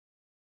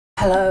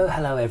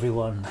Hello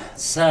everyone.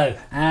 So,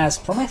 as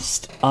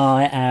promised,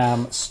 I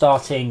am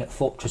starting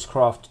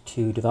FortressCraft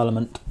 2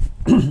 development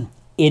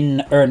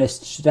in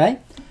earnest today.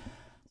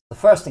 The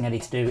first thing I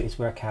need to do is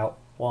work out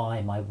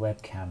why my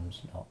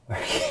webcam's not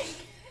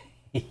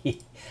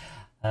working.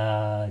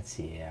 Let's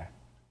see here.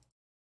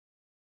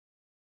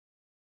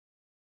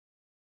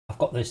 I've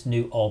got this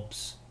new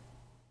OBS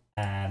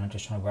and I'm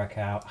just trying to work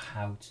out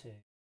how to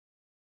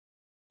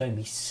show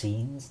me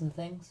scenes and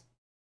things.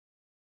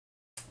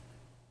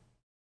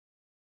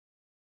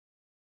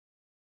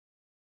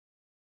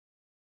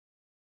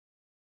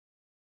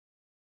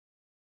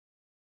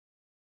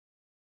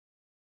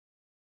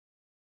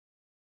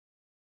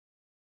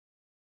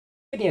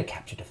 Video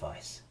capture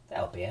device,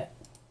 that'll be it.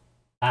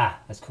 Ah,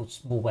 that's called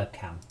small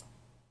webcam.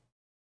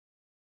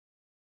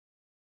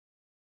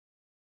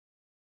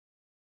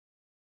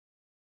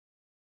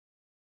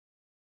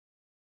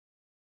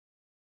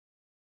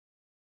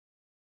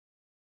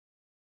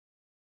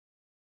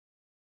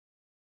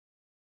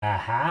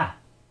 Aha!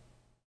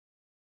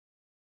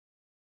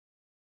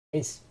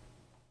 Is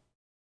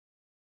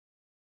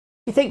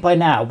you think by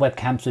now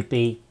webcams would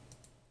be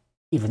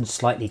even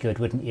slightly good,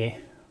 wouldn't you?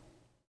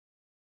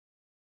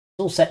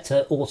 It's all set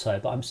to auto,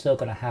 but I'm still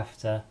going to have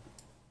to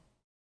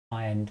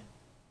find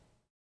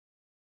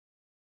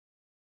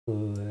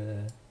too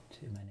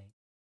many.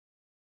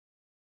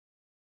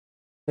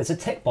 There's a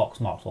tick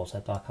box marked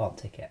auto, but I can't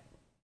tick it.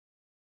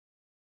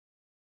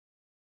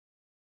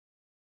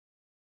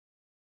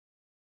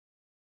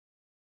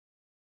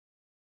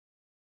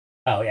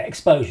 Oh yeah,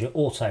 exposure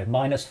auto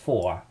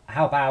 -4.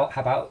 How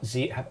about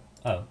zero?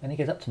 Oh, and it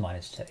goes up to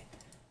 -2.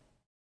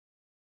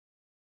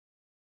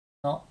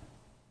 Not.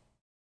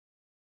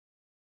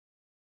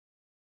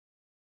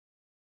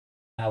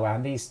 Oh wow,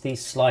 and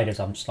these sliders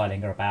I'm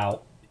sliding are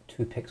about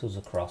 2 pixels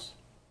across.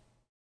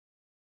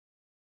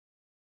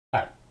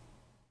 Oh,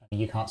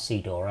 you can't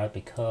see Dora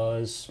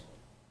because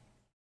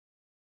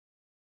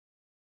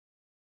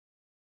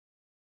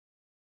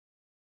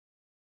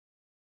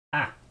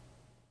it's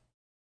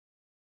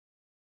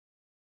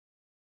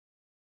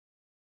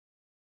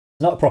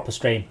not a proper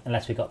stream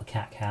unless we got the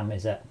cat cam,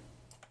 is it?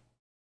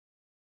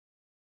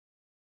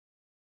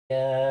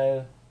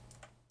 Go.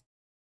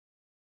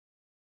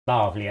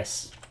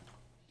 Marvellous.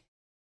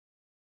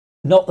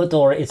 Not that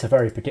Dora is a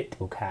very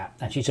predictable cat,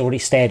 and she's already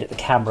stared at the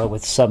camera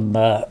with some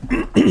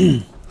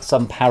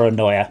some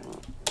paranoia.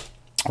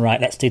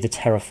 Right, let's do the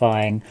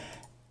terrifying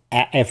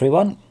at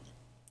everyone.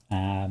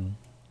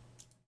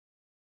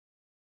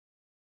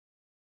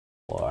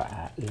 Or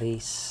at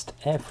least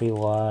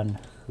everyone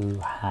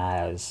who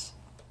has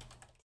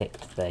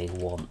clicked they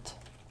want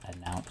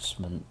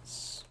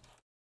announcements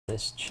for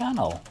this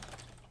channel.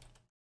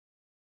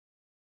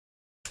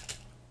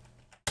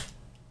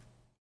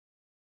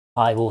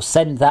 I will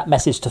send that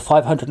message to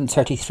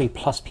 533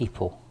 plus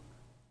people.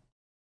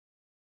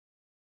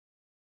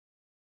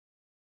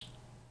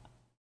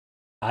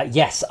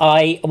 Yes,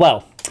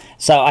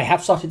 so I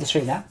have started the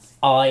stream now.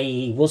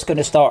 I was going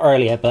to start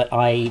earlier, but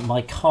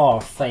my car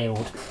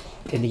failed.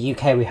 In the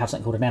UK, we have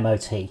something called an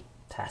MOT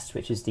test,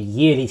 which is the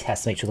yearly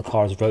test to make sure the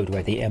car is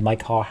roadworthy, and my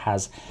car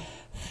has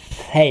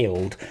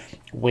failed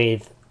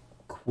with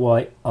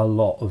quite a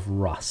lot of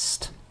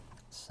rust.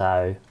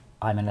 So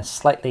I'm in a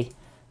slightly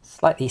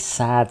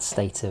sad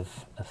state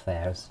of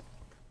affairs.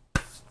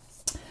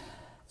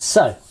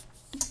 So,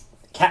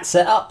 cat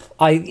setup.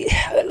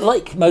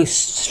 Like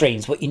most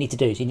streams, what you need to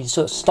do is you need to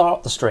sort of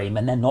start the stream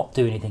and then not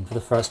do anything for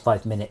the first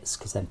 5 minutes,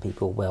 because then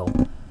people will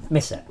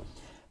miss it.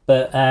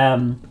 But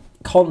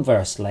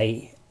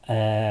conversely,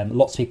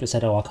 lots of people have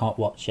said, "Oh, I can't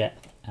watch it."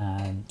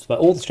 But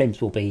all the streams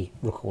will be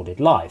recorded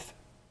live,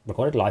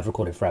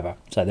 recorded forever.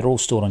 So they're all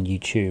stored on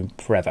YouTube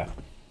forever.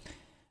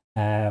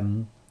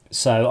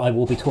 So I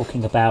will be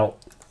talking about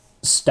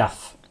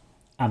stuff,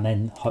 and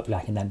then hopefully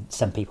I can then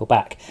send people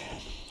back.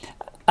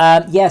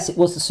 Yes, it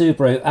was the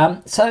Subaru.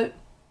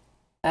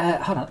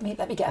 Hold on,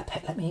 let me get a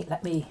pic.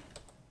 Let me.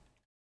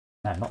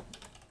 No, not.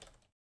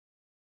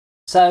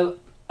 So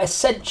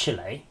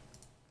essentially,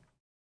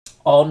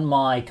 on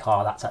my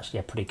car, that's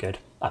actually a pretty good.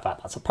 In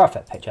fact, that's a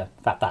perfect picture.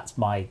 In fact, that's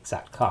my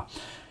exact car.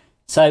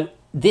 So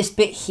this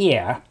bit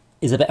here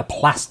is a bit of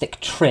plastic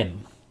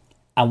trim,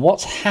 and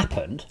what's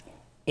happened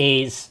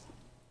is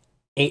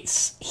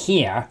it's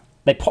here.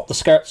 They pop the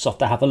skirts off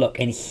to have a look,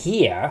 and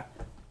here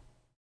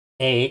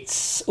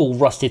it's all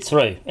rusted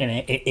through,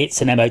 and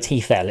it's an MOT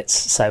fail. It's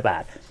so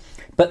bad.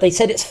 But they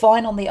said it's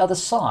fine on the other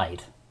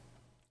side.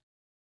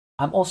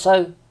 I'm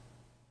also...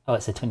 Oh,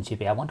 it's a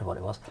 22B. I wonder what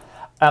it was.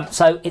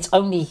 So it's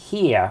only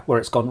here where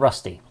it's gone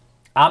rusty.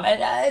 And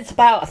it's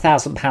about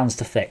 £1,000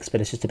 to fix,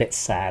 but it's just a bit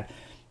sad,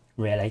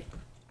 really.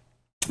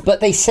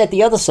 But they said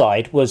the other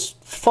side was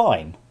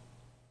fine.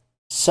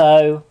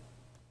 So...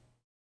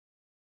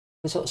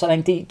 sort of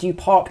saying, do you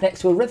park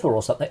next to a river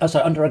or something? Oh,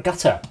 sorry, under a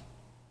gutter.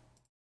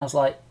 I was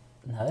like,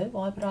 no,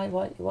 why would I?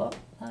 What?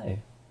 No.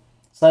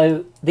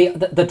 So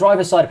the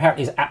driver's side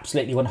apparently is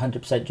absolutely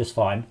 100% just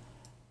fine,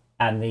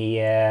 and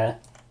the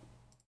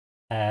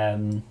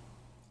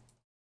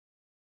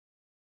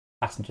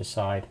passenger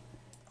side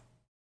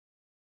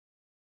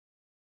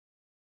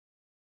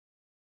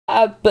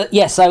But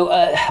yeah, so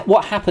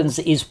what happens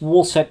is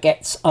water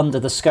gets under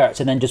the skirts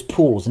and then just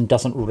pools and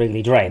doesn't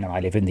really drain. And I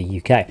live in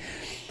the UK.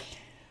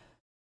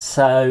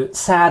 So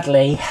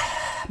sadly,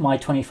 my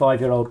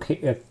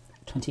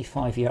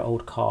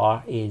 25-year-old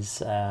car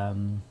is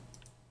in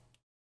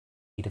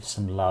need of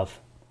some love.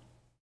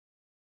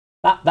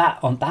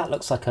 That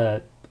looks like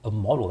a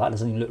model. That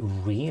doesn't even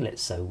look real.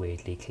 It's so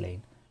weirdly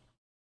clean.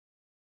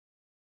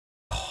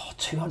 Oh,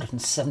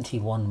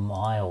 271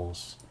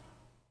 miles.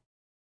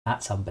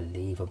 That's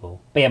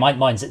unbelievable. But yeah,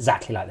 mine's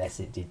exactly like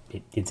this.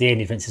 It's the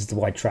only difference is the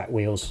wide track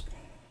wheels.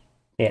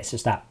 Yeah, it's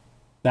just that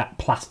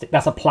plastic.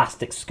 That's a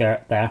plastic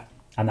skirt there,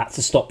 and that's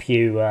to stop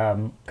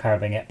you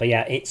curving it. But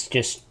yeah, it's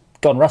just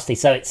gone rusty.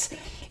 So it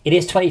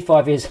is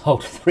 25 years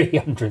old,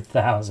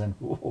 300,000.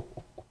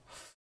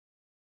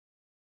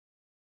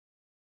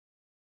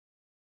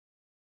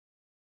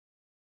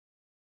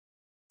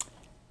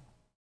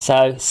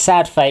 So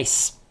sad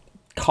face.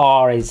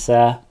 Car is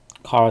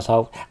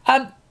old.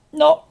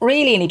 Not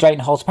really any drain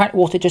holes. Apparently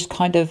water just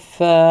kind of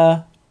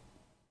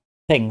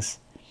things.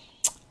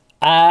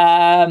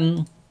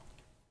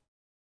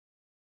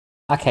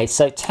 Okay,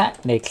 so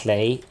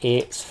technically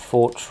it's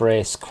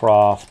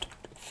FortressCraft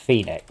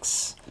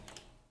Phoenix.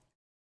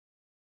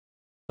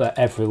 But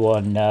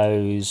everyone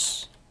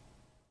knows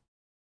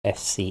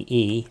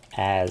FCE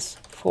as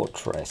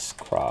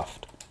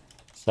FortressCraft.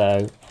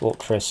 So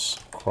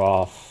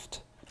FortressCraft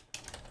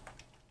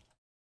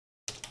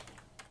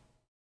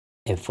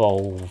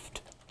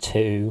evolved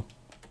to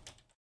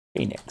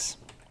Phoenix.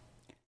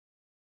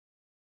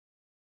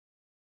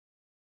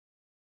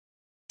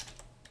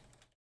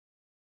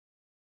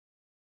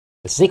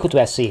 This is equal to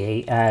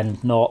SCE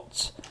and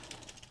not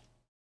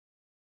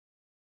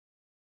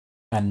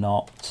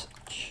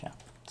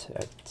chapter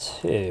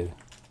 2.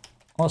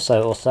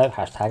 Also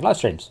hashtag live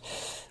streams,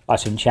 live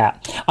stream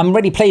chat. I'm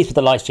really pleased with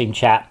the live stream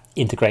chat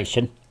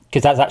integration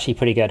because that's actually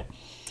pretty good.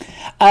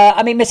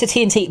 I mean, Mr.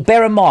 TNT,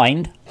 bear in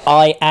mind,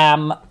 I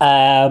am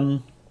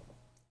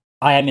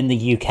in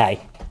the UK.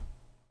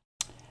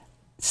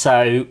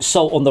 So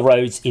Salt on the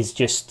Roads is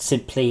just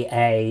simply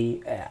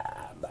a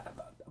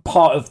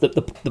part of the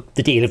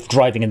deal of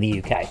driving in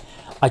the UK.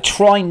 I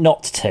try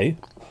not to.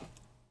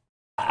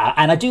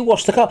 And I do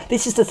wash the car.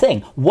 This is the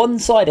thing. One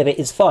side of it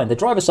is fine. The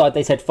driver's side,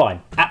 they said,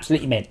 fine.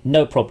 Absolutely mint.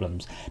 No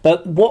problems.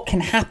 But what can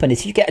happen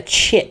is if you get a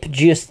chip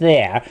just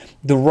there,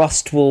 the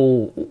rust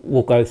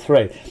will go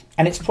through.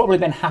 And it's probably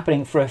been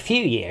happening for a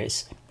few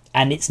years.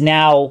 And it's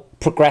now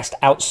progressed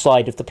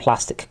outside of the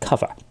plastic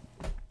cover.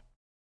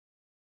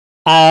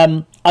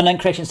 Unknown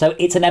creation, so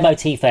it's an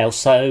MOT fail,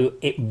 so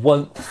it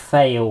won't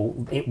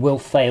fail. It will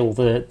fail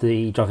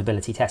the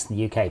drivability test in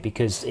the UK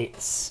because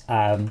it's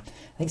I think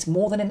it's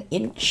more than an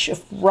inch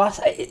of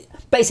rust.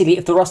 Basically,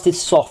 if the rust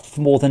is soft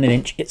for more than an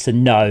inch, it's a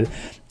no,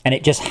 and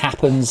it just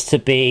happens to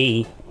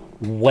be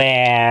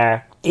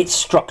where it's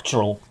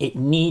structural. It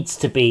needs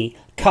to be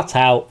cut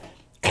out,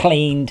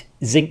 cleaned,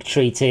 zinc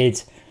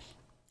treated,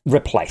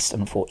 replaced.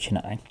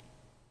 Unfortunately.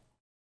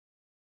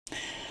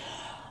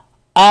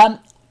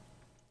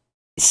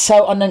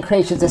 So unknown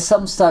creations, there's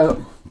some,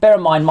 so bear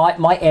in mind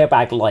my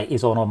airbag light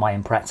is on my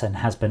Impreza and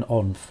has been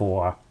on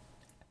for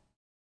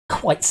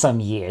quite some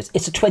years.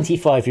 It's a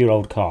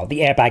 25-year-old car.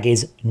 The airbag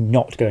is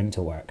not going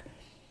to work.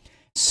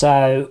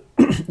 So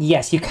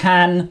yes, you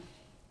can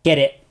get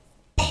it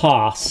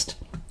passed,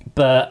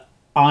 but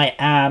I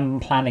am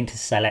planning to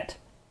sell it.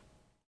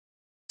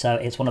 So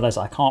it's one of those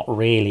I can't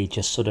really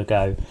just sort of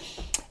go,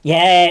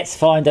 yeah, it's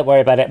fine, don't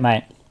worry about it,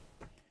 mate.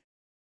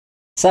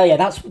 So yeah,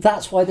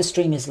 that's why the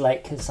stream is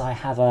late, because I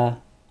have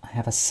a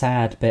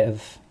sad bit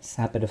of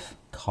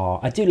car.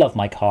 I do love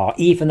my car,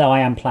 even though I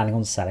am planning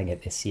on selling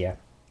it this year.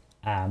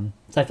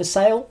 So for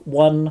sale,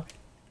 one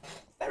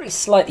very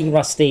slightly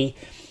rusty,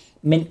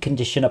 mint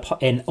condition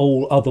in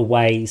all other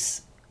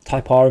ways,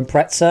 Type R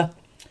Impreza.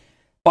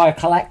 Buyer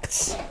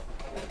collects,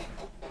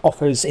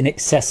 offers in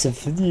excess of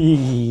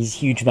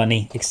huge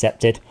money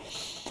accepted.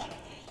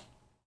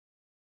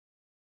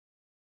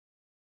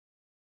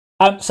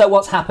 So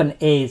what's happened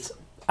is,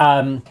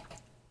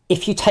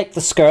 if you take the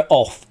skirt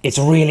off, it's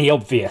really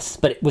obvious.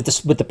 But with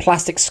the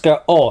plastic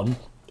skirt on,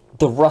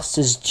 the rust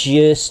has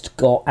just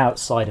got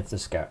outside of the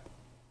skirt.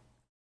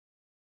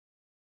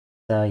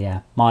 So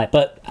yeah,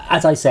 but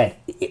as I said,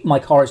 my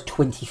car is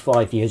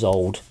 25 years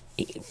old.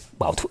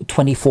 Well,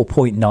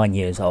 24.9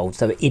 years old.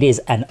 So it is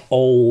an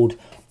old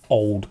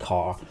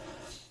car.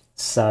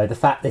 So the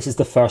fact this is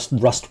the first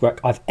rust work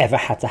I've ever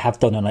had to have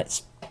done on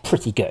it's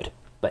pretty good.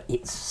 But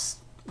it's,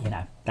 you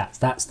know,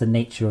 that's the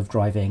nature of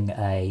driving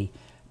a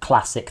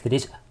classic that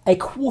is a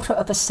quarter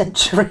of a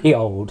century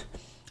old.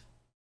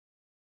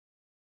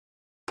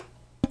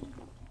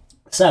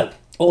 So,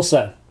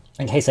 also,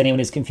 in case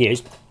anyone is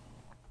confused,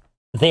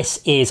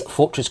 this is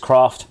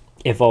FortressCraft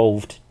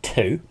Evolved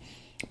 2,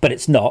 but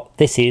it's not.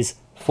 This is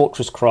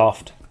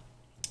FortressCraft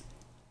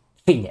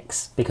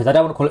Phoenix, because I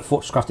don't want to call it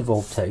FortressCraft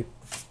Evolved 2,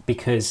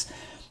 because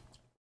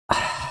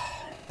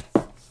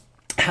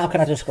how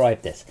can I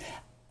describe this?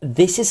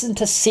 This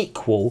isn't a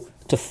sequel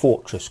to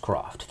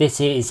FortressCraft.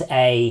 This is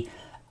a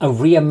a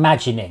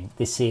reimagining.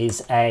 This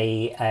is it's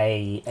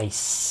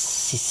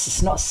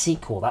not a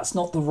sequel. That's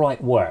not the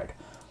right word.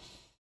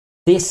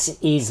 This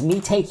is me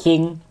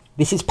taking.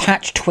 This is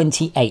patch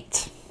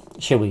 28,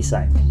 shall we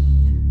say?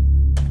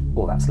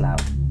 Oh, that's loud.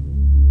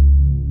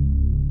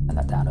 Turn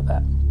that down a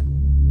bit.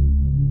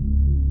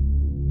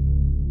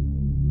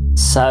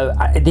 So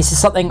this is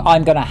something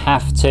I'm going to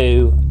have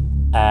to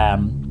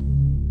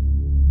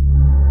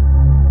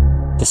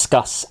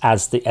discuss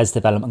as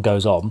development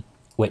goes on,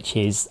 which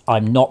is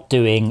I'm not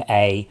doing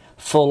a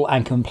full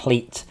and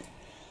complete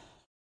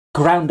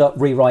ground up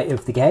rewrite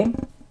of the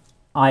game.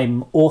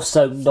 I'm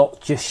also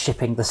not just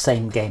shipping the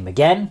same game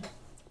again.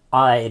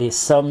 It is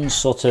some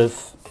sort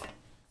of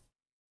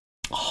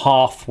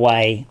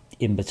halfway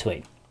in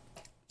between.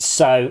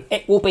 So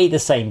it will be the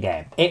same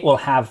game. It will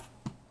have...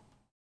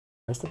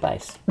 Where's the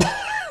base?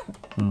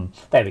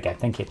 There we go,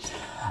 thank you.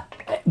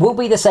 It will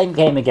be the same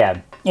game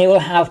again. It will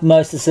have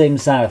most of the same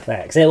sound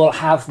effects. It will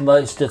have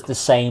most of the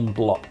same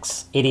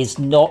blocks. It is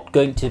not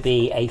going to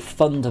be a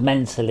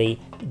fundamentally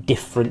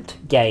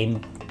different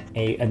game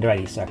under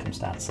any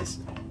circumstances.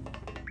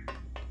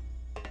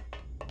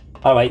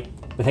 Oh wait,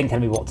 the thing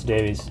telling me what to do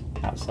is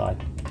outside.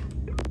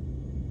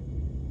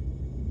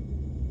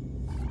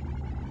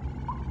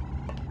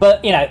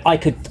 But you know, I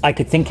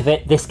could think of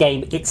it. This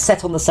game, it's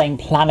set on the same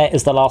planet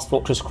as the last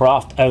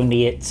FortressCraft,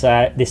 only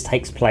this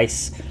takes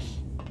place,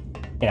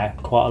 you know,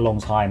 quite a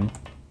long time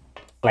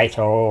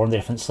later or on a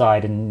different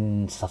side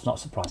and stuff. Not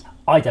surprised.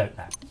 I don't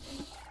know,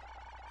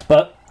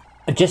 but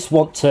I just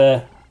want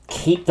to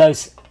keep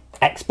those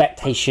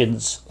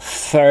expectations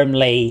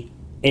firmly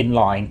in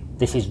line.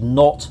 This is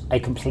not a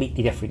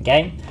completely different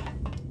game,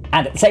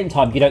 and at the same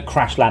time, you don't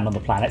crash land on the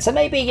planet. So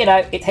maybe, you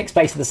know, it takes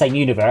place in the same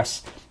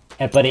universe,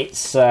 but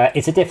it's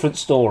a different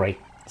story.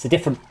 It's a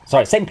different,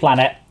 sorry, same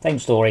planet, same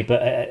story,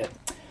 but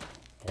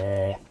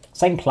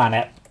same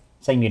planet,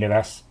 same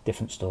universe,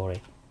 different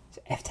story. Is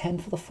it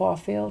F10 for the far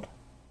field?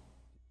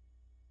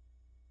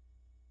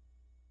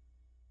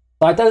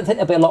 But I don't think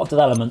there'll be a lot of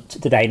development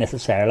today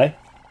necessarily.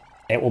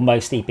 It will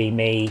mostly be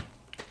me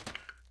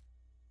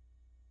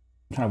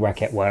trying to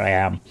work out where I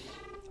am.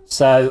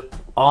 So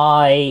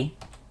I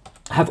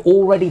have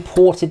already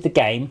ported the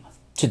game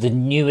to the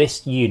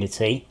newest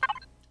Unity,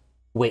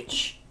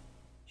 which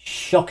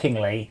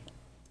shockingly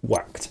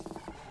worked.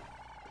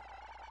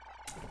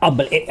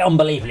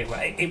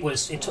 Unbelievably,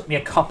 it took me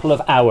a couple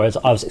of hours.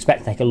 I was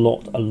expecting to take a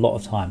lot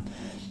of time.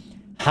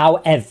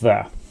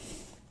 However,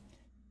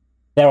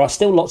 there are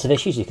still lots of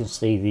issues. You can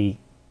see the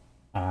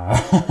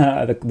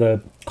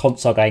the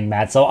console going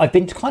mad. So I've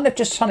been kind of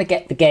just trying to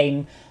get the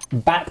game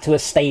back to a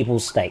stable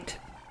state,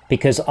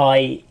 because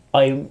I've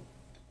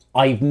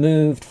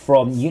moved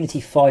from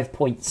Unity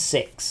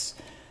 5.6.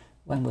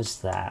 When was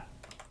that?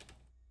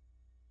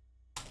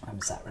 When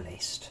was that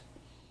released?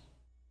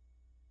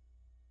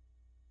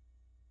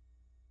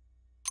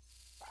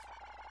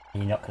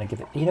 You're not going to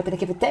give it. You're not going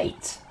to give a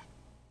date.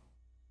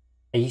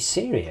 Are you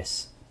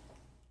serious?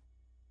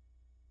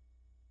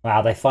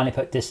 Wow, they finally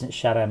put Distant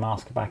Shadow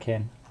Mask back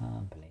in.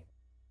 Unbelievable.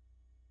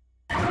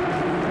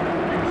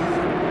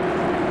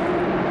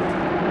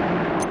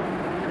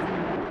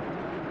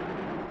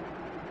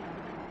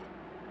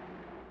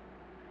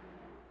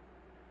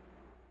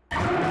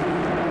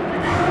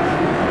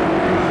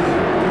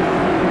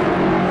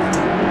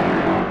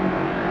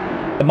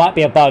 There might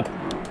be a bug.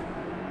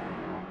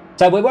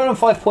 So we were on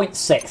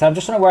 5.6. I'm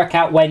just trying to work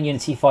out when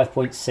Unity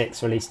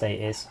 5.6 release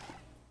date is.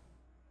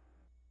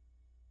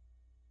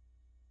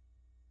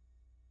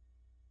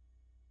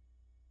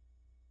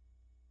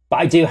 But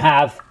I do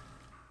have...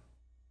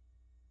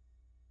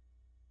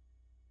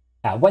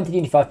 when did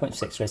Unity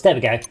 5.6 release? There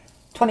we go.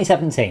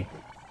 2017.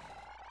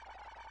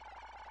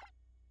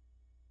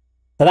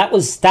 So that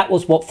was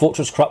what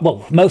FortressCraft...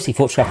 Well, mostly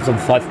FortressCraft was on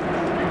 5...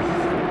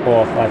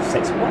 or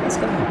 5.6. What is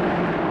going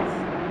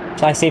on?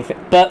 Shall I see if it...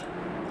 But...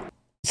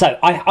 So,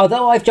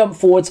 although I've jumped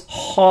forwards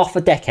half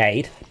a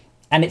decade,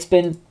 and it's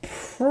been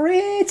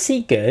pretty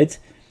good,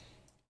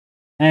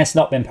 and it's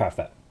not been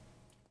perfect.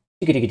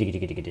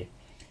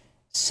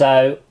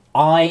 So,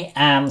 I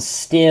am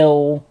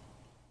still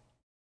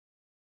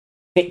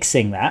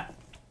fixing that,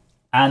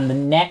 and the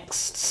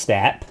next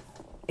step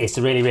is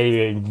to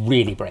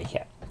really break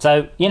it.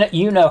 So,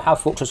 you know how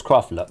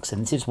FortressCraft looks,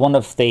 and this is one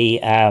of the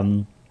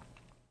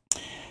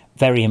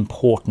very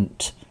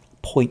important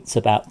points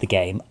about the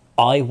game.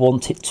 I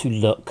want it to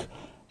look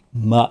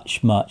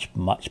much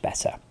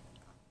better.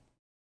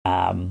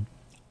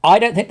 I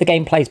don't think the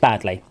game plays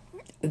badly.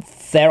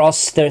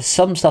 There's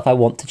some stuff I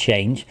want to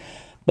change,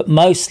 but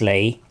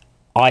mostly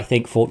I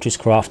think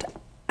FortressCraft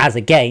as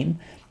a game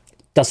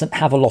doesn't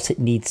have a lot it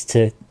needs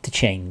to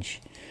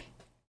change.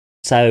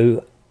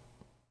 So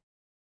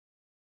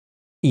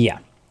yeah,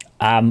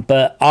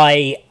 but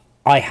I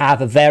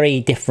have a very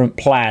different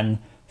plan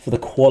for the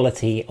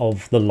quality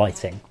of the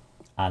lighting.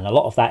 And a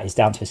lot of that is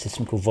down to a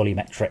system called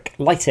volumetric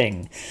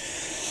lighting.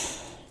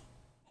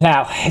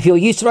 Now, if you're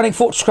used to running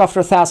FortressCraft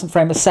for 1000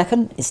 frames a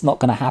second, it's not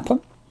going to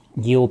happen.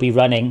 You'll be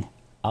running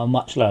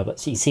much lower. But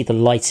so you see the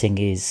lighting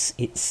is,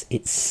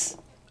 it's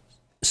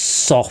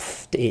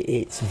soft,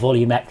 it's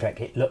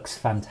volumetric, it looks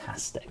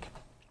fantastic.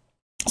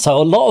 So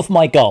a lot of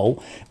my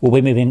goal will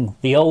be moving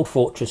the old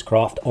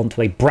FortressCraft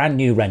onto a brand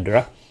new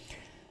renderer,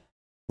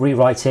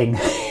 rewriting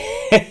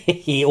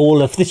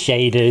all of the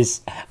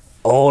shaders.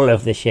 All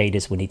of the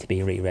shaders will need to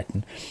be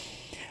rewritten.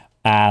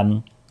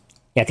 Yeah,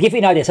 to give you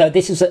an idea, so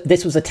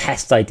this was a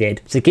test I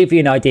did to give you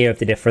an idea of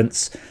the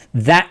difference.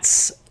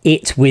 That's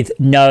it with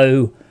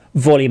no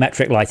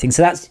volumetric lighting.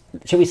 So that's,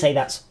 shall we say,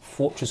 that's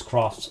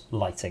FortressCraft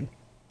lighting.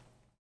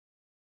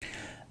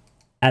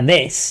 And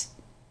this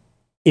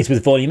is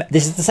with volume.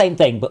 This is the same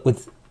thing, but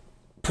with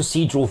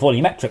procedural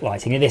volumetric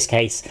lighting. In this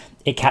case,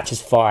 it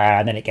catches fire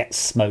and then it gets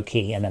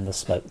smoky and then the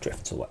smoke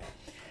drifts away.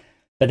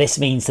 But this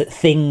means that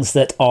things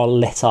that are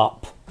lit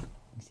up,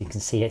 as you can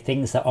see,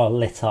 things that are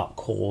lit up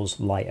cause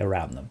light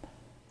around them.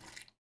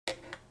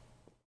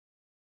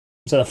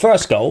 So the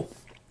first goal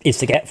is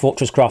to get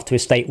FortressCraft to a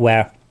state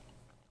where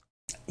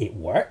it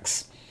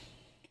works.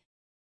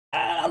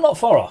 And I'm not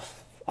far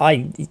off.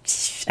 I'm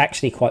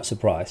actually quite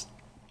surprised.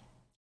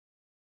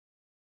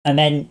 And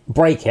then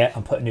break it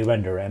and put a new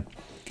render in.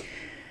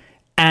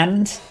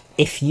 And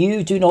if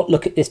you do not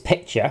look at this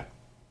picture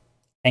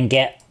and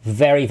get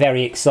very,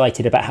 very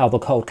excited about how the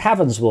cold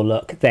caverns will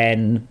look,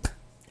 then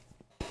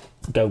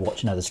go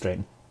watch another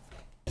stream.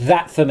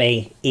 That for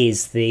me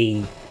is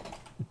the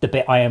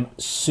bit I am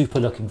super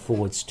looking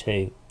forwards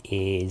to,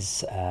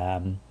 is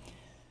the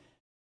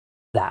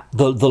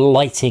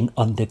lighting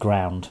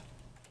underground.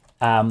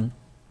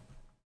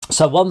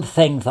 So one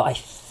thing that I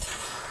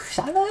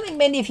don't think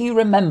many of you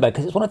remember,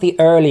 because it's one of the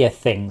earlier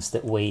things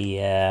that we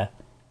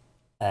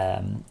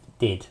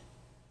did,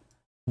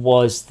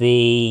 was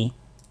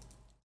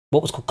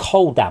what was called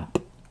cold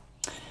damp.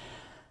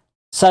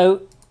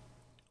 So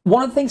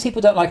one of the things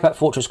people don't like about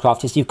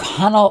FortressCraft is you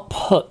cannot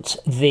put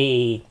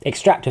the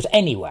extractors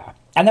anywhere.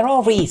 And there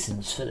are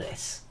reasons for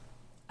this.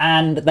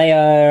 And they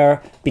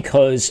are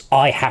because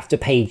I have to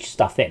page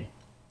stuff in.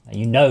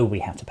 You know we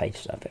have to page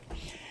stuff in.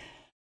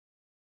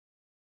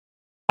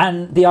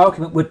 And the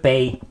argument would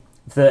be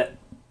that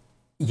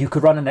you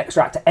could run an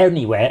extractor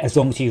anywhere as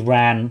long as you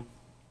ran...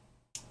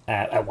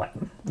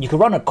 you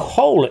could run a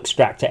coal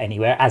extractor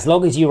anywhere as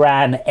long as you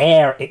ran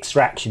air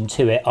extraction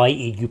to it,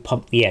 i.e. you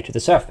pump the air to the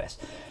surface.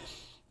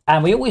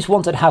 And we always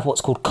wanted to have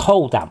what's called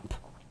coal damp.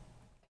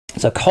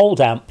 So coal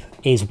damp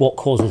is what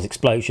causes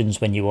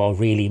explosions when you are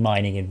really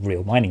mining in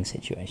real mining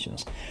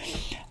situations.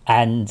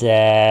 And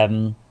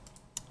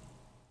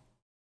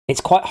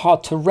it's quite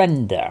hard to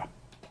render.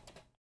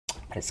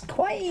 But it's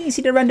quite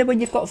easy to render when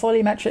you've got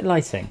volumetric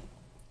lighting.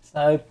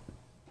 So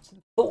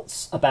some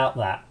thoughts about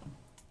that.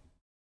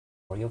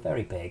 Or you're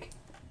very big.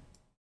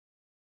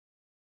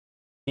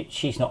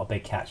 She's not a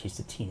big cat, she's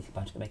a teeny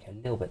bunch. I'm going to make her a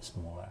little bit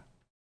smaller.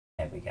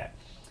 There we go.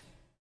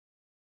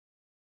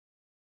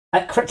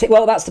 Cryptic,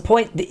 well, that's the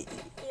point.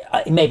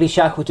 Maybe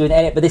Shaq will do an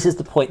edit, but this is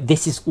the point.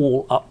 This is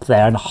all up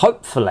there, and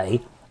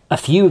hopefully a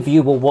few of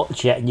you will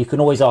watch it, and you can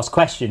always ask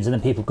questions, and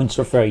then people can just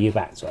refer you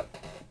back to it.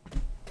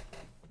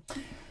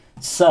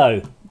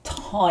 So,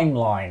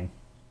 timeline.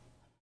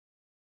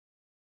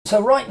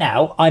 So right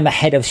now, I'm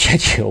ahead of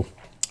schedule.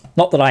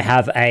 Not that I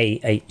have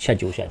a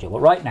schedule,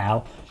 but right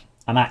now,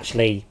 I'm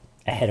actually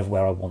ahead of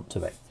where I want to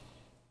be.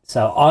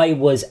 So I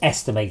was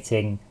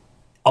estimating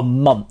a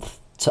month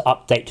to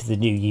update to the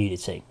new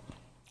Unity.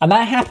 And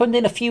that happened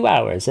in a few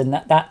hours, and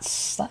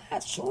that's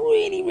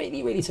really,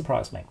 really, really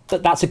surprised me.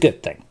 But that's a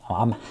good thing.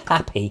 I'm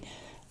happy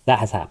that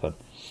has happened.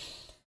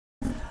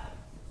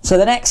 So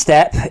the next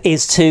step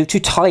is to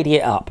tidy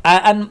it up.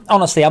 And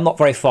honestly, I'm not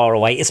very far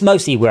away. It's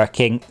mostly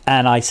working,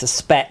 and I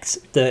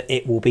suspect that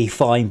it will be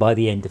fine by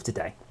the end of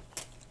today.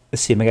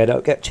 Assuming I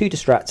don't get too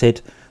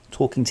distracted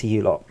talking to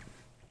you lot.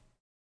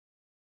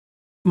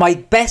 My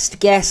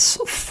best guess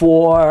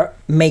for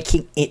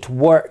making it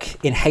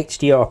work in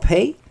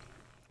HDRP,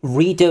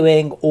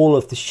 redoing all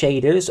of the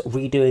shaders,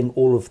 redoing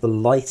all of the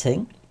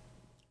lighting,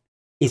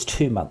 is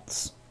 2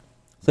 months.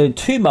 So in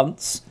 2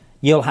 months,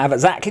 you'll have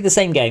exactly the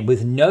same game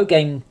with no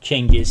game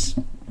changes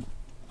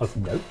of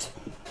note,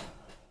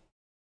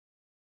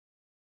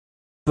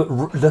 but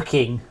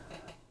looking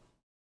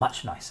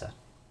much nicer.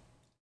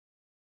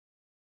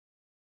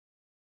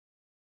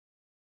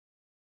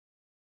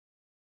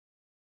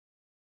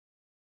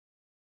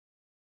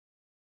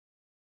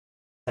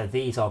 So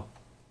these are...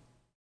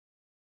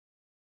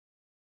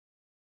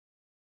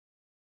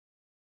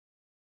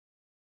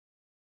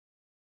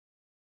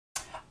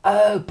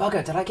 Oh,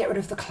 bugger, did I get rid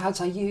of the clouds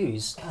I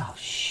used? Oh,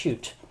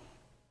 shoot.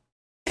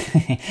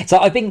 So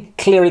I've been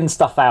clearing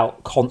stuff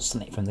out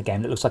constantly from the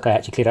game. It looks like I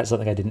actually cleared out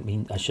something I didn't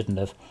mean I shouldn't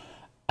have.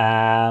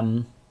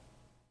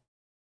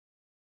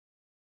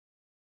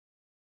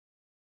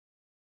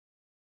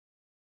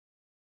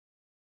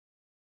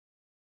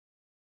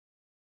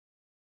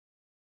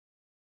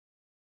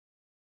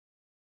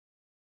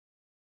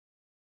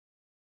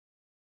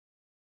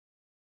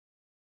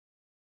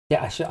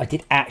 Yeah, I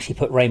did actually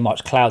put Rain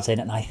March clouds in,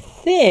 and I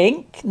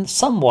think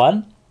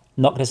someone,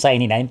 I'm not going to say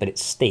any name, but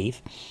it's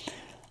Steve,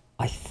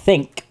 I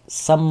think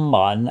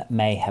someone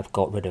may have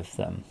got rid of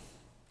them.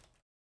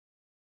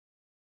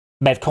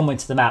 may have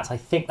commented them out. So I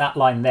think that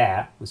line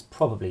there was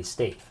probably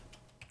Steve.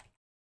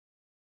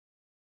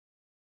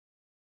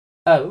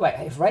 Oh, wait,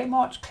 if Ray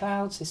March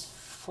Clouds is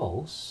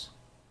false...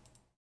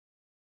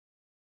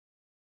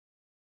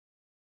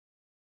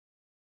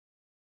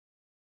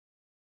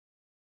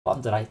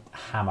 What did I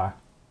hammer?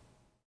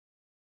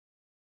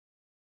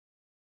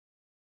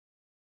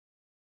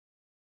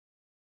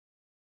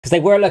 Because they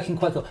were looking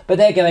quite cool, but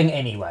they're going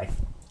anyway.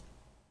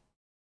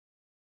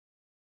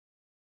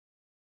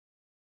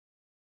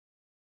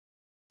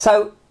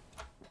 So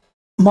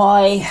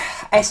my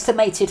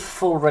estimated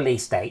full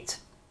release date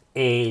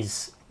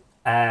is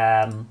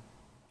 2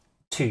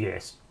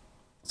 years.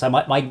 So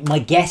my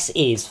guess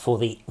is for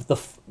the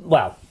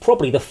well,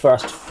 probably the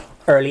first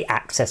early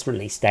access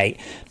release date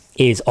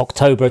is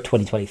October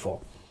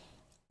 2024.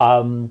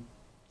 I've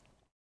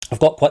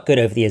got quite good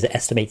over the years at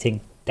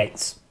estimating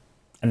dates,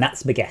 and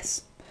that's my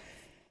guess.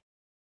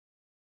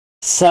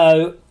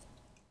 So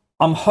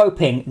I'm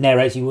hoping,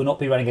 Neros, you will not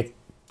be running a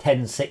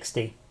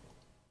 1060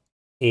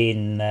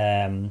 in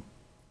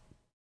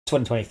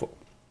 2024.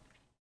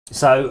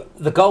 So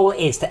the goal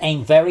is to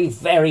aim very,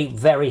 very,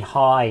 very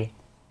high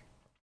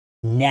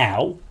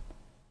now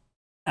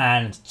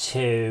and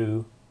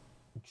to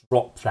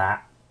drop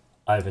that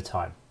over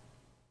time.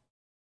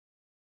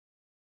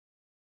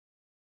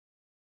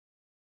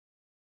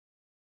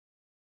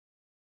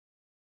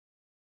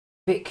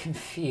 Bit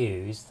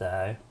confused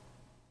though.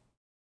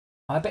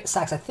 I'm a bit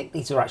sad 'cause I think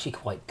these are actually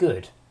quite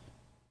good.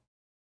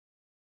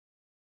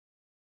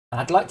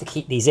 And I'd like to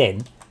keep these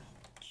in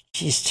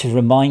just to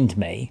remind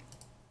me.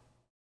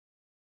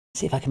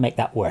 See if I can make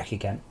that work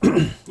again.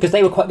 Because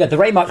they were quite good. The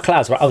Ray March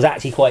Clouds I was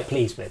actually quite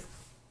pleased with.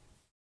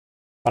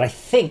 But I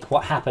think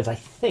what happens, I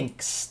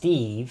think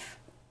Steve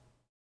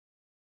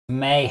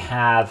may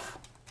have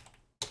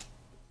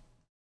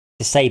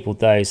disabled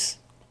those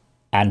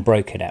and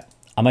broken it.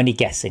 I'm only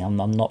guessing, I'm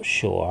not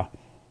sure.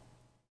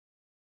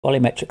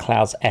 Volumetric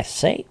Clouds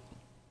FC.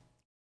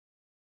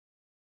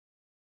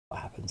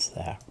 What happens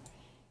there?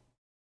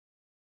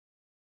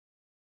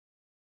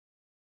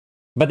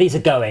 But these are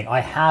going. I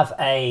have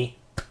a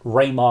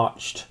Ray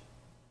Marched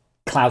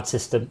cloud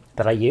system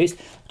that I use,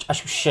 which I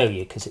shall show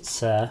you because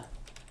it's on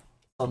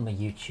my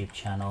YouTube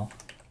channel.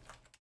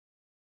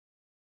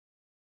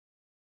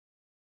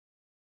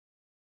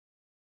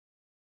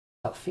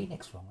 Got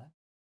Phoenix wrong there.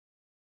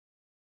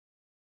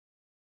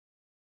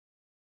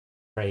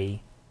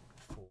 3,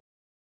 4.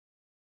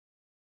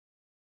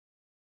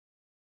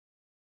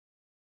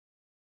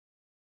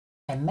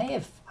 I may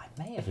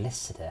have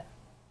listed it.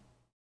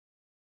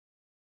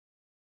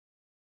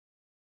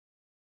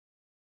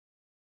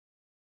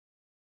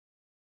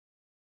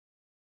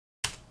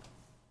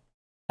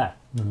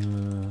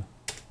 No.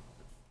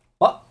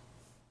 What?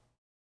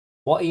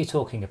 What are you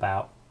talking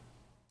about?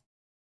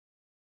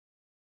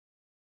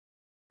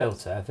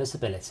 Filter,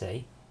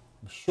 visibility.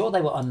 I'm sure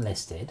they were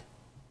unlisted.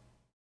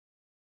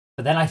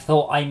 But then I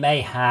thought I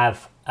may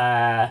have...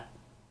 Am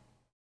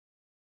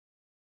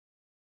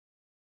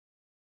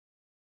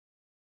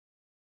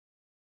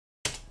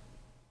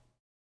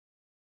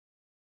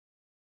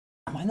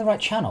I in the right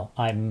channel?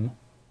 Am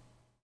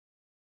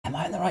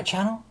I in the right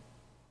channel?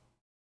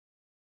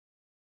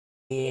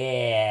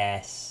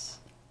 Yes.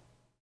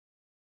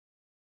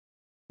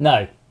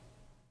 No.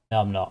 No,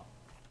 I'm not.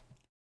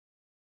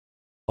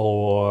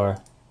 Or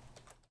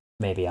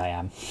maybe I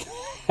am.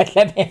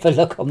 Let me have a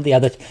look on the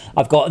other.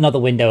 I've got another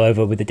window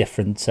over with a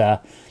different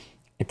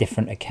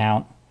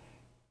account.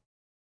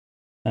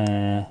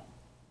 I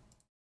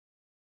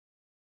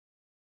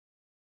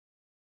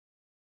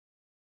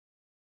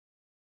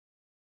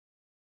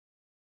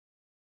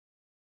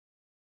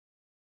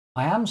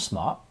am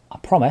smart, I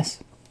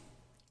promise.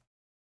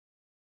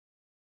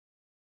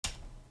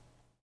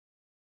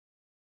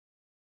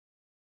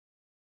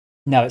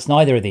 No, it's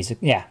neither of these.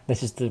 Yeah,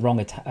 this is the wrong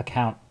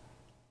account.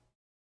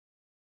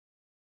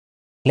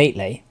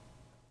 Completely.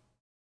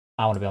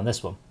 I want to be on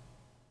this one.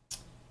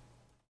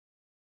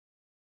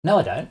 No,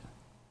 I don't.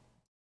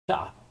 Shut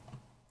up.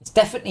 It's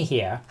definitely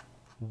here.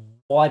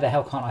 Why the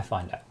hell can't I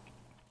find it?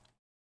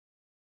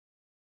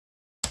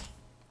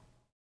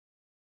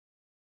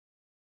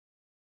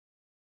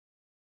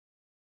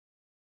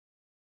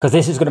 Because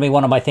this is going to be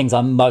one of my things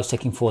I'm most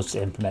looking forward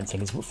to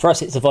implementing.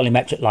 First, it's the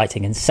volumetric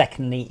lighting, and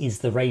secondly is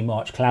the Ray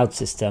March cloud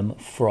system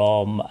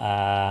from,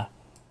 yeah,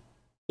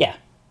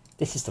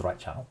 this is the right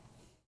channel.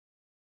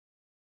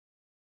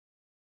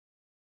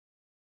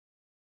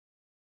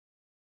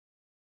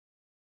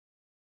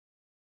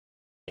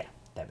 Yeah,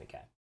 there we go.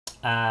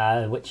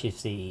 Which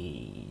is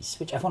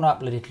whichever one I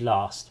uploaded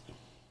last.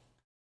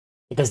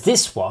 Because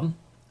this one,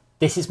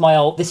 this is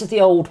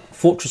the old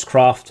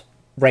FortressCraft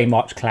Ray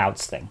March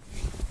Clouds thing.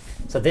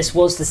 So this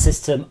was the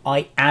system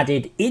I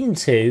added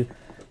into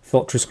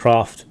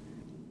FortressCraft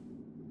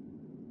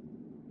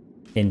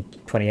in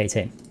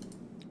 2018.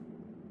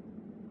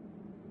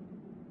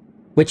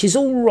 Which is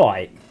all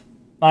right.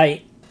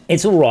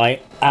 It's all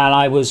right, and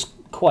I was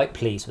quite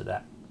pleased with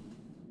that.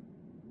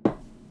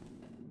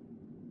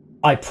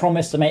 I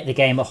promised to make the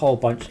game a whole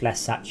bunch less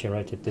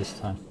saturated this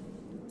time.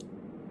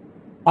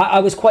 I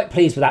was quite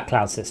pleased with that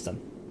cloud system.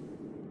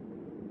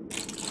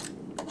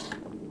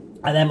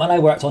 And then when I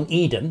worked on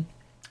Eden,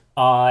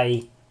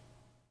 I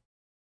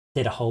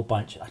did a whole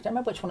bunch. I don't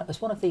remember which one. It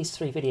was one of these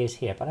 3 videos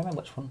here, but I don't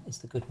remember which one is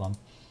the good one.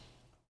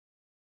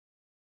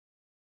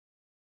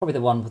 Probably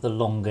the one with the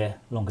longer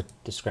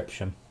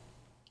description.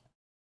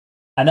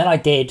 And then I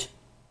did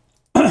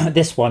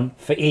this one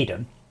for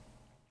Eden,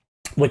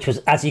 which was,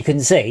 as you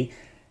can see,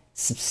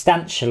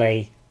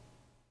 substantially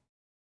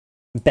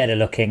better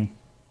looking,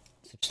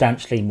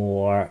 substantially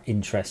more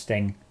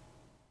interesting,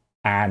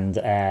 and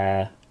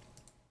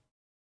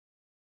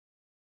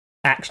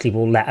actually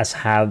will let us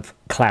have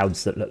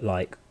clouds that look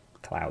like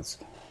clouds.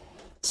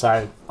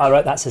 So I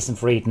wrote that system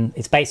for Eden.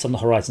 It's based on the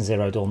Horizon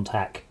Zero Dawn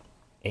tech.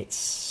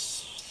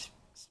 It's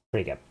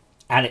pretty good.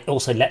 And it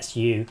also lets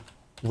you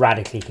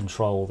radically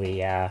control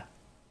the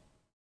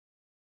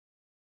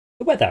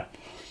weather.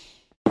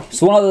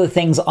 So one of the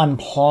things I'm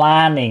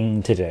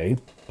planning to do,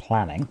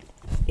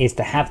 is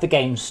to have the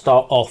game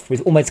start off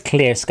with almost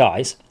clear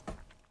skies.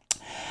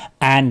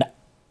 And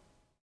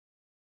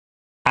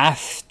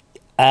as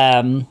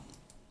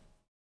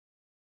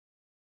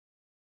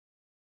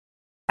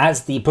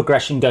the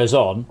progression goes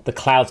on, the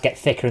clouds get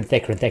thicker and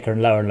thicker and thicker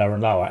and lower and lower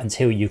and lower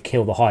until you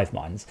kill the hive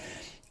minds.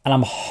 And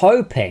I'm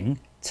hoping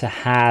to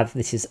have,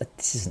 this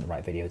isn't the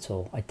right video at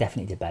all. I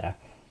definitely did better.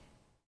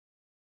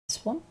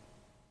 This one?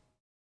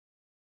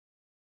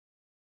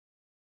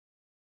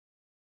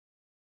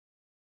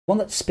 One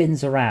that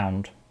spins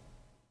around.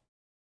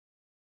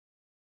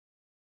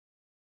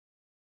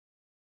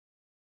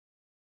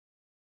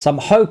 So I'm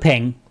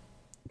hoping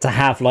to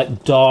have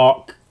like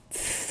dark,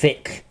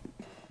 thick,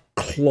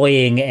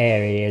 cloying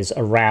areas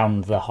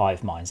around the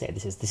hive minds. Yeah,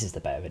 this is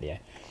the better video.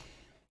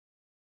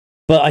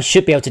 But I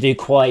should be able to do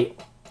quite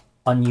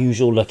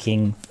unusual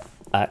looking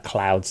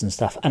clouds and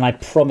stuff. And I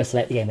promise to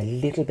let the game a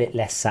little bit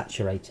less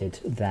saturated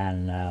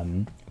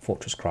than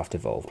FortressCraft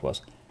Evolved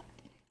was.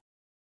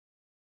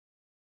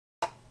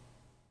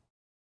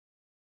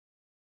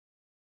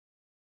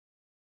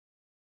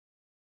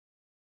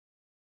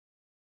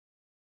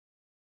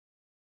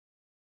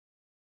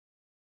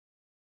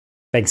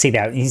 You can see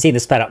there, you can see the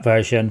sped up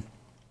version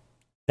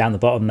down the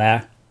bottom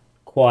there,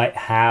 quite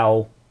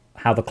how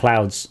the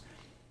clouds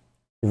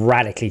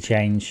radically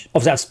change.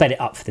 Obviously I've sped it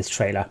up for this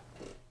trailer.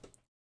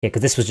 Yeah,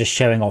 because this was just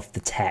showing off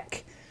the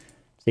tech.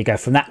 So you go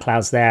from that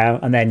clouds there,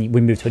 and then we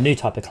move to a new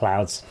type of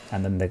clouds,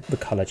 and then the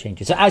colour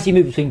changes. So as you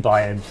move between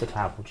biomes, the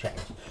cloud will change.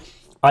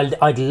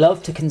 I'd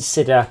love to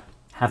consider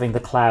having the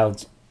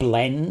clouds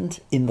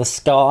blend in the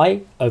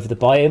sky over the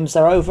biomes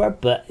they're over,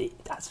 but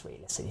that's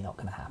realistically not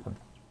going to happen.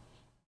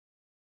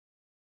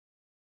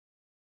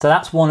 So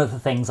that's one of the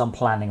things I'm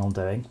planning on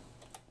doing.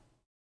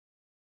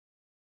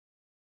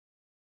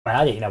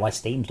 I don't know why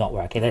Steam's not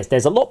working.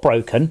 There's a lot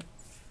broken,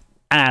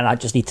 and I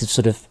just need to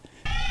sort of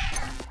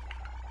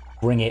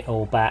bring it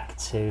all back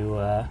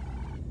to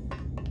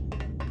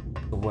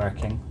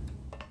working.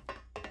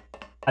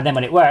 And then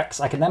when it works,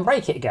 I can then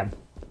break it again.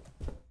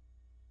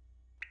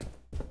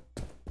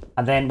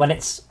 And then when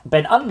it's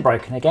been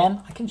unbroken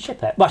again, I can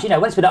ship it. Well, actually,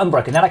 no, when it's been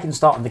unbroken, then I can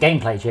start on the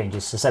gameplay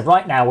changes. So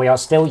right now we are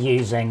still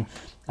using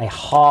a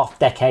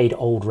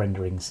half-decade-old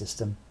rendering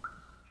system.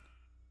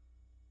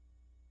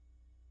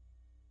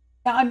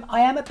 Now,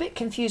 I am a bit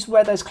confused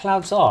where those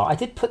clouds are. I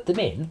did put them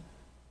in.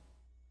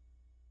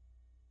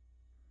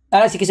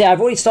 And as you can see,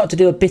 I've already started to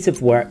do a bit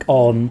of work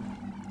on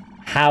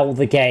how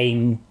the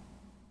game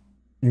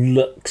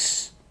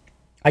looks.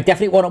 I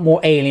definitely want a more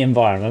alien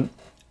environment.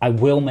 I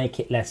will make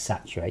it less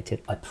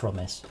saturated, I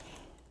promise.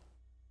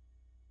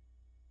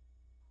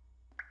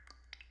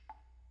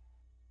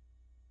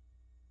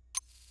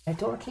 Hey,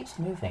 Dora keeps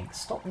moving.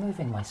 Stop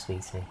moving, my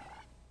sweetie.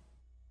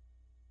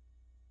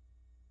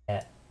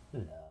 Yeah,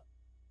 love.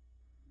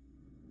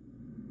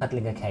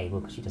 Cuddling a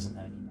cable because she doesn't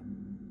know anything.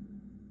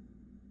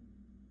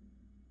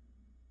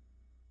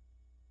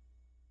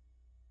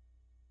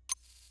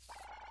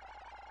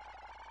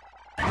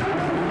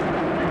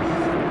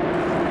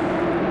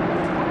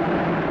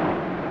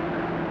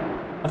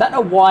 I don't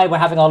know why we're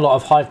having a lot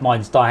of hive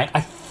minds dying.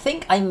 I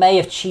think I may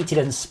have cheated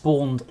and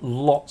spawned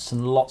lots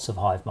and lots of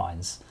hive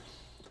minds.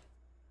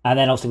 And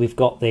then also we've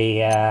got the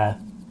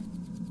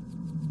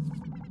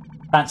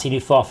fancy new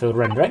far-field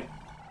rendering.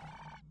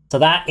 So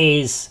that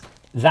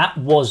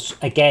was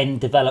again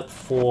developed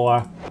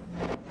for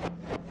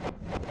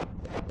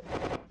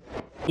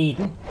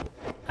Eden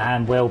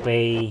and will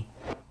be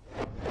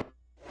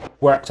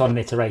worked on and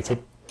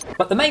iterated.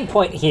 But the main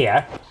point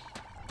here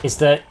is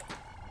that,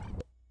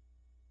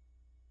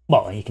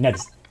 well, you can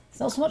notice there's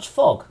not so much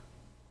fog.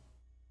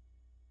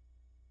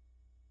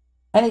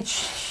 Any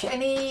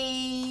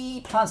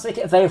plans to make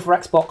it available for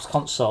Xbox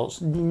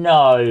consoles?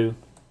 No.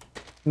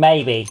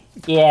 Maybe.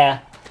 Yeah.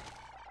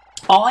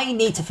 I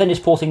need to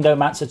finish porting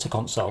Nomancer to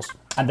consoles,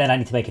 and then I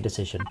need to make a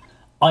decision.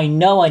 I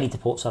know I need to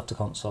port stuff to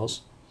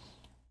consoles.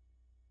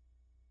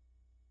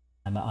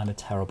 I'm a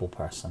terrible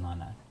person, I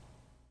know.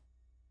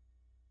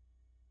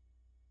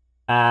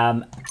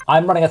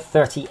 I'm running a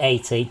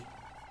 3080.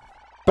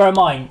 Bear in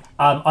mind,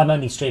 I'm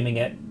only streaming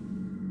it.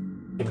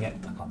 I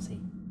can't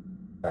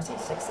 30,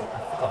 60?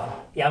 I've forgotten.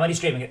 Yeah, I'm only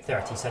streaming at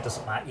 30, so it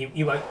doesn't matter.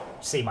 You won't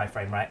see my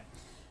frame rate.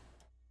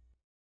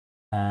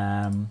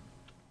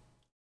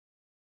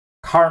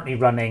 Currently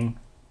running,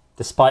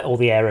 despite all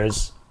the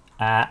errors,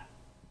 at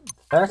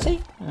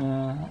 30?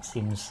 That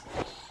seems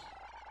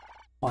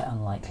quite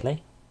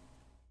unlikely.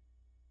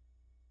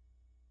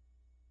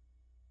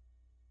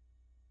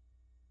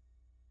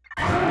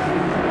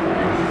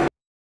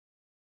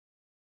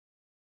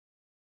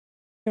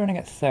 You're running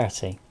at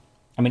 30.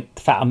 I mean,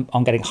 the fact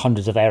I'm getting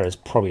hundreds of errors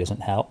probably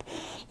doesn't help.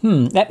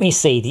 Let me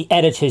see. The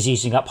editor's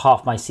using up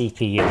half my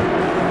CPU.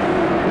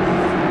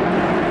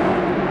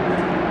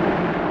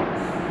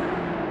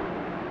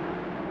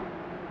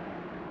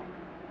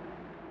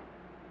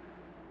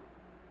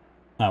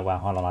 Oh, wow.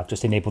 Hold on. I've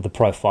just enabled the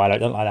profile. I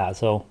don't like that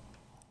at all.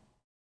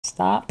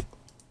 Stop.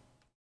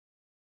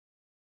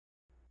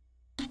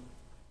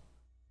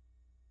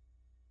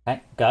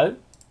 Okay, go.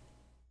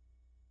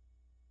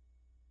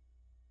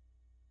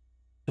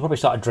 You'll probably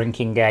start a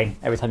drinking game.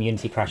 Every time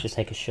Unity crashes,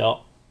 take a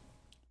shot.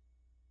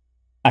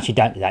 Actually,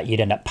 don't do that. You'd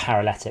end up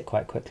paralytic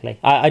quite quickly.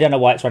 I don't know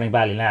why it's running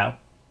badly now.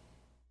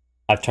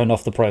 I've turned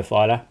off the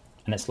profiler,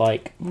 and it's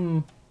like...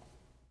 And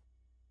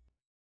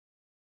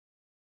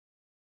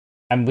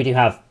we do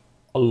have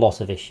a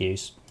lot of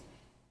issues.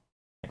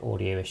 Like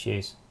audio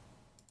issues.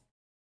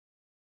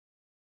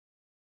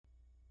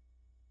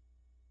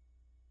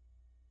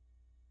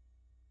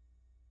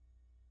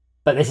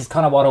 But this is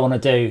kind of what I want to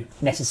do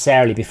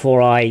necessarily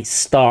before I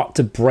start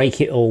to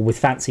break it all with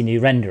fancy new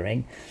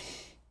rendering,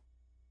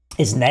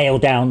 is nail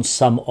down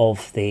some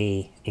of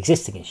the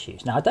existing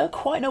issues. Now, I don't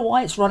quite know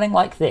why it's running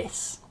like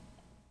this,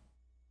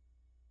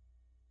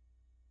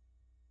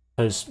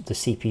 because the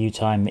CPU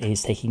time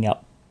is taking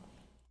up.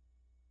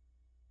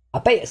 I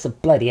bet it's a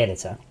bloody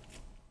editor.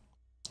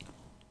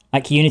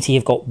 Like Unity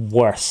have got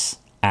worse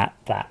at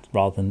that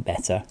rather than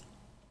better.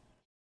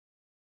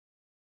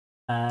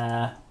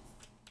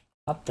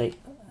 Update.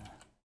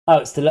 Oh,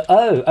 it's the...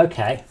 Oh,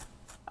 okay.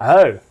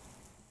 Oh.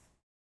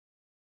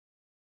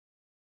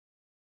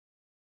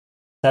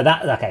 So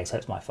that... Okay, so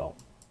it's my fault.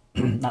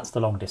 That's the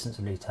long distance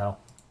of retail.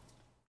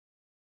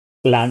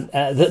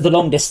 The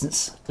long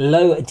distance,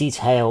 low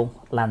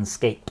detail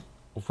landscape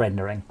of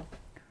rendering.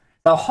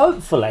 So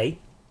hopefully,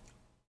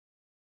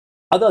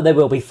 although there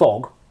will be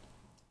fog,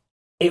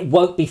 it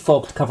won't be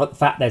fog to cover up the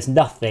fact there's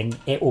nothing.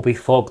 It will be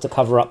fog to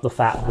cover up the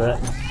fact that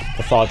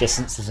the far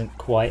distance isn't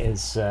quite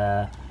as...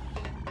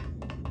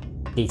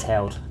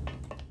 detailed.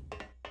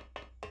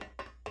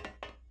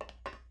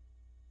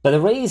 So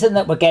the reason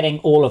that we're getting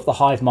all of the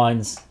hive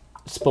minds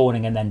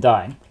spawning and then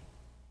dying,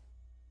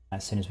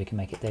 as soon as we can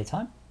make it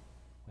daytime,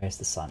 where's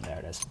the sun? There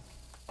it is.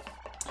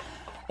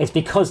 It's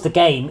because the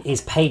game is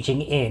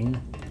paging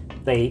in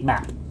the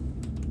map.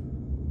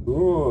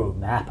 Ooh,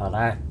 map, I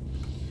know.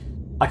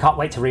 I can't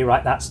wait to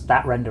rewrite that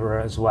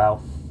renderer as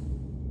well.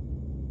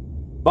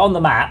 But on the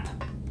map,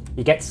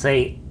 you get to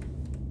see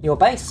your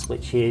base,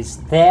 which is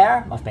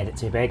there. I've made it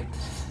too big.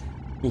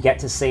 You get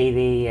to see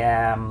the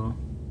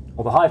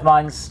all the hive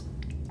minds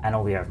and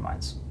all the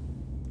overminds.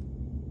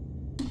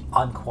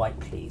 I'm quite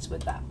pleased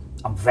with that.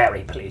 I'm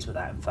very pleased with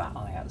that, in fact.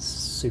 I think that's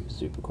super,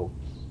 super cool.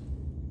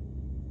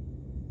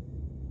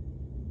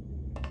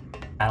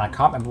 And I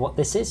can't remember what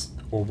this is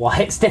or why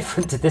it's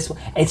different to this one.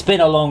 It's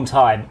been a long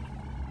time.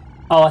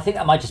 Oh, I think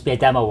that might just be a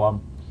demo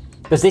one,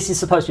 because this is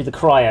supposed to be the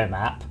cryo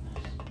map.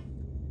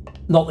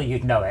 Not that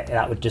you'd know it.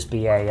 That would just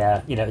be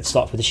a, you know, it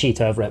starts with a sheet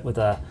over it with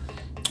a,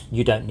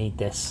 you don't need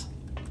this.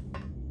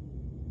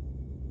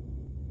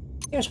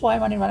 Here's why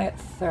I'm only running at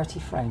 30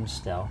 frames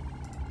still.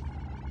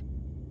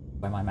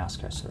 Where my mouse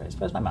cursor is.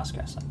 Where's my mouse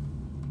cursor?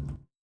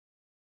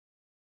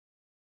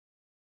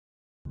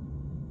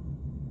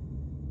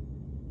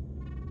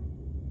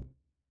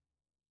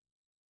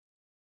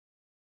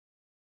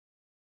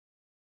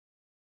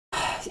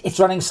 It's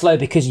running slow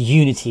because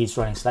Unity is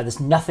running slow. There's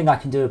nothing I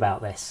can do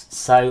about this.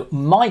 So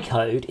my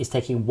code is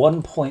taking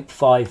 1.5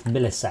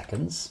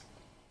 milliseconds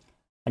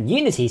and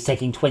Unity is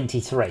taking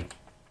 23.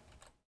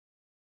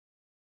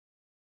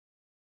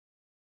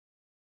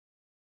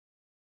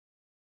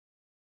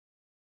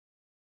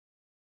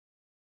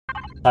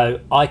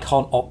 So I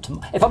can't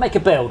optimize. If I make a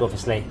build,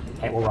 obviously,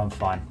 it will run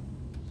fine.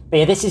 But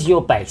yeah, this is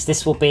your base.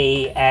 This will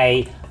be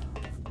a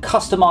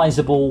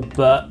customizable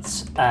but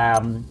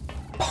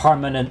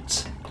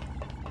permanent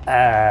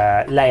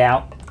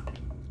layout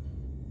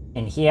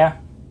in here.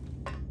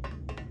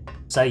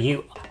 So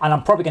and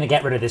I'm probably going to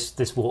get rid of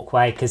this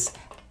walkway, because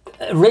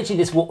originally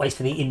this walkway is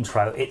for the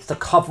intro. It's to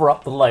cover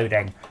up the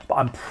loading, but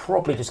I'm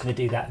probably just going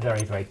to do that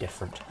very, very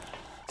different.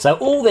 So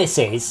all this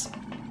is,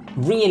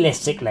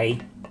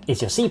 realistically, is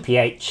your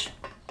CPH,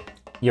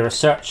 your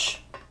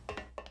search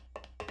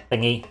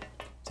thingy.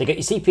 So you got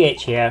your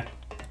CPH here.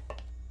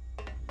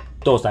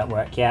 Doors don't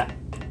work yet.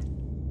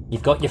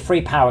 You've got your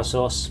free power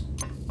source.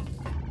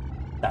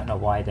 Don't know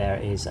why there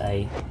is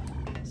a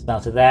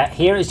smelter there.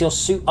 Here is your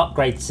suit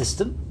upgrade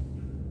system,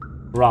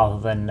 rather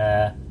than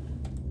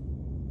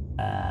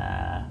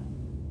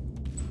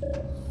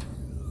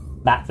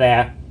that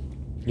there.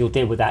 You'll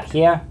deal with that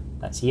here.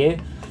 That's you.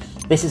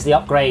 This is the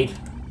upgrade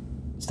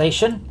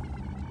station.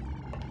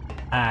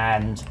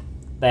 And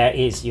there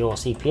is your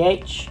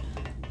CPH.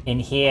 In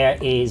here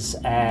is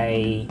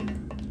a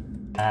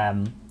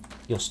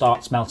your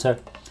start smelter.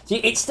 So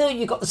it's still,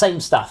 you've got the same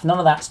stuff. None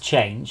of that's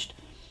changed.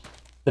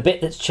 The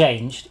bit that's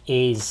changed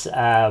is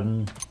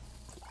the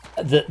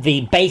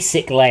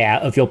basic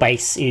layout of your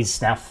base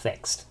is now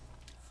fixed.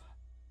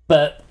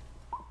 But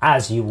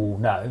as you all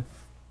know,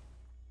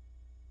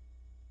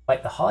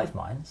 wait, the hive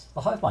minds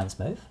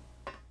move.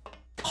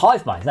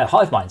 Hive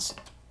minds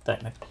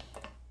don't move.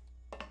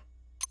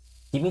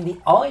 You mean the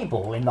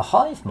eyeball in the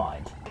hive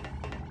mind?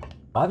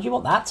 Why would you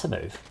want that to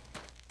move?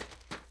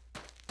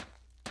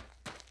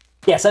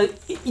 Yeah, so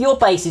your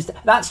base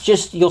that's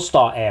just your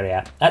start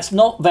area. That's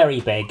not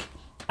very big,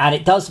 and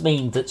it does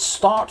mean that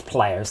start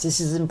players, this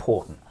is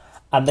important,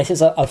 and this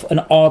is an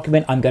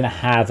argument I'm going to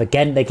have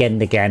again and again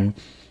and again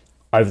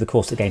over the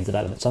course of game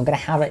development, so I'm going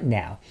to have it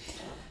now.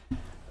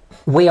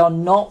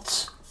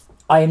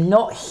 I am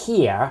not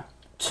here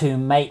to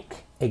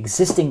make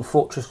existing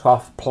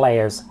FortressCraft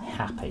players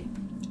happy.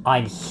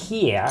 I'm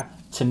here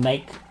to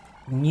make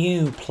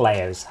new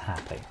players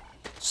happy.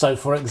 So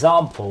for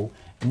example,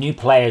 new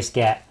players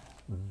get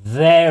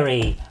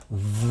very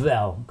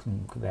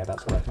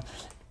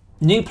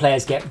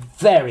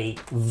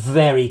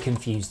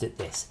confused at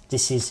this.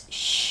 This is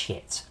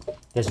shit.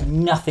 There's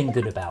nothing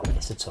good about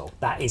this at all.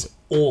 That is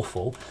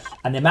awful.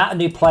 And the amount of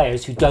new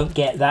players who don't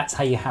get that's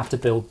how you have to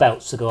build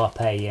belts to go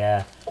up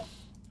a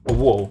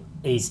wall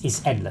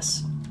is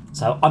endless.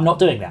 So I'm not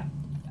doing that.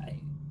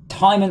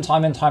 Time and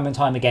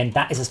time again,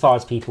 that is as far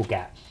as people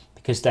get,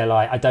 because they're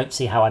like, I don't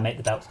see how I make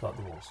the belts go up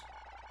the walls.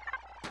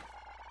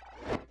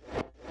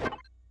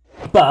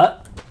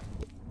 But,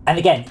 and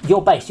again,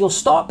 your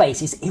start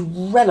base is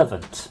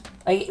irrelevant.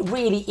 It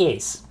really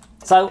is.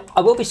 So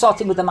I will be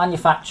starting with the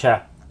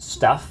manufacture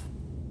stuff,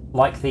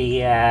 like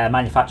the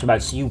manufacture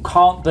mode. So you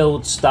can't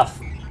build stuff.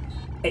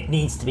 It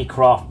needs to be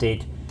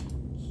crafted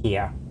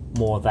here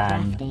more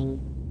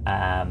than,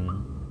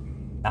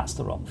 that's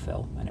the wrong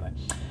fill. Anyway.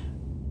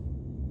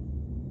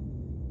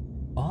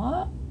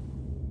 What?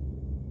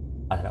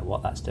 I don't know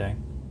what that's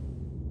doing.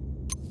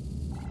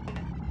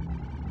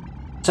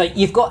 So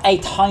you've got a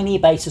tiny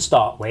base to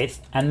start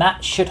with, and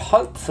that should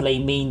hopefully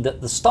mean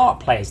that the start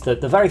players, the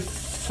very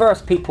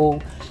first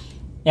people,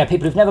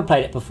 people who've never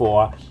played it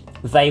before,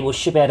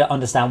 should be able to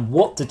understand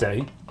what to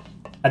do,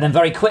 and then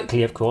very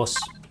quickly, of course.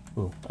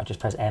 Ooh, I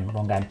just pressed M,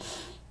 wrong game.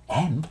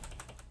 M.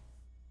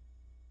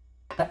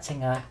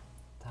 Expecting a.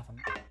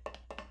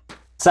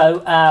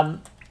 So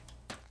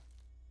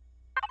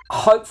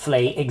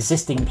hopefully,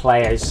 existing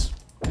players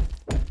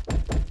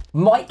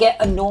might get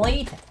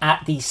annoyed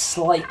at the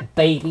slight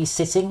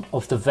babysitting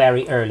of the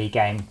very early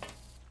game.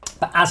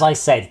 But as I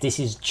said, this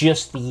is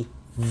just the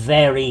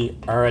very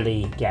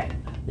early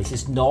game. This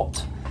is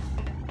not...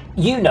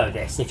 You know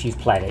this if you've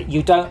played it.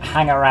 You don't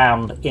hang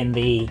around in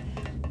the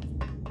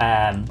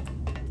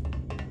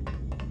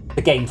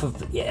game for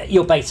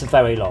your base for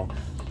very long.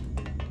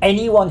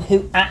 Anyone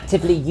who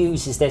actively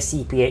uses their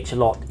CPH a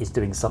lot is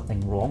doing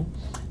something wrong.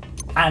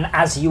 And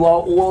as you are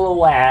all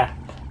aware,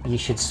 you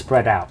should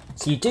spread out.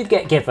 So you do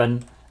get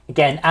given,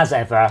 again, as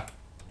ever,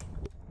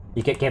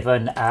 you get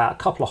given a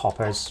couple of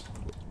hoppers.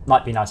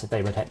 Might be nice if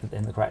they rotate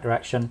in the correct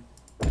direction.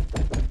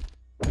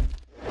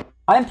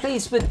 I am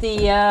pleased with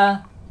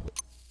the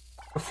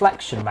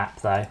reflection map,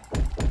 though.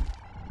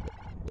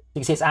 You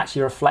can see it's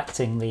actually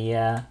reflecting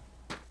the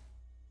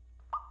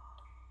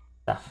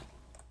stuff.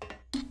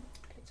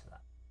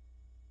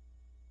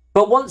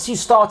 But once you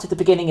start at the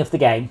beginning of the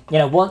game,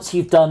 once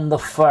you've done the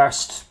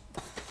first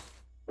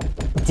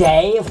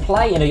day of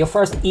play, your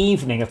first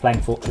evening of playing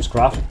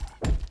FortressCraft,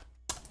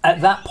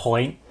 at that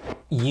point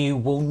you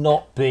will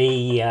not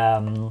be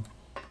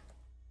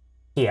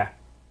here.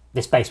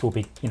 This base will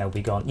be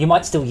be gone. You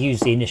might still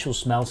use the initial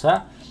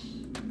smelter,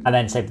 and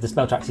then say the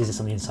smelter actually is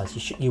on the inside.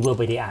 So you will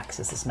be able to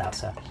access the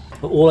smelter,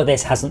 but all of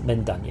this hasn't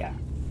been done yet.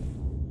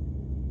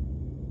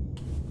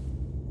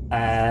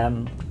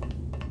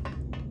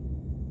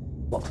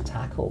 What to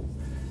tackle?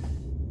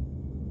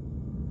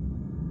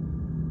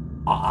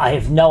 I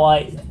have no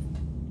idea.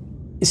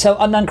 So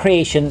unknown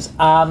creations,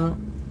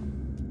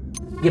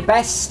 you're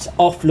best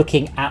off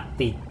looking at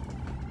the...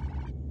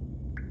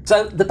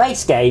 So the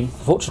base game,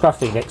 FortressCraft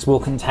Phoenix, will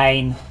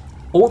contain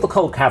all the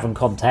cold cavern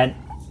content,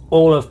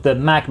 all of the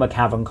magma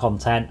cavern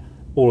content,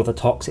 all of the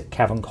toxic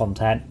cavern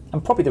content,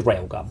 and probably the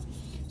railgun.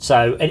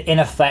 So in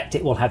effect,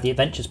 it will have the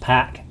Adventures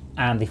Pack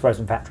and the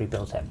Frozen Factory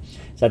built in.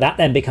 So that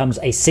then becomes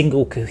a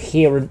single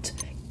coherent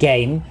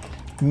game,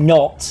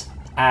 not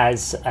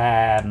as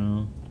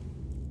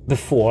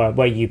before,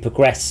 where you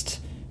progressed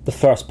the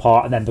first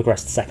part and then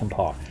progressed the second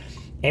part.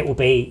 It will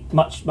be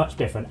much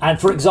different. And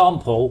for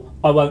example,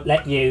 I won't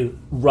let you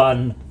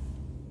run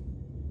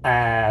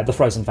the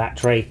Frozen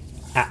Factory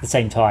at the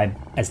same time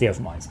as the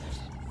Overmines.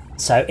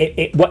 So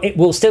it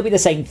will still be the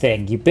same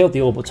thing. You build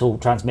the orbital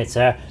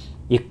transmitter,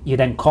 you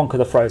then conquer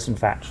the Frozen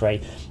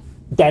Factory,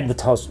 then the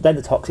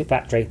Toxic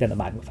Factory, then the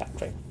Magma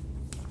Factory.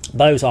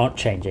 Those aren't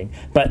changing,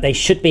 but they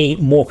should be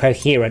more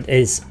coherent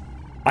as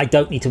I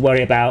don't need to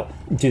worry about,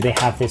 do they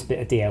have this bit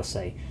of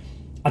DLC?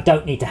 I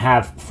don't need to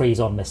have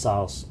freeze-on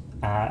missiles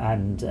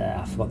and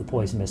I forgot the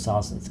poison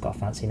missiles, it's got a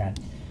fancy name.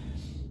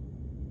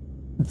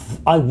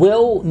 I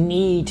will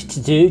need to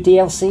do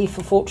DLC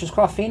for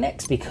FortressCraft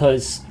Phoenix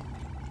because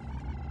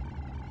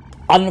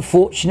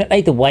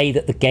unfortunately the way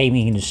that the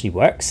gaming industry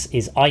works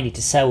is I need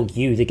to sell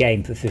you the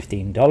game for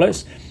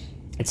 $15.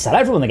 I'd sell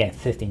everyone the game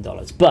for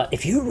 $15, but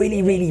if you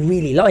really, really,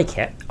 really like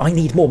it, I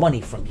need more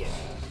money from you.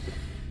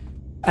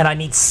 And I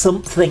need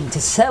something to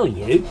sell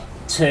you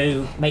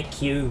to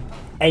make you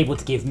able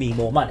to give me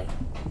more money.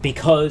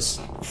 Because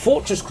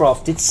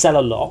FortressCraft did sell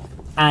a lot,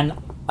 and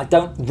I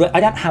don't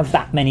have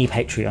that many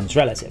Patreons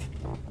relative.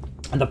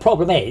 And the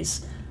problem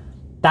is,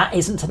 that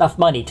isn't enough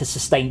money to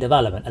sustain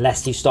development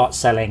unless you start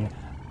selling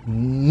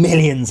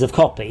millions of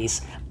copies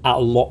at a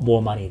lot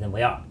more money than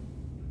we are.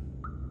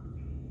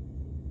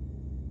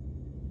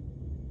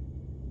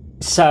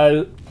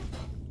 So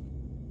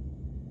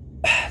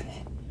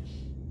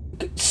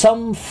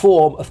some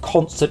form of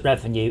constant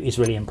revenue is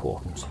really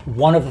important.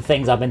 One of the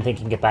things I've been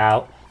thinking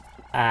about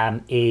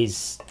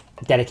is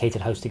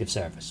dedicated hosting of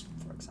servers,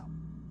 for example.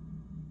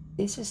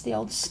 This is the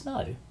old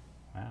snow.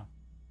 Wow.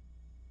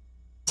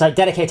 So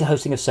dedicated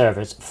hosting of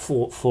servers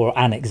for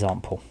an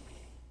example.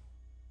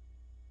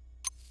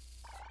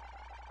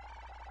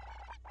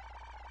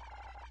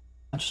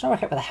 I'm just trying to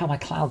work out where the hell my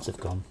clouds have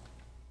gone.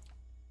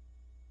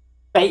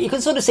 Right, you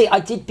can sort of see I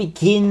did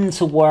begin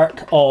to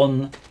work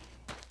on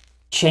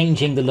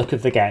changing the look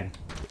of the game.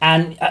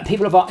 And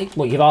people have asked,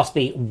 well, you've asked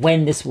me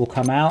when this will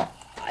come out.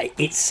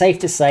 It's safe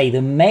to say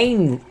the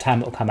main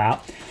time it will come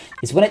out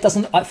is when it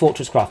doesn't look like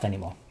FortressCraft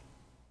anymore.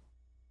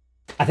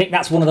 I think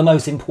that's one of the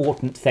most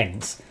important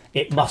things.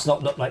 It must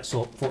not look like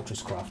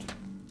FortressCraft.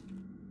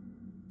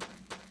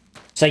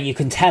 So you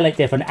can tell it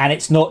different, and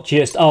it's not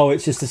just, oh,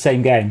 it's just the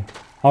same game.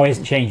 Oh, it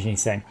hasn't changed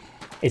anything.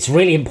 It's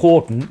really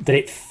important that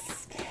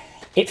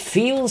it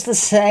feels the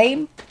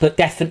same, but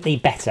definitely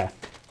better.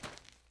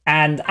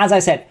 And as I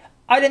said,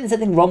 I don't think there's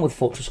anything wrong with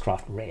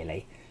FortressCraft,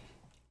 really.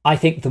 I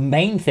think the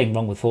main thing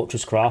wrong with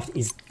FortressCraft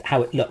is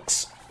how it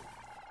looks,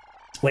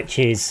 which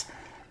is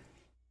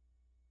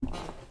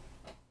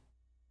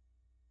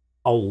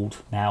old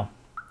now.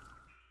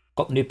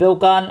 Got the new build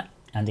gun,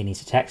 and he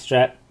needs a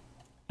texture.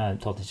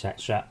 Todd needs a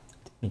texture.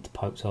 Need to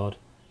poke Todd.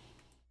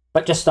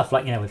 But just stuff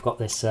like, you know, we've got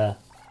this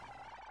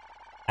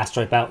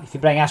asteroid belt. If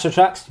you're playing Astro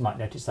Trucks, you might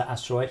notice that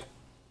asteroid.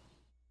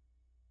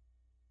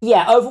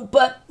 Yeah,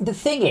 but the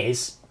thing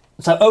is,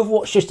 so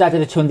Overwatch just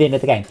added a 2 at the end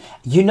of the game.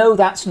 You know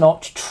that's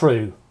not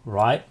true,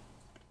 right?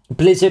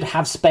 Blizzard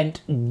have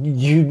spent, I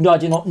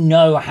do not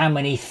know how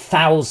many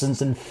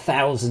thousands and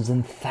thousands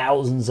and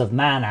thousands of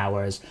man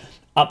hours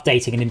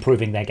updating and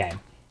improving their game.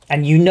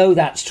 And you know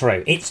that's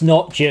true. It's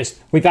not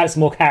just, we've added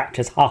some more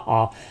characters,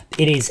 haha.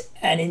 It is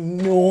an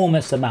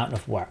enormous amount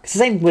of work. It's the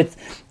same with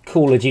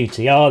Call of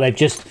Duty. Oh, they've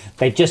just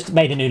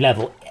made a new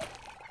level.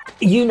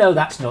 You know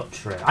that's not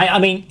true. I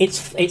mean,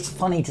 it's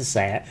funny to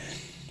say it,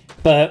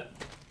 but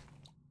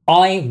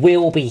I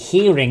will be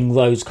hearing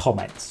those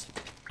comments.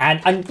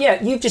 And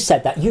yeah, you've just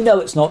said that. You know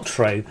it's not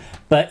true,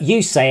 but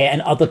you say it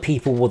and other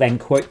people will then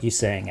quote you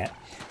saying it.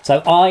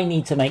 So I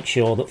need to make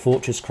sure that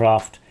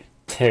FortressCraft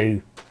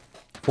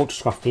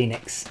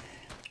Phoenix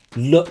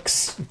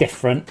looks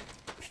different,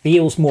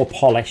 feels more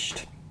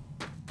polished.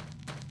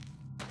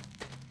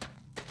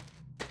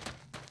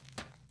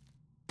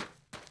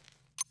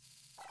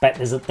 But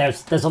there's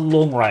a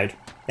long road.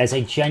 There's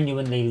a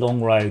genuinely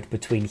long road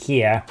between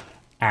here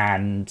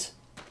and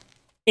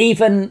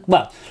even,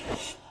 well,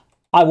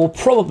 I will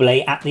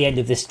probably at the end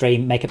of this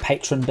stream make a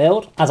patron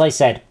build. As I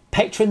said,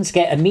 patrons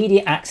get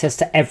immediate access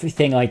to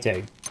everything I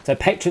do. So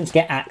patrons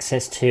get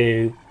access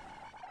to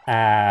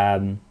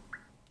have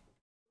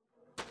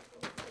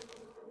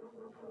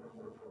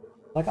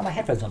I got my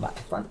headphones on back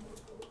to front?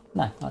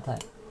 No, not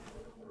that.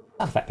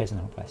 That's back in the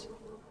wrong place.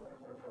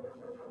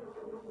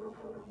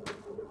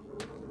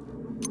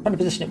 I'm trying to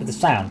position it with the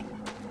sound.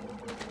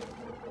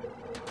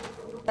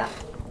 That.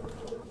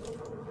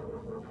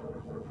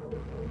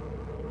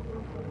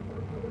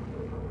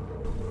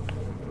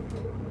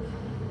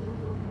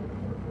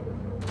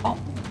 Oh.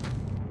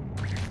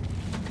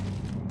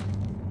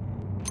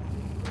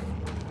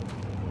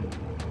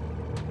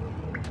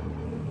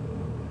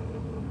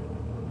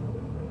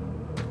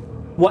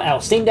 What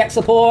else? Steam Deck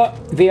support,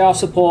 VR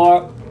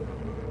support.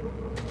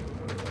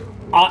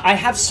 I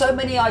have so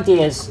many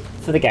ideas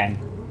for the game.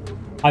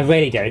 I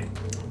really do.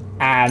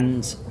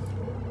 And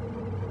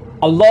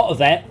a lot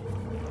of it,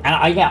 and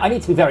I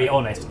need to be very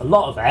honest, a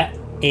lot of it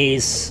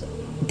is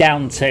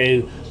down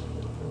to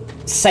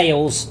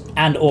sales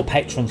and or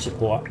patron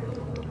support.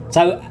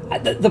 So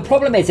the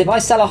problem is, if I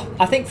sell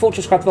I think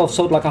FortressCraft 12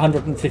 sold like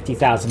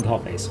 150,000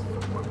 copies.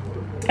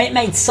 It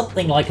made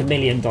something like $1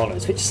 million,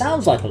 which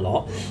sounds like a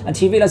lot,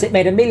 until you realise it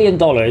made $1 million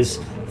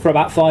for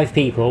about 5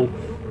 people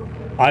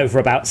over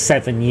about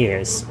 7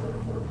 years.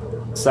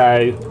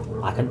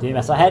 So I can do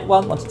mess ahead.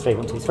 1, 2, 3,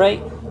 1, 2,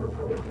 3.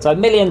 So $1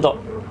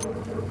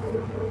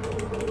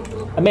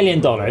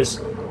 million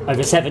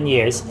over 7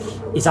 years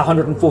is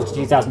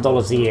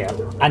 $142,000 a year.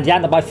 And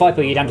down by 5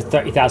 you're down to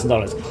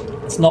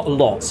 $30,000. It's not a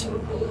lot.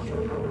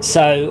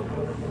 So,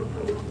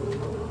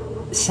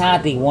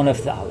 sadly, one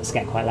of the... Oh, it's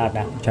getting quite loud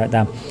now. Turn it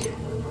down.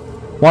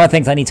 One of the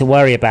things I need to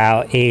worry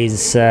about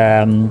is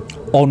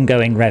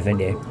ongoing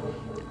revenue.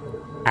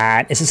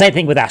 And it's the same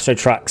thing with Astro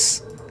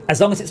Trucks.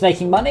 As long as it's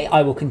making money,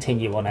 I will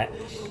continue on it.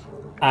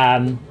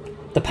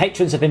 The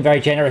patrons have been very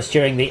generous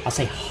during the, I'll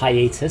say,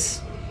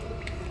 hiatus.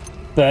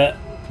 But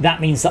that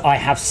means that I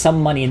have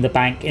some money in the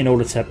bank in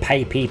order to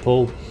pay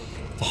people,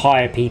 to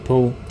hire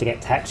people, to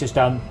get textures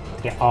done,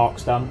 to get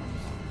arcs done.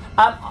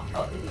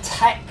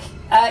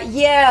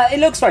 Yeah, it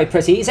looks very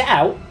pretty. Is it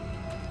out?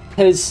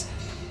 Because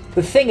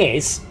the thing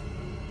is,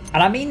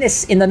 and I mean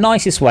this in the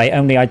nicest way,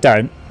 only I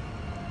don't.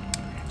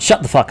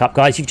 Shut the fuck up,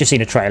 guys. You've just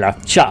seen a trailer.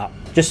 Shut up.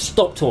 Just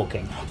stop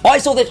talking. I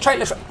saw this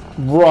trailer.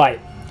 Right.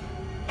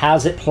 How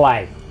does it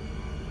play?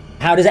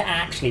 How does it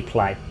actually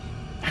play?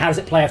 How does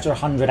it play after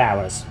 100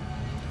 hours?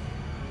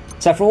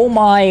 So for all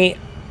my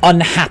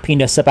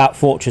unhappiness about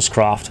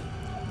FortressCraft,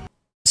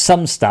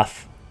 some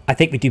stuff I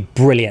think we do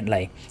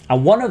brilliantly.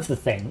 And one of the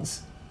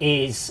things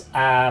is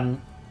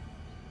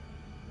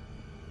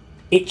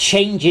it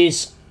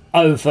changes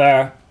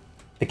over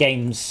the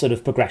game's sort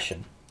of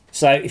progression.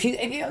 So if you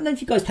I don't know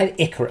if you guys played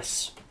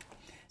Icarus.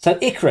 So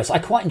Icarus, I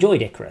quite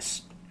enjoyed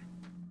Icarus.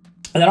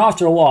 And then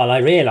after a while I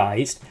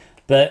realised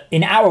that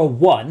in hour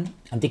 1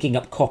 I'm digging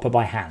up copper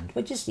by hand,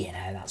 which is, you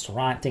know, that's all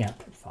right. Digging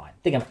up fine.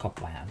 Digging up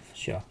copper by hand for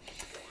sure.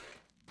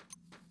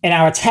 In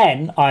hour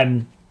 10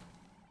 I'm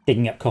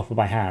digging up copper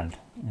by hand.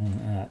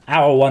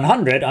 Hour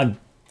 100 I'm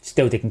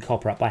still digging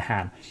copper up by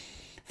hand.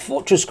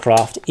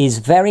 FortressCraft is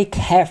very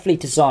carefully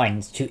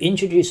designed to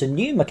introduce a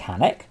new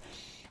mechanic,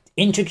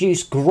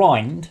 introduce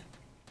grind,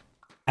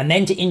 and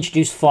then to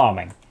introduce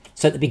farming.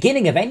 So at the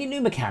beginning of any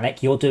new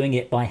mechanic, you're doing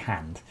it by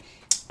hand.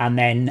 And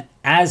then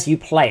as you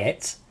play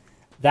it,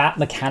 that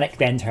mechanic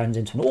then turns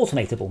into an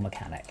automatable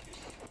mechanic.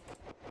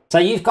 So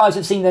you guys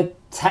have seen the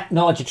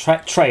technology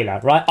trailer,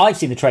 right? I've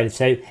seen the trailer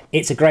too.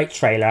 It's a great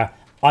trailer.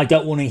 I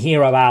don't want to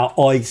hear about,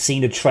 I've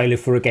seen a trailer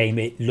for a game,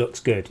 it looks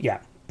good.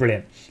 Yeah,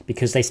 brilliant.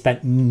 Because they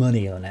spent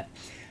money on it.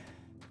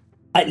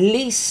 At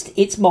least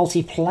it's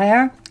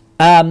multiplayer.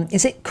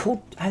 Is it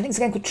called, I think it's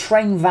a game called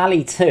Train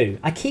Valley 2.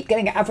 I keep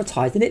getting it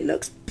advertised and it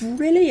looks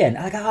brilliant.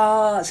 I go,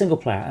 oh, single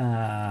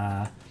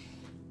player.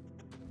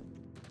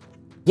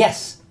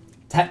 Yes.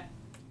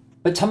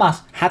 But Thomas,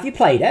 have you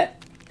played it?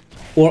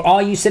 Or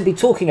are you simply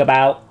talking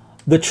about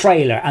the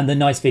trailer and the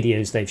nice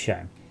videos they've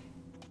shown?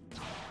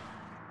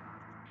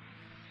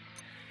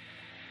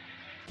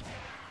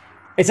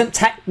 Isn't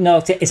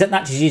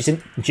that just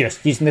using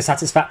the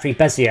satisfactory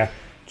Bezier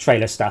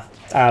trailer stuff?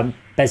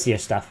 Bezier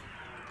stuff.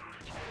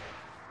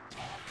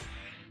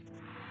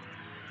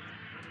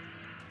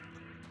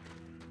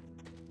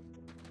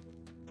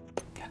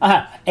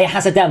 It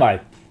has a demo.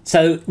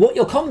 So what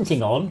you're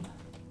commenting on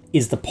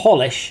is the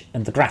polish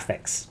and the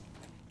graphics.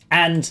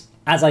 And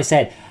as I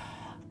said,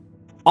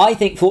 I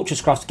think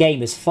FortressCraft's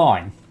game is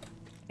fine.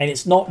 And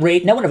it's not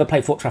really... No one ever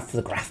played FortressCraft for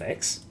the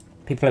graphics.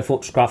 People play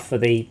FortressCraft for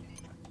the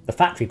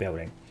factory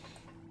building.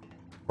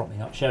 Probably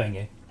not showing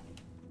you.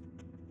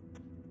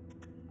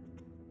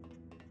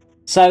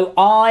 So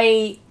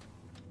I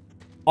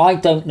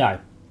don't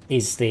know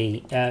is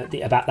the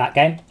about that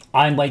game.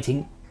 I'm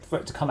waiting for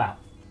it to come out.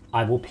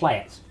 I will play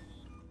it.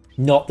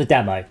 Not the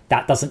demo.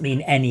 That doesn't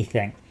mean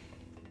anything.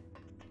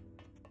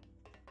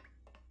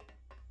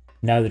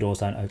 No, the doors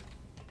don't open.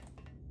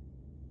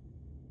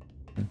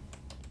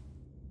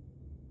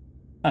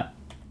 Oh,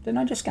 didn't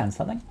I just scan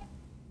something?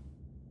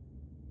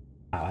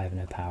 Oh, I have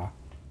no power.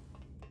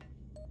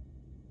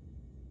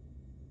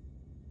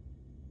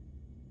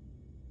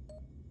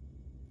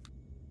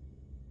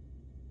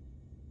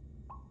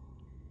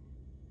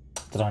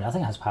 Did I?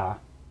 Nothing has power.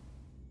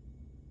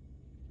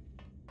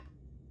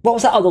 What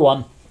was that other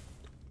one?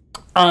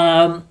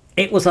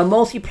 It was a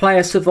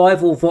multiplayer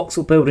survival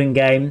voxel building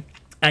game,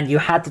 and you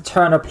had to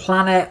turn a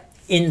planet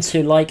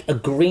into like a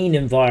green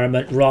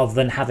environment rather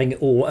than having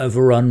it all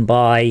overrun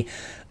by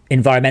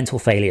environmental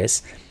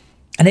failures.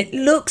 And it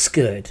looks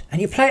good. And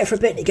you play it for a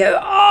bit and you go,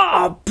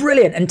 oh,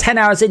 brilliant. And 10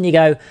 hours in you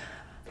go,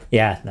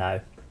 yeah,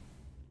 no.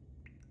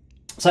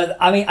 So,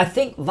 I mean, I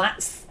think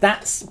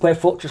that's where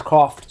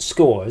FortressCraft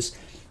scores.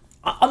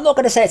 I'm not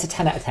going to say it's a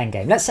 10 out of 10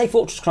 game. Let's say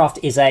FortressCraft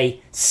is a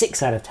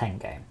 6 out of 10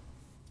 game.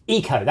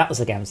 Eco, that was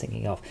the game I was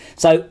thinking of.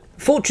 So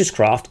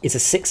FortressCraft is a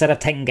 6 out of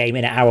 10 game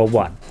in hour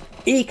 1.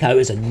 Eco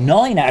is a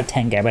 9 out of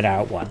 10 game in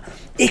hour 1.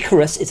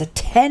 Icarus is a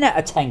 10 out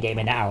of 10 game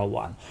in hour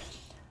 1.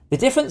 The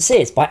difference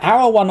is, by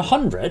hour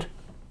 100,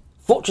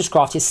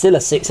 FortressCraft is still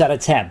a 6 out of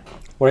 10.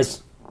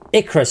 Whereas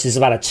Icarus is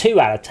about a 2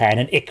 out of 10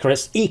 and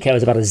Eco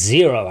is about a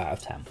 0 out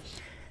of 10.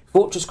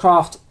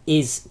 FortressCraft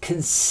is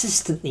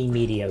consistently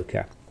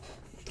mediocre.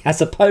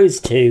 As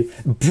opposed to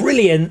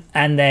brilliant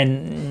and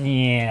then,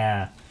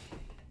 yeah.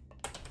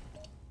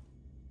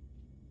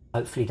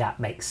 Hopefully that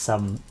makes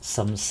some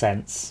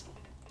sense.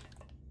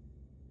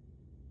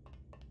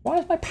 Why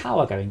is my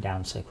power going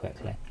down so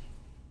quickly?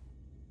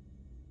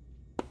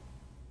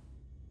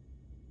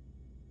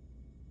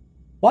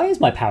 Why is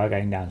my power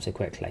going down so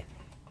quickly?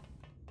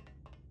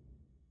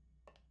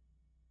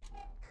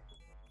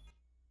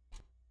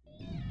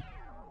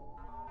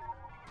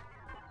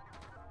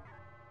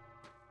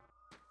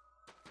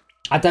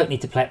 I don't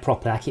need to play it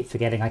properly. I keep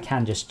forgetting I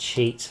can just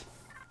cheat.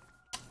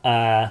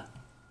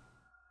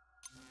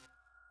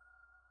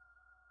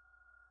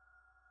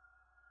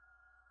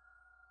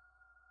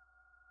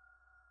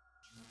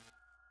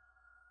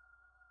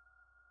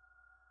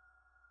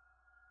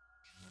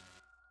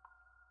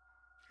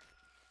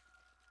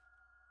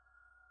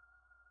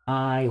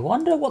 I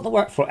wonder what the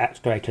work for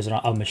excavators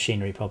are. Oh,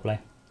 machinery probably.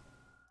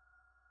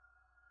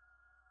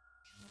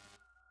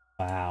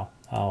 Wow.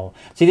 Oh,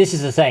 see, this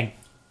is the thing.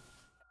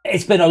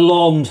 It's been a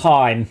long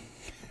time.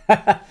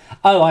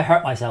 Oh, I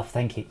hurt myself.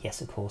 Thank you. Yes,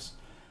 of course.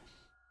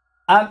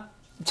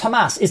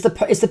 Tomas, is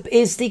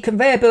the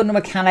conveyor builder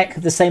mechanic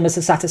the same as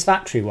the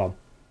satisfactory one?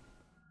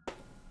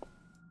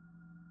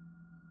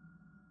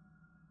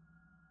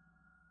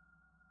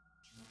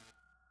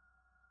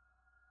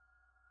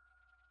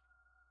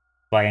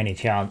 By any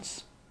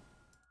chance?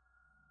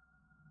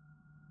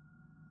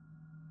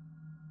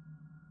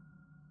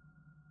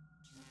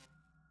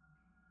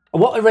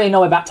 What I really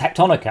know about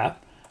Tectonica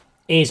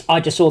is I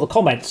just saw the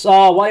comments.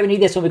 Oh, why do we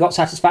need this when we got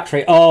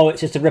Satisfactory? Oh,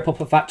 it's just a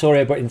rip-off of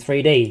Factorio but in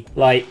 3D.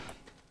 Like,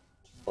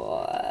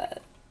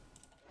 what?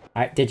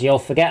 Right, did you all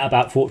forget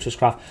about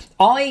FortressCraft?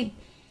 And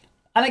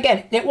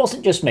again, it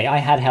wasn't just me. I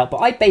had help, but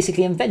I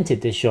basically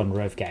invented this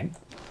genre of game.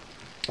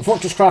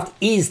 FortressCraft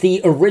is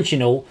the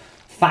original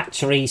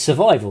factory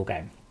survival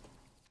game.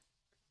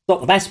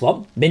 Not the best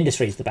one.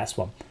 Mindustry is the best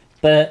one.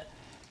 But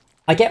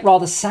I get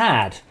rather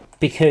sad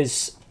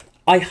because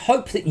I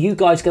hope that you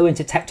guys go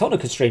into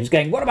Tectonica streams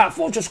going, what about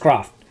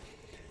FortressCraft?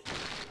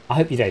 I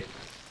hope you do.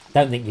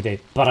 Don't think you do,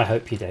 but I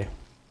hope you do.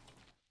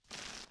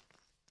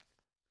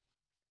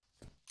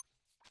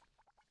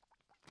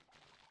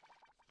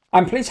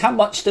 I'm pleased how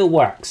much still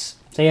works.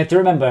 So you have to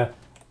remember,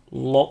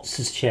 lots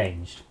has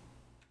changed.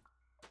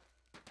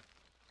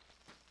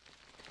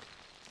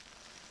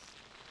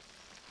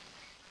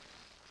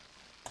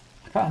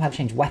 I can't have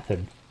changed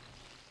weapon.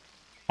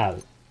 Oh.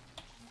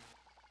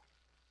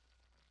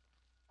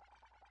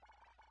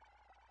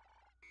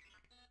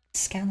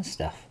 Scan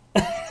stuff.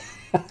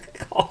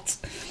 God.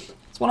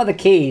 It's one of the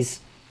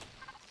keys.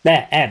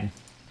 There, M.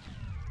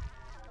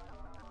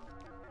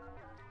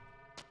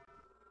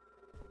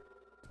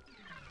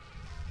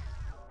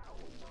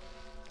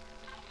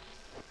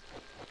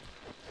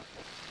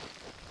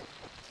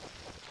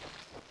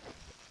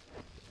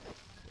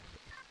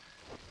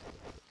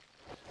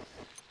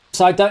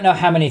 So I don't know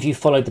how many of you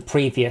followed the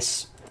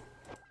previous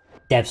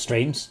dev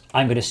streams.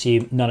 I'm going to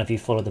assume none of you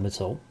followed them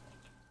at all.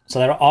 So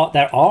there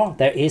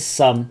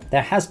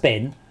has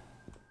been.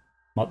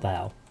 What the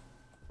hell?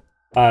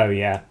 Oh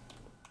yeah.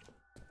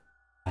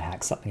 I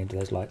hacked something into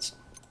those lights.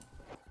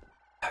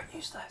 Don't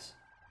use those.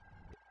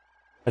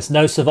 There's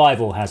no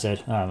survival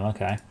hazard. Oh,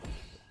 okay.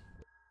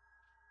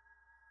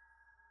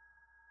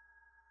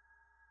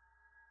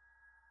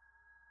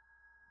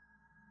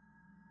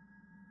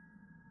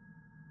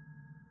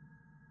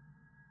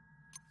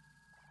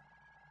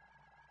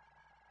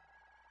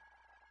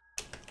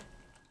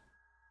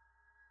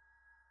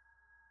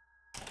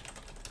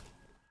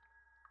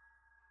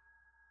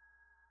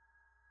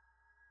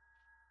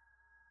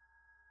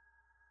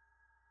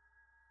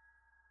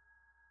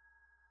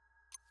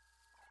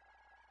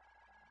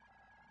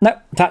 No,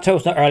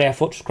 Factorio's not earlier.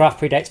 FortressCraft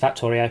predates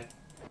Factorio.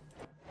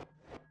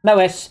 No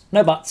ifs,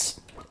 no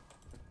buts.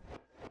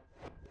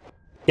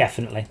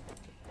 Definitely.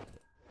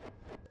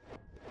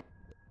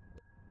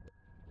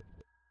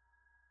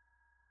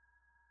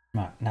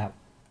 Right, now.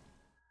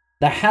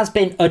 There has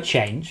been a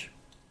change.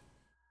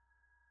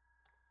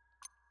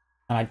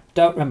 And I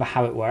don't remember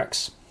how it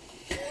works.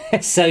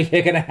 So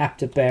you're going to have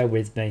to bear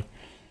with me.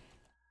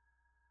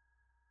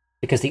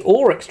 Because the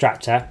ore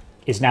extractor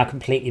is now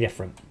completely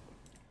different.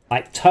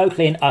 Like,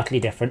 totally and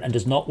utterly different and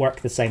does not work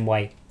the same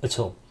way at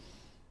all.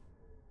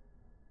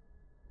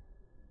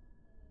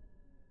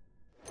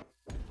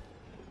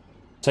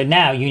 So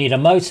now you need a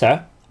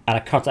motor and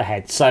a cutter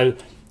head. So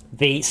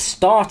the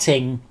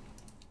starting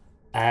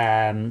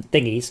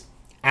thingies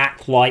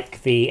act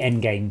like the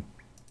endgame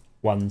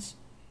ones.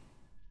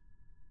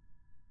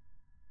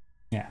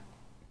 Yeah.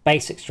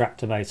 Base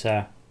extractor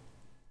motor.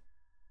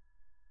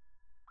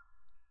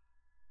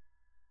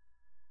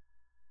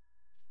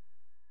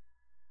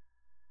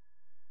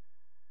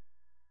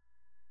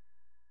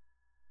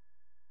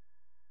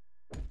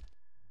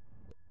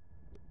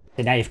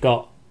 So now you've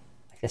got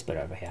this bit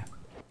over here.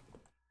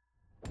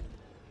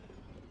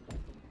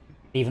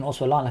 Even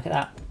also a line, look at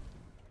that.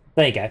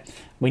 There you go.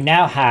 We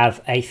now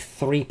have a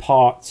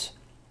 3-part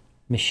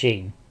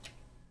machine.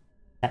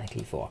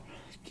 Technically 4.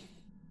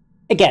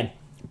 Again,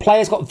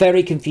 players got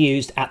very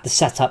confused at the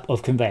setup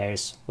of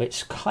conveyors,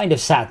 which kind of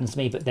saddens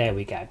me, but there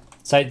we go.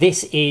 So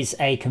this is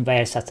a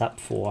conveyor setup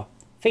for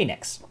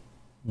Phoenix.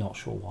 Not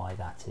sure why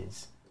that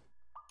is.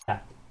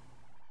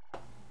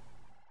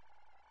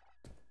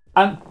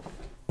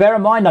 Bear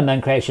in mind,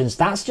 Unknown Creations,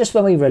 that's just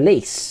when we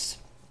release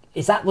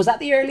was that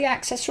the early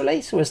access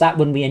release, or was that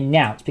when we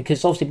announced?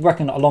 Because obviously we're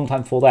working on it a long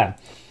time before then.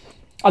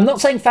 I'm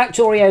not saying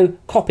Factorio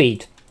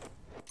copied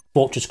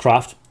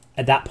FortressCraft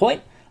at that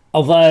point,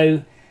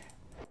 although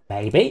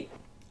maybe.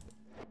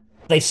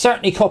 They've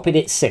certainly copied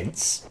it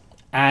since,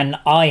 and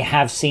I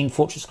have seen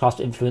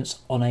FortressCraft influence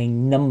on a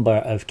number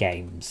of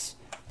games.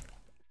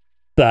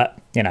 But,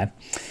 you know.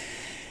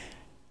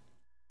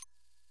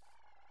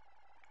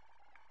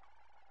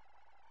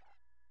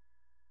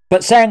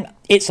 But saying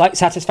it's like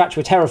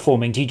satisfactory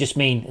terraforming, do you just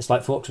mean it's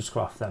like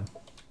FortressCraft then?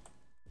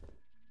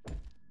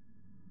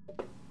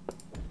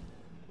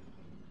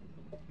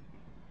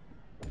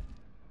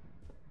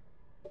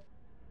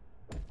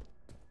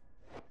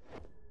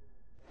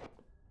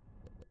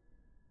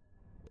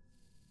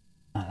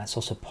 Let's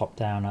also pop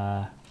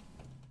down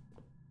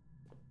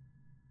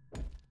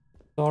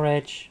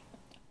storage.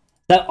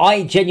 So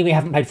I genuinely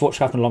haven't played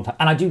FortressCraft in a long time,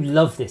 and I do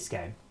love this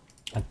game.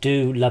 I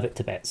do love it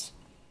to bits.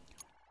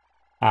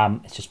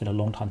 It's just been a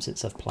long time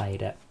since I've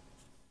played it.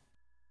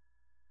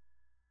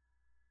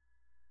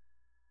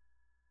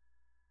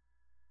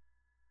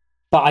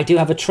 But I do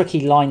have a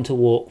tricky line to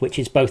walk, which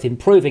is both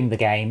improving the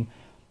game,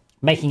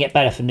 making it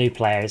better for new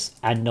players,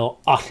 and not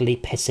utterly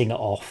pissing it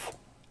off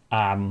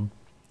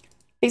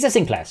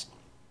existing players.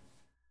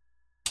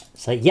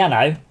 So,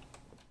 Yano,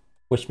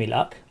 wish me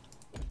luck.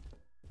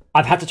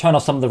 I've had to turn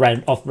off some of the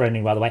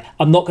rendering, by the way.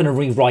 I'm not going to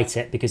rewrite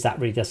it because that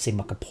really does seem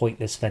like a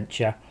pointless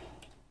venture.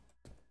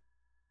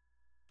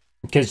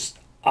 Because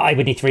I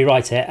would need to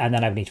rewrite it, and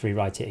then I would need to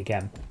rewrite it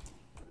again.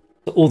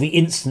 So all the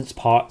instance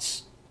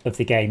parts of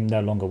the game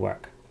no longer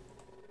work.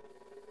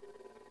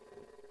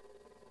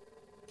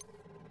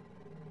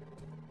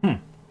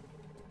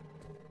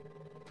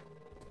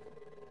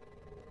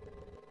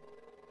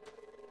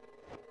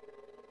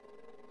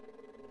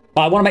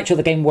 But I want to make sure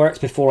the game works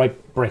before I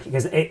break it,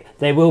 because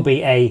there will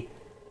be a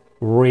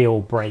real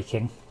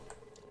breaking.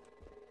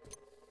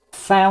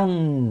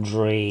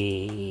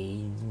 Foundry.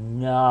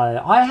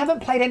 No, I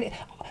haven't played any.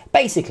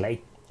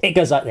 Basically, it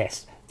goes like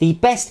this. The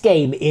best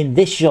game in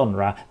this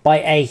genre by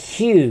a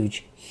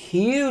huge,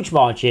 huge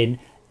margin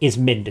is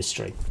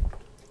Mindustry.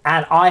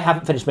 And I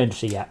haven't finished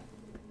Mindustry yet.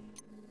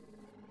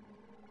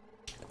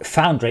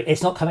 Foundry,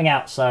 it's not coming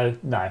out, so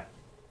no.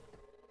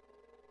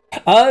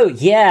 Oh,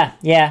 yeah,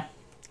 yeah.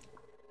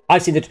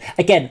 I've seen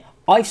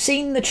I've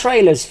seen the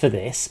trailers for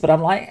this, but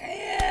I'm like,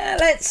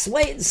 let's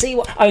wait and see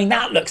what. I mean,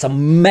 that looks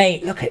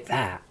amazing. Look at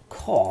that.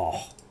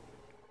 Oh.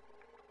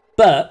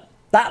 But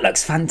that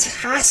looks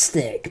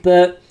fantastic.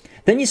 But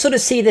then you sort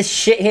of see this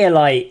shit here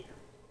like,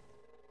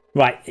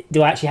 right,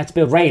 do I actually have to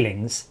build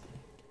railings?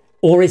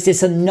 Or is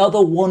this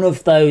another one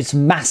of those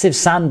massive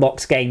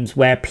sandbox games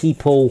where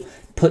people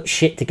put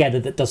shit together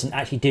that doesn't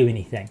actually do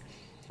anything?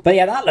 But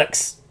yeah, that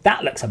looks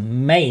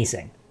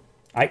amazing.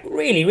 Like,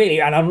 really, really,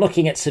 and I'm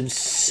looking at some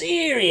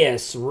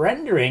serious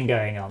rendering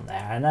going on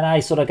there. And then I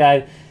sort of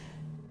go,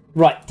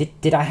 right,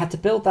 did I have to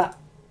build that?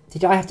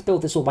 Did I have to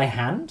build this all by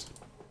hand?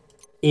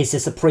 Is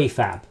this a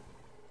prefab?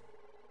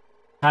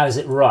 How is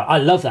it right? I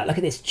love that. Look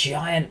at this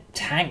giant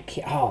tank.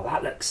 Oh,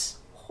 that looks...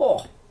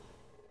 Oh.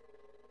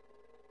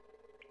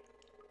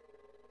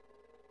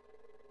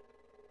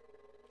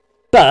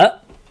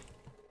 But,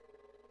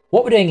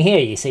 what we're doing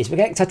here, you see, is we're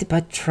getting excited by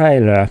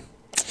trailer.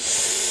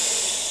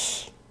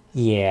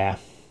 Yeah.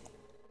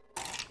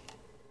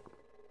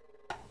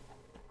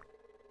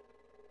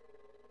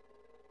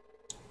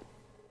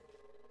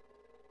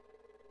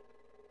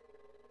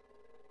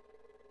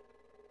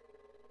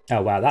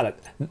 Oh wow, that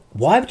looks...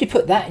 Why would you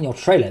put that in your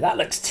trailer? That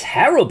looks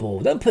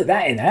terrible. Don't put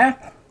that in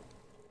there.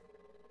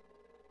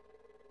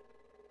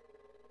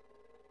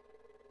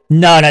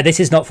 No,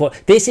 this is not for...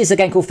 This is a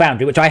game called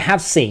Foundry, which I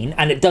have seen,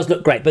 and it does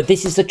look great, but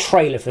this is the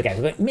trailer for the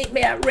game. Make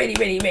that really,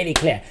 really, really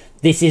clear.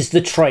 This is the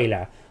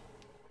trailer.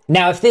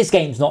 Now, if this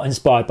game's not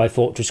inspired by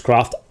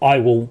FortressCraft, I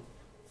will...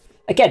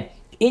 Again,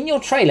 in your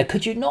trailer,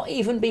 could you not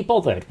even be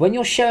bothered? When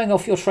you're showing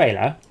off your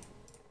trailer,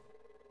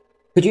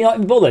 could you not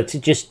even bother to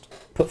just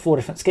put 4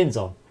 different skins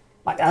on?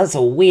 Like, that's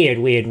a weird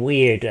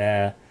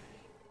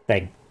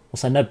thing.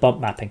 Also, no bump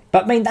mapping.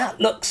 But, I mean,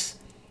 that looks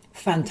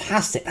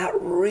fantastic. That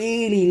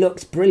really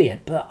looks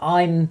brilliant. But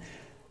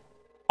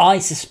I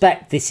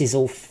suspect this is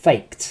all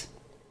faked.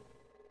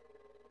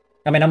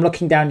 I mean, I'm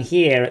looking down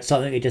here at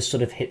something that just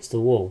sort of hits the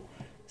wall.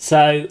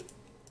 So,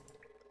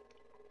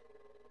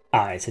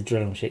 it's a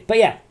drill machine. But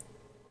yeah,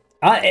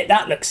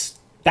 that looks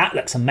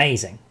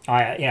amazing.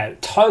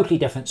 Totally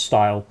different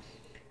style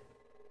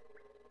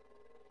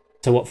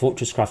to what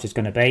FortressCraft is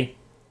going to be.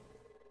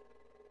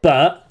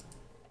 But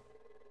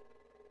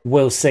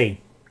we'll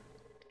see,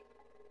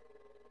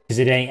 because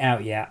it ain't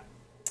out yet.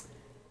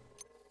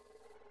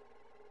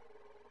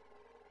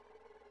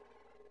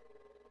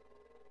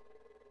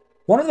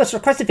 One of the most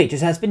requested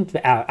features has been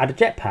to add a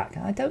jetpack.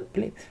 I don't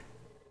believe.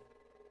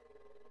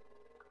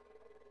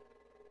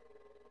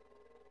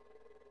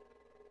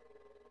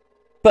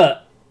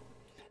 But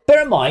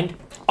bear in mind,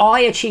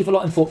 I achieve a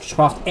lot in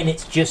FortressCraft, and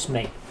it's just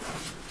me.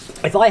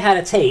 If I had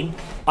a team,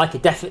 I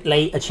could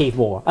definitely achieve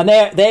more. And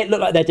they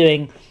look like they're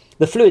doing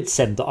the fluid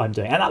sim that I'm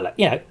doing, and that,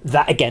 you know,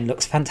 that again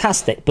looks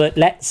fantastic. But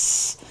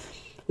let's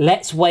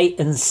wait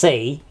and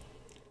see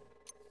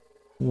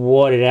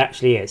what it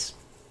actually is.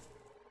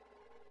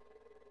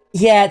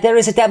 Yeah, there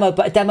is a demo,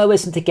 but a demo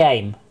isn't a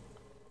game.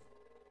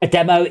 A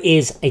demo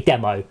is a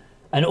demo,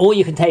 and all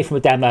you can take from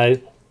a demo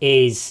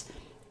is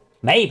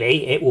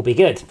maybe it will be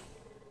good.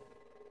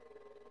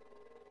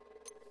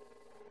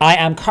 I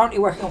am currently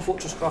working on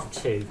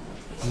FortressCraft 2.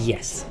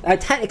 Yes.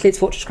 Technically it's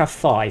FortressCraft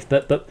 5,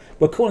 but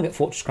we're calling it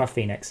FortressCraft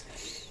Phoenix.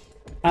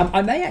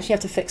 I may actually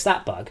have to fix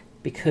that bug,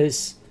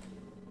 because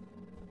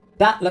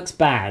that looks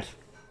bad.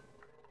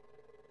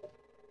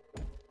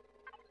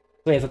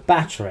 We have a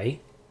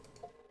battery.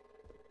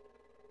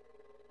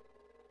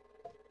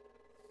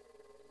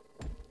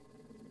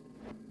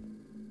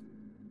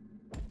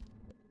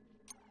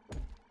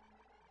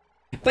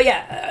 But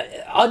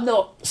yeah, I'm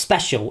not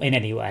special in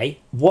any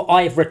way. What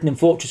I have written in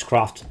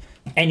FortressCraft,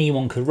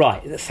 anyone could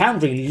write. The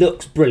Foundry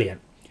looks brilliant.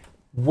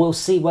 We'll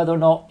see whether or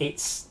not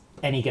it's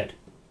any good.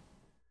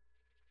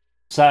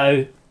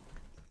 So,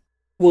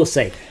 we'll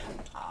see.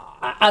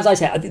 As I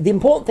said, the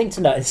important thing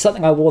to note is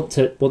something I want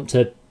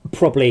to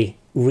probably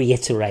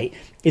reiterate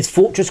is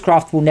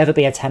FortressCraft will never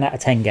be a 10 out of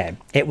 10 game.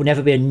 It will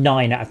never be a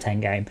 9 out of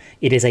 10 game.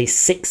 It is a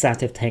 6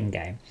 out of 10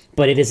 game.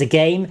 But it is a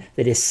game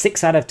that is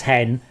 6 out of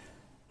 10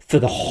 for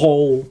the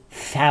whole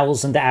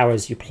 1,000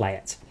 hours you play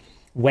it.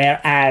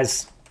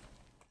 Whereas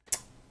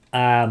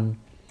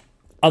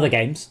other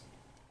games,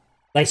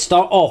 they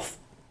start off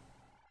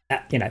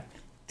at, you know,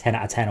 10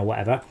 out of 10 or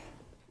whatever,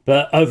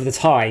 but over the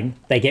time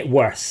they get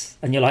worse,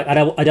 and you're like, I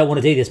don't want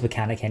to do this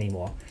mechanic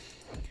anymore.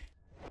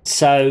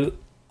 So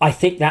I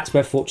think that's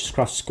where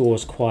FortressCraft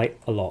scores quite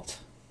a lot.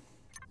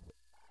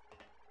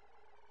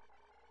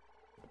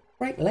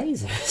 Great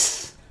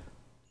lasers.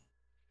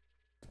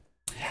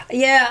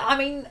 Yeah, I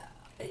mean,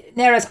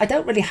 Neres, I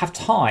don't really have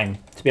time,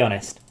 to be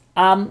honest.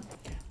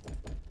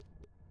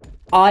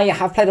 I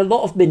have played a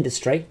lot of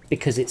Mindustry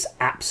because it's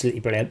absolutely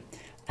brilliant.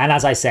 And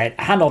as I said,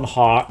 hand on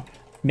heart,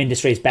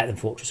 Mindustry is better than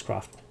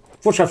FortressCraft.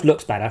 FortressCraft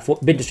looks better.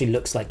 Mindustry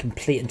looks like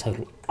complete and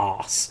total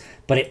arse,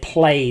 but it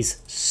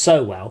plays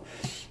so well.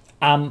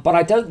 But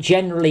I don't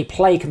generally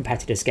play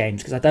competitors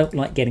games because I don't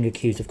like getting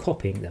accused of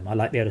copying them. I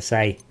like to be able to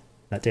say,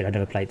 no, dude, I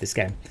never played this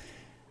game.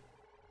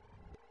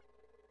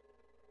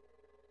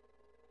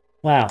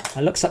 Wow,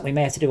 it looks like we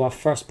may have to do our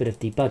first bit of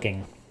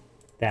debugging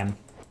then.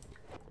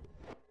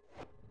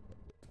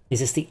 Is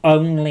this the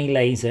only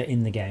laser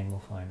in the game? We'll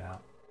find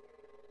out.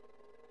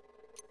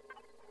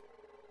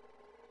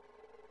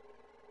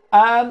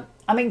 I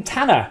mean,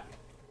 Tanner,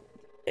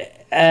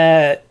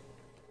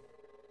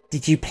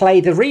 did you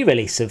play the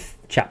re-release of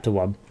Chapter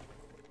 1?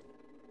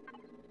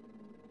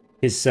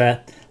 Because I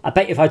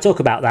bet if I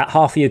talk about that,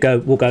 half of you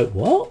will go,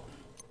 what?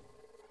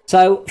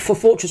 So, for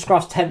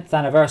FortressCraft's 10th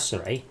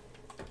anniversary,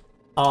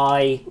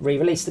 I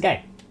re-released the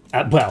game.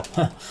 Well,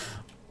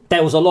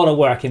 there was a lot of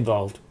work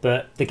involved,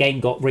 but the game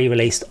got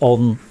re-released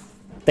on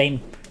Steam,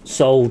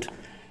 sold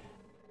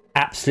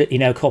absolutely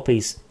no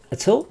copies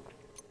at all.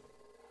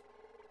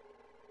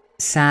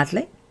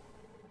 Sadly.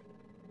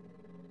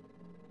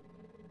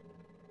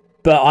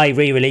 But I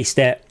re-released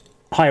it,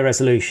 high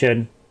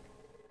resolution,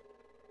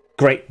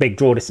 great big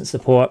draw distance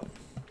support,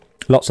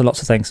 lots and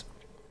lots of things.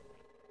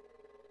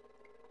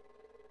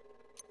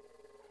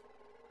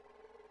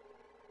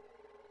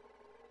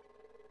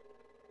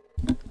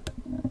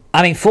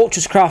 I mean,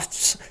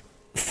 FortressCraft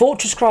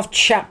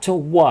Chapter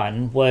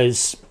 1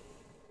 was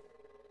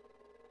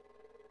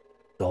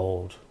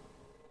gold.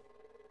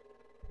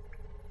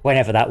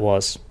 Whenever that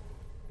was.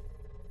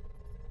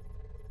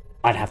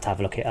 I'd have to have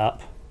a look it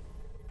up.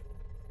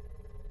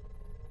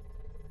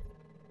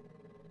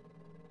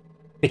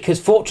 Because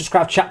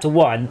FortressCraft Chapter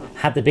 1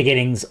 had the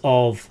beginnings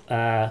of...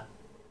 oh,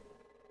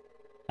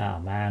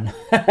 man.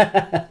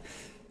 There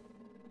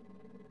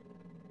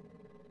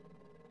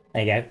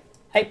you go.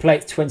 April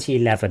 8th,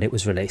 2011, it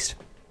was released.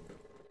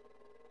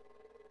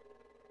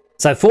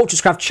 So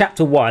FortressCraft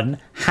Chapter 1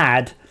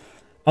 had,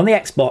 on the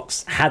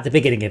Xbox, had the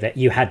beginning of it.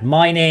 You had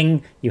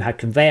mining, you had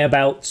conveyor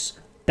belts,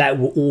 that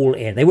were all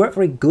in. They weren't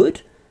very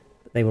good,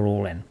 but they were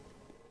all in.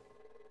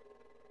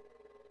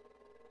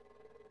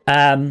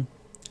 And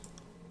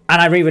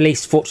I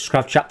re-released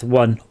FortressCraft Chapter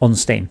 1 on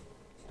Steam.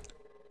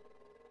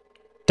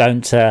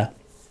 Don't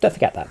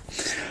forget that.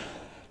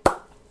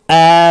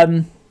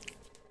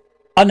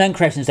 Unknown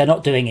Creations, they're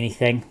not doing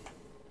anything.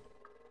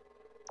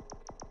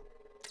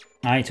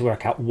 I need to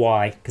work out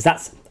why,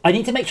 because I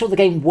need to make sure the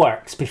game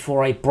works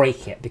before I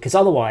break it, because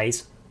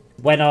otherwise,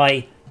 when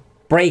I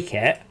break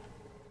it,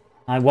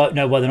 I won't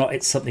know whether or not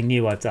it's something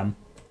new I've done.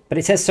 But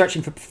it says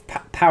searching for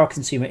power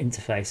consumer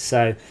interface,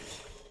 so...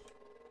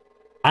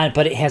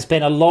 but it has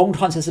been a long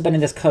time since I've been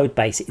in this code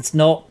base. It's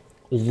not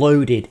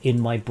loaded in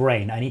my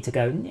brain. I need to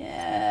go,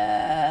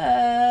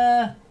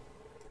 yeah.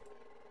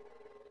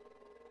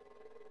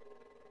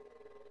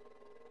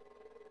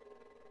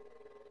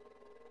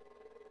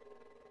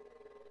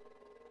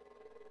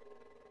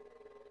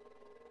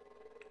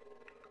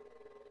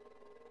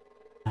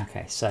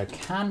 Okay, so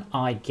can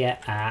I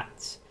get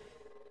at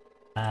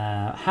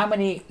How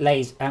many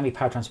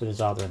power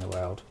transmitters are there in the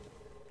world?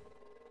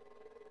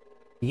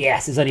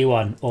 Yes, there's only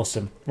one.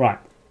 Awesome. Right.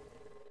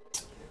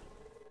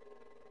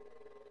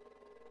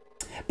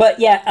 But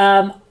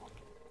yeah,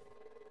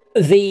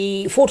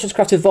 the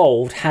FortressCraft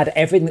Evolved had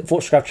everything that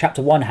FortressCraft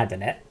Chapter 1 had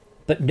in it,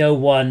 but no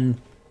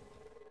one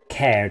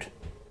cared.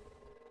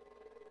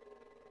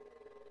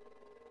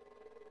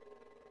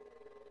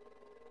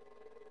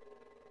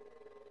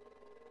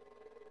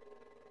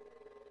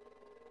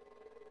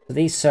 So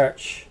these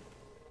search...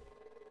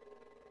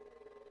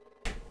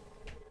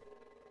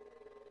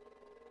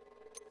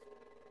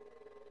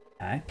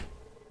 Okay.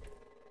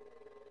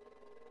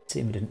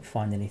 See, we didn't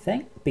find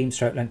anything. Beam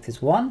stroke length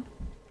is 1.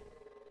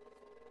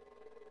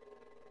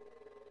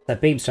 So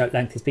beam stroke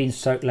length is beam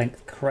stroke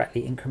length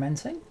correctly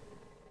incrementing.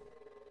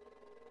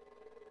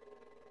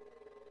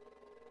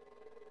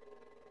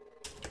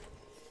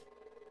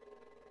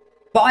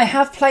 But I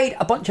have played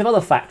a bunch of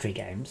other factory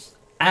games,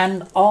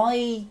 and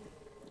I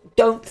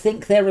don't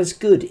think they're as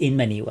good in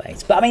many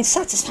ways. But I mean,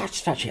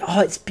 Satisfactory,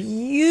 oh, it's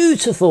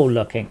beautiful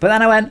looking. But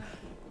then I went,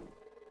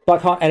 but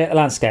I can't edit the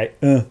landscape.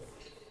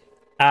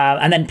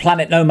 And then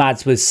Planet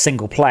Nomads was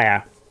single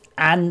player.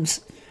 And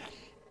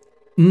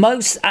one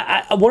of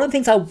the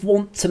things I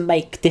want to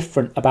make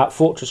different about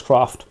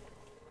FortressCraft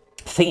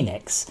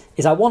Phoenix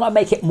is I want to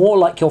make it more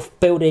like you're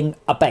building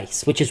a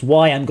base, which is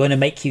why I'm going to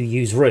make you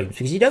use rooms,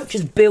 because you don't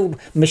just build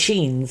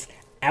machines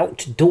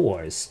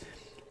outdoors.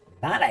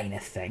 That ain't a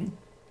thing.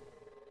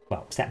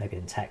 Well, except maybe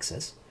in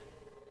Texas.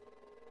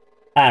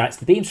 Alright,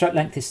 so the beam stroke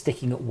length is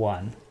sticking at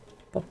 1.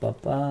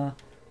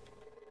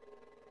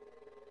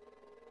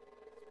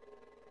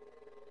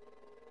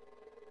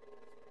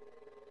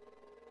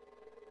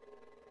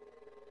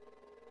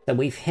 So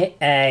we've hit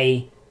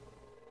a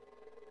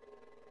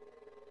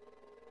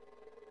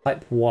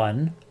type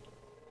 1.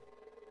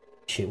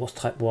 Shoot, what's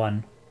type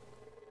 1?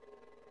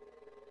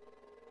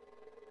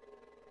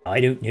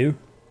 I don't know.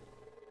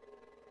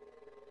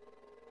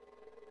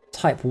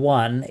 Type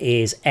 1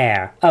 is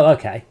air. Oh,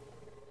 okay.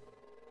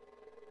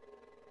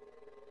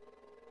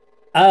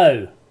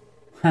 Oh.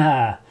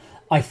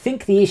 I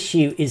think the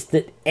issue is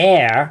that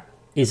air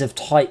is of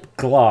type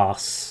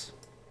glass.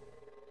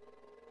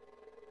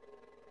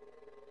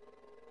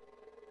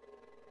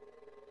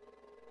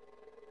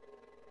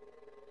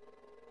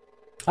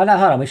 Oh no,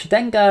 hold on. We should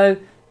then go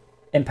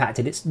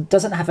impacted. It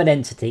doesn't have an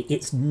entity.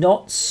 It's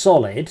not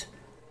solid.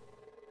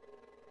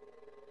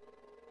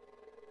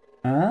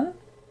 Huh?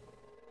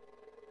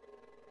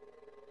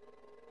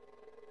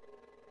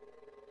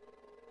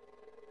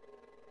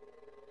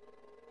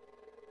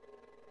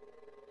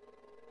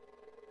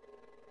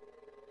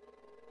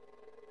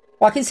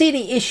 Well, I can see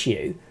the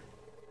issue.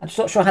 I'm just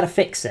not sure how to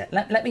fix it.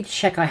 Let me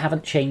check I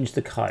haven't changed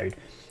the code.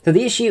 So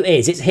the issue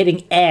is it's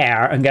hitting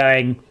air and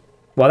going,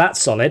 well,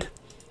 that's solid.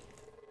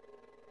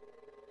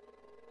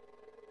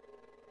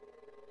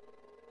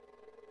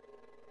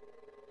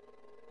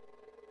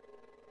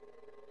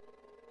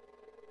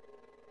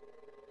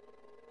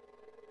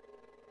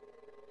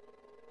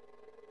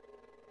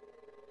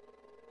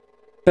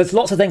 There's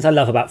lots of things I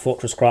love about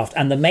FortressCraft,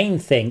 and the main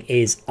thing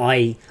is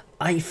I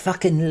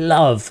fucking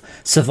love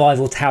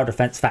survival tower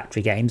defense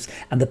factory games.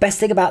 And the best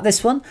thing about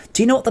this one,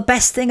 do you know what the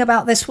best thing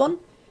about this one?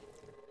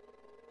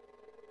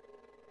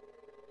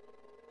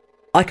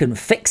 I can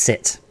fix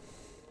it.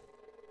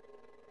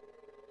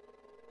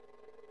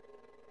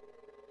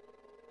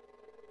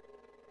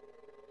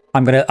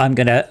 I'm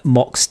gonna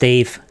mock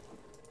Steve.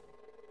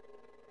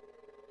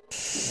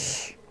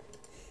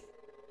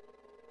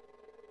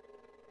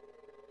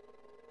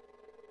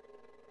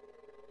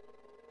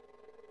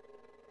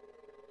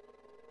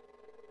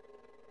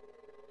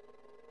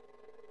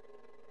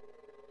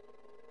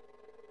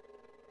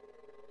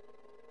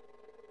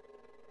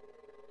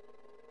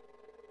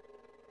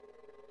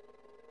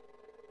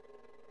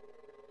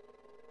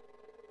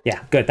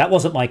 Yeah, good. That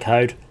wasn't my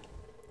code.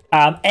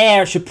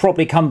 Air should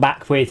probably come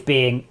back with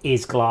being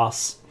is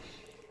glass.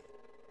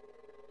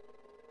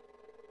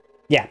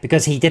 Yeah,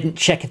 because he didn't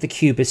check if the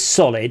cube is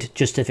solid,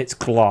 just if it's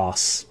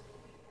glass.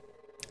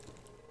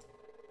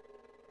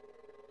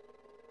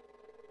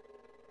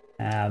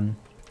 Now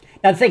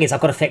the thing is,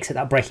 I've got to fix it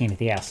without breaking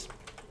anything else.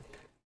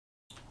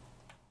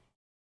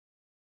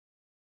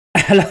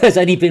 There's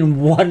only been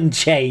one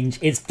change.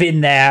 It's been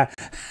there,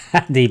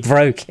 and he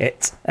broke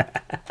it.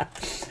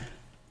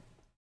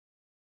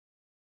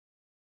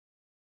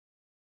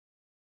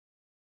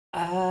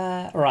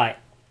 Right.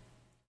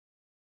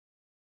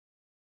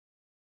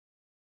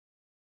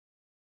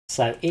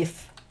 So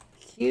if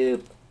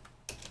cube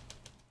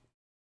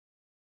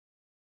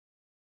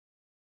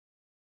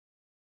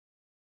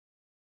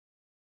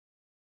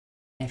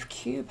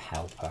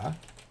helper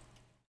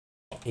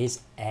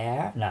is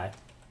air, no.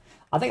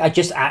 I think I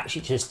just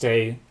actually just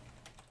do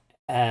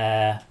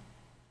what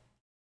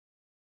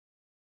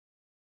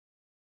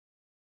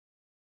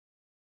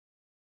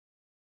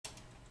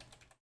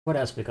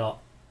else we got?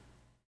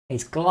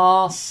 Is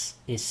glass,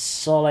 is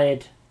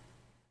solid.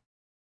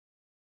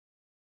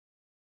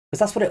 Because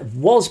that's what it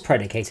was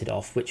predicated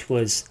off, which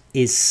was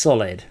is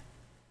solid.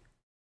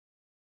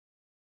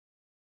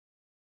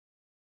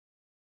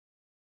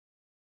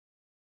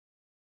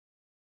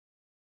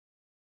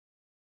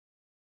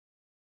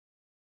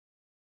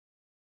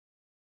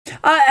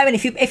 I mean,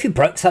 if you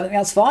broke something,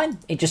 that's fine.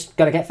 It just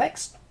got to get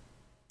fixed.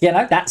 You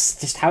know, that's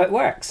just how it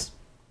works.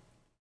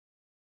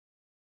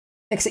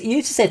 Except you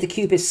used to say the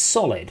cube is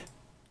solid.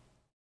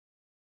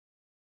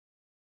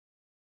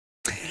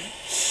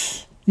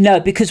 No,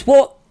 because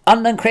what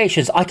unknown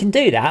creations, I can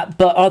do that,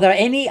 but are there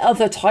any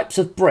other types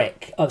of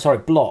block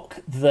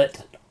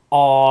that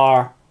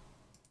are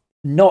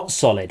not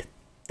solid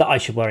that I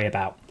should worry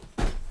about?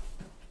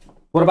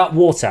 What about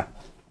water?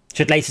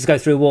 Should lasers go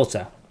through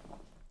water?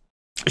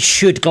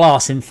 Should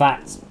glass, in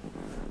fact,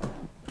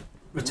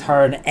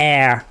 return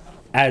air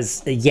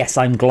as a yes,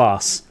 I'm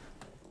glass?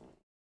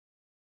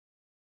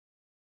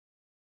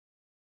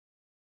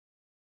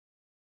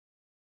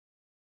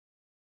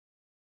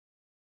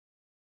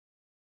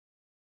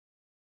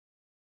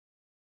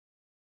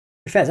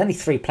 There's only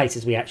 3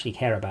 places we actually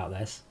care about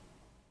this.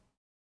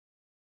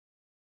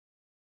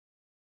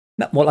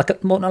 No, more like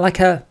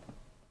a.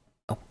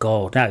 Oh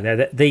god,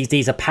 no!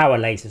 These are power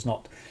lasers,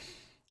 not.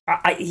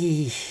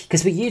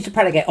 Because we use the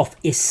predicate off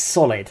is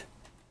solid.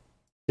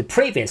 So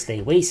previously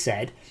we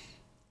said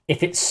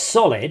if it's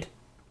solid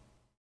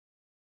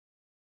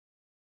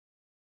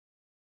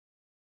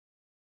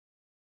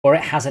or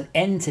it has an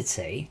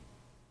entity,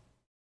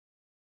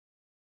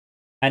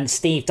 and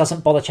Steve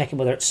doesn't bother checking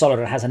whether it's solid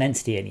or it has an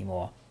entity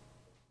anymore.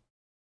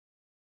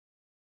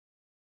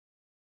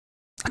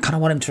 I kind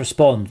of want him to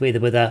respond either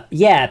with a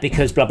yeah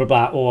because blah blah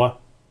blah or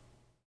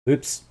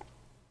oops.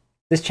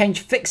 This change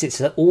fixes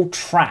so that all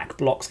track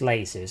blocks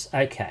lasers.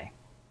 Okay.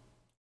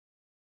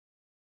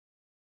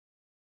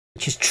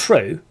 Which is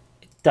true.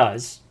 It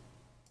does.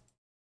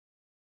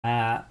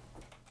 I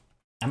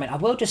mean, I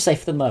will just say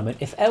for the moment,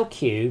 if L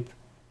cube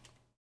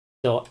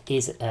dot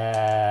is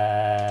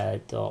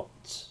dot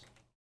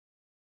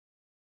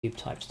cube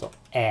types dot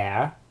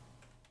air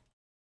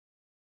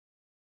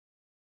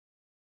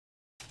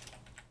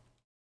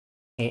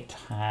it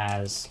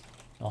has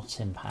not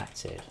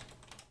impacted.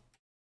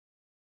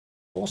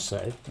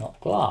 Also, not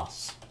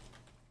glass.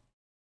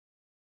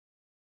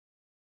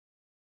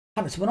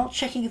 So we're not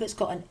checking if it's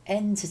got an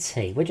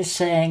entity. We're just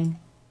saying.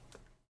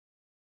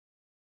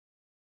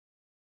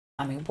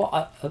 I mean,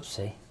 what?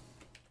 Oopsie.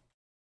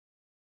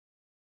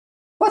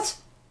 What?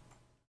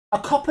 A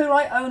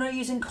copyright owner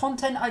using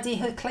content ID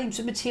has claims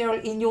of material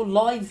in your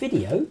live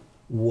video?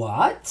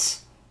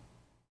 What?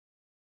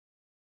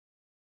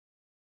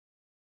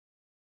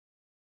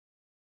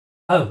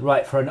 Oh,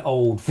 right, for an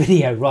old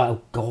video. Right,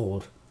 oh,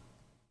 God.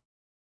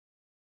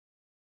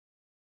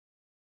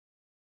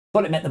 I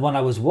thought it meant the one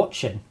I was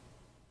watching.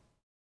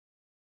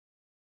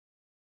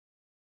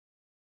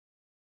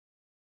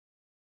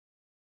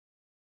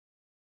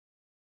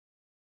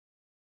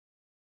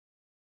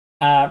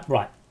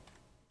 Right.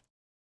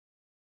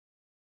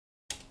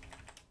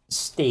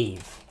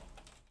 Steve,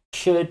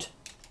 should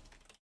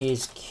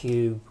is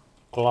cube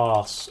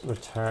glass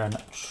return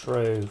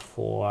true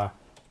for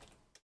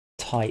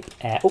type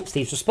air? Oh,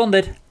 Steve's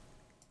responded.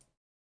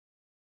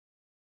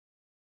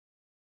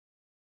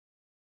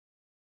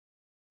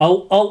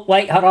 Oh,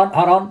 wait, hold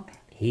on.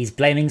 He's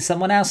blaming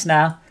someone else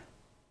now.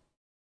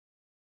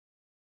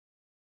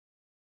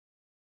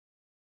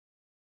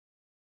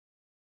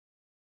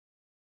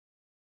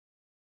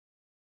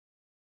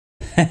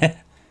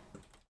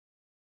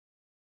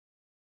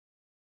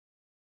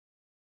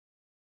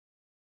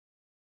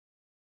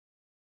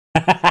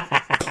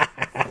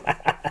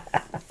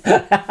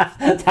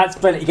 That's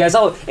brilliant. He goes,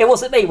 oh, it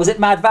wasn't me. Was it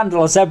Mad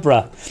Vandal or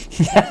Zebra?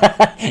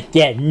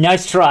 Yeah,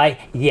 nice try.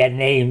 Your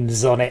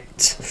name's on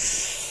it.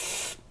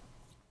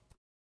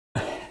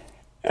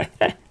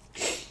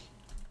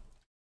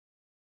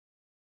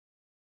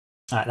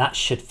 Alright, that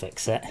should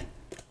fix it.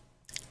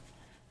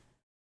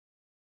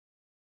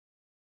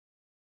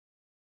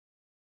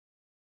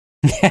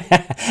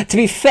 To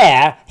be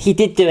fair, he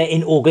did do it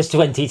in August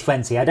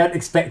 2020. I don't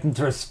expect him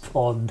to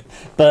respond,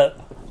 but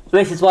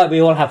this is why we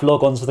all have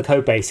logons for the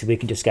code base, so we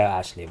can just go,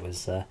 actually, it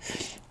was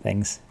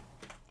things.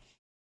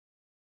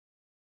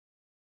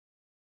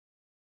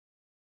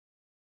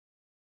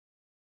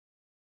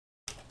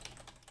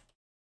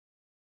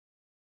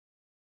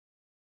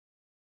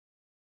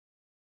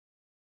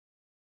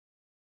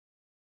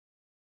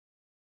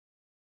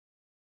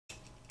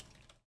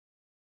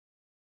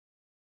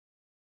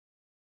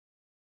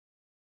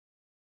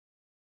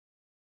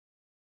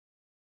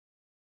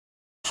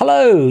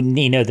 Hello,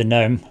 Nino the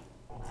Gnome.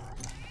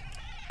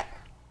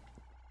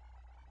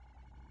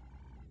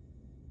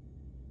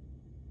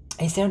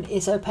 Is there an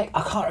opaque?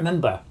 I can't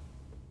remember.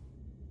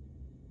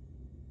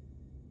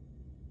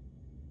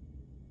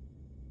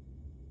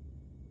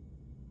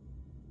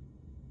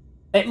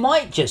 It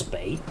might just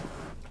be,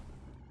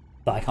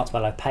 but I can't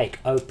spell opaque.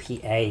 O-P-A-Q-U-E.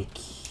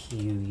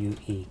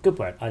 Good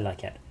word. I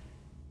like it.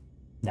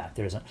 No,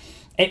 there isn't.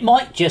 It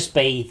might just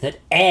be that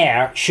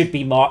air should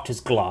be marked as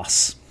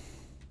glass.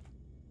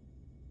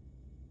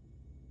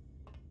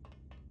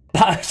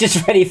 That was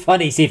just really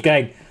funny. Steve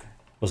going,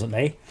 wasn't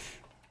me.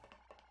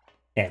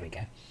 There we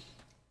go.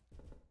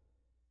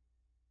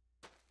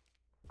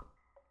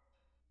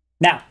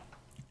 Now,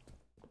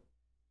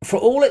 for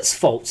all its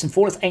faults and for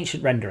all its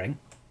ancient rendering,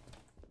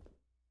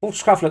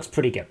 FortressCraft looks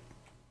pretty good.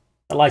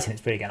 The lighting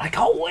is pretty good. I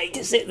can't wait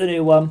to see the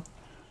new one.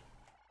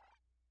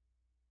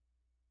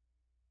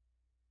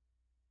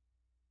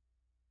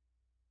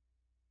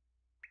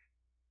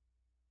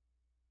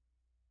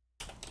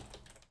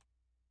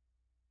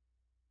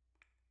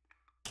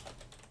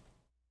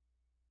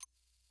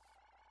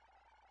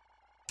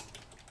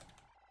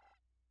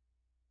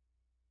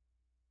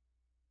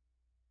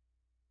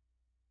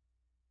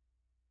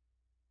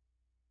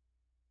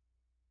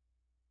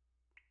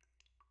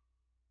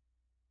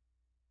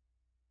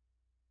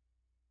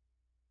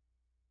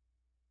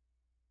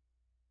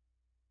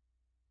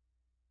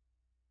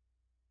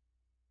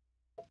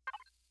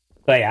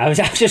 But yeah, I was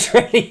just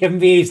really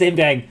amused him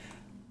going,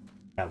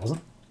 that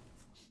wasn't.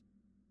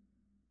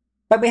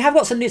 But we have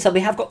got some new stuff. We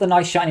have got the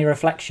nice shiny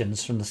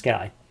reflections from the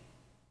sky,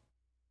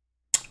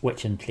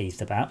 which I'm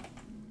pleased about.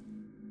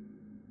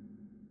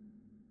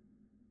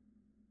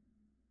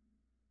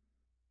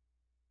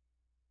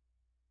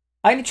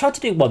 I only tried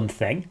to do one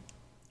thing,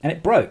 and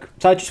it broke.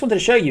 So I just wanted to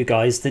show you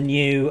guys the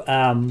new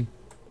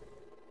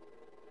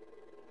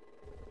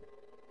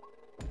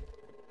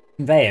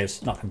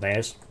conveyors. Not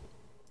conveyors.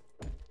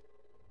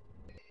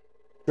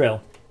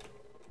 Drill.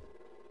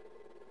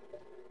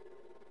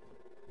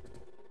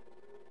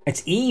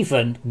 It's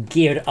even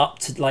geared up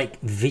to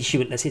like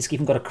visual. Let's see, it's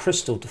even got a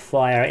crystal to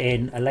fire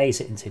in a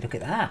laser into. Look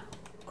at that.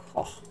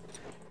 Oh,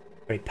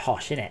 very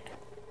posh, isn't it?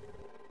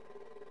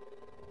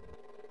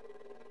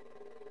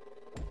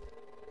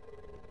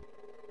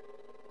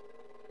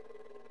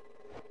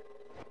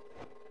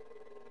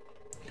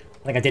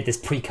 I think I did this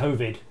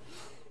pre-COVID.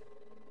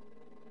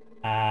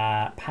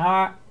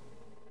 Power.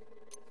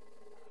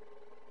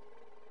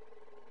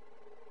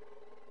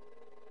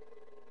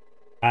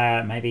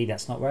 Maybe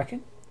that's not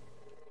working.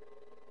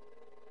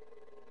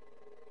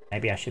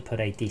 Maybe I should put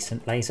a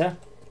decent laser.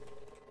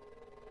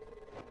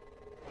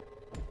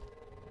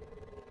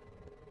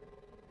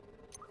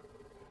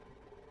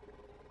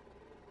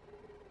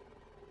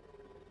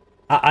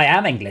 I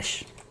am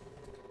English.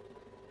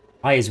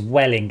 I is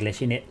well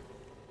English in it.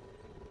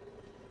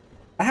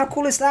 How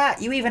cool is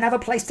that? You even have a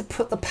place to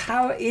put the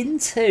power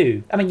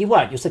into. I mean, you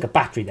won't. You'll stick a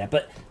battery there,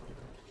 but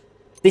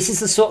this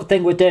is the sort of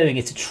thing we're doing,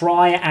 is to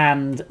try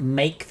and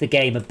make the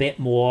game a bit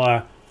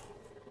more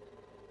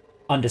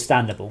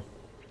understandable.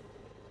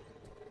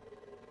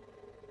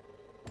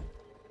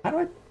 How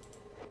do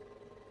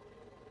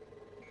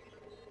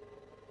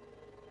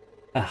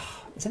I...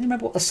 does anyone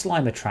remember what the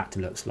slime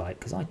attractor looks like?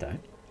 Because I don't.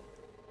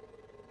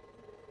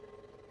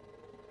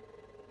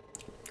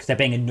 Because they're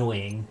being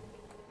annoying.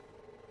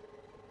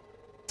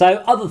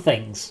 So, other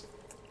things.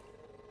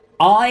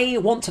 I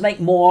want to make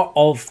more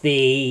of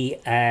the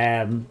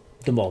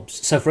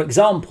mobs. So, for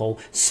example,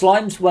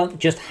 slimes won't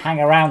just hang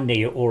around near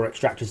your ore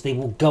extractors. They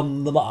will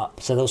gum them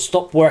up. So they'll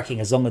stop working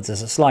as long as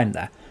there's a slime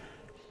there.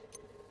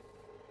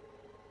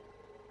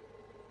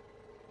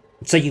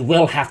 So you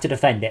will have to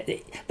defend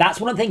it.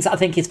 That's one of the things that I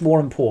think is more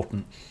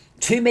important.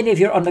 Too many of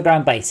your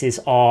underground bases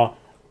are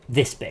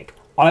this big.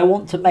 I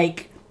want to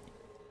make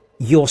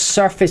your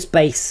surface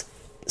base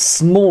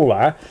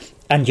smaller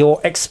and your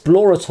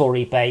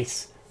exploratory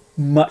base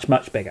much,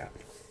 much bigger.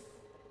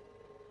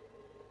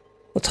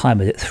 What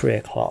time is it? 3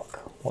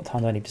 o'clock. What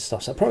time do I need to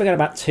stop? So I've probably got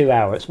about 2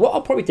 hours. What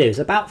I'll probably do is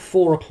about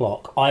 4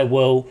 o'clock, I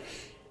will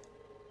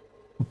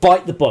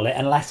bite the bullet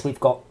unless we've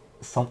got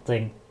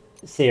something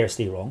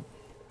seriously wrong.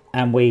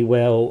 And we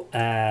will,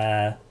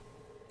 I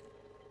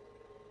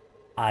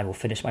will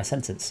finish my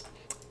sentence.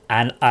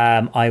 And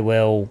I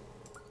will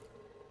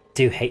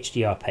do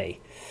HDRP.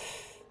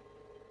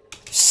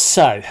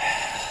 So,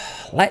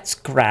 let's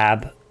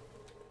grab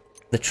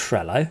the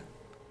Trello.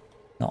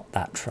 Not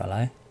that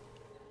Trello.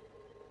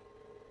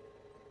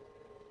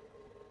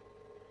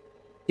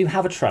 You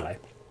have a Trello.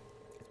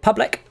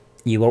 Public.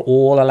 You are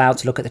all allowed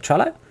to look at the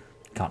Trello.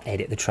 You can't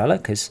edit the Trello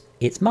because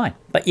it's mine.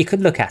 But you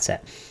could look at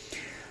it.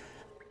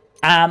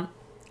 And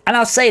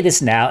I'll say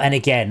this now, and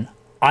again,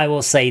 I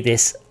will say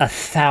this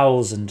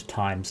 1,000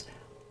 times.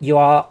 You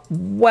are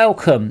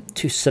welcome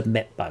to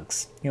submit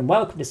bugs. You're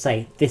welcome to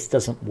say, this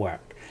doesn't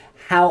work.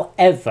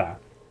 However,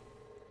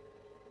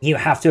 you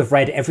have to have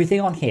read everything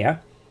on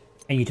here,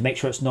 and you need to make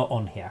sure it's not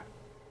on here.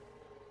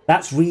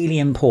 That's really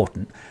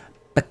important,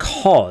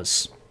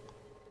 because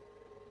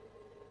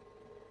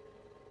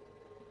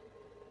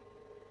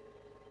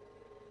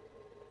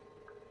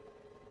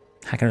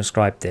how can I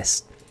describe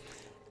this?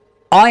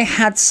 I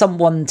had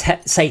someone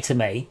say to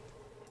me,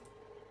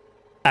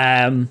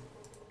 I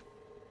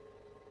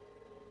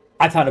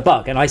found a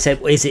bug. And I said,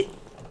 well, is it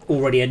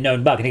already a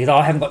known bug? And he goes, oh,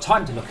 I haven't got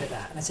time to look at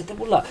that. And I said,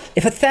 well, look,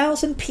 if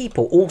 1,000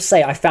 people all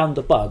say I found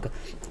a bug,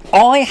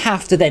 I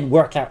have to then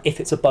work out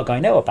if it's a bug I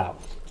know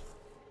about.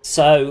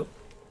 So,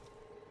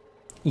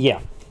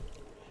 yeah.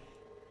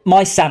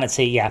 My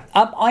sanity, yeah.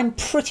 I'm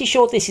pretty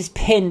sure this is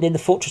pinned in the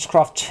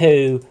FortressCraft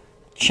 2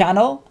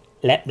 channel.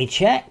 Let me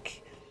check.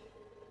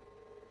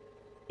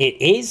 It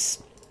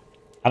is.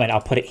 I mean, I'll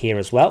put it here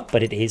as well,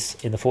 but it is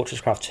in the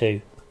FortressCraft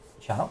 2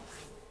 channel.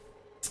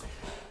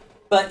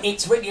 But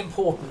it's really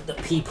important that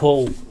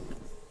people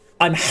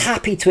I'm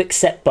happy to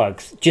accept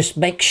bugs. Just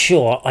make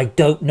sure I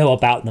don't know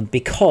about them,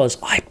 because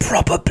I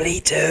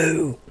probably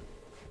do.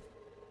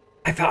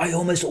 In fact, I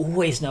almost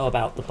always know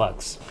about the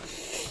bugs.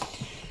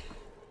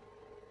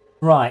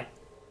 Right.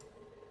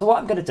 So what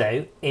I'm going to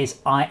do is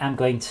I am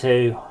going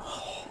to...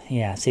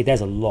 Yeah, see,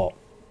 there's a lot.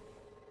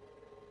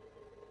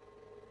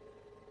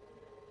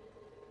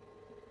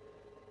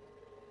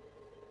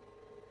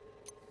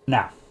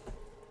 Now,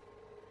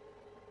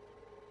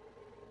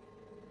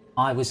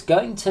 I was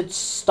going to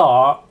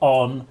start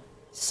on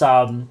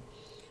some...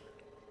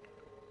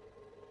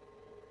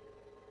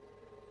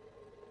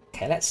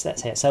 Okay, let's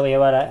hear it. So we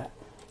want to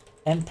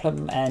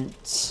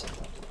implement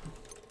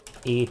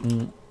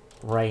Eden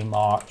Ray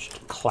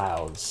Marched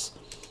Clouds.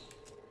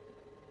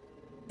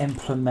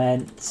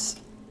 Implement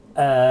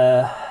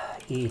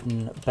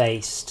Eden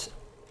based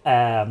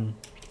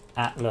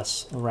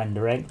Atlas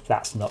rendering.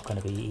 That's not going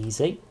to be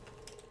easy.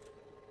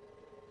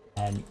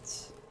 And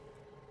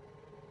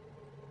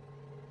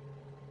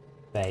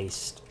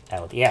based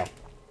LDL.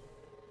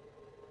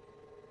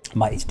 I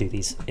might need to do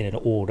these in an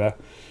order.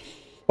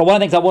 But one of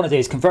the things I want to do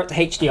is convert to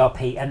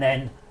HDRP and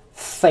then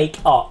fake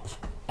up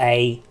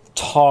a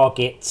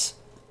target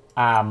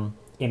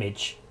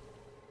image.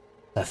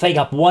 So fake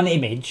up one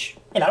image,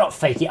 not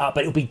fake it up,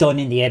 but it'll be done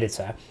in the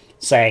editor,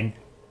 saying,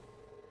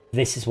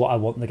 this is what I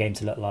want the game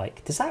to look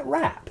like. Does that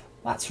wrap?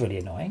 That's really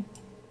annoying.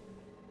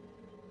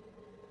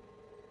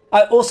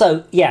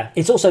 Also, yeah,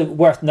 it's also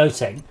worth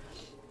noting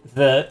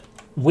that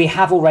we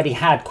have already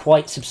had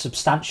quite some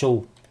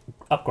substantial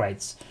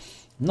upgrades.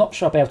 I'm not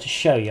sure I'll be able to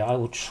show you. I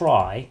will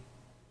try.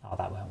 Oh,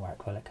 that won't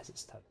work, will it? Because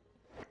it's a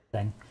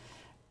thing.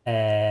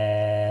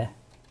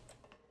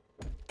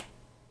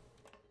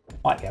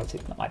 Might be able to.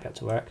 That might be able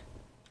to work.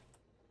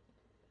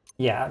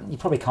 Yeah, you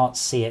probably can't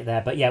see it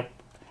there, but yeah,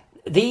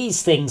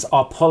 these things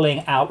are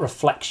pulling out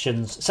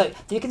reflections. So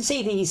you can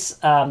see these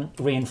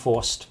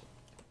reinforced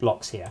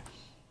blocks here.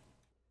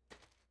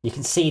 You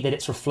can see that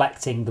it's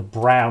reflecting the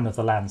brown of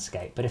the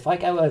landscape. But if I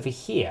go over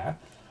here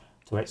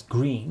to where it's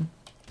green,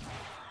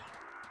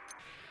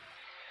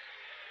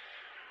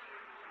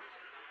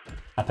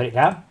 I put it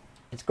down,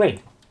 it's green.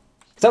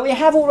 So we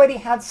have already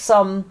had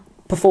some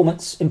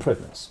performance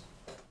improvements.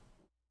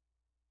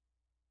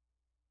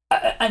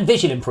 And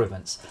visual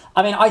improvements.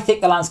 I mean, I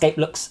think the landscape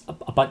looks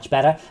a bunch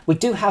better. We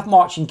do have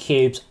marching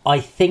cubes. I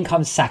think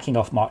I'm sacking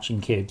off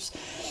marching cubes.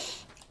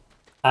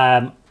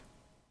 Is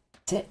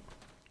it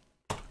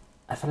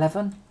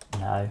F11?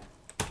 No.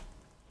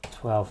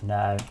 12,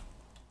 no.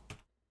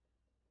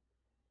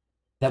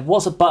 There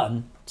was a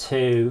button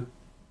to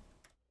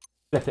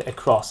flip it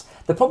across.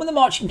 The problem with the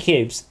marching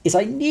cubes is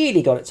I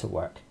nearly got it to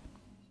work.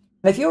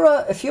 And if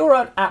you're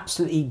an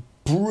absolutely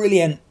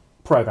brilliant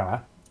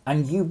programmer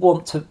and you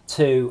want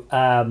to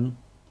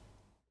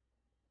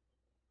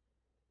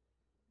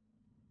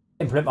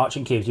implement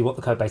marching cubes, you want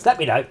the code base, let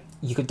me know.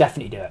 You could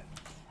definitely do it.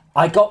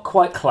 I got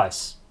quite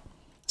close.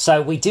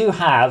 So we do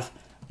have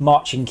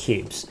marching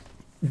cubes.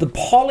 The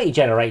poly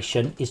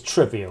generation is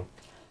trivial.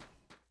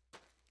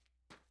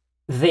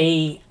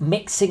 The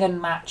mixing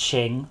and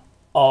matching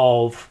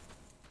of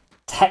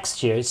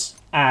textures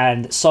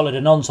and solid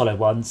and non-solid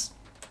ones,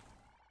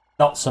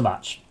 not so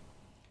much.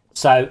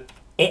 So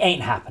it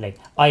ain't happening.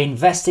 I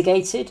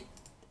investigated,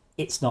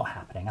 it's not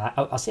happening.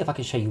 I'll see if I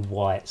can show you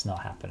why it's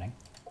not happening.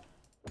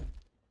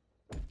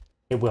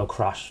 It will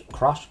crash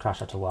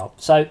after a while.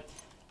 So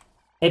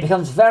it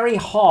becomes very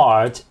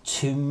hard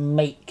to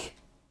make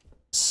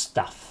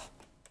stuff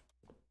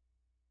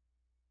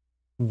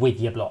with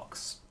your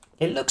blocks.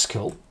 It looks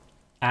cool,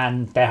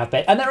 and there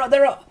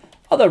are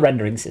other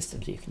rendering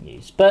systems you can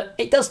use, but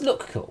it does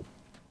look cool.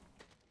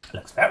 It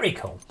looks very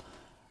cool.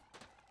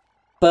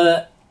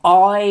 But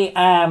I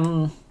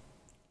am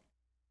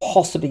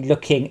possibly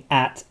looking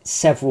at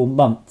several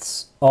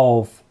months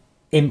of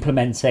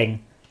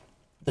implementing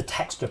the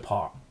texture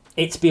part.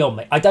 It's beyond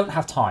me. I don't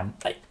have time.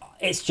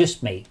 It's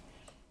just me.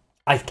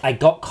 I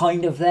got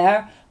kind of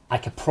there. I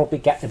could probably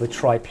get there with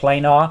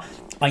triplanar.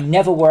 I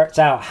never worked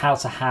out how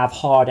to have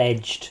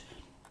hard-edged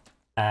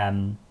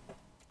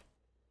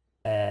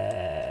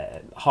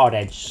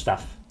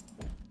stuff.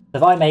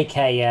 If I make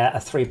a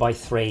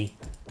 3x3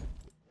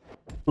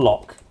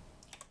 block,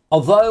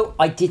 although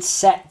I did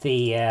set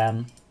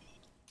the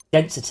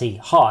density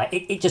high,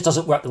 it just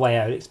doesn't work the way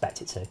I would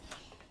expect it to.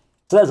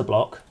 So there's a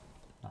block.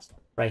 That's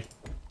not great.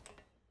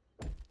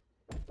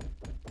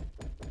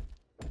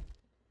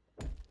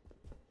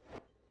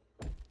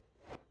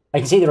 I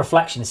can see the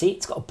reflection. See,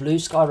 it's got a blue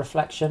sky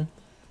reflection.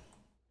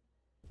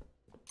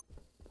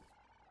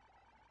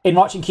 In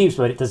Marching Cubes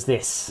mode, it does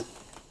this.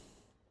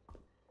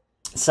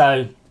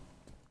 So,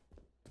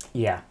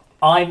 yeah,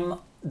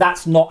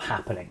 that's not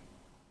happening.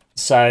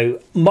 So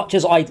much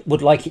as I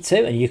would like it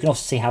to, and you can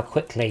also see how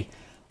quickly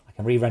I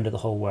can re-render the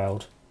whole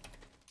world.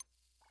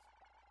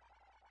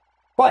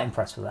 Quite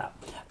impressed with that.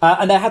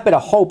 And there have been a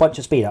whole bunch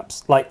of speed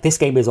ups. Like, this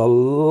game is a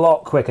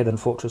lot quicker than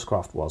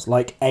FortressCraft was.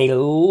 Like, a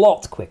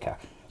lot quicker.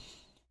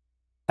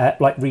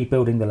 Like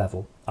rebuilding the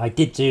level. I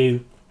did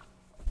do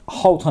a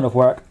whole ton of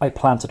work. I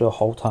plan to do a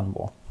whole ton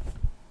more.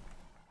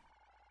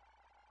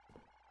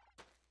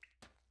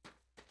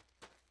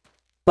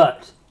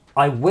 But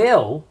I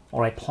will,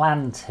 or I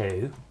plan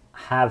to,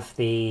 have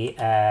the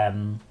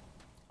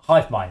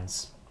hive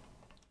minds.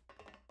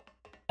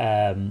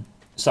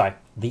 Sorry,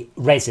 the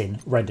resin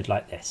rendered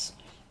like this.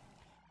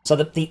 So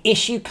the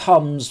issue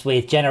comes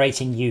with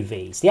generating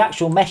UVs. The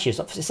actual meshes,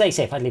 say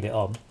if I leave it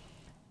on,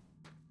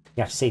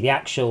 you have to see the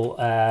actual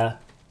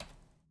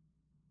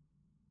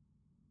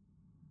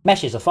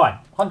meshes are fine,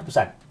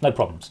 100%, no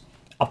problems.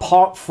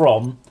 Apart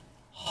from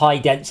high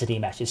density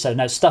meshes. So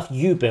no, stuff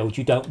you build,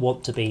 you don't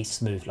want to be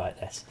smooth like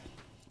this.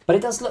 But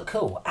it does look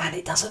cool, and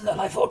it doesn't look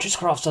like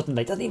FortressCraft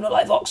suddenly. It doesn't even look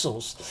like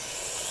voxels.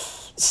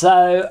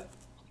 So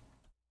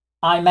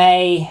I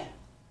may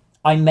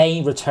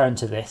return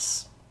to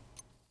this.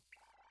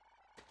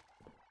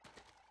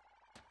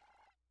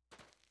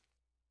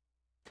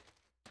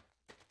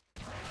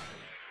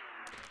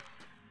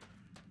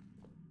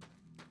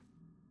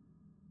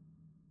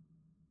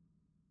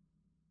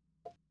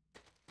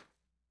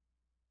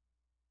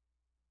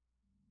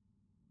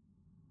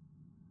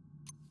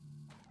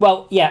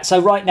 Well, yeah,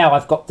 so right now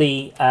I've got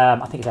the,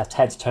 I think it's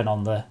F10 to turn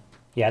on the,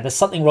 yeah, there's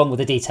something wrong with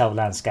the detailed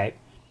landscape.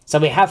 So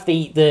we have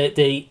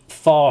the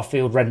far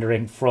field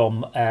rendering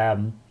from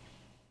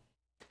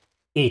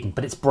Eden,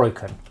 but it's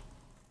broken.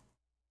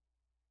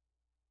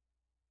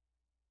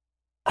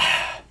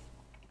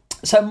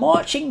 So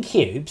marching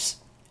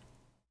cubes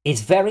is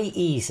very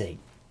easy,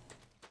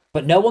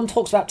 but no one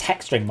talks about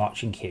texturing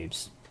marching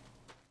cubes.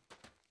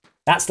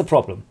 That's the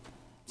problem.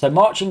 So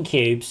marching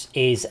cubes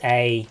is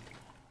a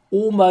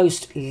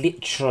almost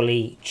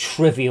literally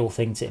trivial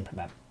thing to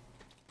implement.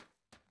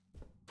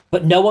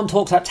 But no one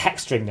talks about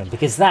texturing them,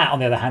 because that, on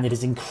the other hand, it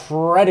is an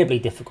incredibly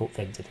difficult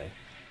thing to do.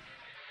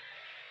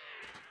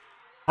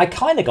 I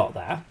kind of got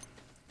there.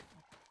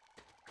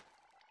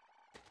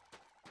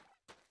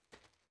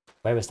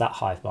 Where is that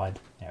hive mind?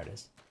 There it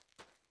is.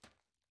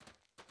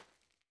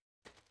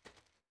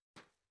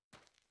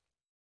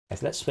 Okay,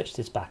 so let's switch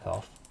this back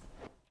off.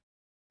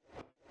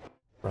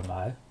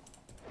 Remo.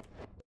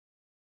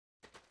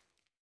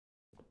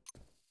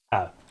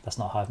 Oh, that's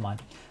not hive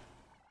mind.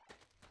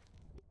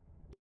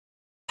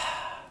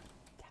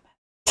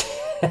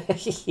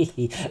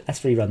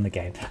 Let's rerun the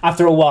game.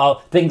 After a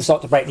while, things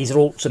start to break. These are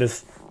all sort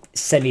of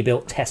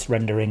semi-built test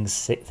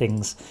renderings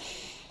things.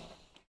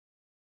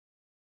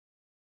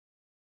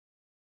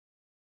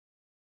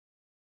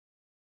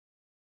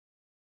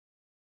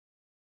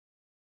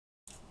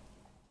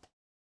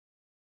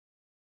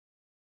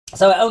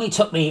 So it only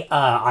took me,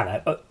 I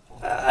don't know,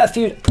 a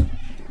few,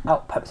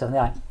 oh, poke myself in the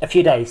eye, a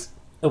few days,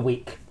 a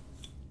week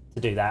to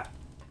do that.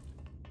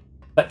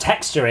 But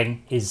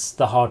texturing is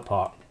the hard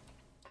part.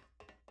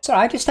 Sorry,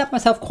 I just stabbed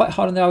myself quite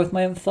hard in the eye with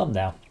my own thumb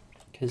now,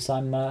 because I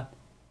am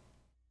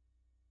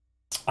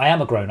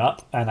a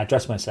grown-up and I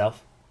dress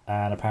myself,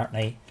 and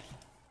apparently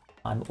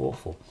I'm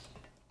awful.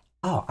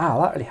 Oh,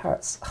 ow, that really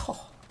hurts.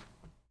 Oh.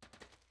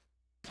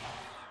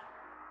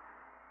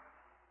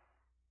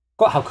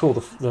 Got how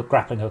cool the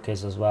grappling hook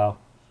is as well.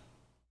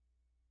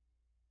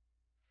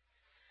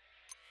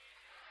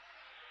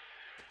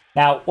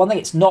 Now, one thing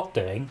it's not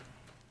doing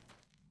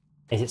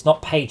is it's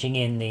not paging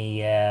in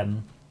the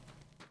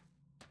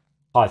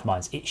hive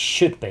minds. It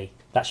should be.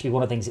 That should be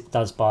one of the things it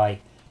does by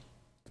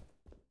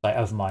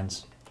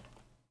overminds.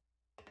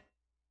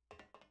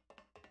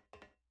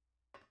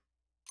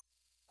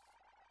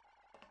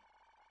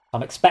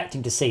 I'm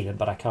expecting to see them,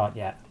 but I can't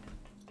yet.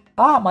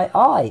 Ah, my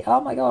eye!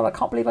 Oh my god, I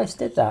can't believe I just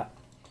did that.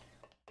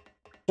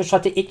 Just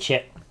tried to itch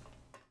it.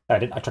 No, I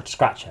didn't. I tried to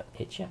scratch it.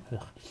 Itch it?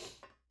 Ugh.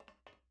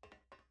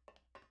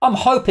 I'm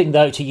hoping,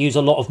 though, to use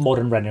a lot of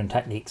modern rendering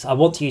techniques. I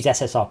want to use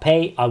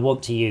SSRP. I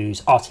want to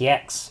use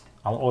RTX.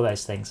 I want all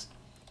those things.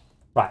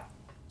 Right.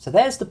 So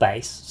there's the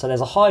base. So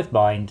there's a hive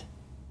mind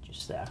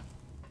just there.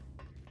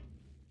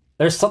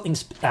 There's something...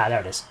 there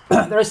it is.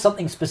 There is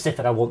something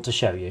specific I want to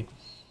show you.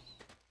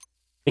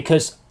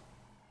 Because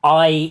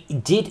I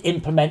did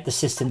implement the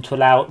system to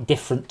allow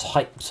different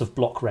types of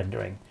block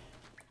rendering.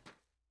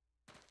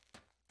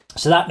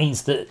 So that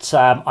means that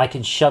I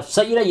can shove...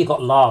 So, you know, you've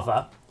got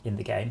lava in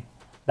the game.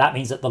 That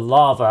means that the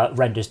lava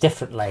renders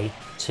differently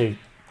to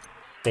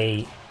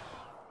the...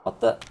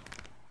 What the...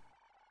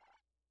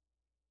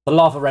 The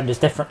lava renders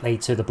differently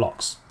to the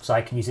blocks. So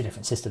I can use a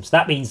different system. So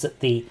that means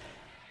that the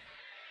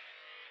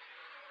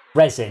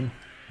resin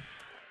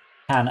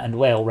can and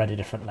will render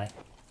differently.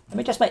 Let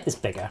me just make this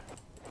bigger.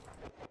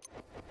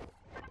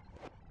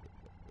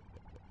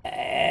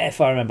 If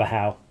I remember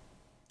how.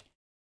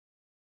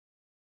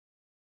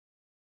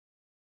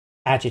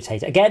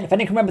 Agitator. Again, if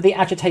anyone can remember the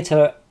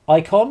agitator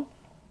icon,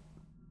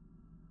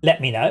 let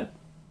me know.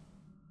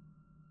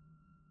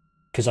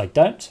 Because I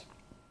don't.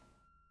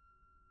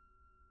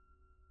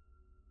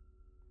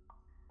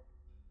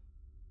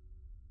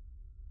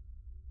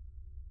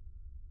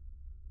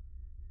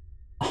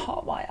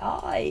 Oh, my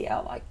eye.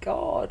 Oh, my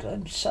God.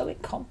 I'm so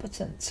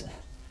incompetent.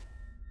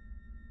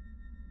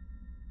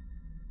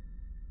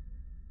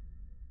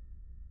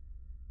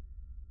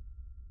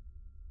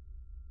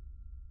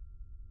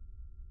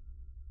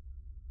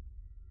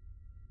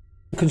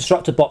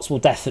 Constructor bots will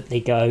definitely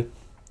go.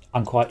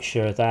 I'm quite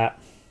sure of that.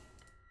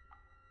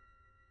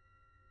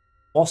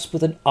 Wasp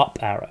with an up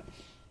arrow.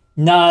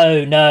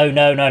 No.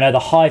 The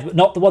hive,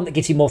 not the one that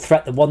gives you more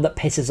threat, the one that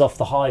pisses off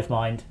the hive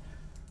mind.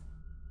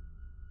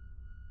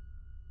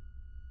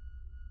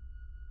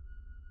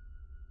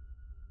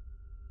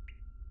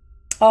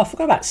 Oh, I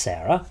forgot about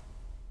Sarah.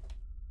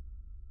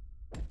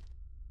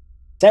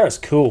 Sarah's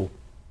cool.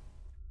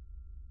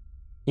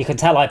 You can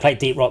tell I played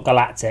Deep Rock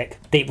Galactic.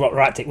 Deep Rock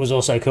Galactic was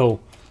also cool.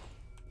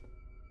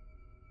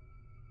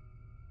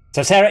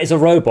 So Sarah is a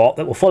robot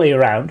that will follow you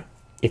around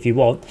if you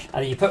want,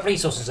 and then you put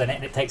resources in it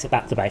and it takes it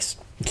back to base.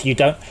 So you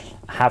don't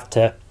have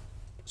to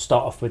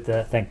start off with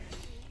the thing.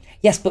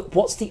 Yes, but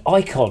what's the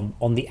icon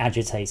on the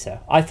agitator?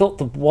 I thought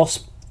the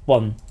wasp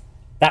one,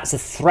 that's a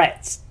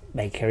threat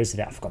maker, isn't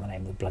it? I've forgotten the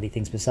name of the bloody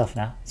things myself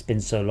now. It's been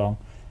so long.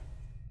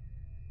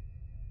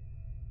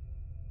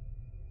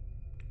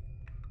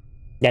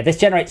 Yeah, this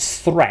generates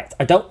threat.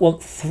 I don't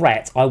want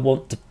threat. I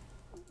want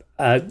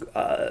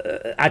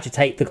to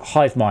agitate the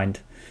hive mind.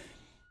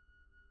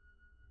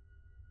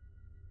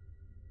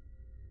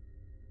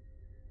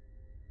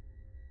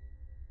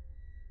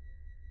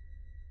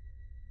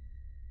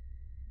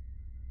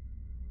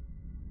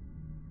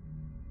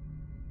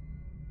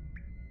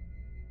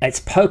 It's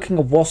poking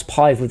a wasp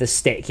hive with a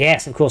stick.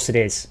 Yes, of course it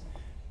is.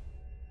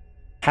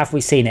 Have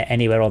we seen it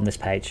anywhere on this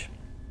page?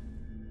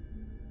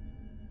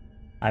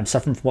 I'm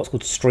suffering from what's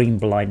called stream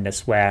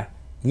blindness, where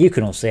you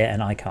can all see it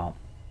and I can't.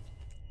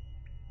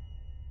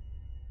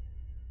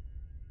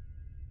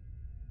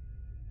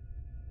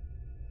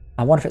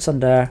 I wonder if it's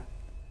under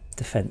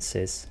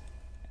defenses.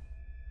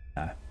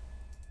 No.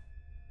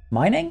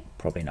 Mining?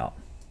 Probably not.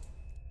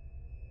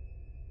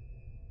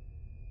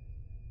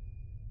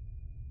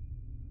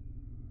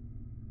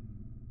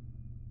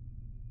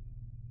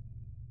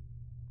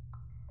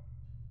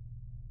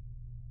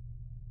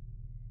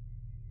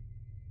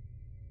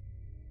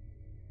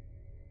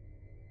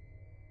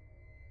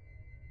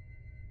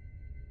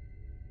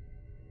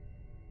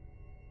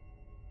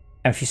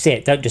 And if you see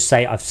it, don't just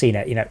say I've seen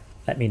it, you know,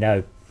 let me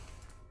know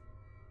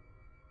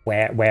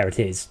where it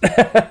is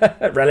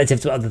relative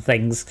to other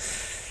things.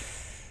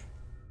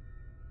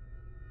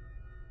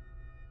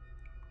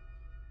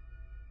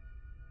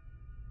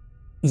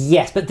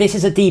 Yes, but this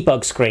is a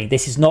debug screen.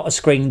 This is not a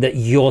screen that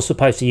you're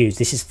supposed to use.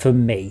 This is for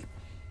me.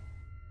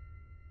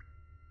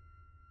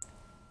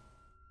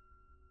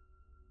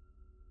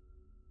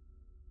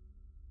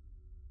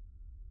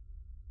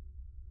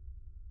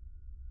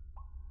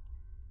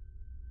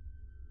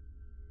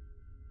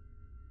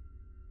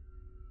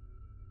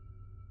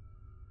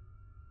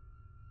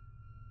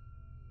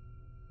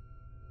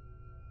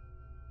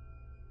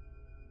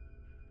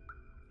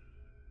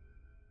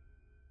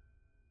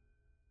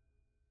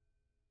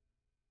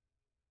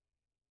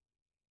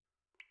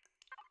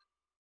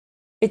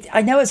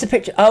 I know it's a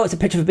picture. Oh, it's a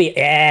picture of a bee.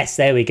 Yes,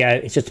 there we go.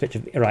 It's just a picture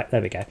of... Right,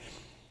 there we go. Is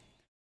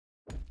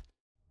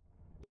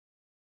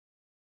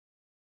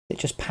it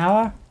just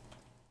power?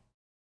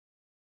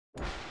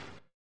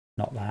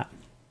 Not that.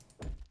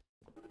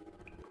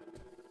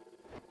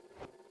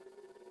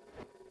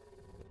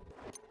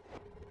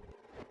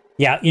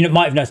 Yeah, you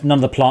might have noticed none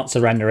of the plants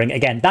are rendering.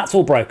 Again, that's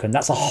all broken.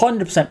 That's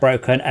 100%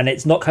 broken, and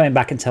it's not coming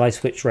back until I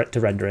switch to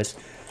renderers.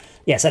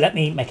 Yeah, so let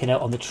me make a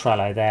note on the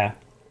Trello there.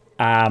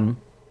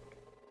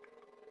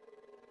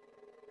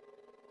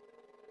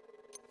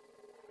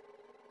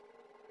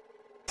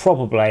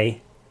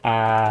 Probably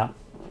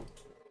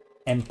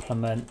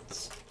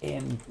implement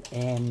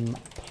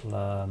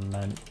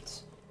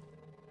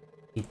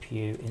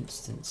CPU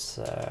instance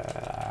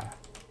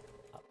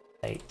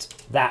update.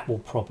 That will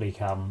probably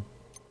come.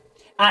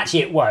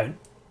 Actually, it won't.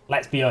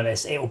 Let's be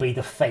honest. It will be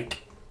the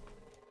fake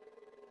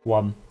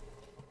one.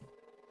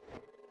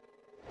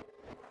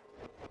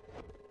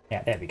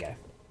 Yeah, there we go.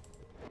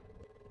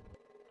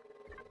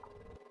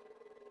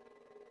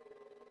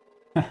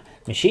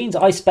 Machines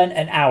I spent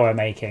an hour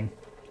making.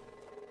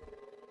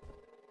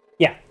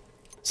 Yeah.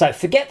 So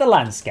forget the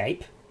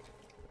landscape.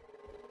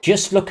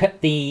 Just look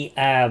at the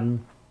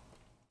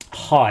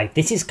hive.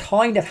 This is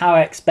kind of how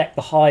I expect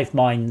the hive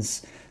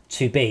minds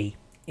to be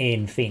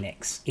in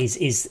Phoenix.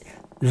 Is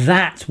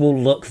that will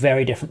look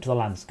very different to the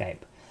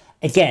landscape.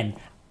 Again,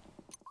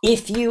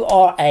 if you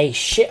are a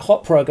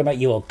shit-hot programmer,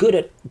 you are good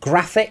at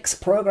graphics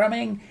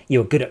programming,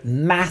 you're good at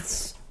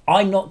maths.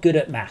 I'm not good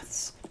at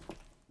maths.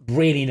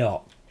 Really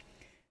not.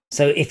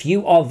 So if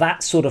you are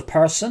that sort of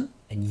person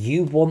and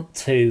you want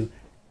to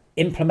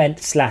implement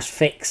 /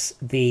 fix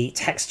the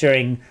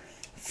texturing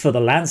for the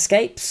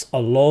landscapes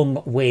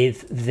along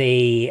with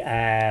the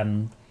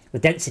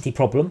density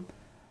problem,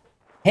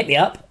 hit me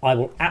up. I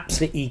will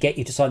absolutely get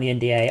you to sign the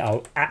NDA.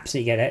 I'll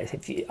absolutely get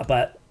it.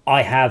 But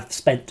I have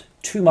spent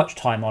too much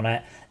time on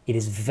it. It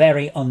is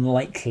very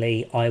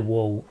unlikely I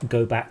will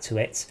go back to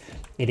it.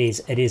 It is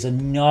a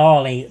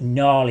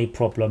gnarly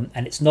problem,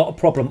 and it's not a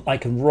problem I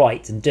can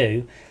write and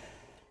do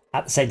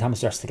at the same time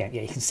as the rest of the game.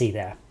 Yeah, you can see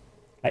there.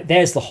 Like,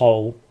 there's the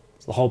hole.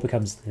 So the hole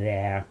becomes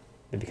there.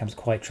 It becomes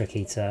quite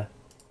tricky to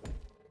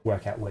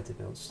work out where to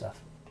build stuff.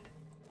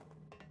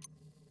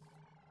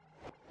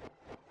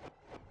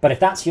 But if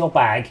that's your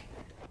bag,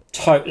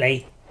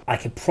 totally, I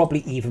could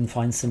probably even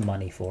find some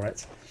money for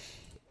it.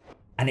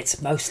 And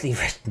it's mostly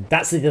written.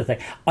 That's the other thing.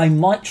 I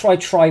might try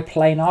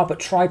triplanar, but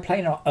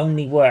triplanar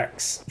only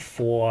works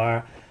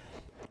for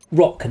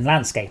rock and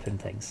landscape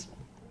and things.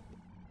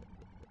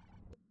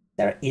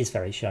 There it is,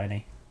 very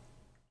shiny.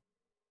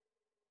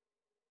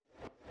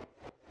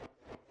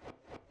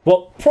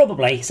 Well,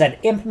 probably he said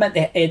implement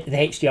the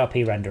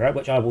HDRP renderer,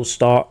 which I will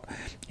start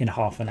in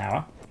half an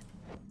hour.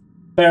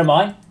 Bear in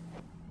mind,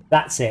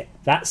 that's it.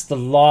 That's the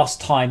last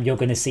time you're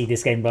going to see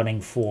this game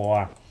running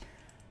for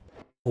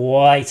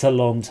quite a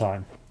long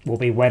time. Will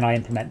be when I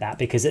implement that,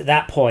 because at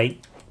that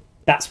point,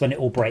 that's when it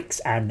all breaks,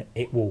 and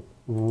it will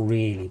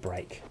really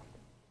break.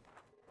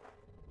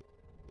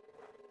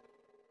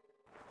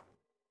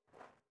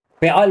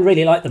 But I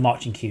really like the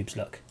marching cubes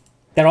look.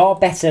 There are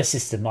better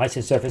systems,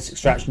 lighter surface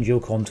extraction, dual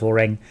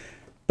contouring,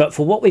 but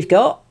for what we've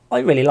got, I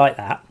really like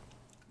that.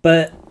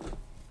 But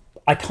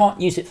I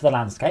can't use it for the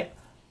landscape,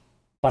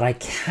 but I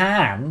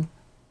can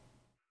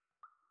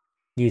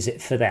use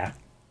it for there.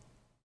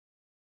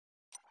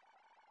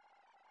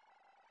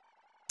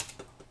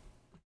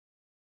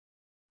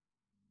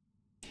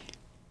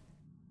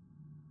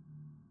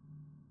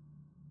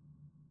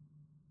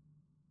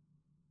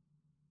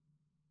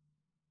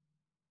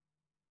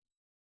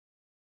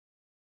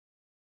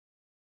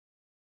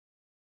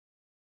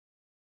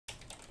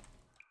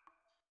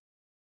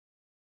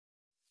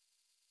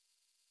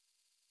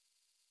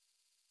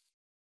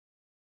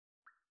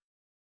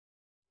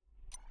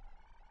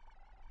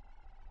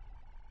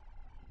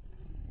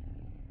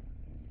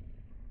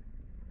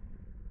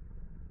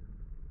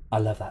 I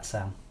love that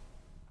sound.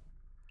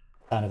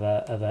 Sound of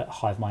a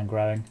hive mind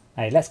growing.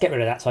 Hey, let's get rid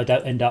of that so I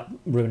don't end up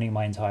ruining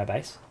my entire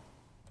base.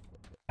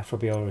 I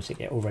probably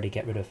already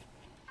get rid of.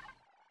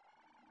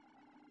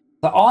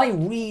 But I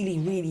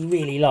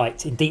really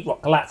liked in Deep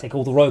Rock Galactic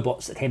all the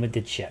robots that came and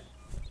did shit.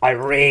 I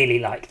really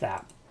liked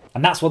that.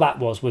 And that's what that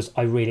was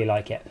I really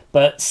like it.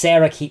 But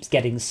Sarah keeps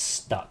getting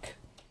stuck.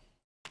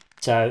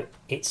 So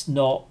it's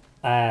not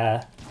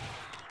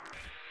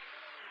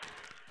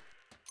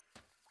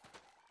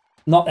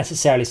not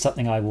necessarily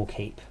something I will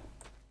keep.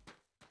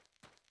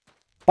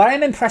 But I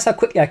am impressed how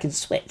quickly I can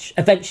switch.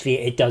 Eventually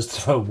it does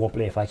throw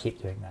wobbly if I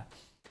keep doing that.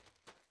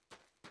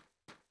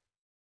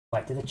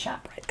 Wait, did the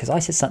chat break? Because I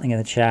said something in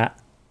the chat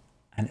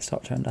and it's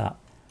not turned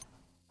up.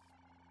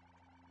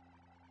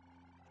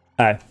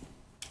 Oh.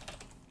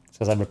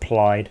 Because I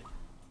replied.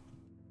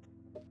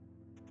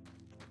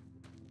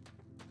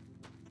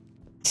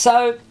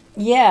 So,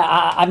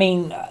 yeah, I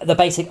mean, the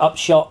basic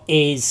upshot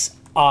is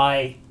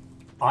I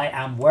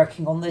am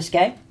working on this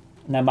game,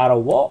 no matter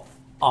what.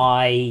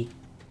 I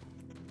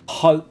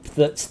hope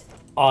that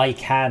I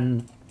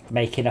can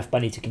make enough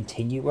money to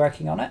continue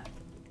working on it.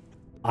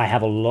 I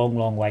have a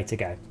long way to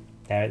go.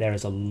 There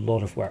is a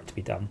lot of work to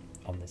be done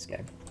on this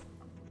game.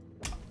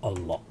 A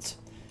lot.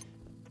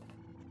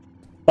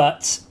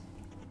 But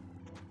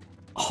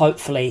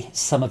hopefully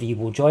some of you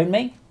will join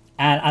me.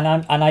 And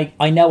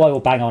I know I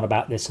will bang on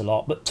about this a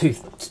lot, but two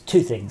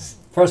things.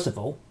 First of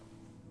all,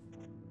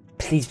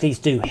 please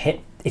do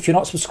hit, if you're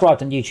not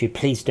subscribed on YouTube,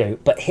 please do,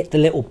 but hit the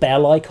little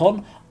bell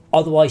icon.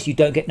 Otherwise you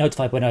don't get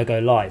notified when I go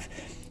live.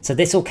 So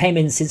this all came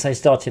in since I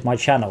started my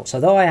channel.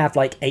 So though I have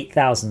like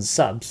 8,000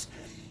 subs,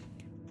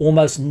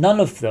 almost none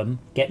of them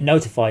get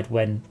notified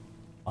when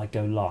I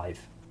go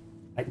live.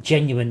 Like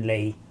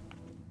genuinely,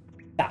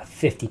 about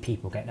 50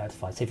 people get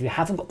notified. So if you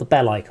haven't got the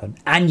bell icon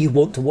and you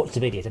want to watch the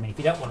videos, I mean, if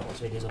you don't want to watch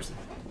the videos, obviously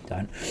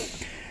don't.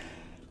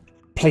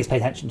 Please pay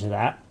attention to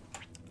that.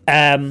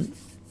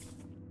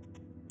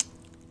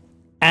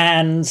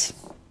 And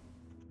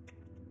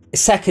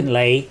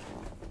secondly,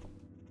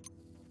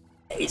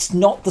 it's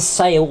not the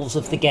sales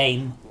of the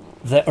game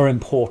that are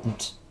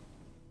important.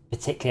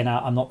 Particularly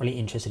now, I'm not really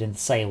interested in the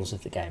sales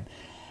of the game.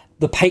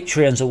 The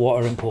Patreons are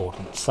what are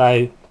important.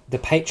 So the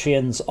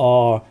Patreons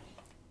are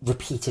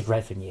repeated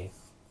revenue.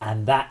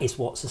 And that is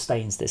what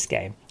sustains this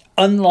game.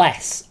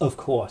 Unless, of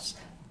course,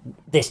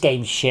 this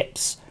game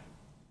ships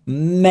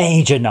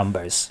major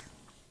numbers.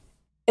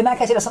 In that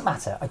case, it doesn't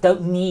matter. I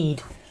don't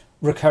need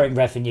recurring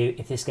revenue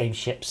if this game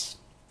ships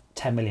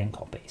 10 million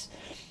copies.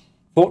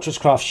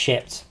 FortressCraft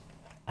shipped,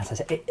 as I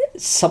said,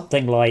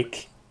 something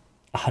like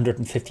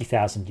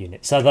 150,000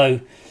 units.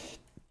 Although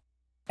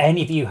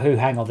any of you who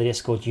hang on the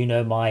Discord, you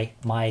know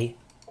my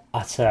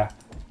utter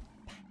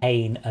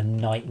pain and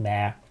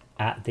nightmare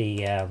at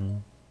the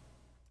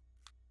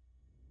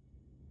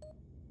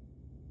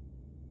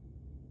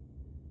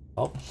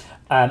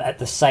at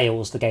the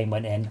sales the game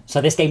went in.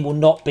 So this game will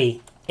not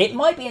be, it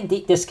might be in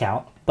deep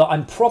discount, but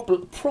I'm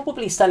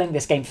probably selling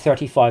this game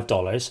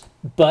 $35,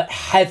 but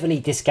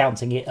heavily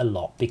discounting it a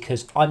lot,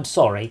 because I'm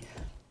sorry,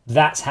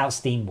 that's how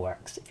Steam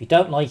works. If you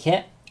don't like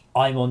it,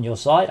 I'm on your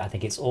side. I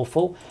think it's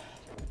awful.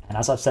 And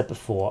as I've said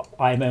before,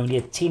 I'm only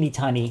a teeny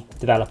tiny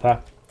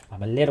developer.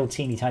 I'm a little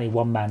teeny tiny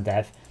one-man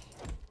dev.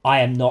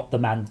 I am not the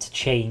man to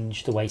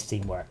change the way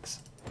Steam works.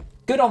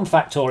 Good on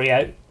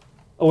Factorio.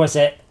 Or was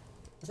it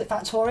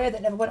Factorio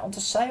that never went on to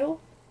sale?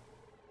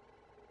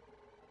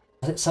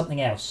 Was it something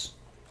else?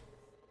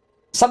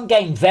 Some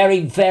game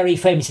very, very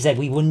famously said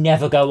we will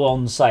never go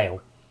on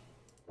sale.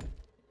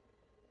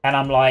 And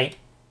I'm like,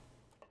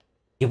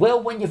 you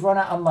will when you've run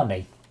out of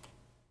money.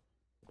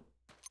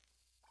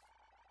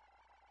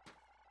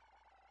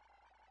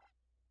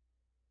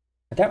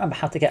 I don't remember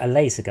how to get a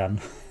laser gun.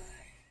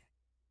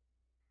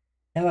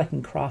 Now I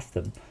can craft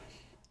them.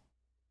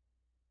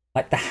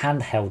 Like the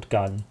handheld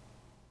gun.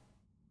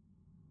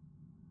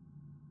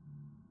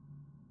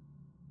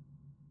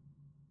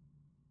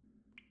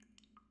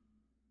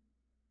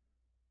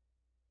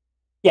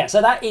 Yeah,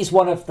 so that is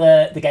one of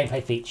the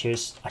gameplay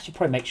features. I should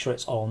probably make sure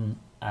it's on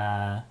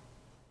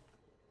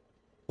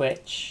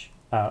Twitch.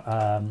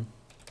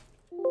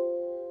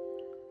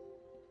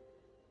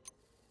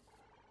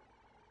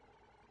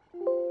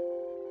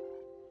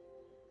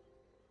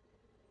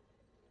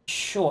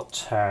 Short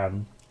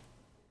term.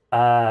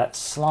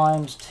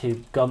 Slimes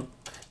to gunk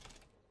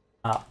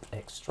up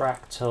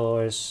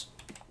extractors,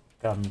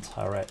 gun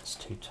turrets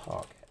to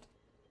target.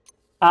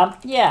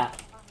 Yeah.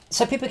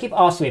 So people keep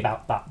asking me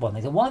about that one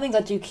thing. And one of the things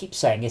I do keep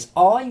saying is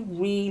I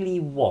really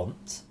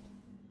want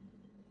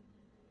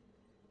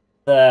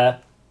the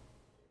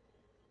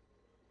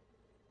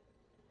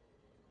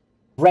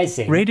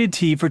resin. Rated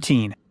T for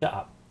teen. Shut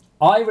up.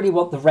 I really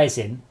want the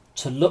resin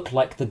to look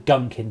like the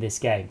gunk in this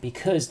game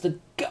because the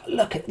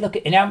look at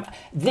now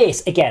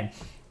this again.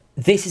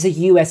 This is a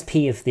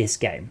USP of this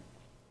game,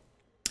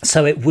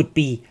 so it would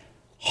be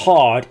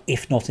hard,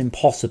 if not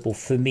impossible,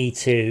 for me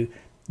to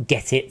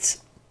get it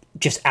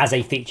just as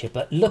a feature.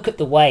 But look at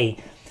the way.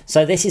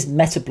 So this is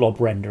metablob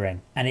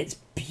rendering, and it's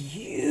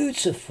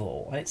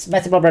beautiful. And it's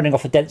metablob rendering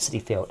off a density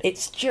field.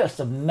 It's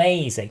just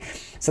amazing.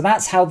 So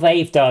that's how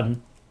they've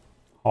done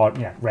hard,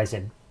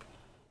 resin.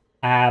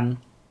 Any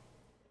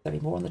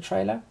more on the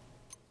trailer?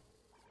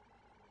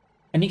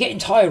 And you get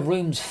entire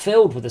rooms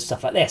filled with the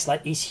stuff like this,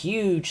 like these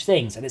huge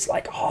things. And it's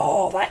like,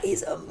 oh, that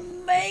is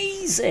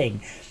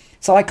amazing.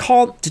 So I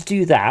can't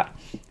do that,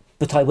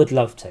 but I would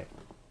love to.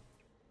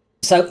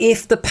 So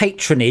if the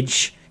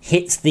patronage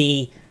hits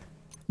the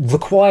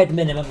required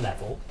minimum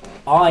level,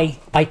 I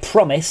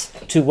promise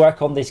to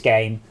work on this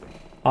game.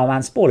 Oh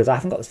man, spoilers, I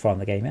haven't got this far in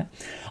the game yet.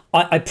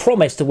 I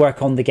promise to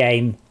work on the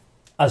game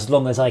as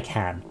long as I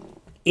can.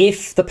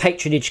 If the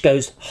patronage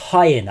goes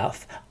high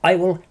enough, I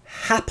will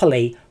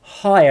happily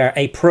hire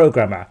a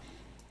programmer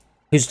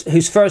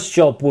whose first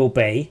job will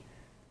be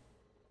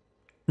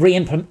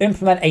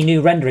implement a new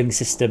rendering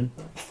system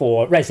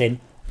for resin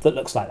that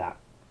looks like that.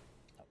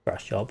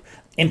 First job.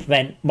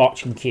 Implement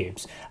marching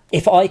cubes.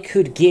 If I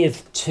could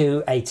give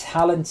to a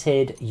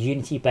talented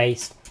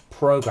Unity-based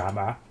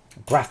programmer,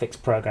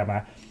 graphics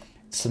programmer,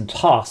 some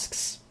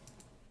tasks,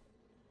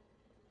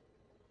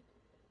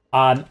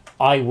 I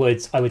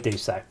would do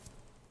so.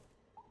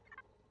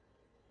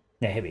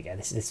 Yeah, here we go.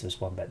 This was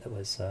one bit that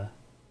was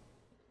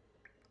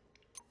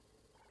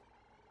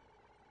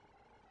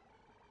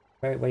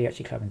where are you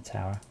actually climbing the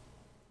tower?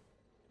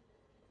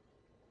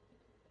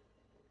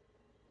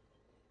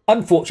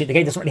 Unfortunately, the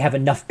game doesn't really have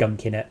enough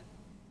gunk in it.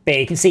 But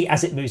you can see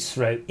as it moves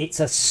through,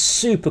 it's a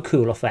super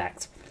cool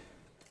effect.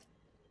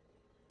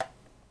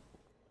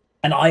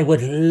 And I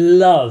would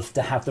love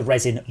to have the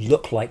resin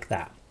look like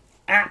that.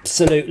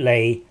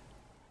 Absolutely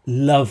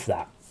love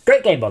that.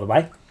 Great game, by the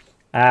way.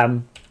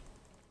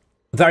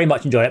 Very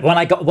much enjoyed it. When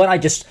I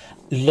just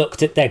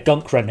looked at their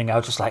gunk rendering, I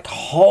was just like,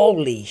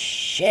 holy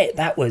shit,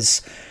 that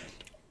was,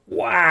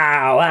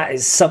 wow, that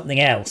is something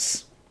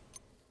else.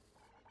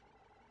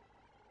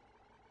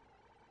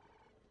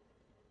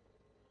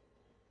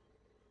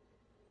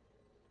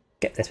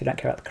 Get this, we don't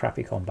care about the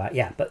crappy combat.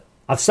 Yeah, but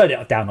I've slowed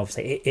it down,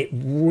 obviously. It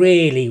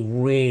really,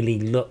 really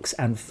looks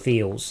and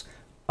feels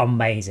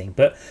amazing.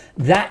 But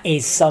that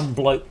is some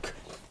bloke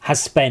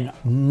has spent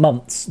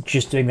months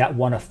just doing that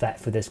one effect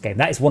for this game.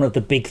 That is one of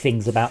the big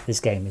things about this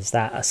game, is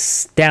that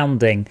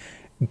astounding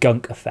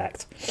gunk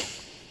effect.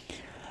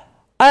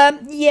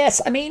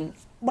 Yes, I mean,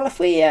 well, if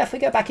we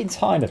go back in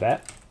time a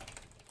bit,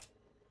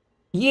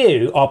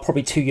 you are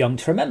probably too young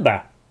to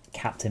remember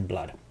Captain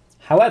Blood.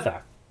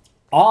 However,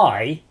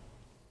 I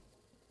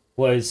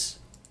was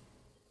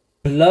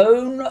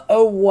blown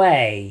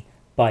away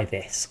by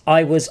this.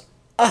 I was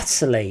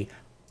utterly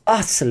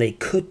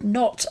could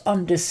not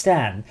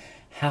understand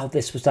how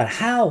this was done.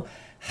 How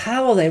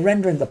are they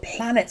rendering the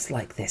planets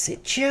like this?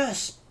 It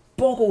just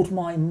boggled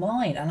my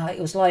mind, and it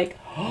was like,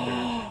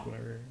 oh,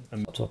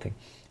 I'm not talking.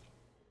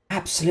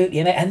 Absolutely,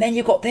 and then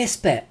you got this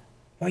bit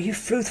where you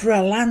flew through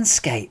a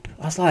landscape.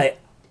 I was like,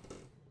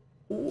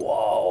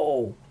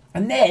 whoa!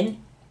 And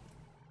then,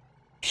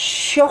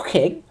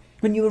 shocking,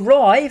 when you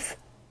arrive,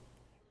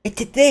 it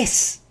did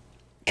this.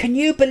 Can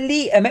you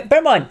believe? I mean, bear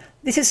in mind,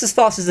 this is as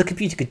fast as the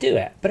computer could do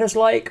it, but it was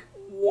like,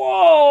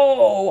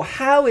 whoa,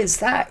 how is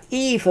that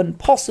even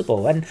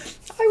possible? And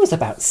I was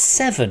about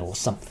 7 or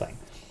something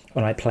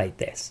when I played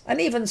this,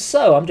 and even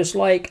so, I'm just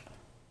like,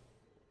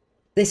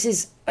 this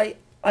is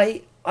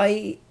I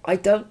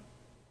don't.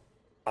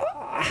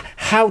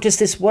 How does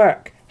this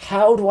work?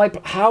 How do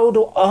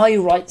I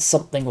write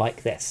something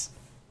like this?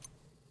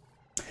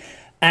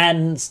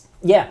 And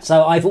yeah,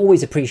 so I've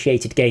always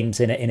appreciated games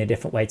in a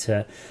different way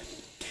to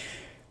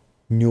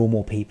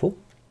normal people.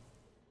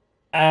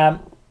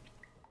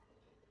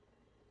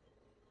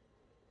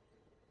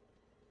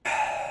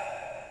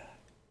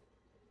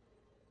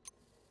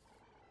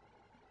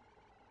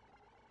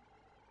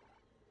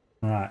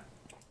 Right.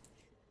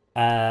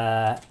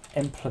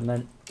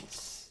 Implement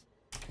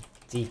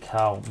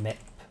decal MIP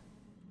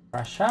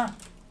pressure.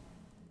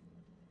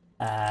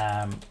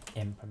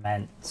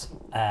 Implement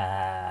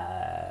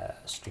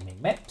streaming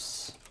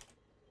MIPs.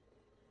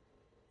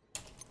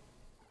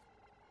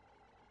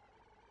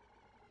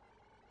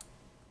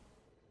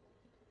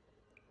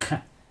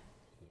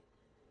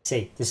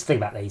 See, this thing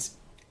about these.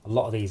 A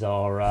lot of these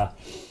are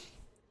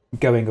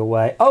going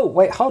away. Oh,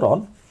 wait, hold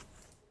on.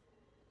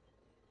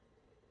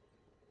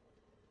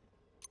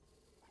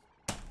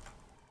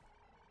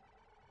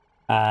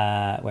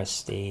 Where's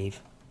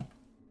Steve?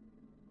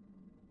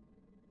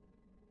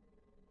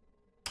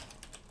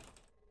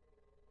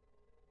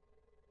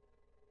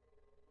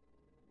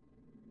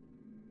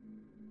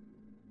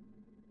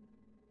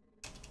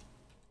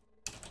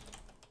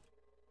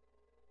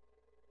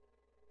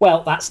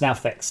 Well, that's now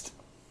fixed.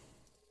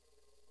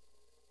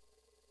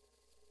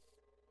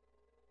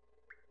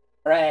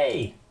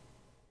 Hooray!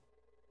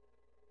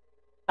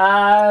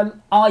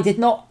 I did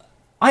not.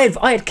 I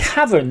had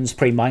caverns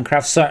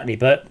pre-Minecraft certainly,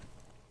 but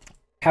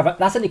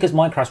that's only because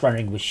Minecraft's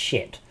running was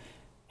shit,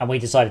 and we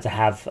decided to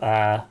have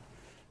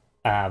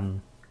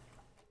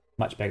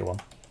much bigger one.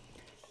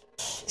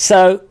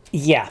 So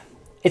yeah,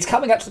 it's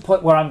coming up to the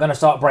point where I'm going to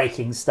start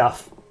breaking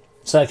stuff.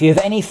 So if you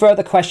have any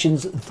further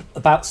questions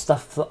about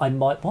stuff that I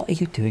might... What are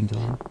you doing,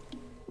 Dora?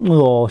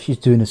 Oh, she's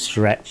doing a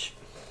stretch.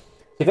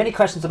 If you have any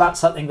questions about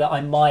something that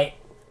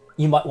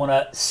you might want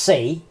to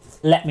see,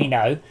 let me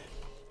know.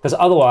 Because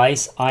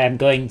otherwise, I am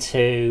going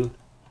to...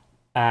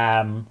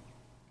 I'll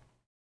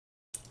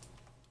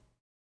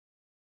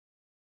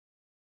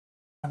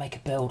make a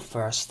build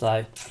first,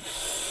 though.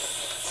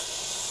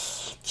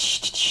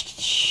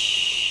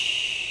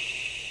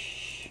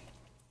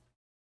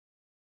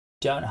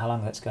 Don't know how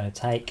long that's going to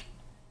take.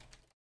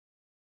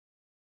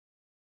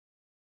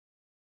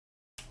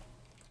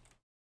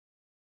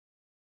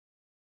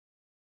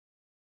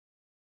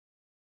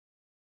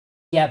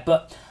 Yeah,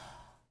 but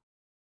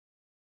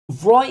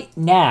right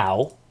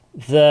now,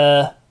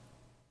 the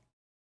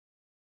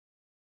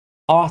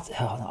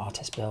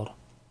artist build.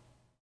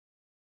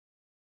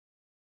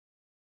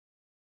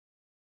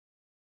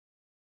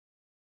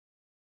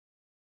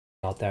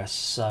 God, there are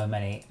so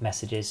many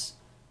messages.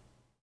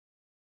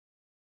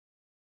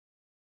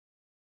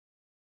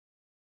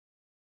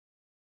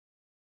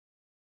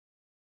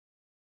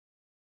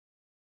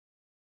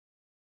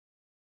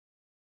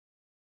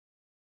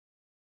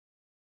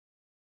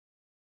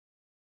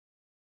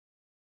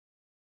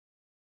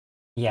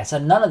 Yeah, so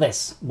none of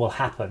this will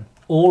happen.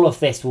 All of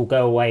this will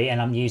go away, and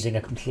I'm using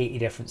a completely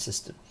different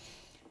system.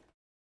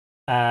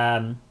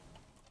 I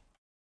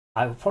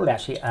will probably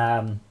actually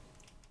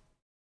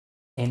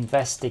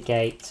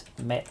investigate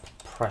MIP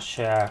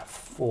pressure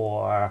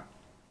for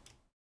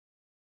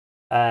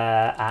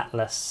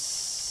Atlas.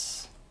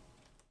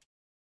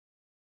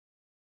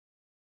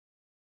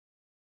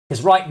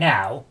 Because right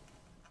now,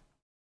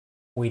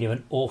 we do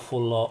an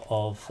awful lot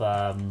of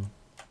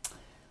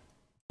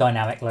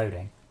dynamic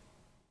loading.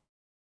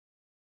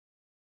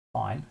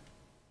 Fine.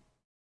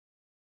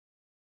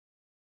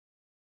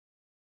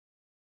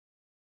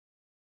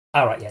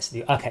 All right, yes.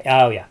 Okay.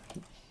 Oh, yeah.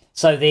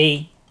 So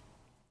the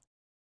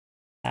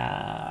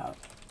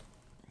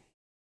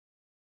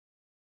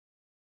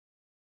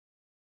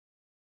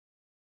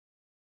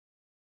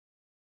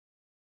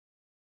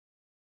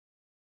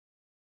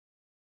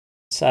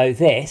so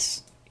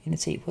this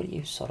Unity, what do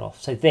you sort of?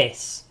 So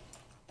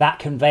that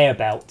conveyor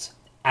belt,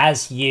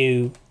 as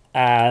you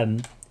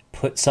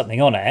put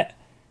something on it,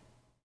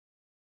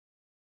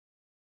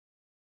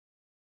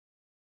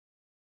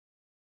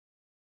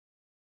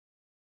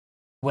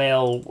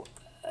 will.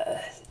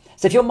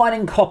 So if you're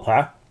mining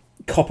copper,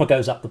 copper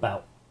goes up the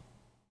belt.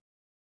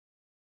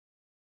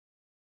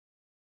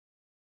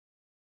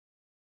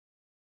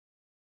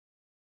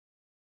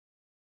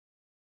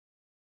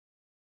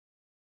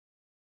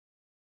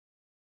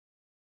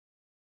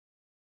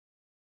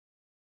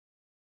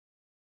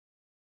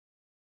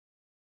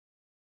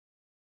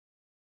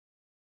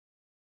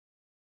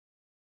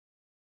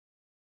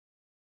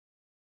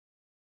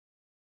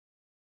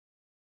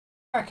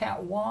 Work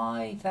out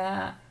why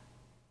that.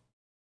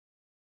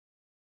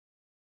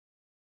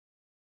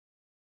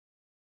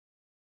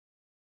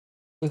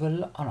 We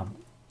were. Oh no.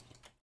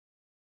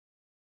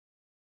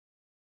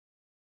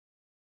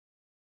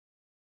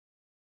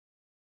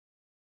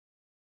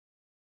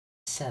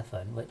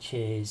 Seven, which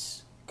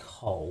is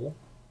coal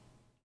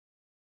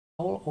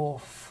or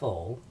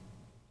full,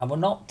 and we're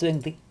not doing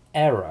the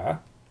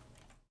error.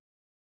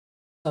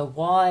 So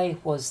why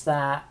was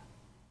that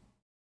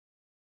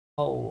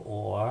coal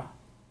ore?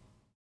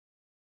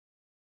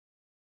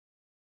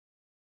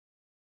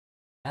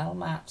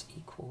 LMAT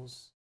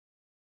equals.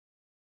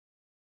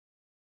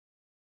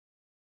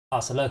 Oh,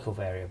 it's a local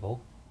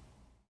variable.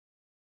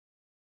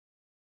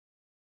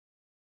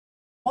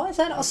 Why is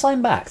that not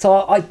assigned back?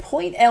 So I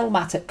point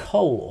LMAT at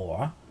coal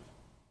ore.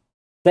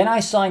 Then I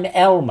assign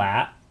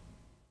LMAT.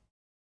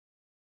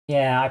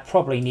 Yeah, I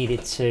probably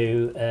needed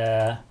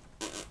to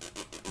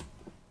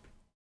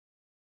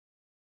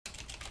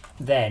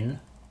then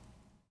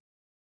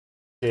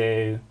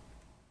do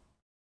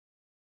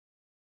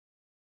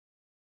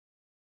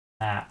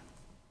that.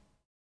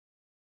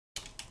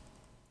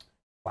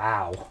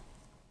 Wow.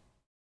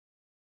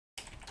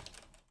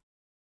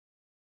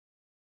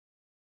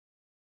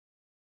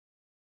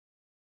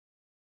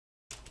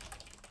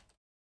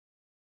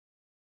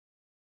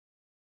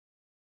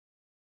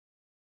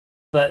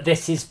 But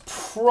this is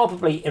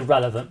probably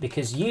irrelevant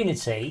because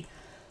Unity,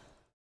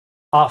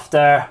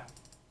 after,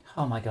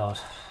 oh my god,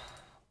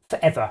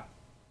 forever,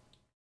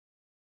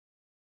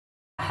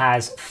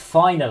 has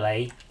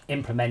finally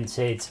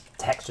implemented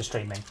texture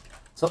streaming.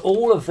 So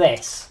all of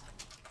this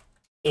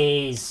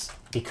is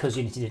because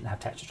Unity didn't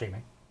have texture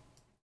streaming.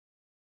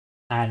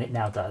 And it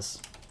now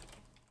does.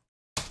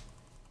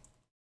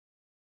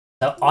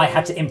 So I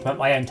had to implement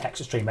my own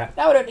texture streamer.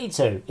 Now I don't need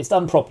to. It's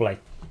done properly.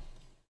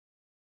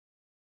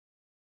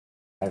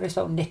 How do I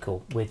spell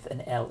nickel with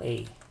an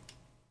LE?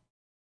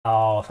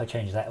 Oh, if I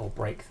change that, it will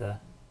break the...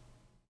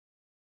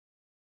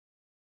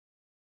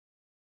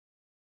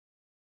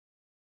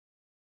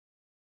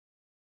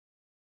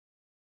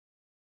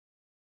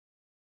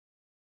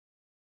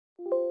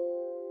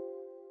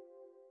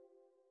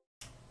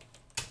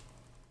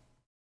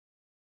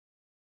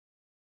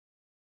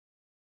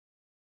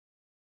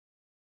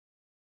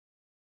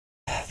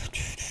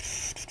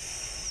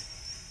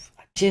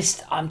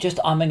 I'm just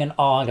umming and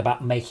ahhing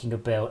about making a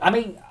build. I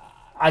mean,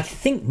 I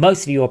think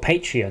most of you are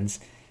Patreons.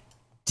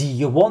 Do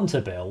you want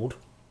to build? Do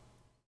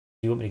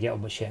you want me to get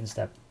on with shit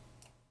instead?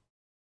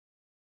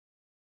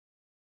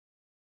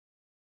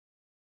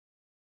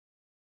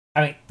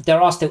 I mean,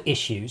 there are still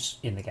issues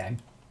in the game,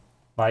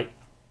 right?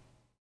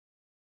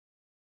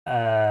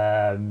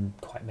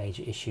 Quite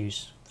major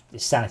issues. The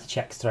sanity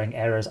checks throwing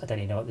errors. I don't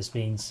even know what this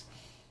means.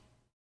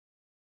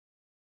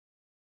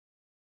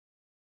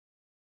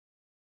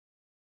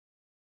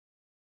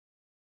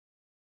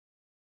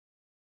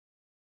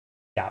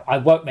 Yeah, I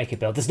won't make a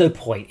build. There's no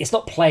point. It's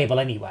not playable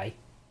anyway.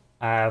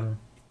 In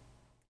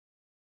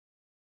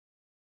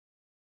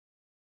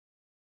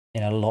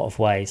a lot of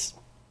ways.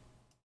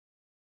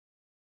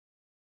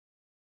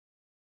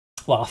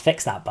 Well, I'll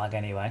fix that bug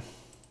anyway.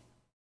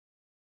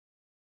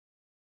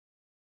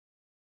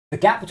 The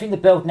gap between the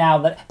build now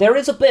that there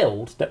is a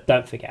build that,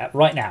 don't forget,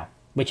 right now,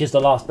 which is the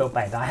last build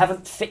made. I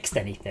haven't fixed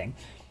anything.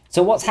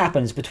 So what's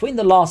happened is between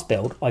the last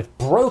build, I've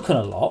broken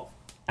a lot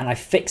and I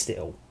fixed it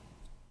all.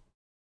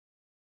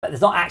 But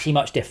there's not actually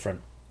much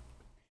different.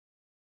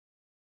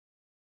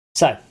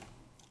 So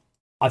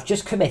I've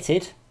just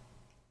committed.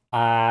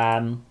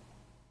 The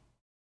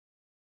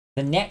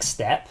next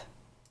step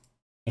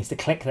is to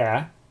click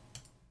there,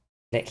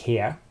 click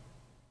here.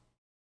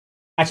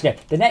 Actually, no,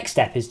 the next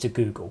step is to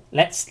Google.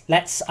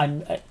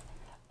 I'm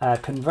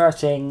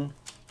converting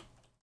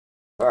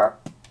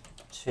burp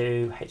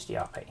to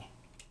HDRP.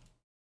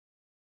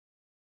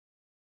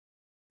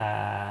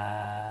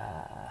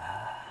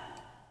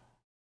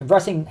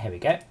 Converting, here we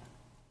go.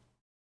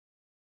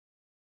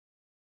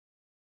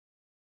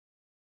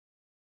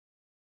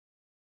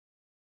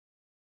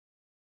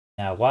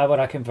 Now, why would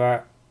I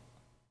convert?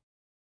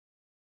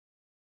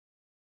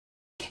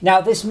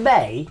 Now, this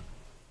may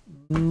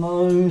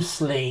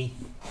mostly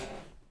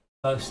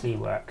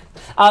work.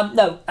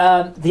 No,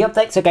 the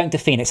updates are going to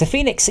Phoenix. So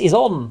Phoenix is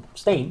on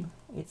Steam.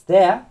 It's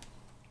there.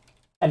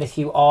 And if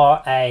you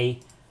are a...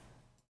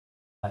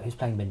 who's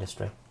playing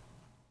Mindustry?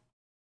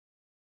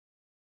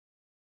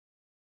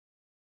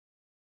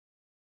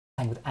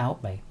 Playing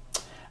without me.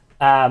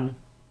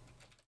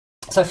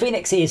 So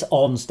Phoenix is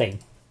on Steam.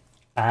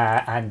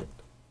 And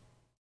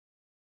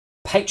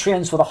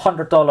Patreons with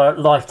 $100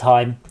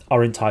 lifetime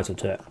are entitled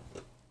to it.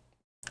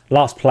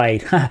 Last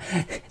played.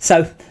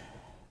 So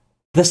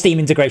the Steam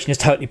integration is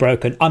totally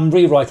broken. I'm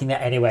rewriting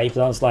that anyway because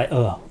I was like,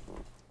 oh,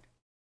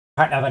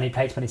 apparently I've only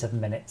played 27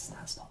 minutes.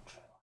 That's not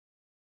true.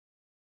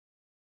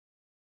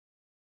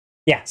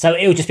 Yeah, so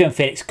it will just be on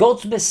Phoenix.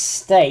 God's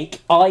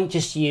Mistake, I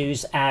just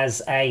use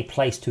as a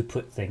place to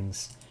put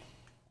things.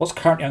 What's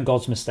currently on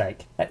God's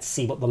Mistake? Let's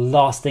see what the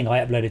last thing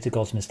I uploaded to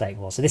God's Mistake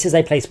was. So this is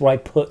a place where I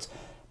put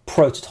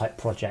prototype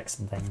projects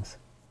and things.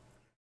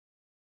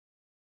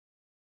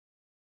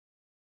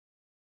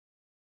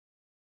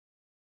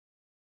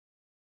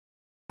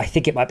 I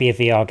think it might be a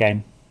VR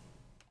game.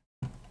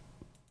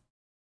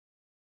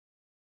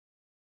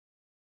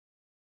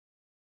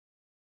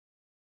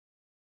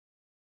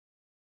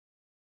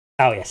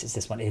 Oh yes, it's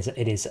this one. It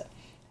is.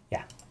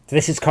 Yeah. So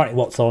this is currently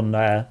what's on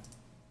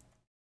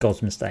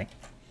God's Mistake.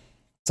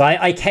 So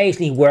I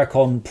occasionally work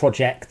on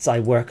projects. I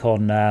work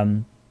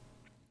on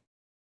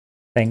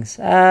things.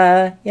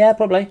 Yeah,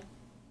 probably.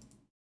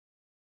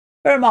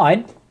 Bear in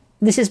mind,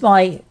 this is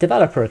my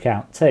developer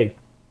account too.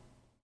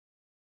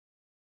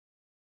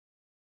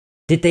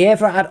 Did they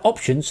ever add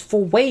options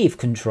for wave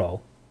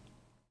control?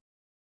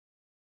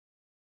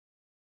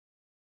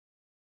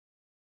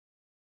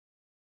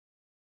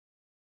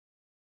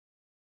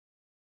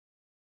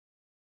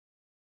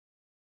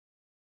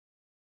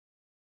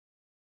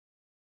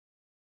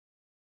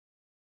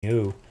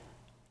 New.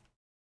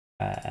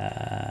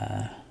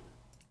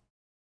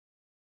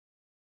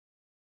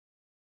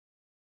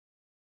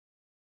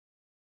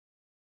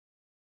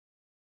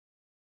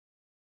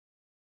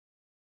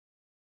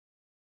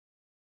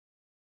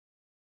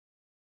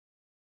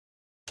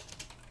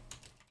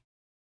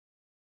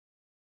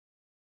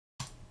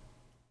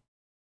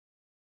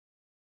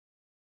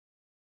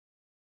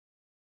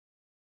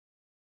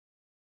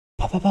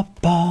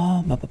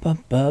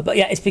 But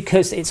yeah, it's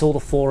because it's all the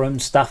forum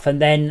stuff,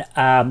 and then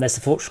there's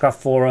the FortressCraft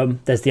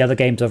forum. There's the other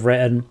games I've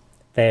written.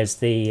 There's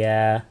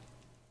the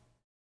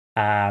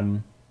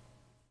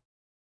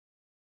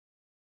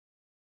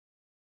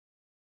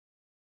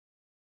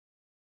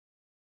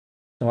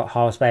what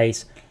Half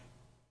Space.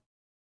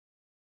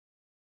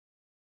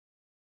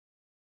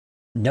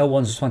 No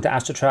one's responding to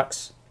Astro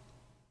Trucks.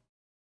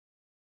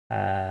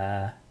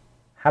 How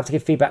to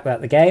give feedback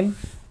about the game?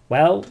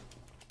 Well,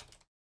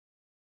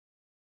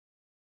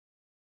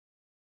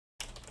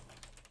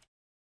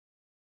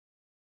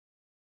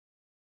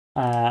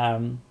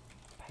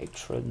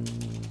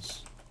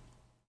 patrons.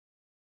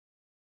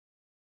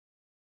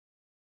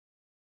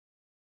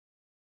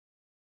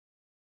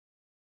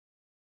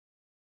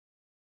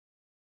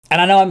 And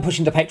I know I'm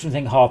pushing the patron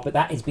thing hard, but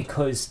that is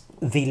because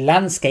the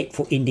landscape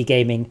for indie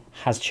gaming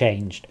has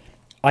changed.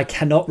 I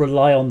cannot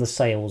rely on the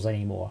sales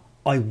anymore.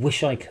 I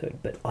wish I could,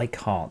 but I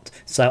can't.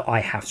 So I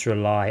have to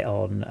rely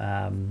on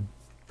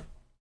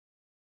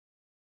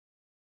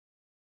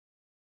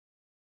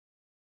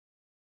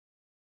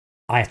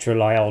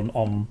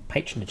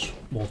patronage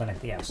more than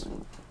anything else.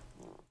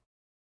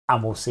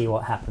 And we'll see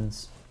what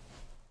happens.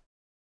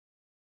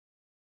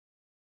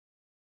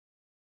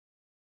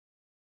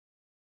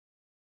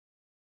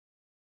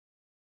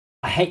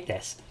 I hate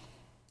this.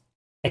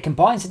 It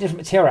combines the different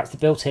material that's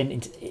built in.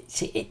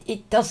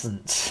 It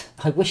doesn't.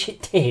 I wish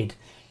it did.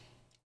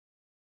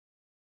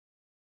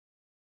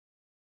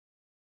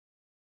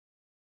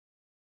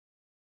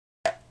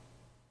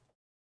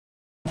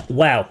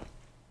 Well,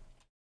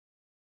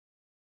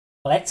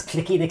 let's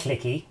clicky the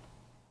clicky.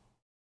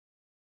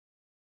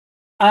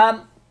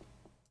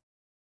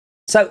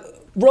 So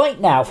right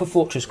now for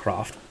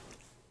FortressCraft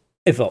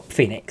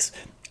Phoenix,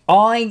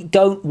 I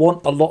don't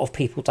want a lot of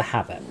people to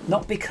have it.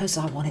 Not because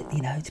I want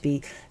it, to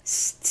be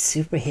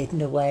super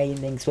hidden away and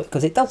things,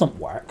 because it doesn't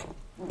work.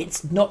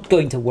 It's not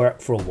going to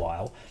work for a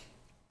while.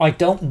 I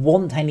don't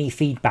want any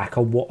feedback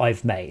on what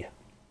I've made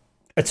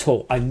at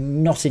all.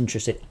 I'm not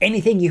interested.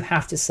 Anything you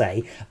have to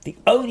say, the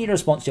only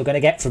response you're going to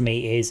get from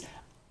me is,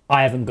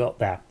 I haven't got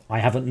there. I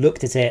haven't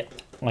looked at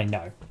it. I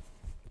know.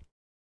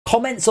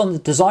 Comments on the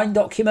design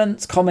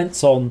documents,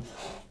 comments on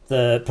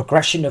the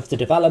progression of the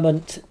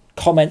development,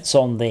 comments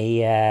on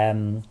the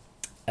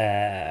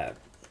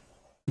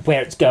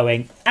where it's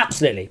going,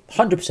 absolutely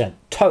 100%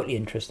 totally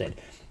interested,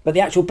 but the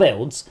actual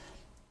builds,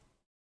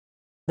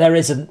 there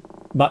isn't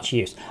much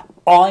use.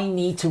 I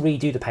need to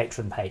redo the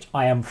patron page.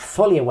 I am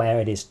fully aware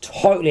it is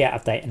totally out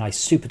of date, and I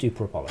super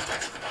duper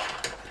apologize.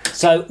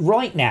 So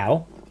right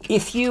now,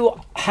 if you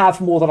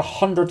have more than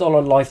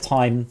 $100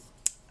 lifetime,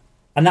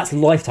 and that's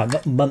lifetime,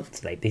 not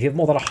monthly, but if you have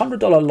more than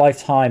 $100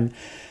 lifetime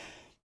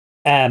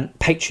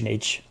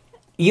patronage,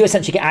 you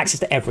essentially get access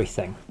to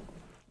everything.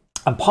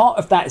 And part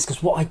of that is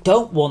because what I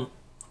don't want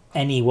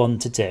anyone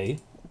to do,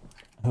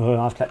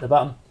 I've clicked the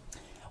button.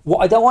 What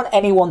I don't want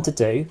anyone to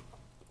do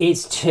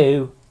is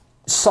to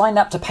sign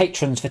up to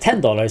patrons for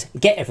 $10,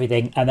 get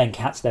everything, and then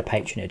cancel their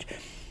patronage.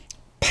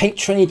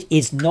 Patronage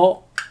is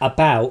not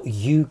about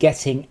you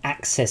getting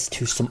access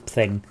to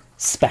something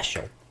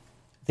special.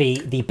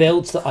 The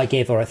builds that I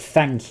give are a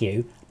thank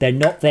you. They're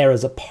not there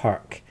as a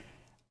perk.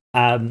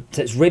 So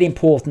it's really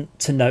important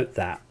to note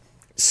that.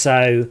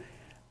 So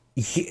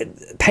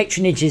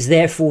patronage is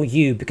there for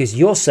you because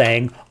you're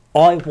saying,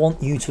 I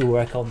want you to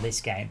work on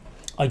this game.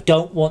 I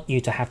don't want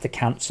you to have to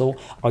cancel.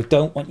 I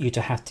don't want you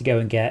to have to go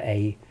and get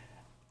a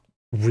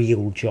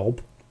real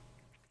job.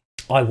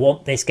 I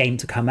want this game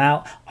to come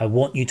out. I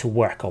want you to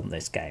work on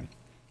this game.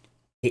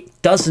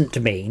 It doesn't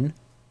mean,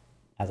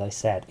 as I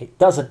said, it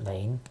doesn't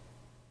mean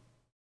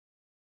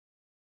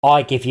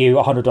I give you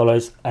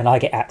 $100 and I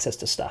get access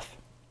to stuff.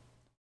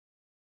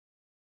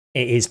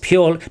 It is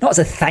pure, not as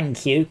a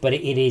thank you, but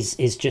it is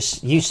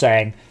just you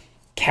saying,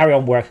 carry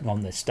on working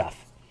on this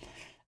stuff.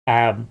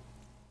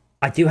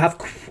 I do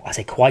have, I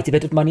say, quite a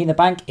bit of money in the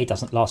bank. It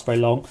doesn't last very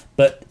long,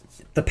 but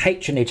the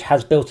patronage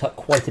has built up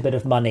quite a bit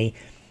of money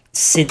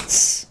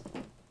since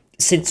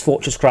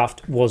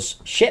FortressCraft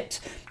was shipped,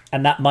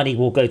 and that money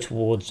will go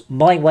towards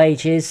my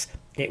wages.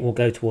 It will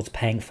go towards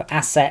paying for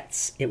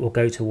assets. It will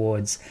go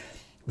towards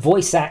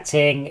voice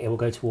acting. It will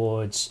go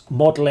towards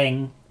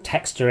modeling,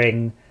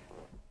 texturing,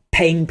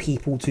 paying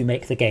people to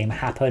make the game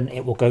happen.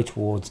 It will go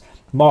towards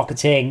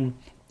marketing,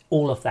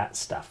 all of that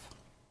stuff.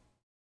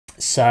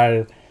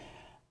 So,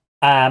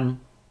 oh,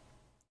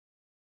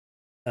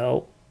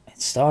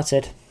 it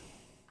started.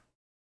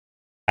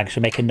 I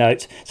should make a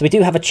note. So we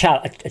do have a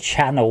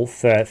channel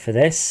for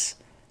this.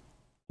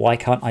 Why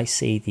can't I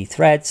see the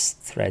threads?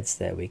 Threads,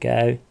 there we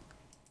go.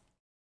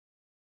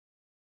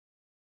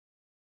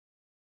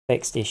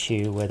 fixed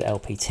issue with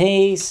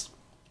LPTs,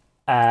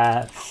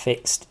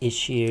 fixed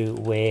issue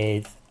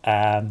with,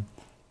 what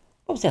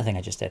was the other thing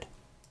I just did?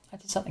 I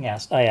did something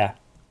else. Oh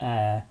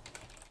yeah,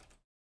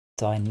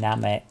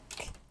 dynamic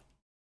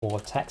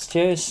or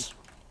textures.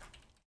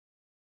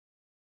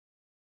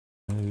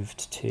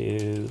 Moved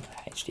to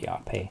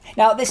HDRP.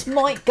 Now this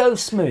might go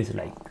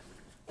smoothly.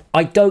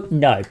 I don't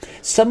know.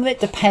 Some of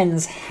it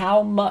depends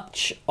how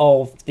much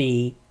of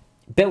the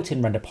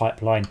built-in render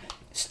pipeline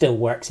still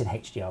works in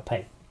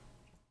HDRP.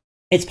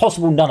 It's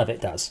possible none of it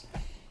does.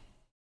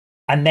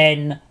 And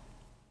then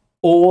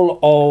all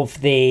of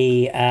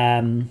the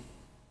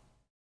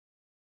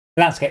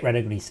landscape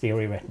rendering needs to be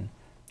rewritten.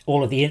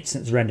 All of the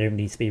instance rendering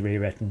needs to be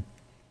rewritten.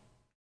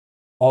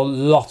 A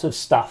lot of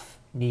stuff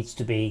needs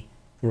to be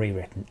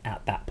rewritten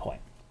at that point.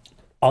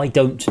 I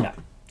don't know.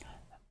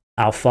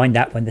 I'll find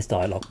out when this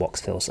dialog box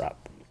fills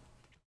up.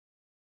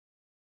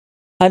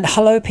 And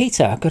hello,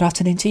 Peter. Good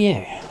afternoon to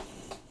you.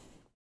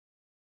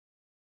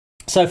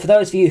 So for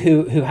those of you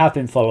who have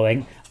been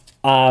following,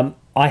 I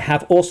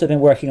have also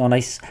been working on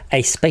a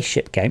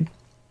spaceship game.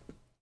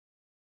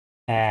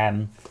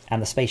 And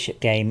the spaceship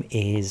game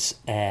is,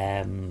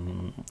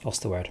 what's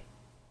the word?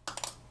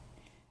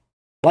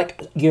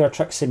 Like Euro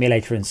Truck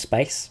Simulator in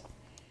space.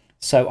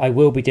 So I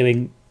will be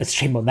doing a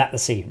stream on that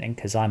this evening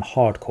because I'm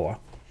hardcore.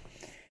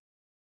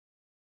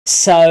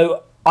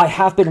 So I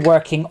have been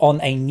working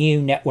on a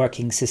new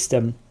networking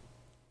system,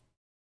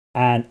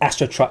 and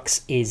Astro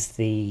Trucks is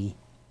the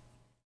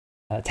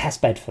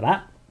test bed for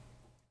that.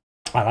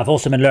 And I've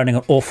also been learning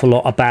an awful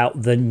lot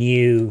about the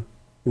new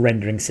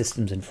rendering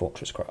systems in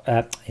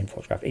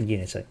FortressCraft, in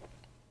Unity.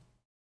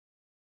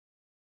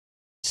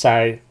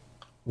 So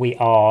we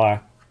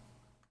are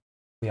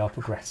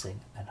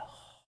progressing, and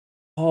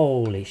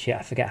holy shit,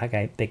 I forget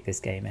how big this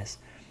game is.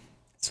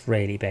 It's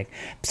really big.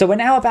 So we're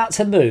now about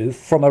to move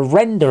from a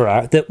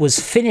renderer that was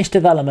finished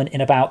development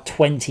in about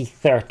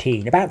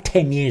 2013, about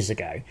 10 years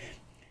ago,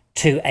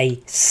 to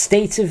a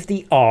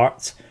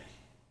state-of-the-art,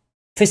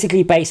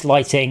 physically based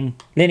lighting,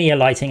 linear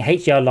lighting,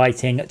 HDR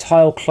lighting,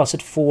 tile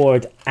clustered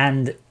forward,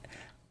 and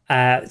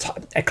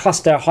a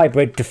cluster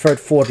hybrid deferred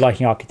forward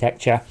lighting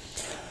architecture,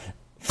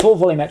 full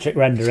volumetric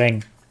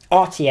rendering,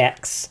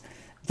 RTX,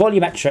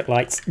 volumetric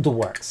lights, the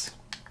works.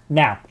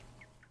 Now,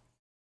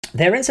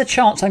 there is a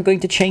chance I'm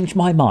going to change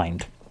my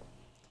mind.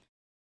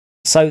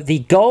 So the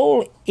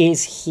goal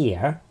is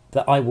here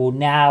that I will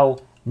now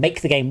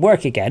make the game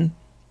work again,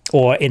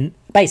 or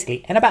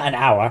basically in about an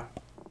hour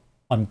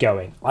I'm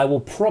going. I will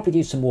probably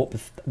do some more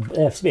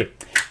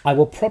I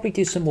will probably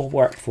do some more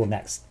work for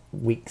next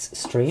week's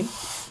stream.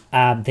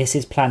 This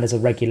is planned as a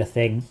regular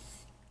thing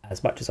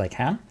as much as I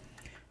can.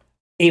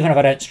 Even if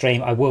I don't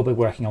stream, I will be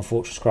working on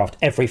FortressCraft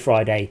every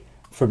Friday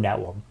from now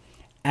on.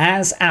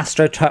 As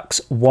Astro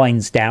Trucks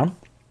winds down,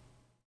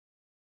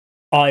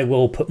 I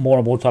will put more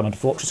and more time into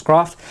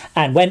FortressCraft,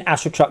 and when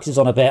Astro Trucks is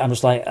on a bit, I'm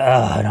just like,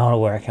 I don't want to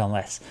work on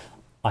this.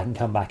 I can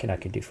come back and I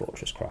can do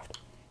FortressCraft.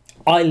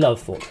 I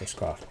love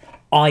FortressCraft.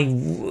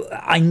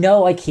 I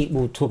know I keep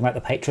talking about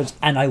the patrons,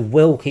 and I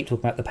will keep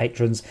talking about the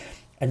patrons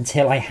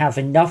until I have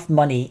enough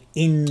money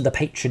in the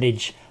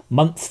patronage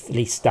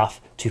monthly stuff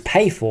to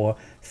pay for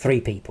 3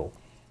 people.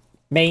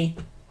 Me,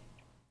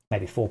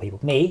 maybe 4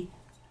 people. Me,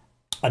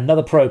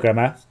 another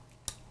programmer,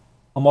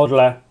 a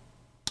modeler,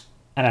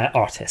 and an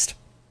artist.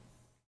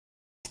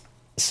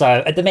 So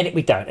at the minute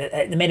we don't.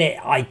 At the minute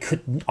I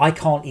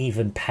can't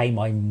even pay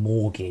my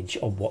mortgage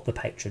on what the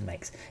patron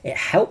makes. It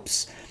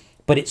helps,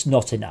 but it's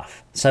not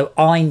enough. So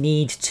I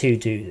need to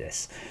do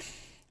this.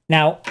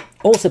 Now,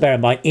 also bear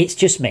in mind, it's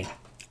just me.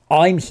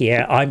 I'm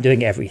here, I'm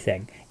doing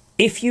everything.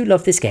 If you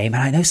love this game,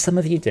 and I know some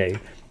of you do,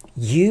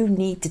 you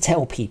need to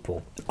tell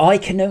people.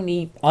 I'm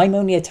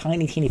only a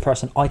tiny, teeny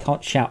person. I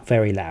can't shout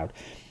very loud.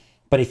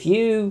 But if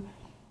you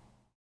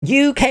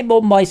came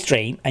on my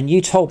stream and you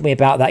told me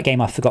about that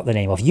game I forgot the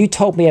name of, you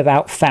told me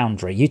about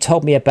Foundry, you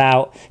told me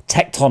about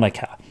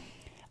Tectonica,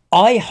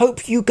 I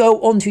hope you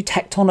go onto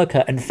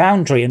Tectonica and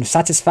Foundry and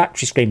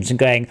Satisfactory streams and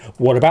going,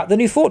 what about the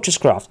new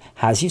FortressCraft?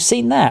 Has you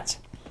seen that?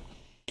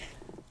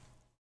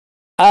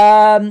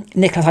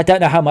 Nicholas, I don't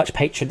know how much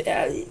patron,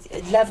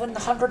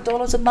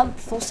 $1,100 a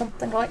month or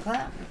something like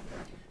that.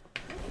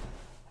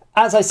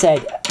 As I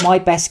said, my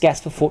best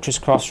guess for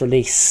FortressCraft's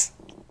release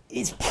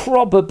is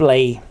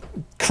probably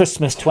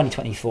Christmas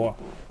 2024.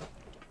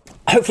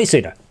 Hopefully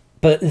sooner.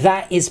 But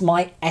that is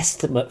my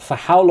estimate for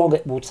how long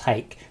it will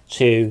take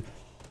to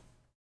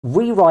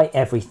rewrite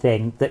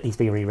everything that needs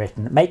to be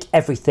rewritten, make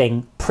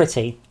everything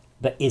pretty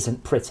that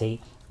isn't pretty,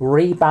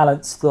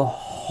 rebalance the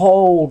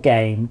whole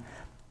game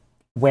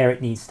where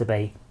it needs to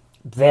be.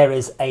 There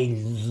is a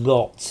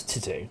lot to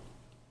do.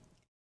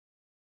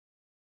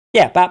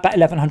 Yeah, about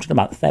 $1,100 a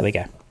month. There we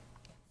go.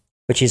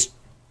 Which is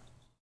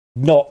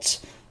not...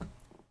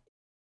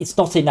 It's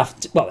not enough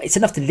to, well, it's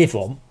enough to live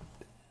on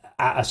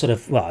at a sort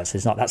of, well,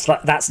 it's not,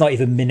 that's not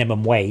even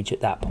minimum wage at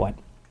that point.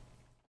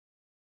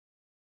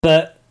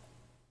 But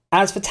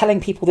as for telling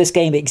people this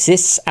game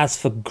exists, as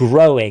for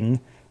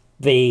growing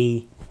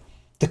the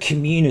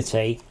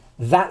community,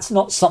 that's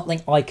not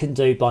something I can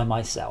do by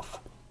myself.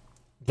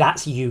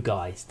 That's you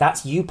guys.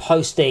 That's you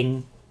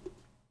posting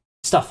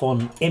stuff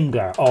on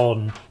Imgur,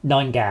 on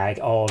 9gag,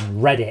 on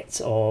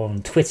Reddit,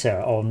 on Twitter,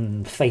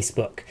 on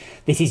Facebook.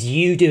 This is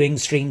you doing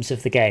streams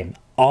of the game.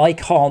 I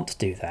can't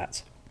do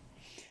that.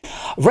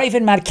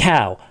 Raven Mad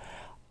Cow.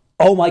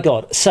 Oh my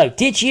god. So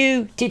did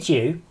you,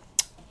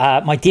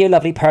 my dear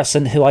lovely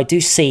person who I do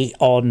see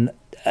on,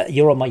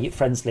 you're on my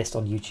friends list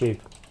on YouTube.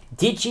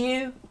 Did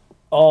you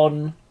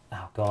on,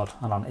 oh god,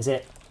 hold on, is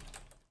it?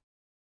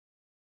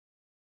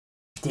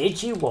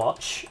 Did you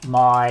watch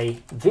my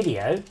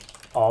video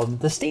on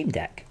the Steam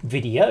Deck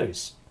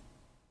videos?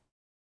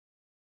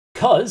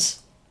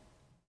 Because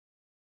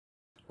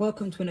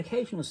welcome to an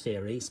occasional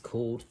series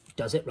called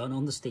Does It Run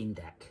on the Steam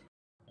Deck?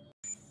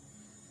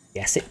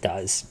 Yes, it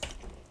does.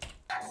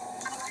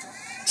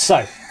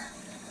 So,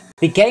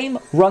 the game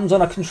runs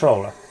on a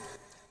controller.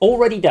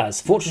 Already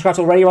does. FortressCraft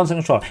already runs on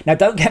a controller. Now,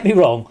 don't get me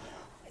wrong.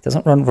 It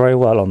doesn't run very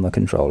well on the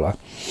controller.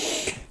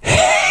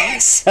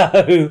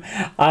 So,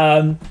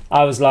 I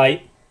was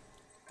like,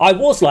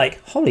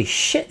 holy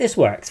shit, this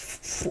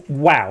works.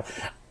 Wow.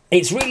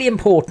 It's really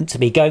important to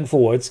me going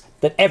forwards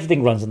that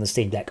everything runs on the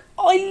Steam Deck.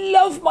 I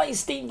love my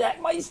Steam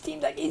Deck. My Steam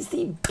Deck is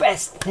the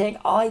best thing.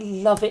 I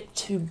love it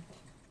to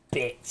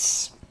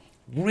bits.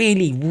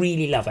 Really,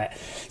 really love it.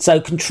 So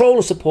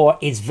controller support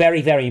is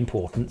very, very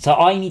important. So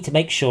I need to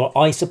make sure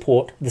I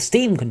support the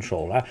Steam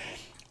controller.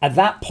 At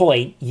that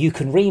point, you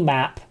can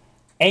remap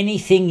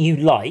anything you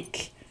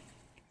like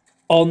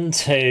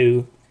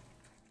onto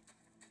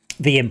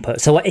the input.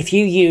 So if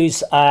you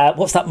use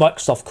what's that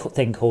Microsoft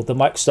thing called, the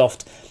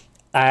Microsoft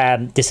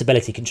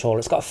disability controller,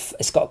 it's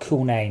got a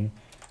cool name.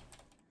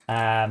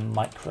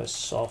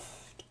 Microsoft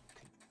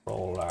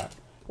controller,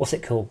 what's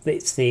it called?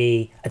 It's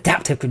the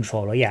adaptive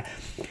controller. Yeah.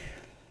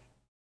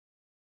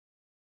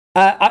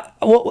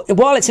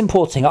 While it's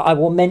important, I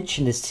will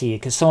mention this to you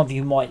because some of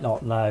you might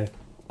not know.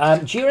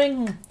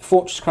 During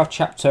FortressCraft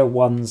Chapter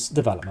 1's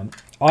development,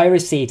 I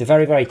received a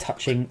very, very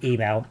touching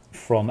email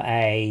from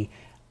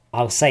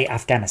I'll say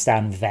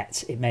Afghanistan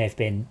vet. It may have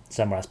been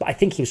somewhere else, but I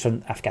think he was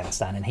from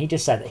Afghanistan. And he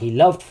just said that he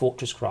loved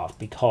FortressCraft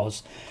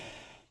because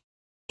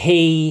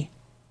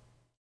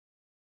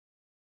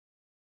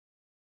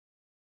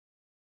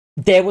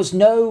there was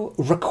no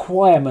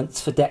requirements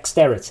for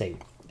dexterity.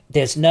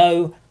 There's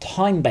no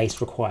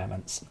time-based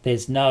requirements. You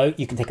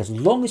can take as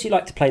long as you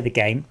like to play the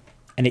game,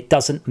 and it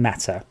doesn't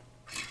matter.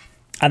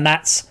 And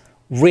that's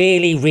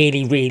really,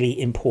 really,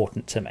 really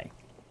important to me.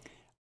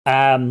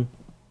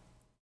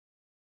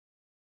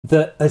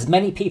 That as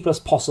many people as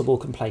possible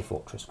can play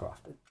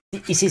FortressCraft.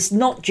 This is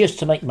not just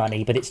to make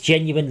money, but it's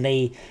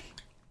genuinely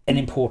an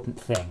important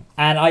thing.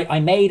 And I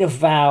made a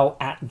vow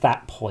at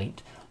that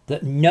point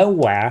that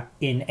nowhere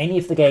in any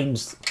of the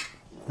games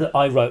that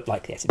I wrote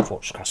like this, in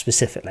FortressCraft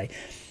specifically,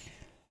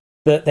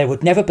 that there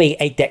would never be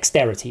a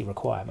dexterity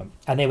requirement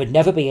and there would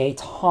never be a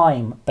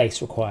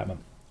time-based requirement.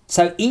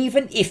 So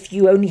even if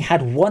you only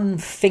had one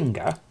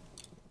finger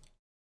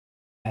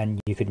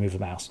and you could move a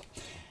mouse,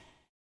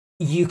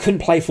 you can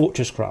play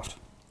FortressCraft.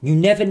 You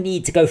never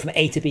need to go from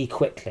A to B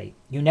quickly.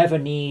 You never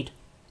need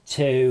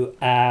to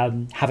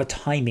have a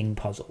timing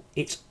puzzle.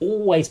 It's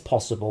always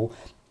possible.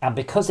 And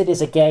because it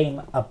is a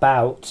game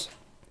about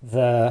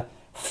the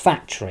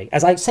factory,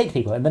 as I say to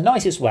people in the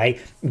nicest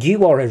way,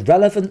 you are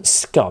irrelevant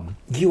scum.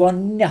 You are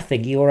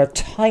nothing. You are a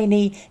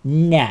tiny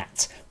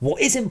gnat. What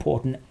is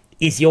important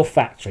is your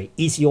factory,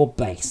 is your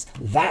base.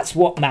 That's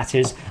what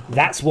matters.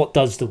 That's what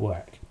does the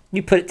work.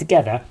 You put it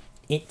together,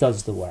 it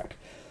does the work.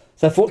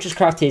 So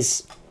FortressCraft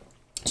is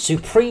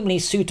supremely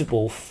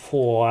suitable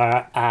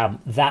for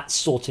that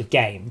sort of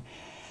game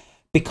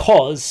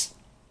because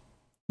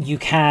you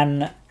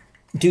can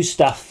do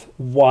stuff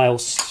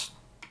whilst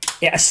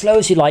as slow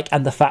as you like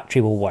and the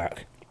factory will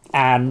work.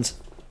 And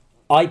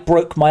I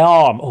broke my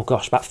arm, oh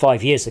gosh, about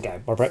 5 years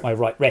ago. I broke my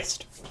right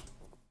wrist.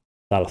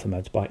 Fell off a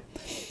motorbike.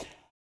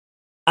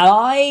 And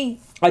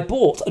I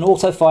bought an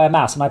auto-fire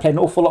mouse and I played an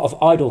awful lot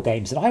of idle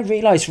games. And I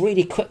realised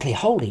really quickly,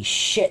 holy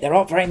shit, there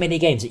aren't very many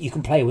games that you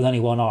can play with only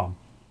one arm.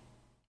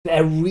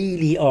 There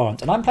really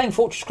aren't. And I'm playing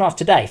FortressCraft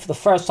today for the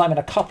first time in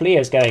a couple of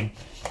years going,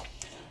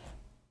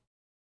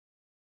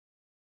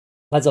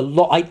 there's a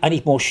lot, I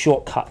need more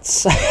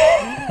shortcuts.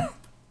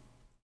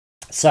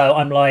 So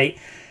I'm like,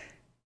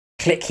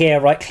 click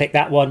here, right click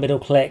that one, middle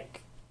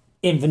click,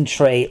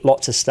 inventory,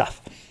 lots of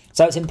stuff.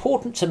 So it's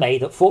important to me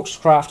that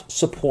FortressCraft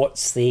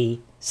supports the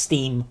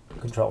Steam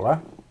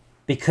controller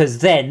because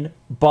then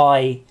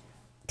by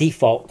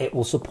default it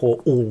will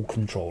support all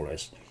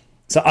controllers.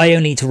 So I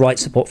only need to write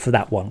support for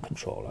that one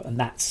controller, and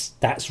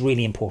that's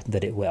really important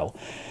that it will.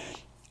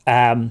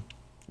 But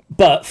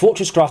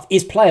FortressCraft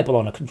is playable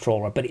on a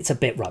controller, but it's a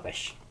bit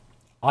rubbish.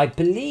 I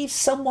believe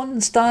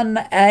someone's done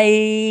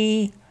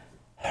a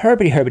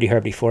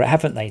Herbity for it,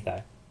 haven't they,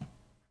 though?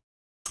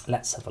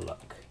 Let's have a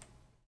look.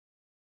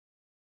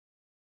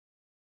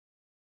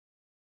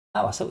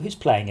 Oh, I saw who's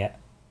playing it.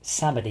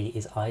 Samedy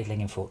is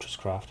idling in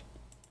FortressCraft.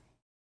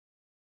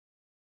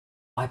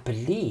 I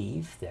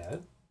believe,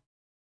 though,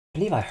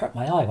 I hurt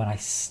my eye when I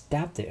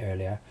stabbed it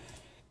earlier.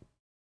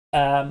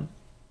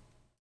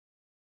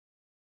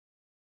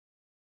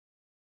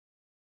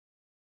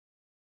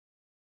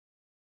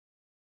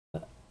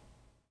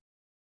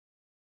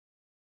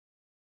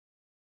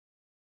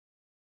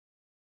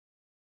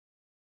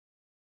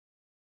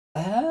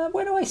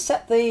 Where do I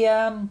set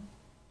the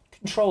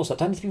controls up?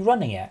 Do I need to be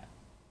running it?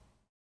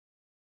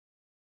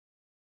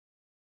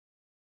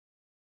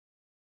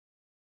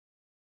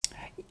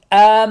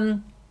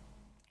 I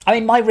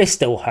mean, my wrist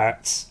still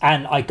hurts,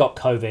 and I got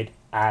COVID,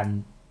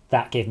 and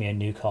that gave me a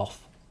new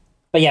cough.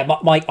 But yeah,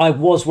 I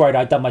was worried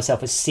I'd done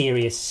myself a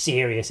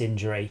serious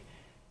injury.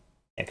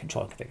 Yeah,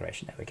 control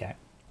configuration. There we go.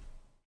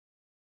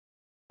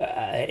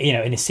 You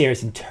know, in a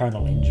serious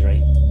internal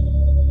injury.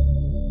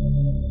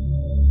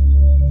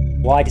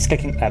 Why just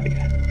clicking? There we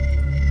go.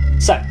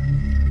 So,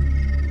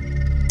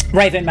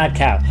 Raven Mad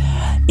Cow.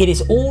 It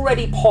is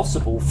already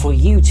possible for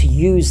you to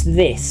use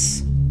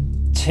this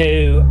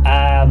to.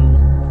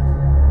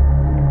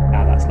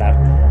 Now that's loud.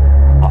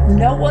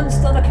 No one's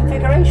done a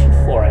configuration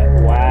for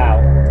it. Wow.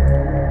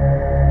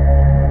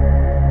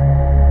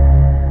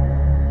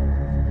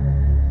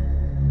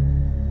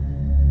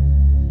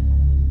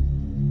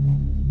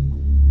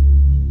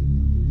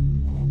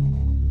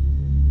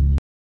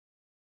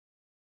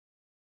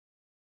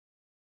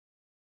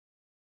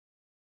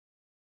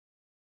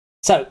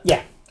 So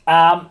yeah,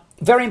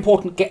 very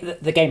important.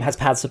 The game has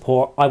pad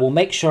support. I will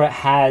make sure it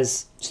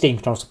has Steam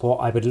control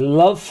support. I would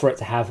love for it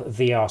to have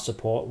VR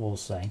support. We'll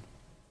see.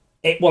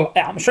 It will.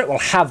 I'm sure it will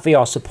have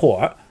VR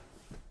support.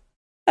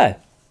 Oh,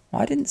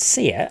 I didn't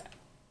see it,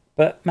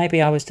 but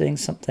maybe I was doing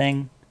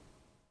something.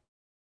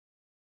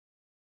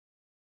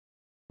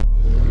 I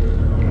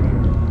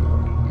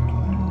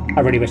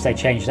really wish they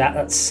changed that.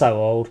 That's so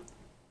old.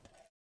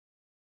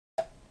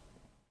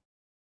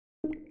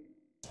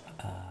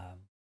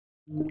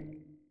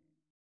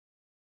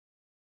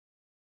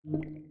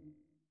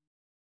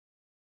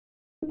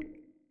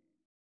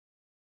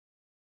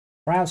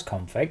 Browse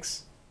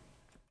configs.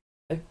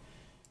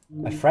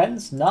 My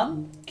friends,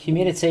 none.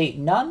 Community,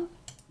 none.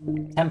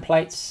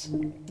 Templates,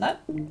 no.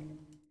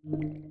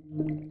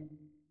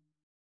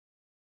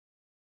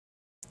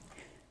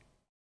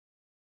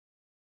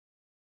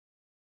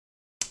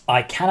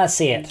 I cannot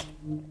see it.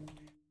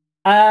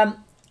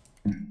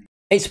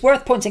 It's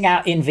worth pointing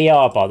out in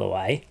VR, by the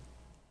way,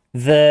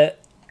 that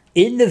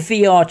in the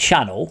VR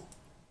channel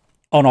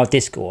on our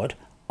Discord,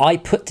 I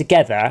put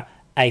together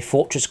a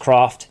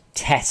FortressCraft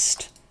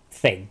test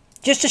thing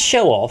just to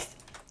show off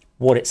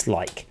what it's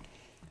like.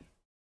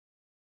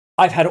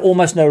 I've had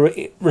almost no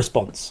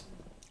response.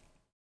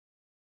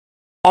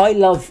 I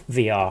love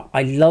VR.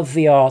 I love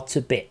VR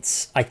to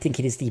bits. I think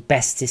it is the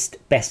bestest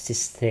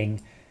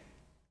thing.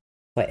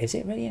 Wait, is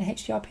it really in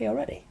HDRP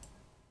already?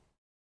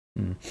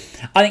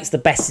 I think it's the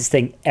bestest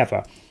thing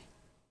ever.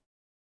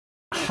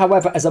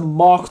 However, as a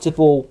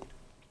marketable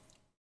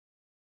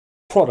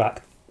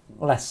product,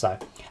 less so.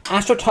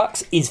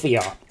 AstroTux is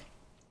VR.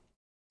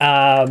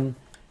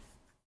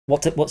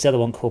 What's the other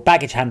one called?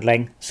 Baggage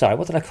handling. Sorry,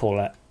 what did I call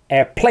it?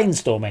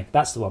 Planestorming.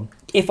 That's the one.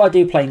 If I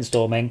do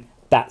planestorming,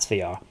 that's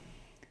VR.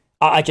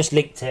 I just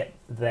linked it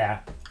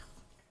there.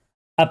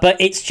 But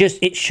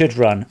it should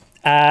run.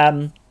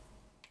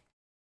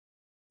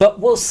 But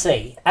we'll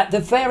see. At the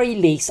very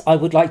least, I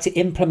would like to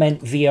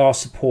implement VR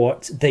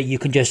support that you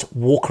can just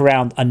walk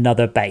around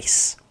another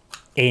base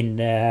in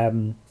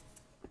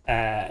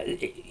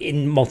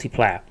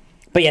multiplayer.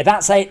 But yeah,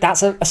 that's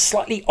a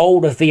slightly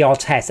older VR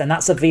test, and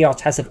that's a VR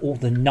test of all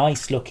the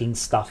nice looking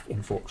stuff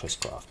in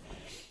FortressCraft.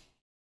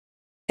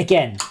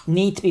 Again,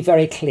 need to be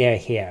very clear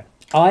here.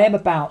 I am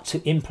about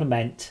to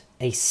implement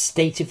a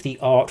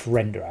state-of-the-art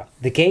renderer.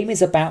 The game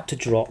is about to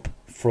drop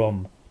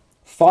from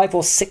 500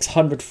 or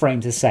 600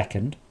 frames a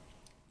second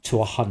to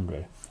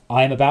 100.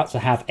 I am about to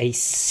have a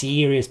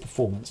serious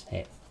performance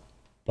hit.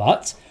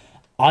 But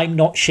I'm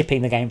not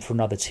shipping the game for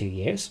another 2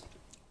 years.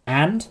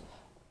 And,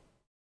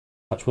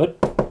 touch wood,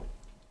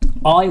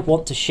 I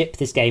want to ship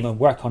this game and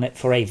work on it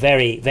for a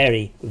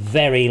very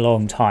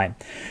long time.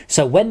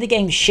 So when the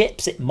game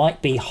ships, it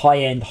might be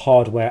high-end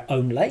hardware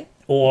only,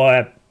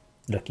 or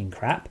looking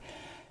crap.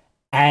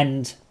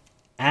 And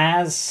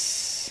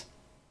as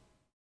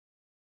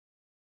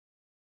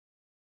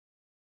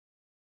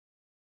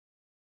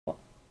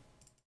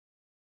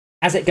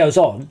it goes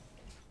on,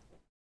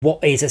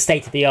 what is a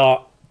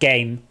state-of-the-art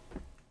game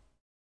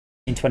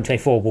in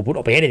 2024 will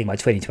not be anything by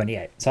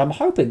 2028. So I'm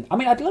hoping, I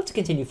mean, I'd love to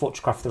continue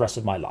FortressCraft for the rest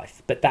of my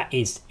life, but that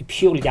is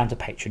purely down to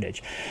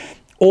patronage.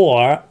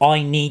 Or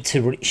I need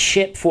to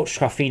ship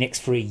FortressCraft Phoenix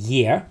for a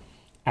year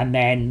and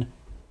then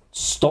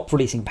stop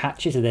releasing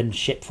patches and then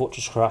ship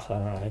FortressCraft, I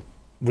don't know,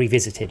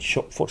 Revisited,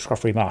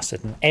 FortressCraft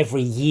Remastered, and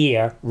every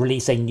year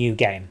release a new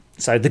game.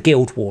 So the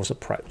Guild Wars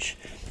approach.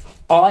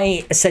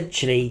 I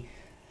essentially,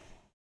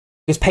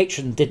 because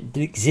Patreon didn't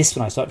exist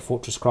when I started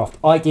FortressCraft,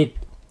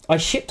 I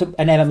shipped an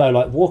MMO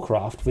like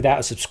Warcraft without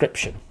a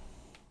subscription.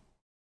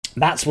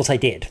 That's what I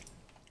did.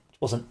 It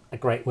wasn't a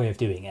great way of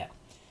doing it.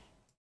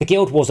 The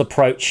Guild Wars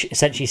approach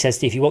essentially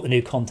says if you want the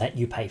new content,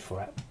 you pay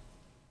for it.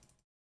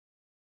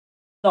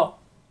 Not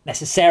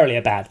necessarily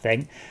a bad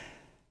thing.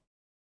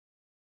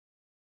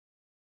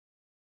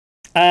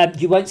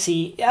 You won't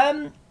see...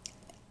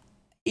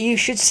 you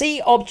should see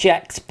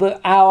objects,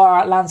 but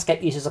our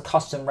landscape uses a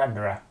custom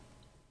renderer.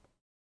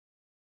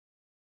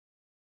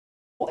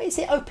 What is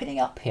it opening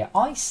up here?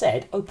 I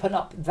said open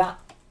up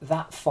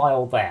that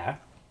file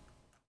there.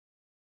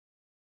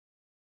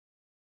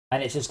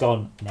 And it's just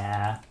gone,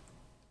 nah.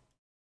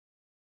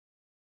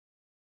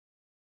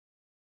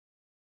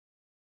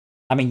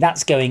 I mean,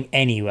 that's going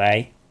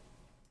anyway.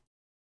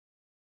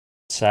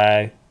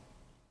 So,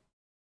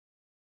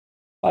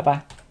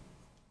 bye-bye.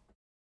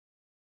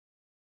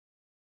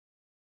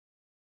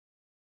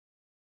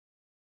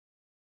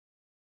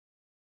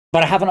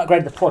 But I haven't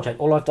upgraded the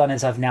project. All I've done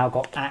is I've now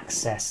got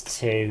access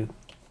to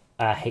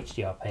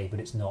HDRP,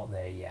 but it's not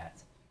there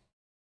yet.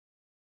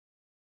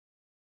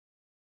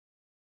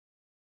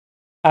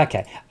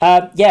 Okay.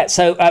 Yeah,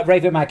 so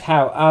Raven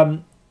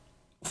Macau,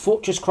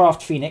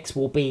 FortressCraft Phoenix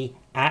will be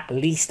at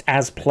least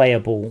as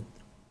playable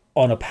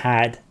on a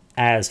pad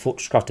as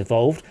FortressCraft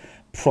Evolved,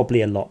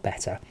 probably a lot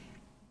better.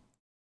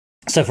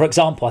 So, for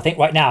example, I think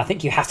right now,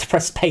 you have to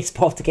press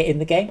spacebar to get in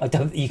the game. I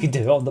don't think you can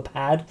do it on the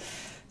pad.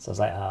 So I was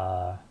like,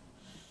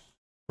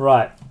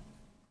 right.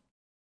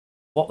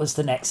 What was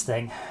the next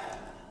thing?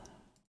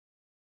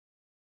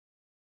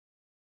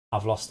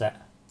 I've lost it.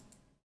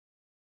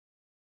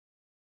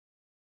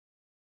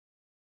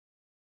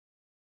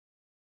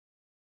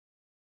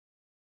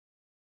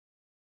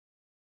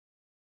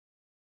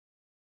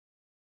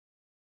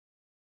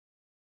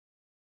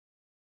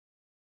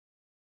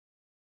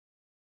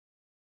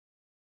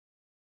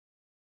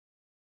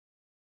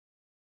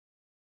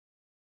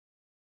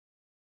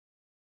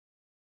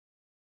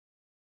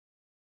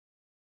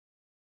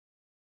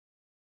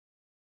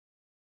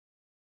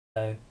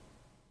 So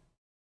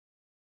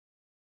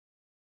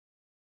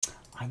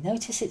I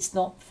notice it's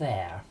not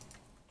there.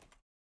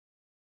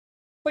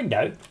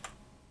 Window.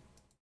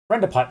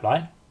 Render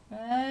pipeline.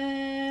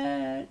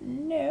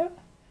 No.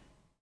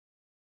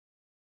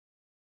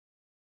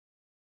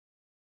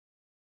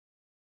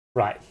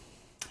 Right.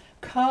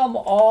 Come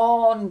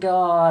on,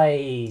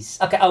 guys.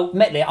 Okay, oh,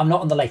 admittedly, I'm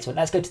not on the latest one.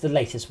 Let's go to the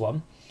latest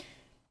one.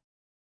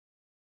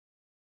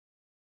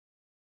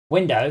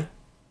 Window.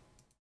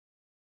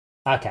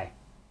 Okay,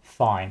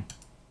 fine.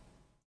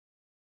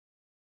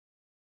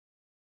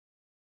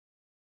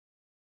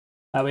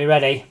 Are we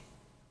ready?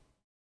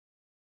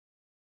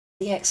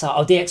 DXR.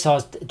 Oh, DXR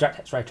is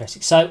DirectX ray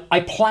tracing. So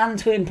I plan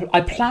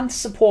to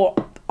support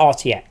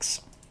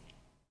RTX,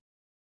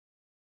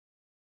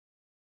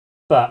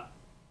 but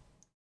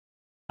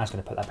I was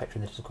going to put that picture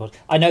in the Discord.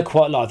 I know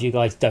quite a lot of you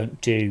guys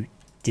don't do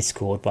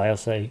Discord, but I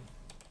also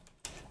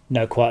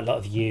know quite a lot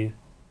of you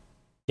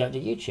don't do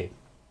YouTube.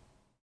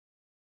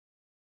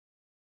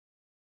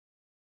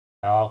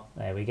 Oh,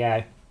 there we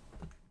go.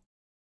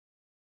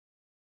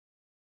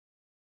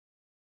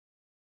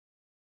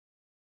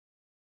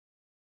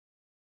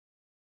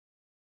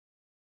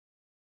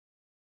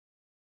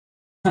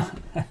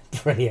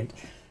 Brilliant.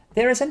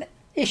 There is an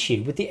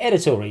issue with the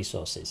editor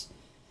resources.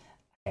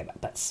 Okay,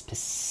 but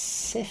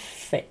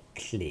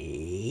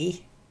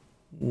specifically,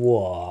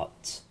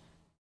 what?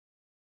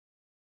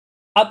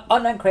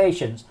 Unknown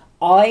creations.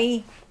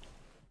 Actually,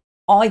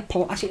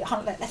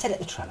 let's edit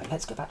the Trello.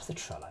 Let's go back to the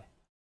Trello.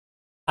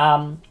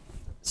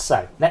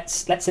 So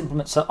let's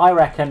implement. So I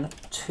reckon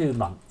 2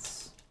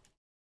 months.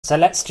 So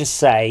let's just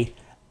say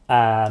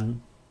New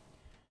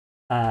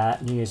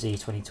Year's Eve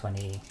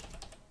 2020.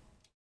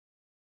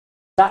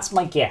 That's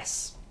my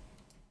guess.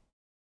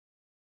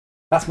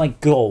 That's my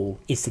goal,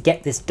 is to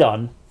get this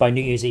done by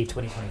New Year's Eve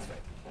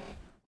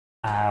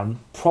 2023.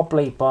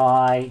 Probably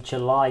by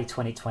July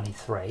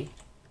 2023.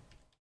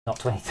 Not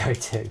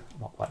 2032.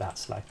 Not quite that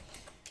slow.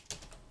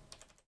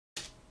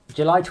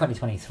 July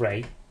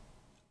 2023,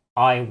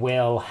 I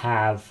will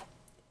have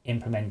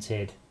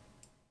implemented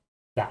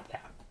that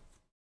there.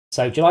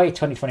 So July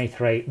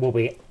 2023 will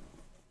be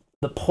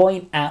the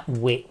point at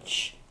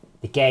which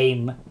the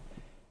game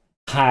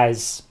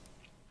has...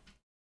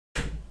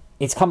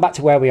 It's come back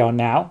to where we are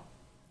now,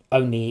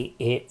 only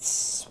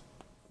it's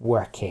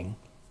working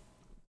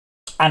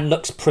and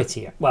looks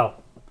prettier.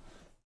 Well,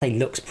 it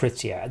looks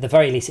prettier. At the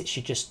very least, it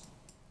should just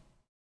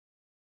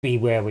be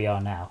where we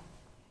are now.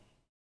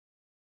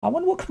 I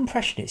wonder what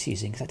compression it's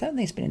using, because I don't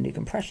think it's been a new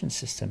compression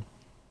system.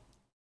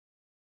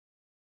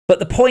 But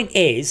the point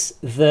is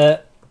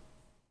that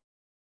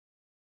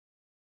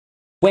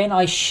when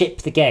I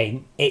ship the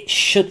game, it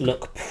should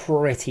look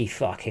pretty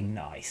fucking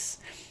nice.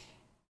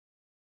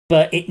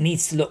 But it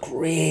needs to look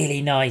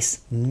really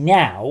nice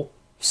now,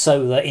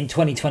 so that in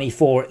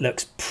 2024 it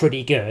looks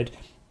pretty good,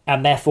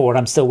 and therefore, when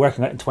I'm still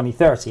working on it in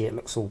 2030, it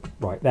looks all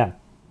right then.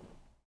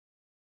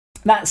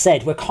 That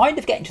said, we're kind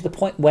of getting to the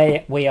point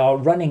where we are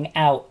running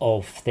out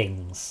of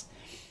things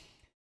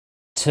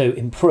to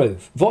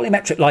improve.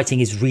 Volumetric lighting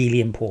is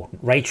really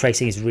important. Ray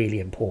tracing is really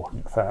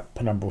important for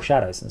penumbral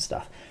shadows and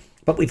stuff.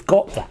 But we've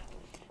got that.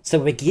 So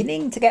we're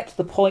beginning to get to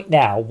the point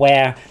now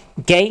where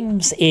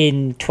games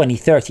in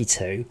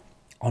 2032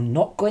 are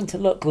not going to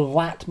look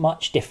that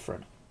much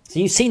different. So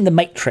you've seen the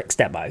Matrix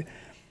demo.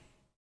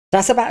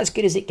 That's about as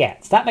good as it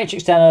gets. That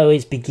Matrix demo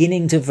is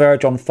beginning to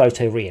verge on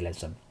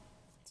photorealism.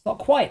 It's not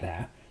quite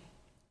there,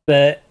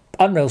 but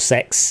Unreal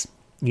 6,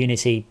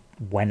 Unity,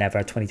 whenever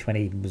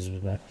 2020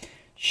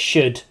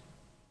 should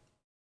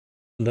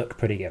look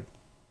pretty good.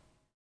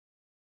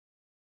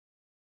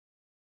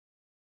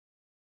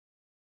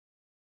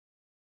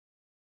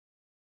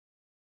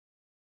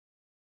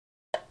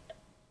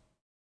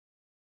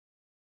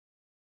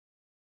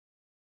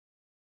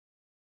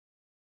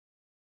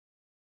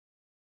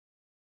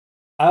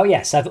 Oh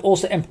yes, I've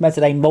also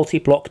implemented a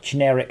multi-block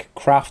generic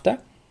crafter.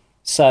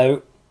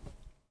 So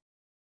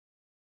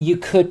you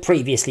could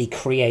previously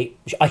create,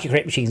 I could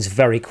create machines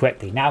very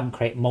quickly. Now I can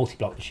create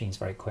multi-block machines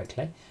very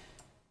quickly.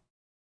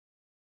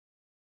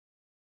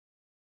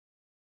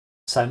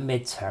 So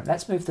midterm,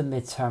 let's move the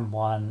midterm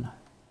one.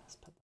 Let's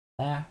put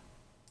that there.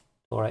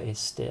 Dora is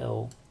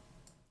still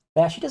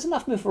there. She does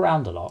enough move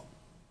around a lot.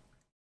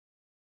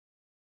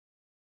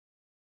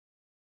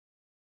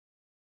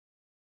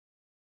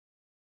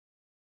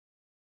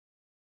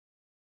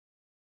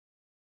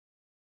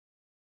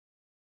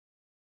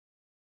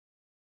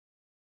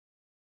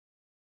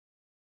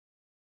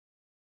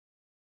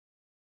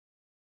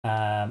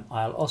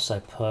 I'll also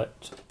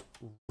put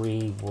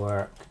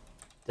rework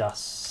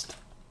dust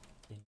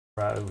in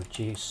row,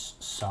 reduce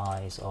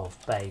size of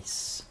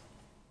base.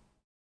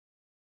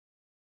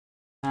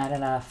 And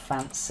then a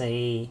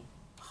fancy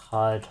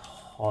HUD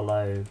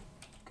hollow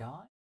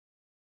guy.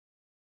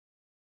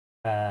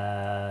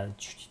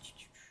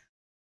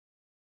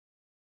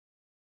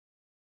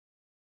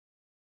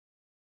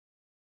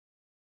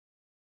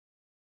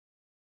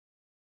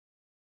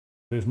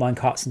 Move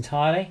minecarts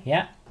entirely,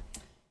 yeah.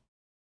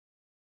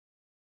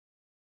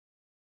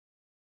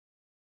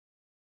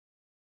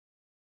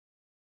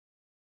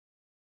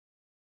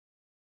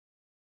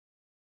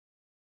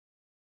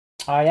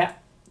 Oh yeah,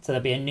 so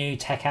there'll be a new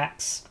tech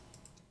axe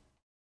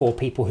for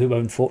people who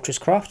own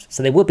FortressCraft.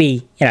 So there will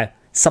be, you know,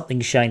 something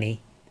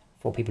shiny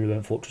for people who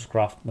own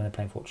FortressCraft when they're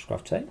playing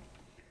FortressCraft 2.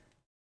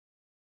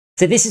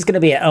 So this is going to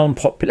be our own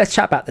pop. Let's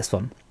chat about this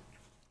one.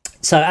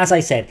 So as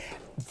I said,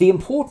 the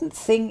important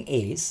thing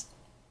is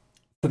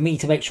for me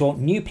to make sure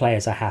new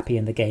players are happy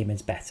and the game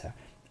is better.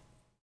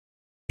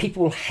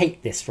 People will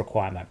hate this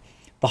requirement.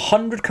 The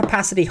 100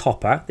 capacity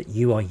hopper that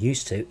you are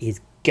used to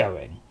is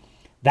going.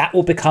 That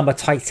will become a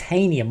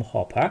titanium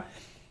hopper.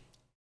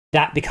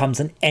 That becomes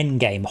an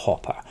endgame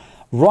hopper.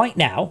 Right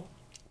now,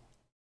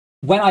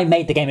 when I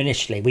made the game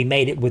initially, we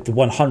made it with the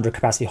 100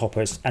 capacity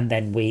hoppers, and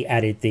then we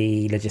added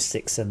the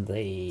logistics and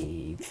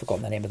the,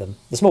 forgotten the name of them,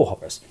 the small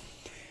hoppers.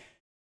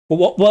 But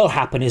what will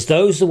happen is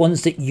those are the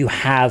ones that you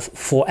have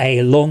for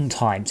a long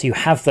time. So you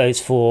have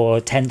those for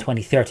 10,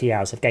 20, 30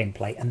 hours of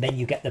gameplay, and then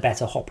you get the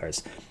better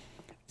hoppers.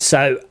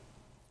 So,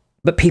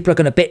 but people are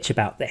going to bitch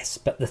about this.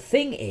 But the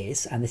thing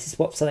is, and this is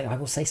something I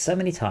will say so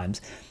many times,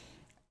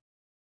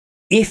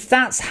 if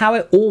that's how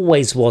it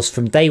always was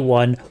from day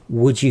one,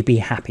 would you be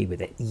happy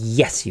with it?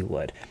 Yes, you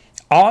would.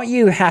 Are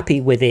you happy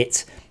with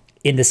it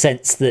in the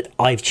sense that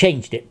I've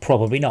changed it?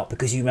 Probably not,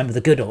 because you remember the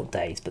good old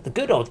days. But the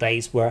good old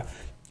days were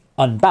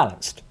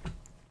unbalanced.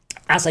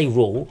 As a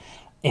rule,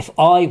 if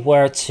I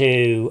were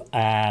to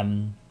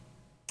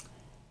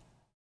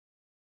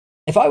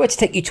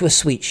take you to a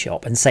sweet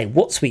shop and say,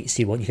 what sweets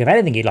do you want? You can have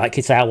anything you like.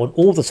 You'd say, I want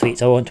all the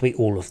sweets. I want to eat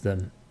all of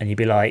them. And you'd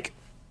be like,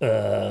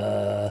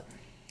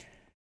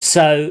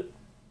 So,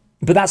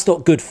 but that's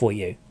not good for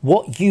you.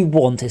 What you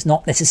want is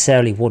not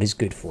necessarily what is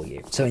good for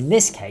you. So in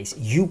this case,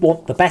 you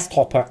want the best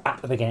hopper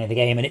at the beginning of the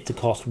game and it to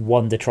cost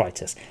 1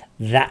 detritus.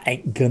 That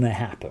ain't gonna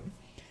happen.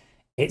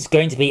 It's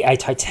going to be a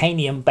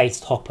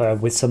titanium-based hopper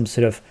with some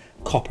sort of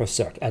copper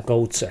circuit, a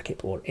gold circuit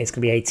board. It's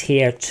going to be a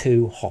tier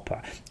 2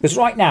 hopper. Because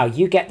right now,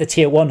 you get the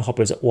tier 1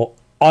 hoppers at what?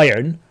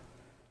 Iron.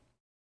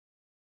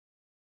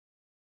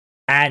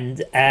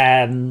 And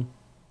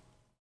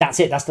that's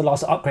it. That's the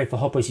last upgrade for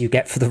hoppers you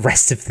get for the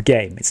rest of the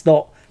game. It's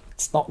not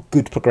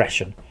good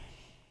progression.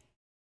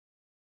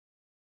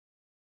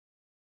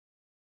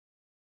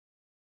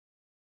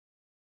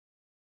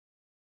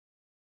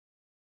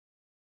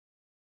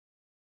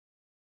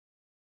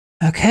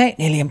 Okay,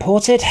 nearly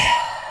imported.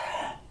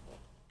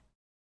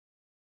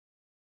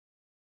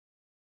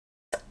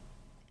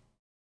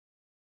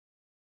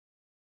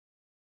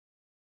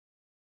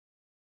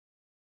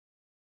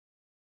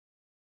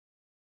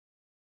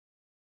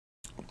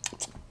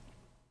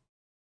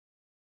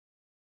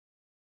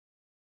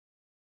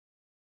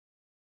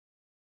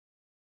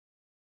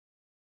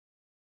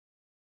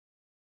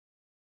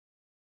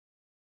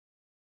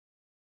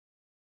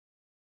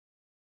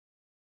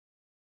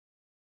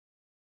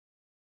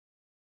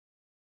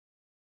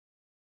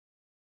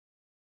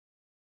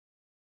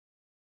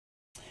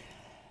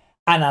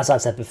 And as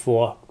I've said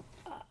before,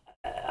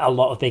 a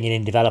lot of being an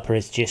indie developer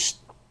is just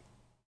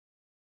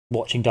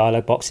watching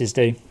dialogue boxes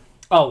do.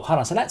 Oh, hold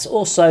on. So let's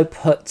also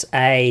put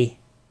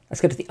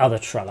let's go to the other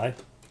Trello,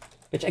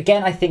 which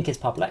again I think is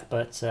public,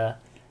 but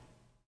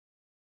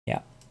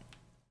yeah.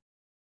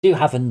 Do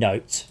have a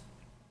note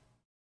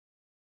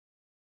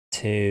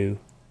to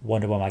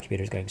wonder why my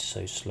computer is going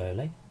so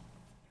slowly.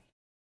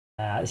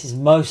 This is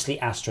mostly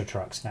Astro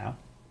Trucks now.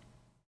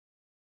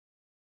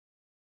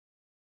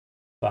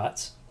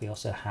 But we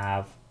also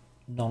have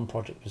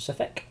non-project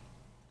specific.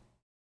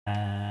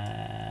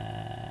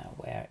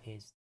 Where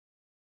is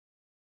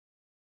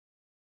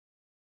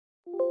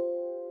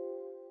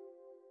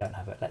Don't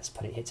have it. Let's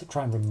put it here to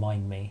try and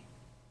remind me.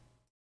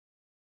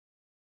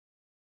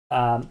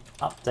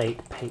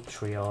 Update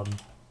Patreon.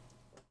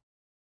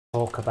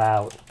 Talk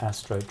about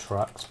Astro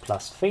Trucks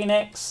plus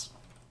Phoenix.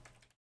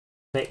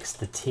 Fix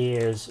the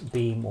tiers.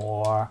 Be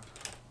more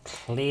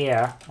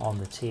clear on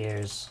the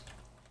tiers,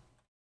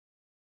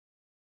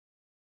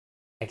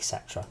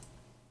 etc.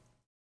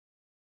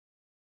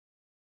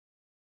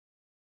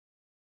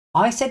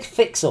 I said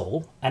fix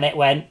all, and it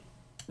went,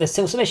 there's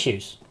still some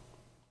issues.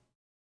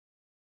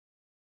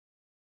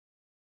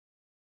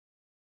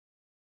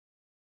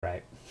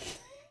 Right.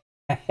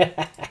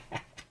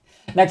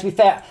 Now, to be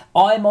fair,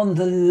 I'm on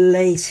the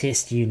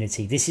latest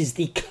Unity. This is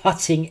the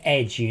cutting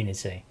edge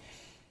Unity.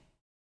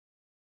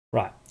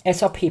 Right.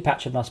 SRP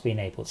patcher must be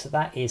enabled. So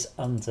that is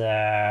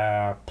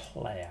under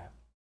player.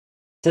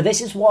 So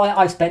this is why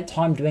I spent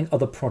time doing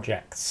other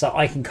projects. So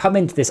I can come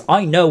into this.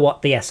 I know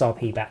what the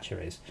SRP patcher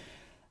is.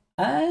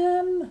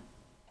 I'm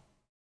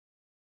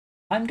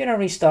going to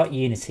restart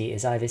Unity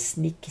as I have a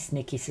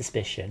sneaky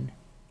suspicion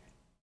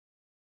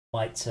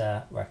might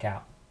work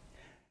out.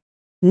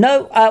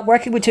 No,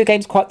 working with two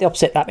games, quite the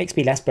opposite. That makes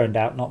me less burned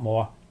out, not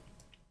more.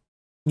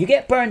 You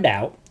get burned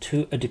out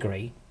to a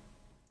degree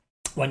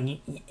when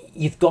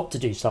you've got to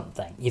do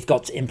something. You've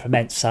got to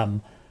implement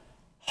some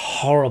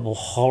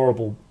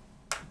horrible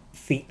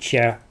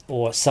feature,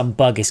 or some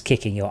bug is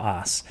kicking your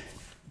ass.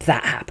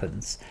 That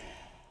happens.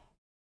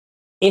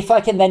 If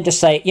I can then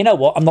just say, you know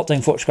what, I'm not doing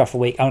FortressCraft for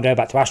a week, I'm going to go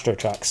back to Astro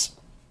Trucks.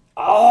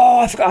 Oh,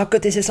 I forgot how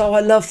good this is. Oh, I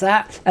love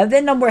that. And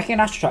then I'm working on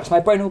Astro Trucks. My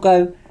brain will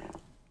go,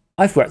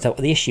 I've worked out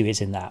what the issue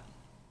is in that.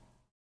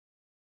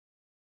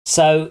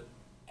 So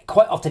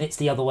quite often it's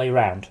the other way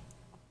around.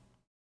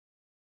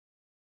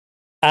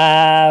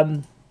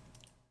 I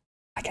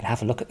can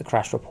have a look at the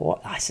crash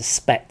report. I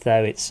suspect,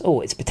 though, it's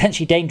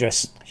potentially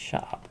dangerous.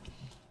 Shut up.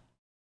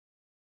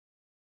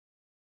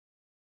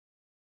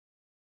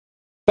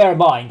 Bear in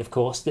mind, of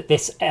course, that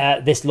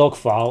this log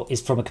file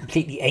is from a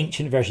completely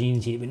ancient version of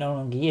Unity that we no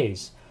longer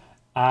use.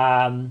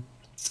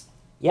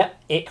 Yep,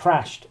 it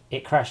crashed.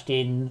 It crashed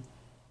in...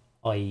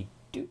 It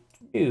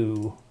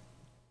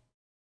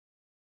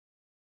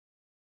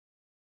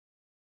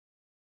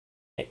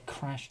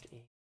crashed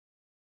in...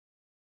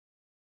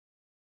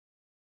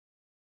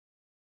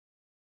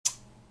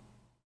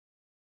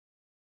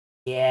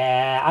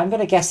 Yeah, I'm going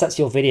to guess that's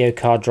your video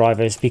card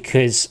drivers,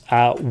 because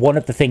one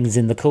of the things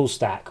in the cool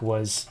stack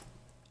was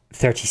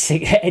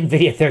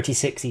NVIDIA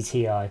 3060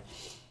 Ti.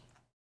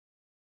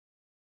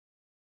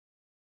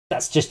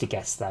 That's just a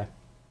guess, though.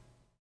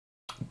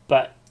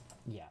 But,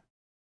 yeah.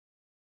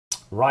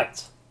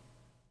 Right.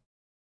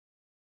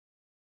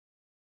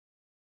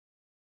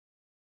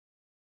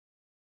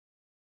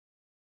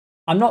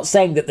 I'm not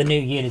saying that the new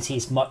Unity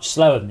is much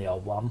slower than the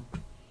old one.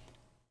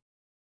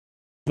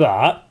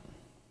 But,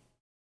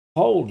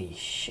 holy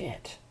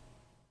shit.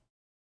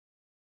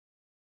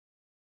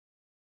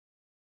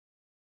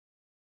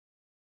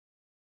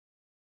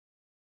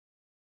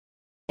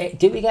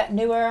 Do we get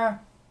newer?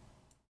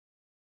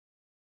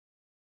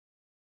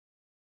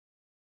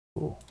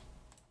 Ooh.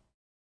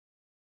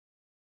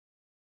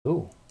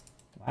 Ooh.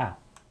 Wow.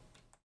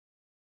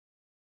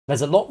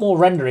 There's a lot more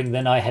rendering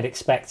than I had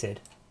expected.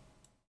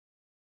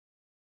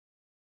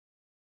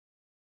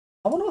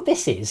 I wonder what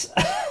this is.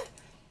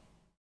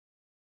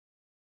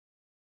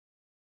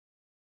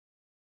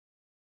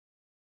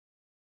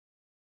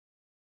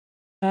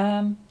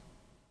 Okay.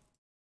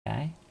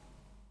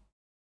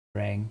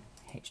 Ring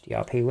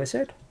HDRP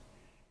wizard.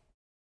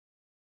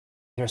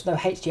 There is no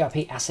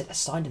HDRP asset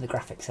assigned in the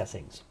graphic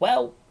settings.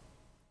 Well,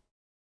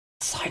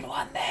 assign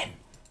one then.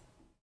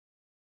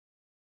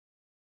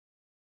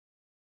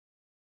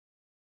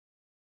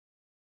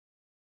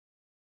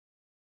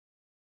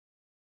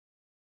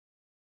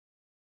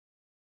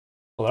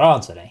 Well, there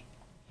aren't any.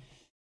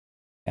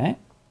 Okay.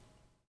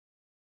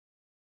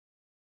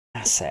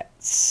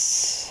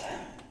 Assets.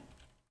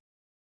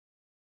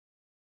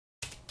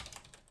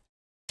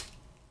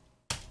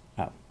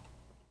 Oh.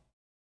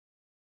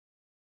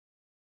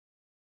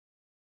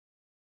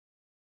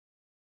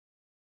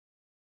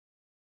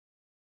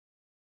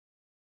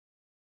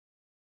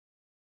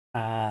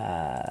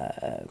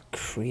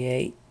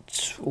 Create.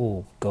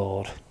 Oh,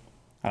 God.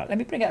 All right, let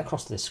me bring it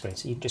across to this screen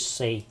so you can just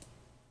see.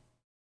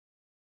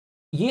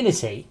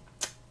 Unity,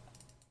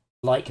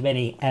 like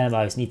many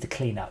MMOs, need to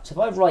clean up. So if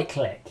I right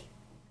click,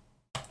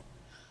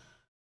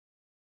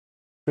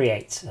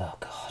 create. Oh,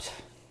 God.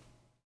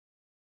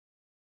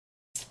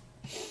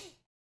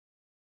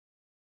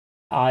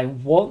 I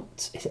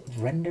want, is it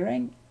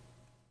rendering?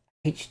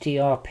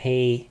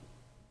 HDRP.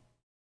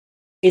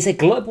 Is a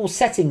global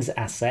settings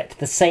asset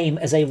the same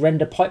as a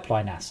render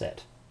pipeline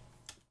asset?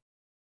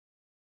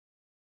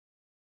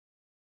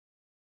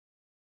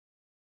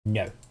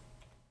 No.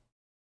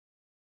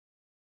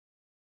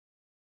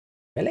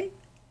 Really?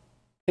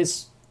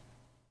 Because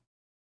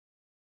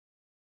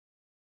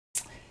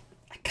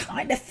I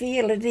kind of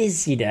feel it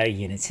is, you know,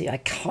 Unity. I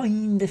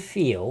kind of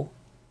feel...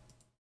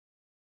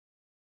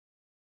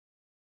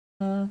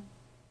 when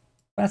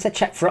I said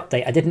check for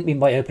update, I didn't mean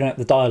by opening up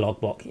the dialog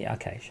block. Yeah,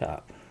 okay, shut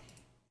up.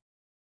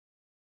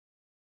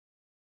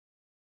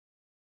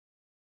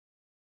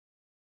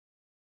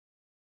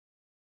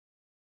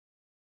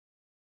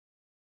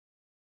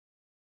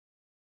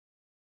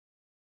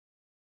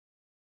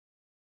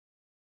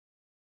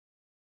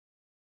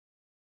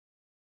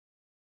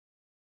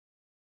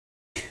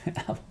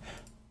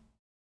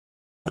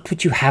 What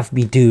would you have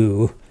me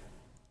do?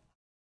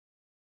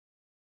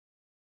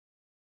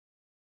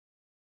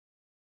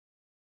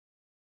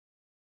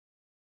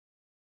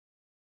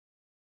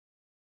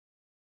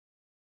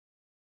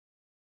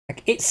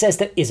 It says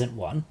there isn't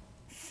one.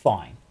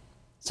 Fine.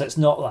 So it's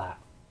not that.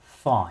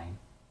 Fine.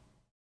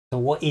 So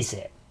what is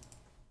it?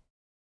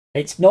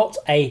 It's not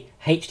a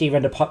HD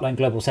render pipeline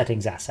global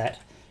settings asset.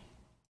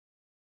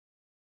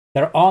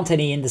 There aren't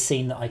any in the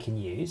scene that I can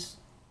use.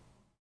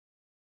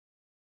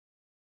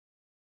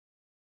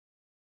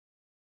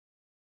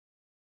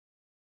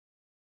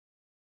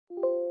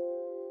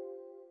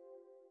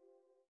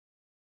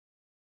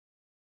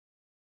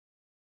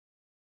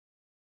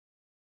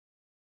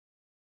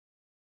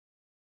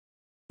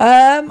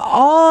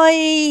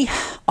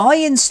 I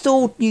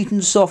installed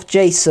Newtonsoft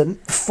JSON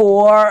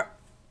for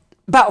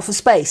Battle for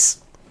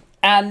Space,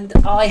 and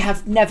I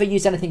have never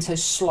used anything so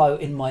slow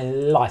in my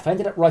life. I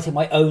ended up writing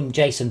my own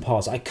JSON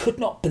parser. I could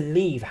not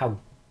believe how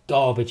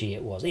garbagey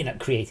it was. You know,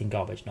 creating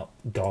garbage, not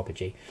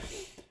garbagey.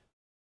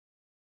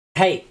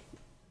 Hey,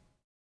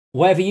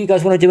 whatever you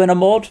guys want to do in a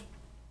mod,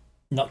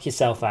 knock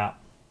yourself out.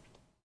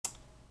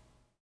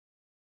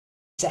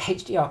 It's a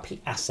HDRP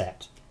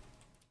asset.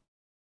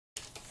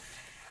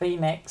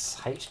 Phoenix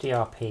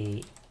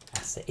HDRP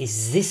asset.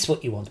 Is this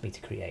what you want me to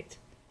create?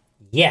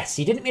 Yes,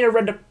 you didn't mean to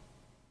render.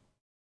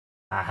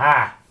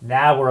 Aha,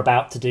 now we're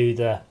about to do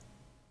the.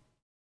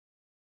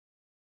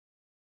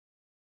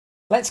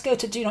 Let's go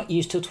to do not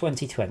use till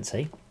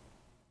 2020.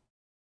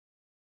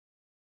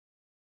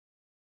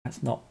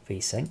 That's not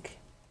VSync.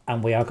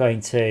 And we are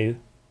going to.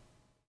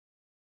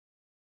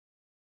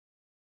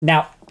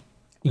 Now,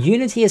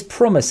 Unity is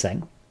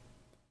promising,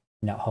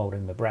 not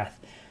holding my breath,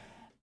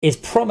 is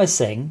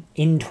promising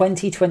in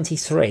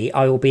 2023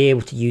 I will be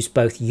able to use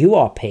both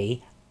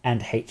URP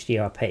and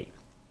HDRP.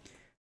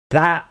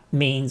 That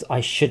means I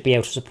should be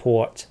able to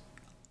support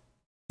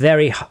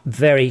very,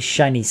 very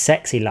shiny,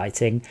 sexy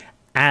lighting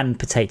and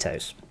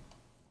potatoes.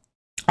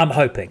 I'm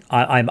hoping.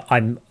 I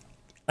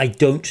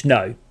don't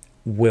know.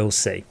 We'll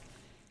see.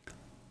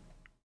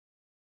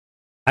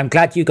 I'm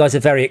glad you guys are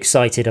very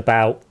excited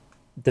about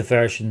the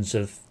versions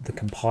of the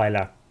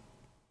compiler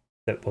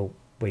that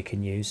we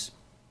can use.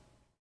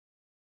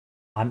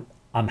 I'm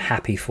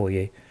happy for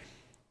you.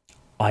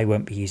 I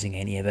won't be using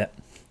any of it.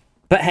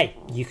 But hey,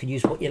 you can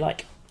use what you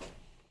like.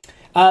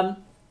 So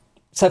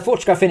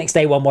FortressCraft Phoenix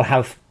Day 1 will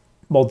have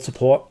mod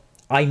support.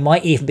 I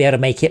might even be able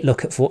to make it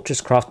look at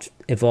FortressCraft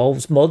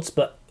Evolves mods,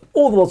 but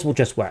all the mods will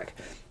just work.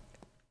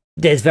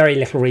 There's very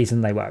little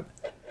reason they won't.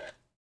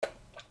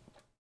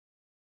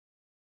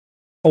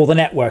 All the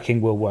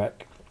networking will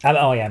work.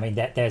 Oh yeah, I mean,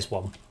 there's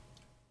one.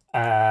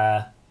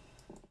 Yeah.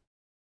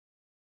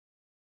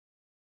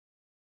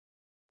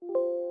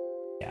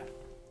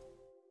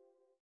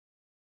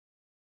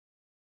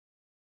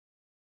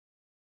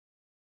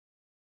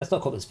 Let's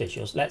not call this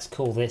visuals. Let's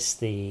call this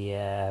the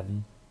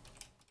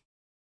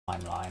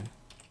timeline.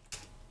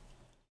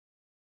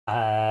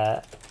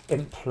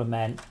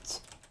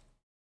 Implement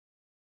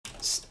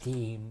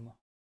Steam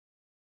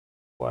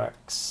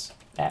Works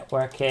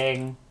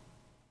networking.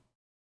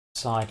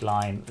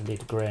 Sideline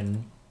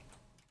lidgrin.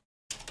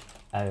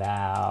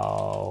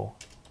 Allow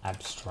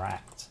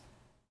abstract.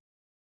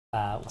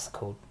 What's it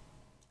called?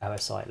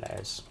 OSI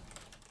layers.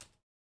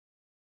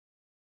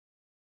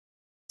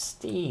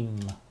 Steam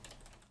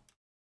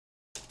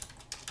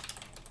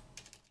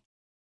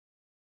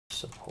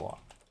support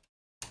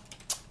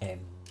in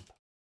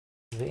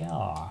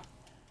VR.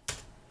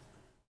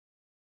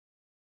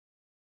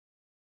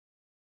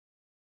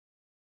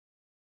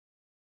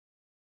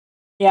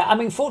 Yeah, I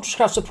mean,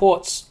 FortressCraft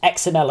supports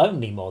XML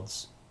only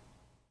mods,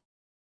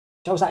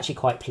 which I was actually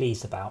quite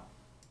pleased about.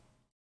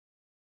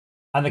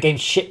 And the game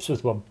ships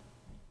with one.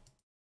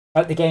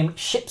 Right, the game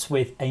ships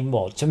with a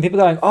mod. So when people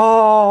are going,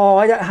 oh,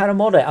 I don't know how to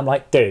mod it, I'm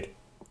like, dude,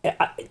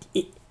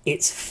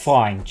 it's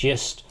fine.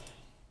 Just,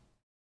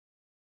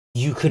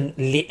 you can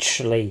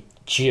literally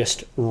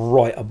just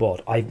write a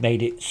mod. I've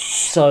made it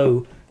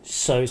so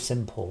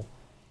simple.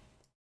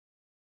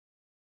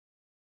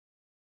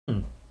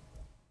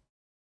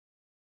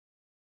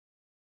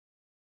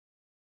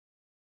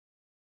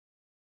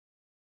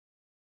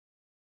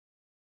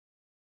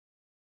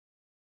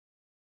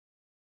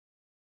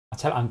 I'll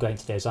tell you what I'm going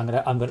to do is I'm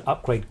going to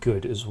upgrade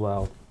good as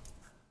well.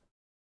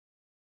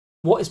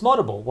 What is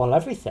moddable? Well,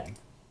 everything.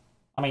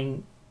 I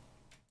mean,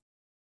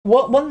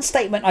 one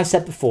statement I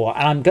said before,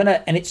 and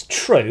it's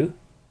true,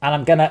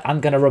 and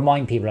I'm gonna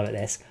remind people about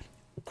this.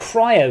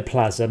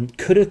 Cryoplasm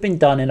could have been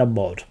done in a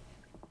mod.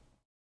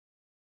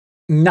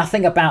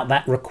 Nothing about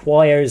that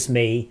requires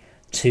me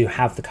to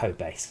have the code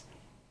base.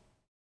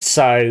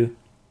 So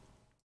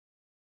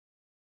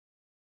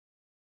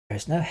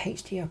there's no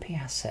HDRP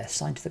asset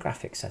assigned to the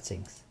graphics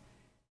settings.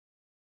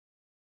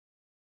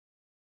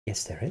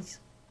 Yes, there is.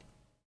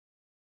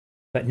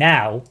 But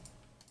now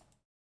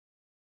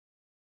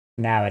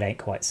it ain't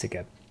quite so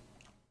good.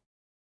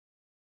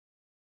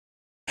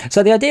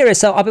 So the idea is,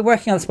 so I've been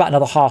working on this about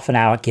another half an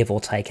hour, give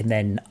or take, and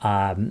then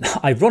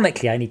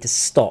ironically I need to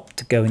stop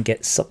to go and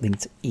get something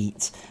to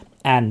eat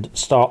and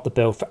start the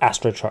build for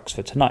Astro Trucks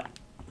for tonight.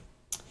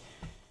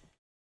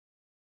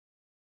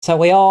 So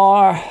we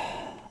are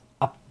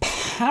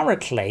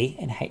apparently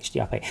in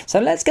HDRP. So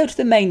let's go to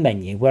the main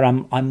menu where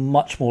I'm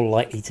much more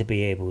likely to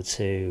be able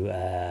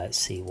to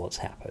see what's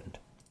happened.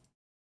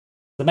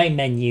 The main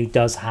menu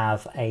does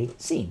have a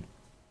scene.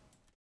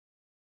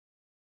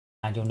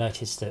 And you'll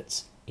notice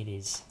that it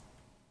is...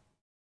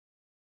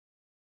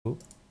 Ooh.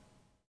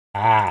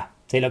 Ah,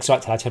 so it looks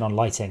right till I turn on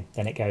lighting.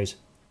 Then it goes...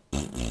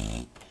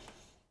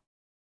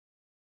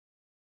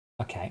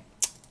 Okay.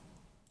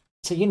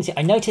 So Unity,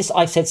 I noticed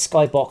I said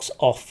skybox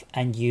off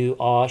and you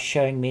are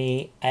showing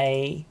me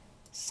a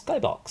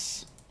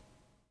skybox.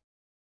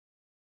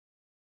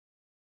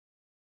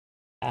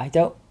 I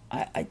don't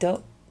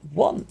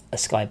want a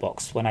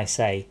skybox when I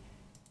say...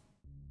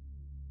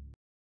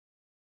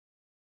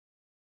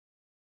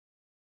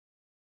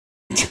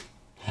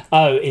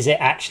 Oh, is it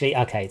actually?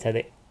 Okay, so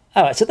they...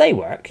 Oh, so they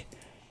work.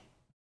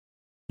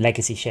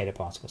 Legacy shader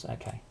particles,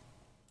 okay.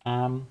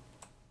 There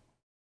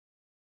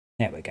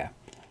we go.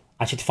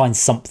 I should find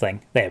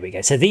something. There we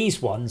go. So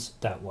these ones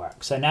don't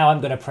work. So now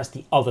I'm going to press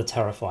the other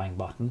terrifying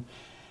button.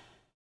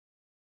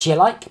 Do you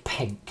like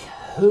pink?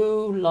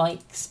 Who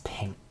likes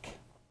pink?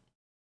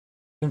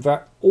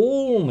 Convert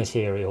all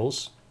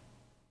materials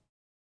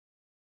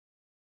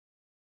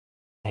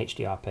to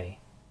HDRP.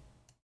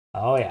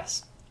 Oh,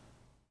 yes.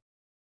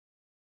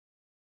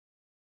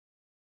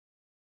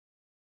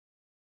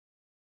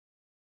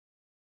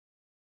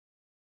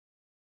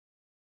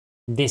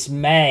 This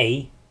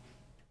may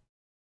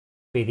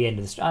be the end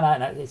of the... Oh,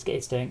 no,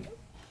 it's doing...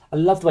 I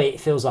love the way it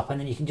fills up,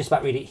 and then you can just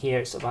about read it here.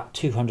 It's about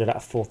 200 out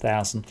of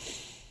 4,000.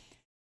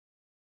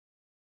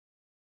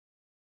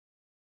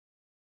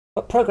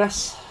 But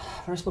progress.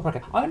 Very small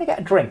progress. I'm going to get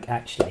a drink,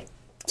 actually.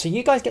 So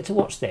you guys get to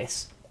watch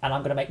this, and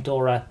I'm going to make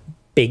Dora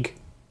big.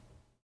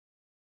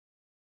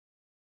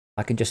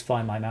 I can just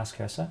find my mouse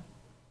cursor.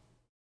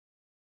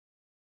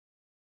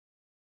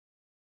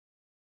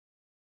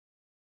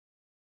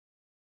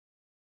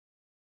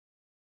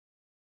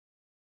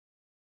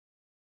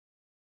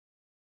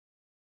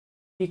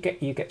 You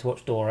get to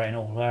watch Dora in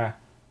all her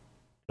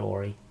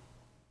glory.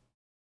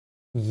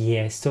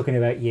 Yes, talking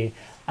about you.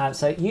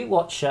 So you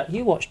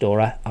watch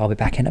Dora. I'll be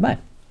back in a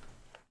moment.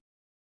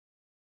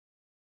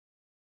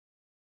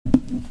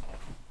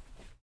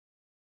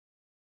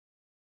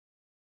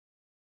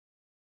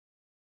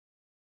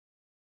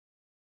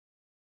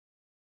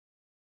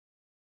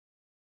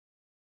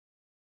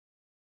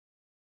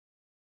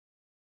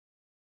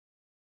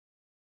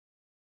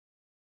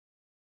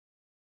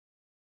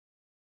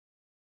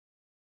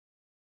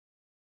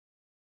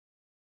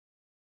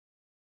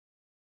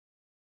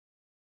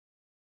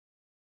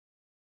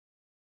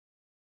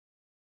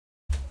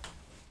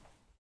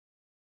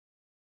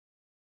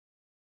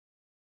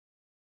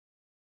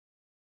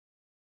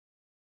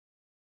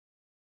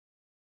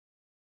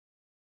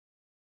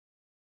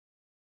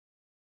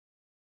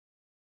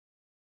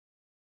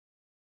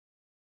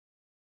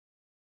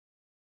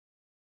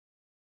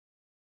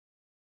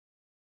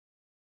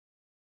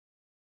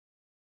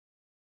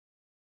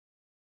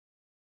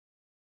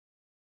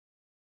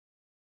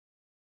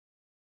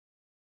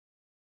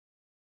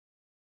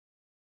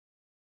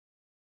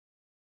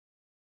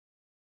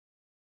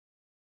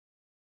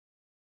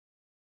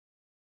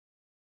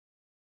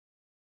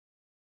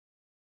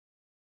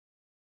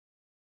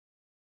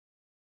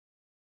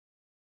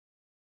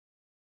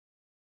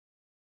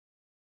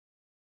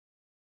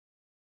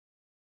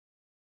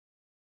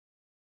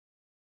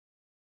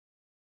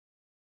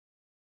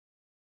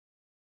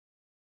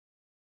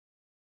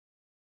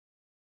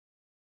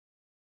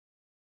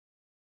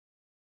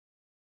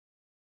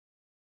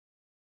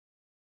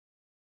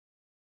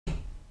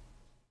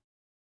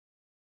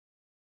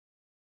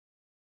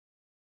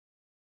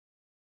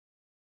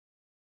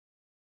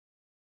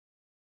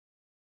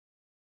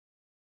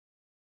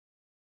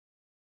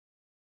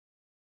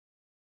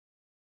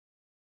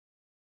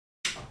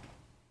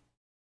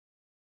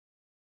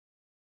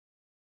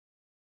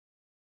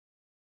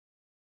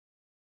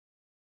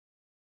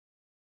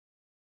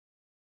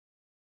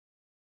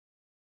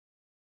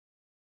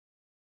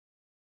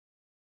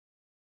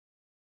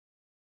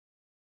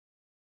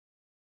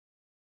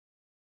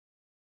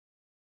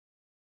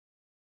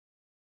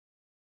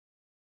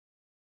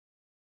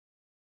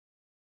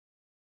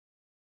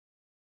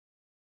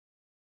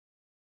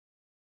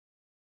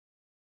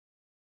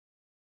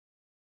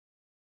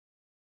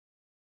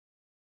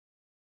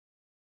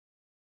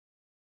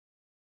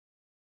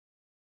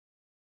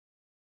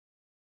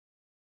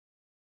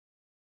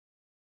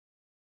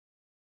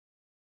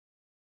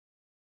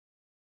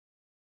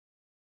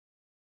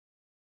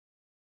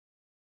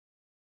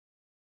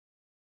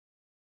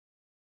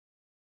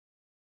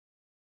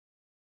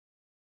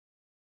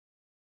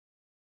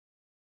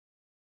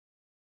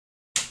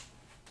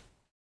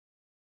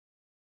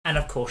 And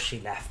of course she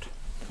left.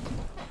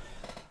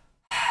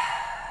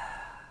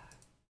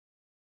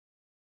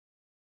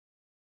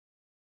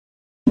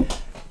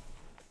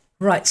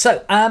 Right,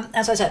 so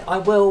as I said, I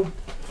will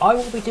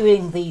be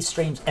doing these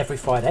streams every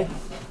Friday.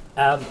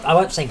 I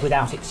won't say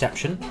without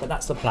exception, but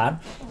that's the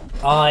plan.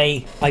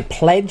 I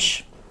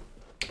pledge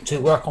to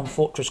work on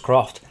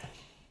FortressCraft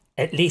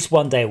at least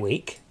one day a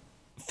week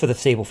for the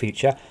foreseeable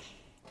future.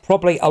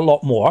 Probably a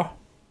lot more,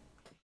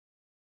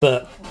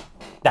 but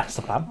that's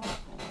the plan.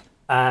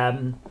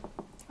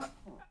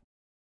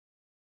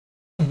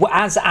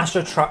 As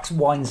Astro Trucks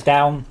winds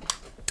down,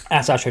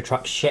 as Astro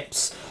Trucks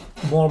ships,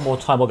 more and more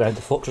time will go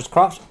into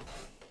FortressCraft.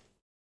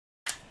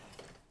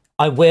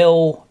 I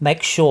will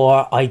make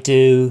sure I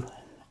do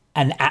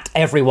an at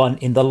everyone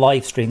in the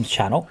live streams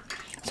channel.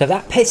 So if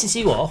that pisses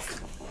you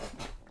off,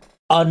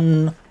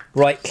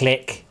 right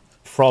click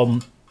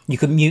from, you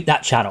can mute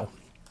that channel.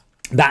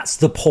 That's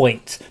the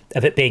point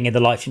of it being in the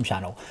live stream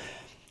channel.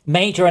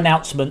 Major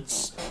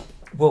announcements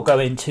will go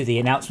into the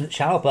announcement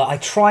channel, but I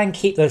try and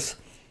keep this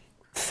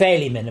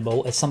fairly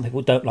minimal, as some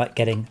people don't like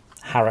getting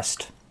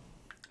harassed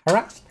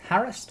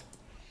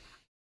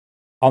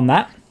on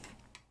that.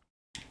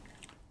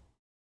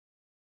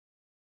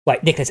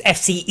 Right, Nicholas,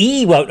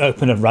 FCE won't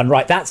open and run.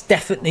 Right, that's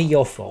definitely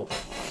your fault.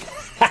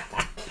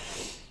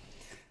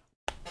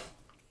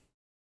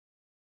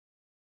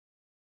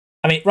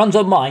 I mean, it runs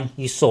on mine,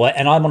 you saw it,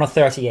 and I'm on a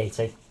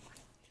 3080.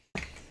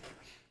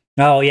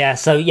 Oh, yeah,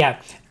 so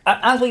yeah.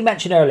 As we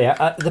mentioned earlier,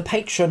 the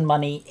Patreon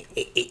money,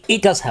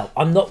 it does help.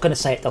 I'm not going to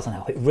say it doesn't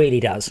help. It really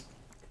does.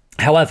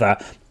 However,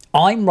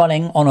 I'm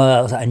running on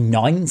a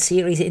 9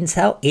 series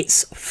Intel.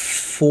 It's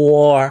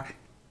 4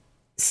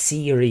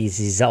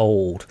 series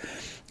old.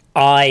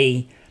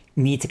 I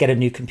need to get a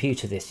new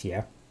computer this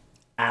year,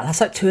 and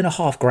that's like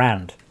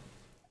 $2,500.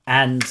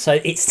 And so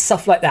it's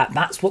stuff like that.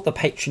 That's what the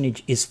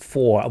patronage is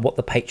for, and what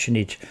the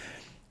patronage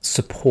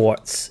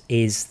supports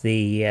is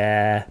the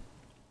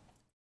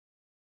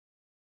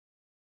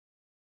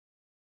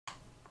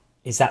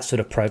is that sort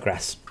of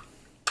progress.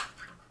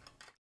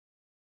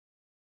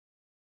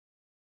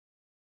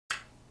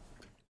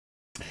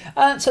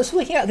 So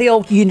looking at the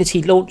old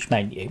Unity launch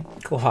menu,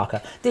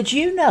 Kohaka, did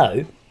you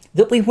know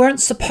that we weren't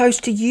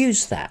supposed to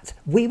use that?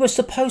 We were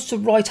supposed to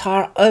write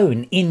our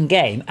own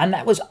in-game, and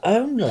that was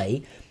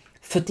only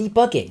for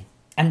debugging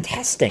and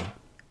testing.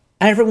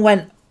 And everyone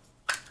went,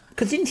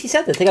 because Unity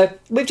said that, they go,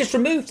 we've just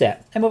removed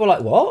it. And we were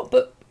like, what?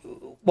 But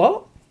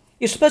what?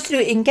 You're supposed to do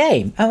it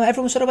in-game. And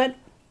everyone sort of went,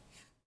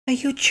 are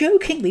you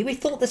joking me? We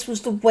thought this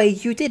was the way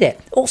you did it.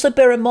 Also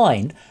bear in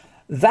mind,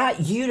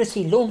 that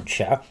Unity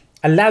launcher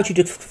allowed you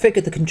to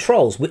configure the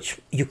controls, which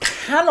you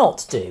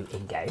cannot do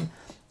in-game.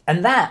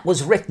 And that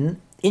was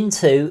written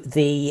into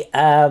the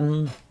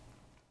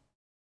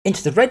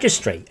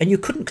registry, and you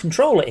couldn't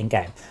control it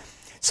in-game.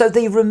 So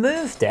they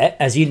removed it,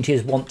 as Unity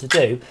is wont to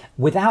do,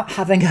 without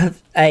having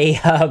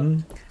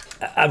a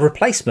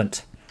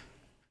replacement.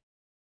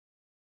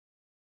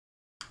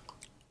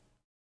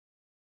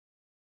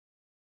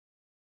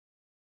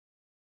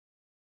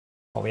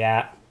 Oh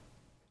yeah.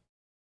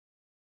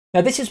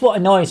 Now this is what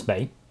annoys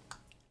me.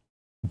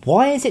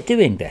 Why is it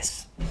doing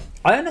this?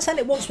 I understand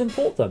it wants to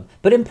import them,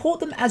 but import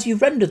them as you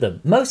render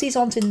them. Most of these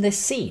aren't in this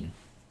scene.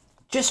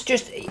 Just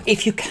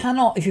if you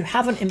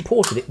haven't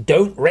imported it,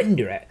 don't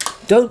render it.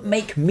 Don't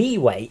make me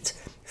wait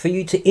for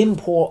you to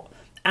import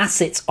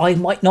assets I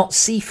might not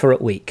see for a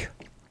week.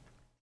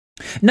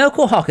 No,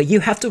 Kohaka, you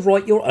have to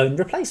write your own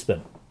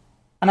replacement.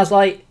 And I was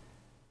like,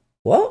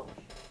 what?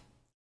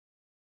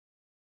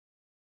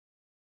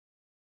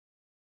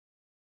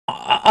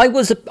 I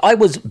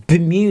was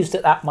bemused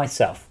at that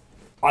myself.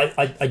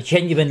 I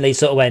genuinely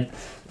sort of went,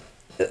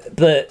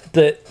 but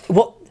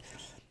what?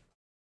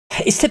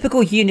 It's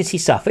typical Unity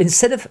stuff.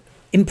 Instead of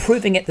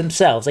improving it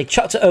themselves, they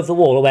chucked it over the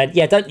wall and went,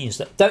 yeah, don't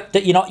use it.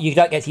 You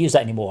don't get to use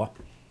that anymore.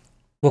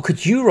 Well,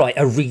 could you write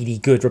a really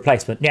good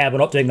replacement? Yeah, we're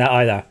not doing that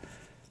either.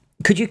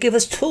 Could you give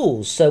us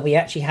tools so we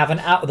actually have an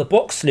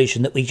out-of-the-box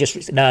solution that we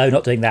just... No,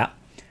 not doing that.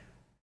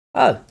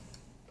 Oh.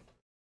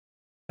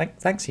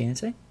 Thanks,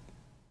 Unity.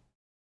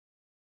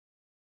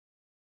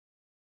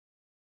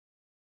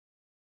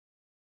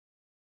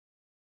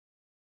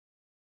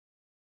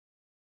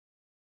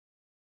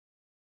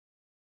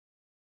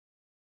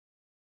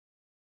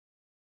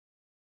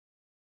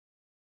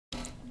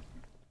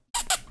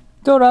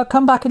 Dora,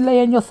 come back and lay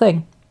in your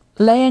thing.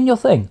 Lay in your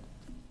thing.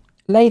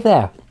 Lay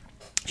there.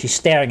 She's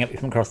staring at me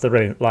from across the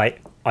room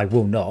like, I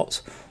will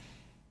not.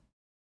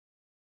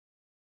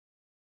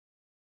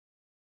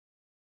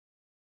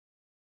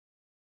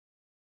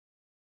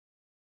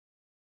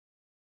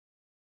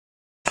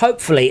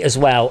 Hopefully as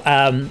well.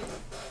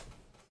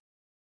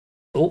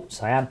 Oh,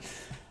 Cyan.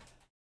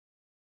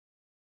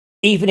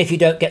 Even if you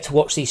don't get to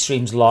watch these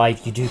streams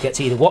live, you do get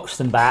to either watch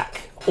them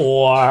back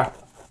or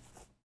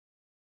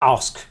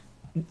ask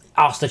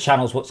the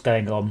channels what's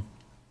going on.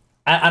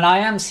 And I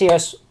am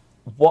serious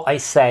what I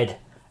said.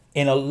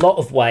 In a lot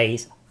of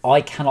ways, I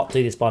cannot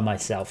do this by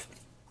myself.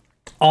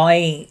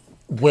 I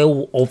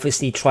will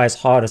obviously try as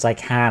hard as I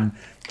can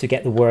to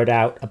get the word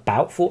out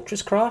about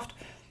FortressCraft,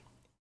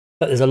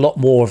 but there's a lot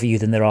more of you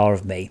than there are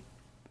of me.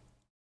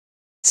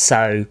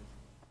 So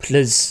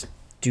please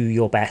do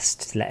your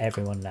best to let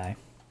everyone know.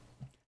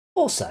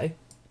 Also,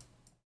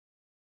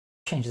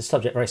 change the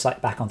subject very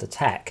slightly back onto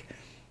tech.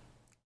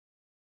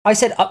 I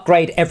said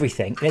upgrade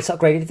everything, and it's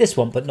upgraded this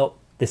one, but not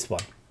this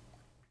one.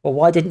 Well,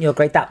 why didn't you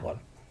upgrade that one?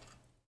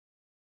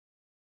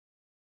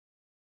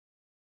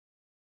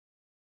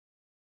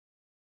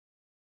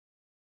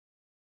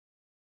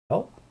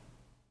 Oh.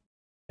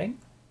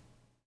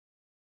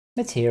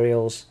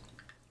 Materials.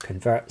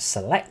 Convert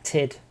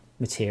selected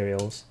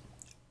materials.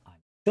 I'm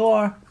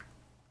sure.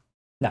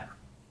 No.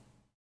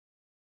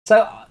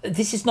 So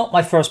this is not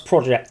my first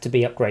project to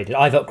be upgraded.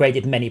 I've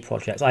upgraded many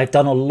projects. I've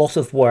done a lot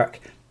of work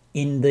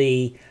in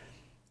the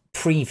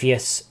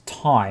previous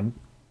time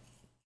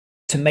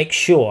to make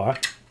sure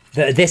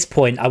that at this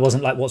point I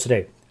wasn't like, what to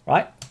do,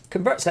 right?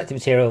 Convert selected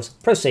materials,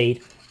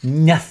 proceed,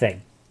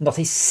 nothing, not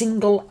a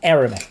single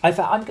error.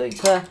 I'm going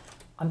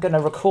to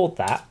record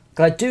that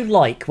because I do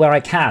like where I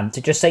can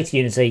to just say to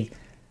Unity,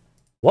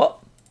 what?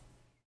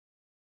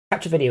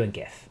 Capture video and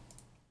GIF.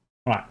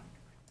 Right.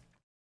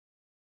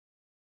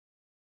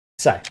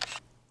 So,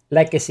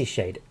 legacy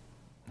shade.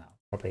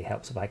 Probably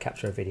helps if I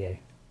capture a video,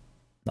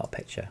 not a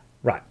picture.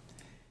 Right.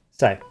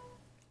 So,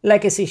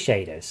 legacy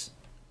shaders.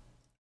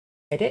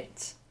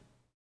 Edit,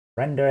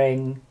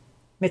 rendering,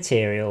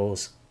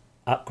 materials,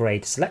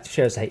 upgrade, select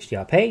shows to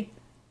HDRP,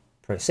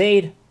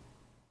 proceed.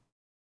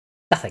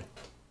 Nothing.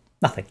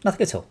 Nothing.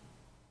 Nothing at all.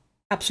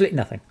 Absolutely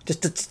nothing.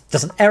 Just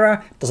doesn't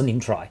error, doesn't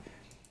even try.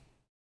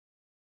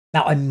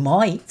 Now I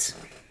might.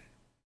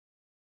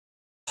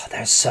 Oh,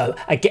 there's so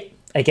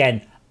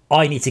again.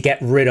 I need to get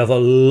rid of a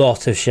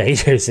lot of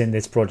shaders in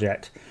this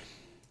project.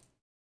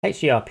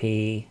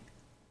 HDRP.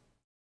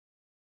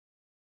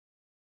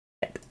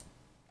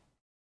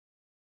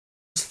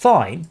 It's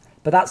fine,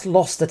 but that's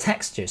lost the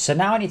texture. So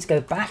now I need to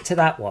go back to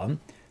that one,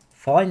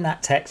 find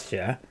that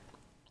texture,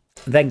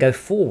 then go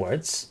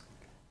forwards,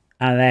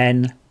 and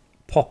then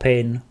pop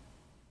in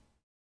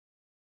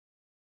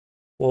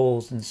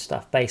walls and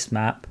stuff, base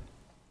map.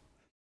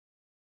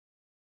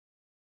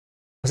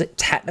 Was it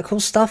technical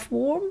stuff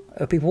warm?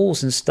 It'll be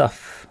walls and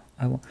stuff.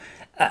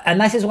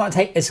 And this is what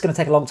it's going to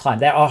take a long time.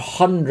 There are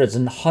hundreds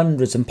and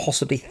hundreds and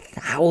possibly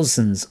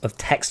thousands of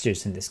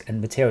textures in this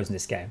and materials in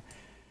this game.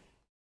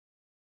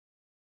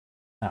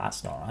 No,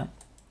 that's not right.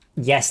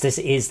 Yes, this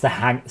is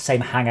the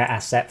same hanger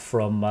asset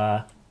from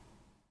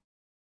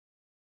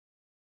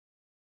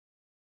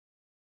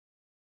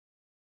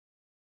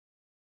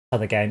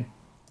other game.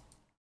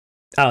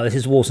 Oh, this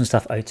is walls and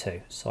stuff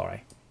 02.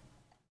 Sorry.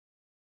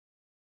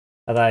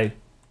 Although, what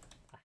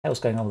the hell's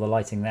going on with the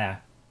lighting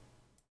there?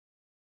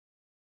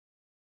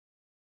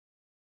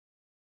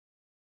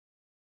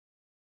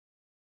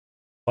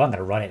 Well, I'm going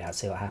to run it now and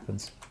see what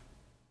happens.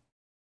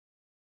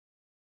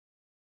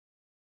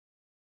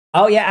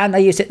 Oh yeah, and I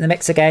used it in the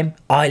Mixer game.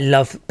 I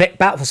love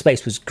Battle for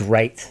Space was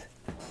great.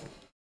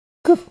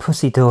 Good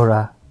pussy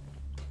Dora.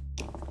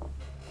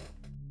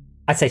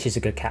 I'd say she's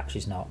a good cat,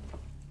 she's not.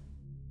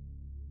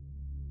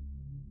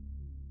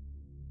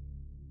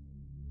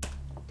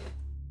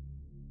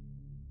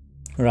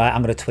 Right,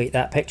 I'm going to tweet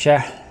that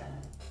picture.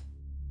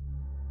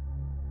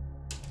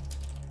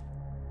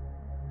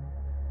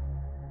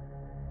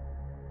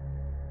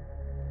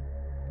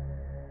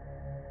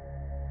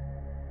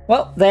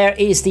 Well, there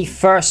is the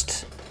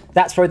first.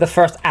 That's probably the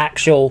first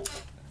actual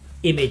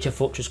image of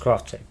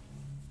FortressCraft 2.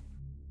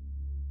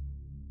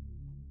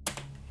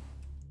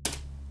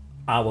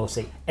 I will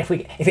see.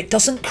 If it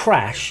doesn't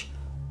crash,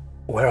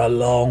 we're a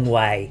long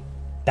way.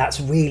 That's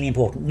really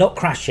important. Not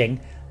crashing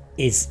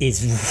is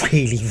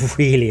really,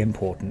 really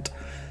important.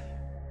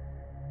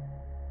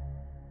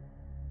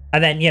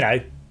 And then, you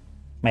know,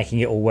 making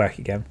it all work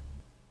again.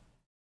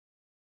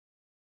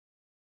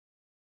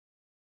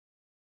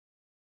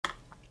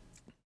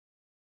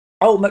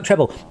 Oh,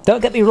 McTreble, don't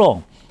get me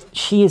wrong.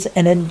 She is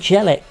an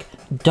angelic,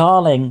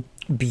 darling,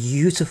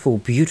 beautiful,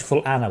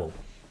 beautiful animal.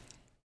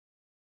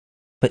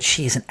 But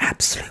she is an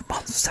absolute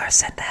monster.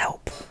 Send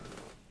help.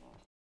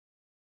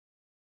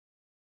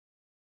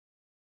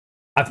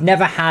 I've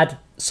never had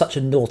such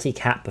a naughty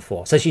cat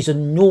before. So she's a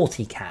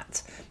naughty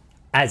cat.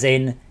 As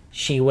in,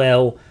 she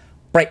will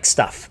break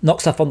stuff,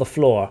 knock stuff on the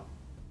floor,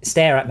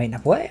 stare at me.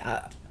 Now, wait,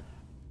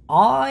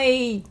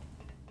 I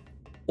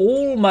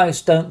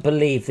almost don't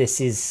believe this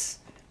is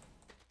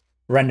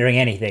rendering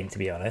anything, to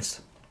be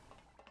honest.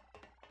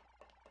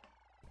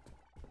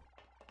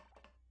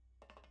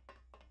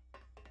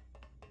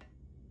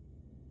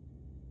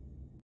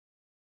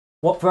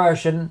 What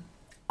version?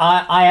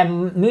 I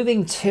am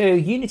moving to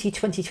Unity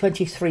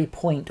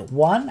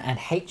 2023.1 and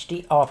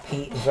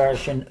HDRP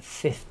version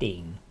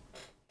 15.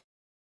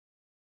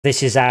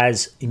 This is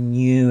as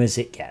new as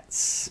it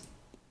gets.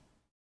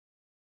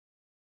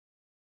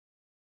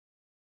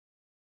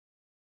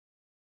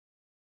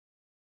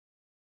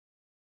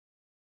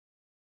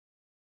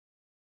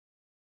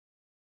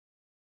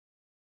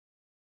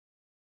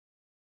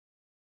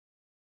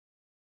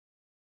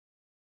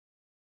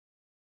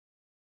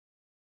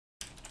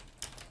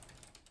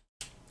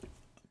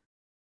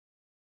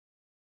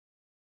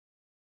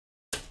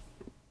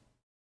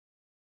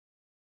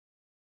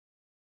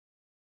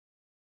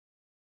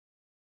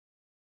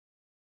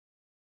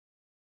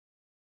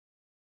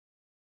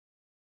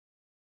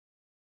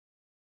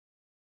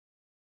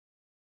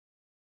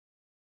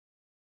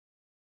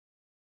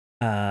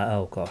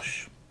 Oh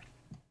gosh.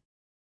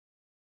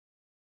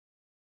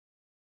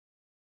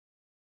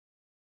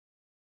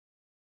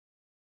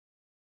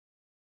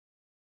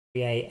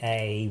 Create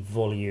a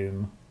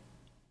volume.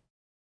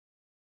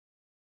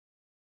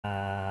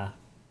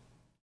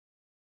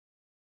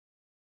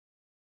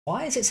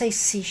 Why does it say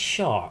C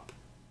sharp?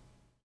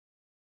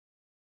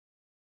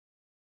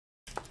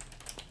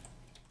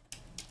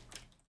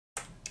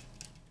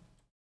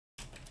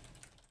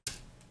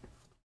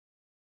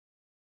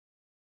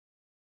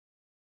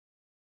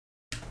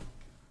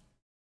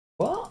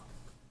 What?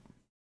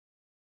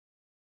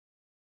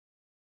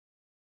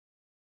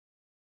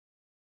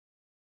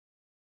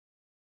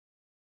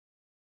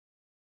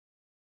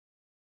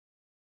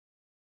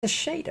 The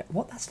shader.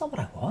 What? That's not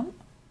what I want.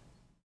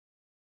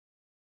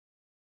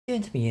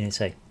 Doing to me,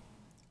 Unity.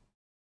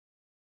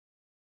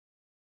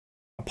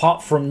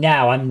 Apart from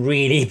now, I'm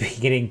really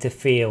beginning to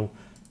feel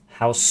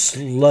how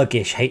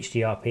sluggish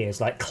HDRP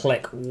is. Like,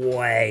 click,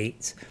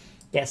 wait.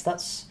 Yes,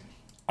 that's...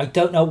 I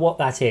don't know what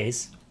that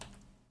is.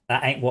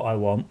 That ain't what I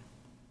want.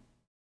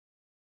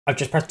 I've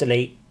just pressed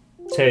delete.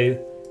 2,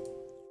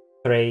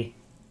 3,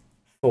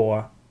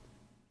 4,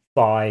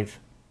 5,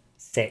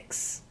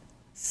 6,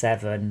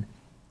 7,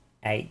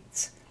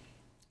 8,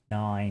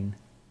 9,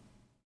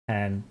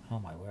 10. Oh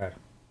my word.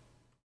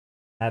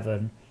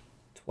 11,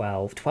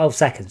 12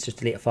 seconds, just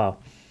delete a file.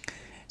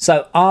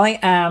 So I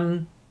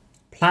am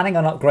planning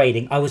on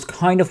upgrading. I was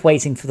kind of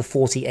waiting for the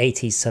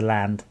 4080s to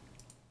land.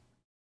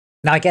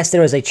 Now I guess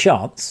there is a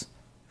chance,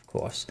 of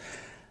course,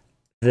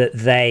 that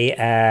they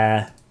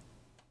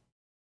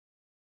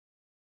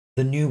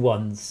the new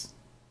ones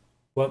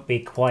won't be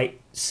quite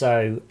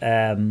so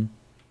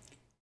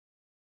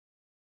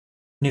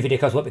new video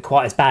cards won't be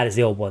quite as bad as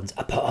the old ones.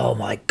 But oh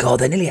my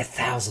god, they're nearly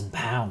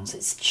 £1,000.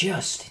 It's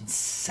just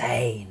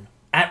insane.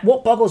 And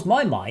what boggles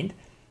my mind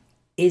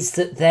is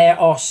that there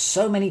are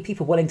so many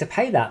people willing to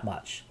pay that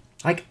much.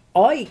 Like,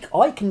 I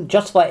can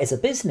justify it as a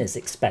business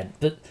expense,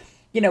 but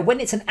you know, when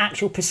it's an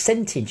actual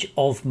percentage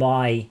of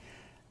my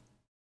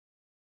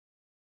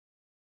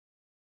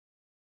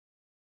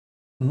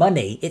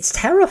money, it's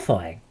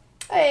terrifying.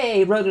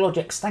 Hey, Rogue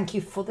Logics, thank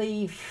you for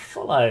the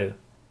follow.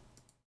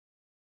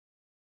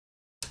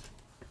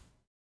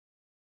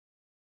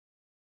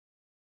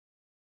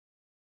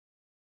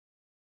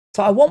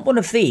 So I want one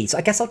of these.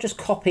 I guess I'll just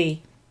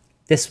copy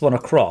this one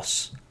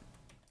across.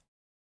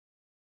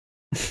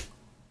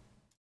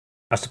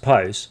 I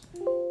suppose.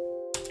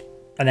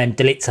 And then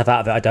delete stuff out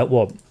of it I don't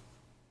want.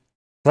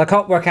 But I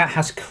can't work out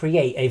how to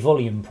create a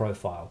volume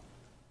profile.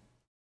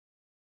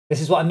 This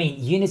is what I mean.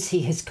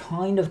 Unity has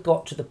kind of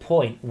got to the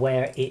point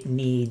where it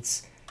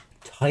needs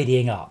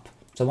tidying up.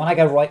 So when I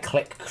go right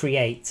click,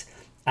 create,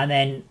 and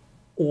then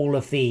all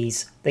of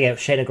these, they go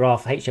shader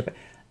graph, HDRP.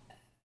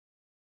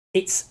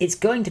 It's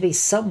going to be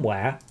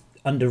somewhere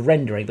under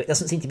rendering, but it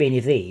doesn't seem to be any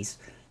of these.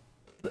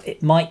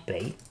 It might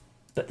be,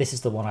 but this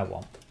is the one I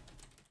want.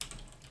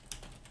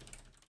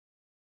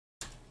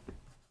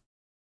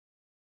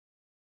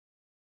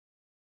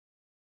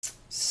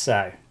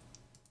 So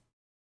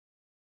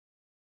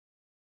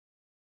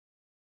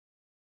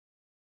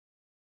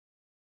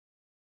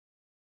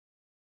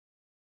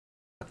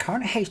a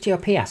current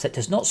HDRP asset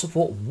does not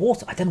support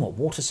water. I don't know what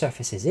water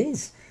surfaces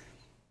is.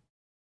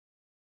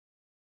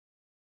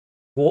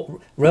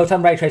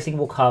 Real-time ray tracing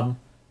will come.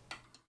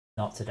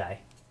 Not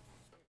today.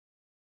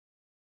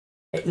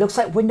 It looks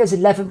like Windows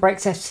 11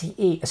 breaks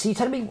FCE. So you're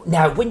telling me...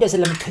 No, Windows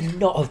 11 could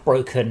not have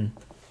broken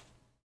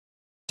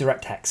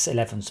DirectX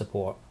 11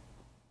 support.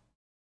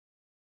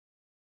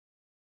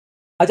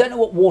 I don't know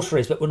what water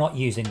is, but we're not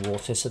using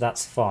water, so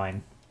that's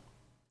fine.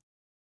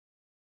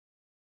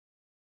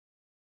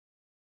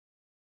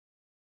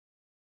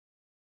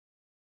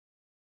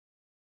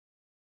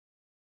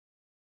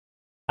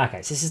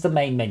 Okay, so this is the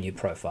main menu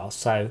profile.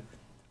 So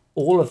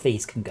all of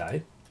these can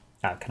go.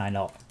 Oh, can I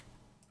not?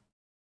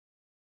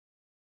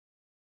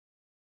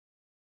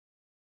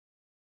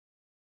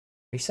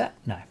 Reset?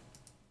 No.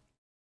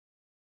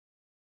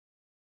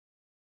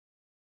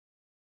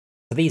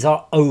 So these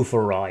are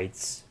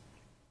overrides.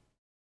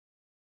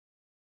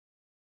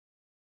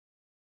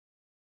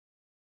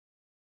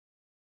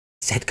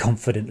 Said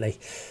confidently.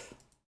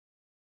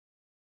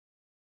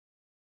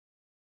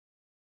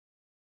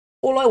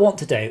 All I want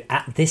to do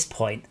at this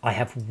point, I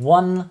have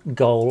one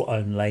goal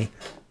only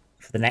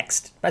for the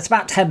next, it's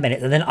about 10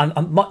 minutes. And then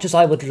I'm much as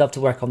I would love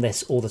to work on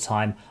this all the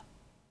time,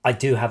 I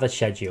do have a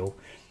schedule.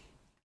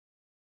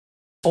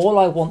 All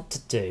I want to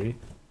do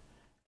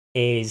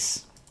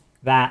is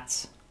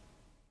that,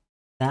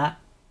 and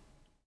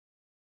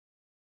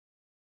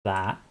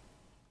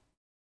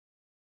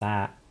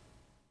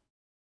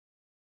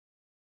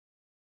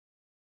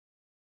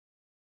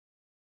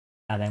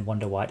then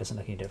wonder why it doesn't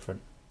look any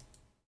different.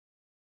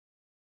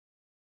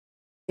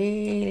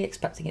 Really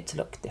expecting it to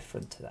look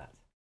different to that.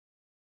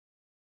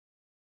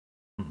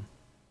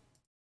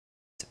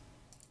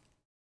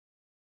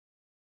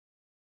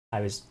 I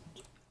was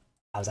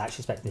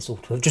actually expecting this all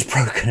to have just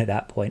broken at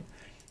that point.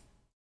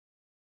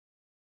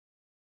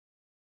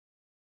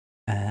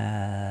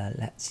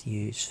 Let's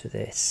use for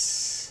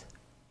this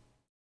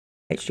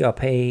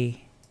HDRP.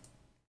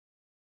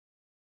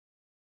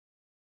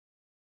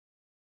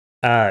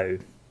 Oh.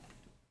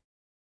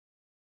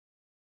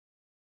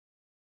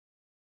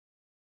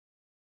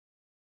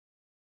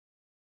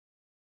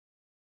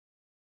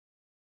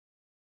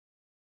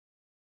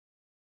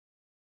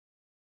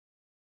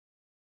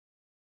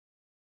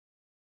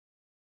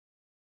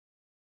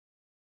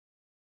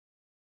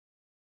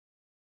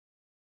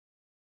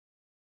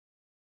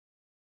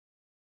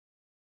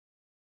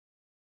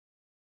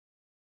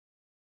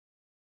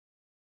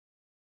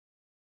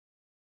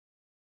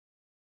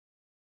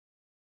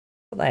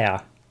 They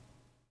are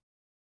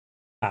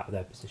out of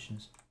their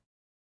positions.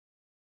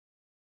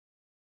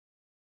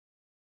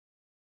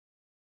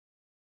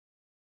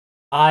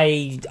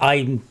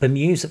 I'm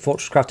bemused that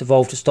FortressCraft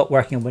Evolved to stop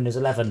working on Windows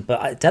 11,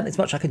 but I don't think there's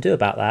much I can do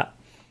about that.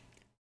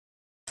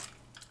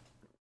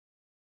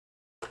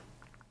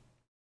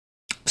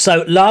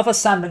 So lava,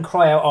 sand, and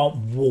cryo are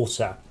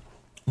water.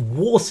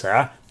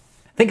 Water.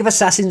 Think of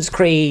Assassin's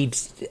Creed.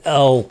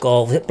 Oh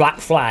god, Black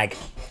Flag.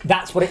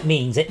 That's what it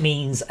means. It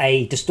means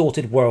a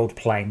distorted world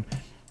plane.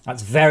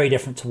 That's very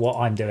different to what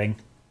I'm doing.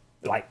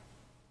 Like,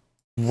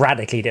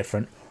 radically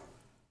different.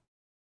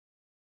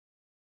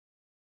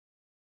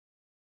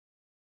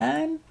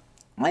 And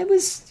I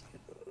was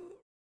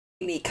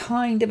really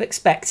kind of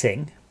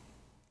expecting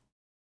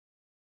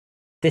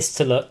this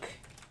to look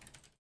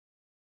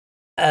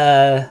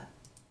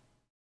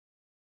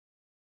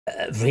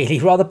really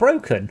rather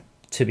broken,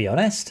 to be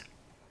honest.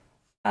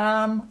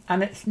 And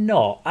it's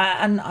not.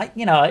 And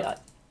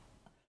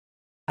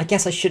I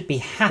guess I should be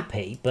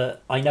happy,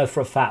 but I know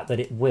for a fact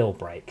that it will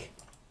break.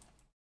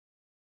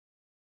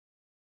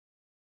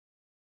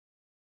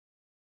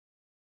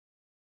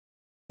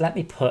 Let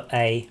me put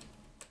a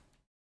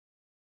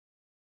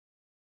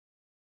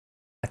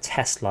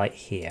test light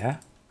here.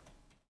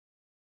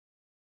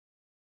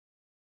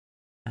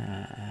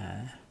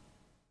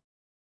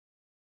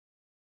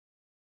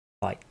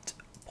 Light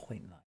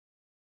point light.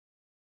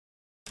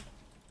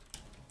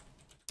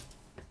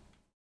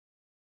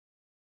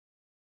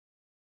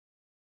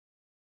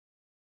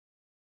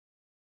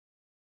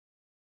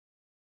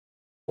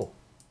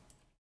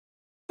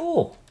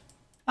 Oh,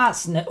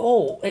 that's no.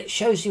 Oh, it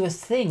shows you a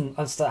thing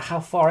as to how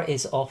far it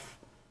is off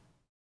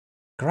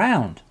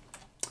ground.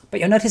 But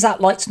you'll notice that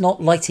light's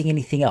not lighting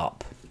anything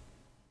up.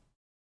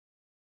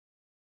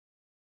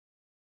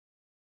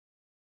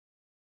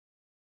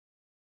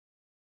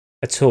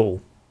 At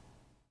all.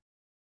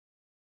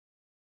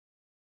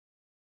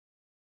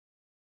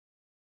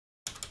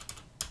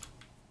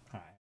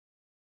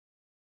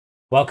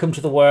 Welcome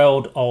to the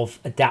world of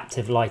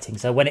adaptive lighting.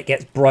 So when it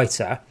gets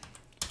brighter,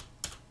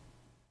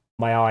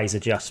 my eyes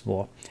adjust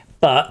more.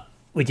 But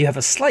we do have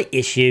a slight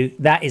issue.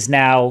 That is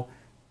now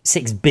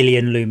 6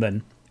 billion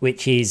lumen,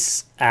 which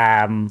is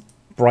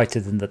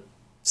brighter than the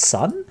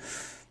sun.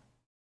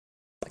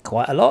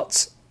 Quite a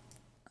lot.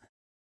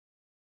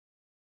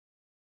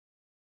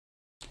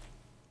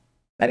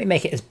 Let me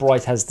make it as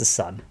bright as the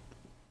sun.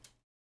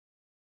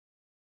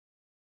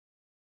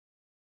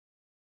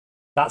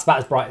 That's about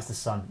as bright as the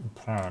sun,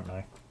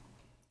 apparently.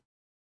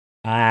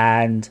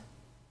 And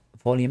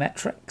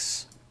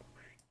volumetrics.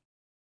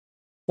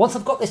 Once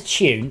I've got this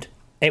tuned,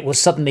 it will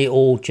suddenly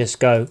all just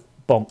go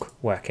bonk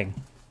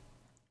working.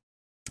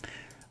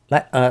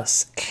 Let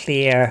us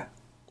clear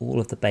all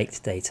of the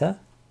baked data.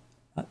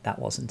 Oh, that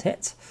wasn't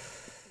it.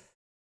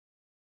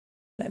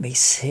 Let me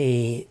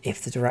see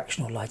if the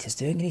directional light is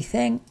doing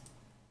anything.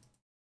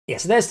 Yeah,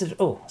 so there's the...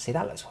 Oh, see,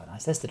 that looks quite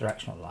nice. There's the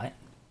directional light.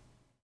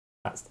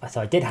 So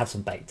I did have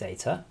some baked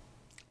data,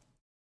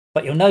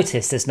 but you'll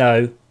notice there's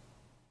no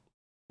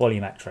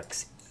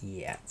volumetrics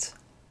yet.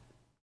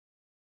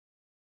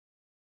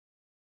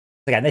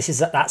 Again,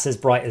 that's as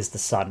bright as the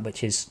sun,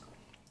 which is,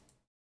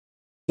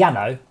 yeah,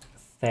 no,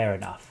 fair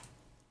enough.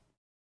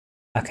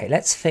 Okay,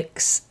 let's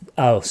fix.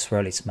 Oh,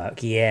 swirly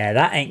smoke. Yeah,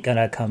 that ain't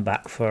gonna come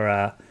back for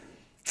a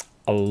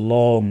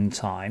long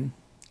time.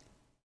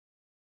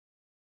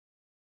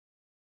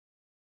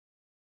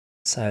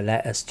 So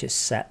let us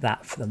just set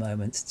that for the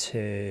moment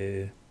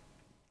to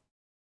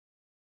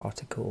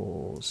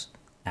particles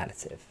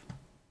additive.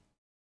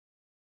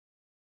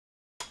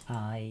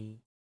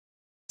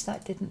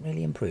 That didn't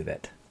really improve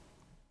it.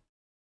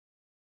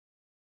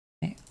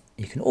 Okay.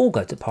 You can all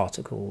go to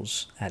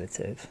particles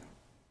additive.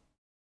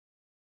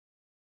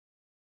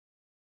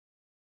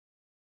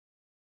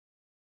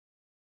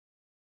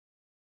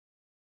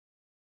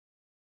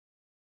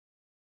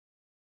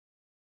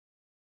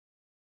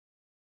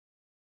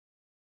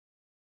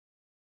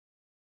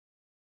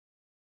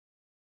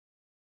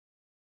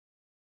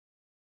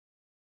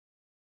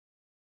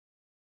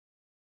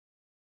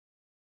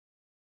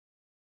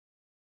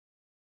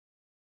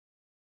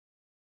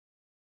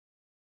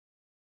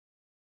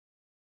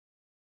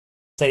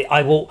 So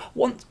I will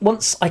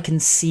once I can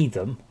see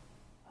them.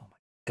 Oh my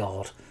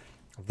god!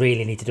 I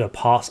really need to do a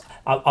pass.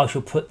 I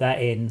shall put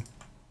that in.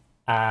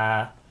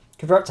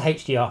 Convert to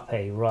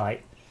HDRP.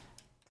 Right.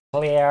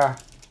 Clear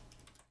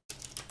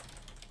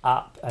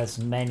up as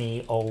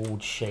many old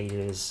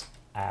shaders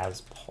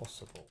as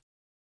possible.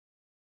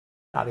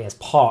 That'll be as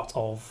part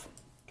of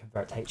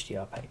convert to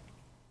HDRP.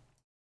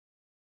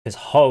 Because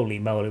holy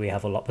moly, we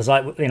have a lot. Because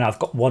I've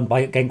got one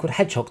by a game called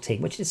Hedgehog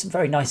Team, which is some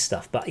very nice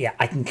stuff. But yeah,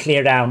 I can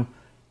clear down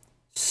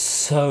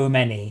so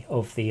many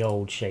of the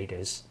old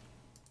shaders.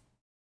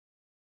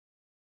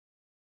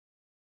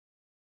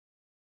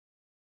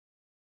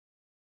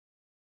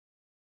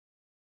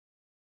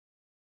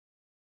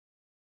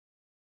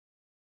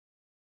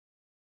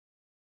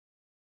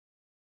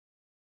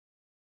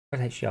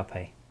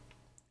 HDRP.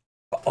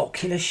 Got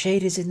ocular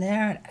shaders in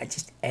there and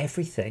just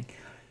everything.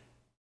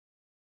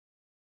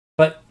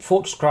 But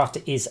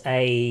FortressCraft is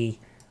a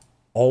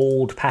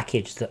old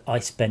package that I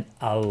spent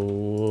a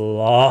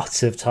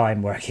lot of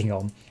time working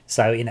on.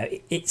 So, you know,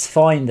 it's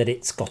fine that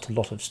it's got a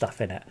lot of stuff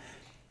in it.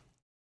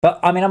 But,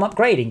 I mean, I'm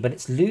upgrading, but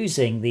it's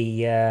losing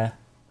the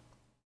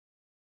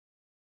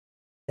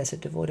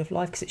Desert Devoid of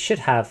Life, because it should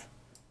have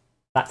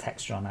that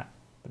texture on it.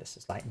 But it's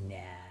just like, nah.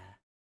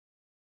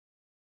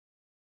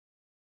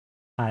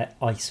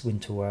 Ice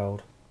Winter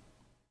World.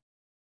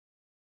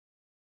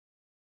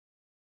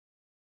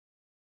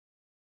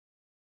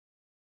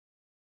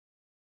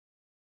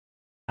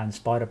 And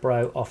Spider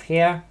Bro off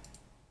here.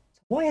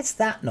 Why has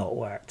that not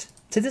worked?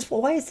 So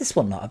why is this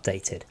one not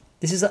updated?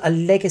 This is a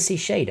legacy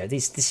shader.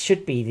 This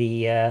should be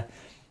the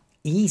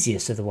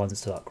easiest of the ones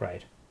to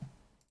upgrade.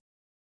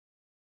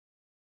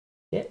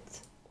 If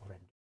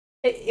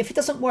it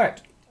doesn't work,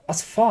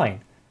 that's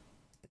fine.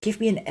 Give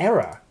me an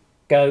error.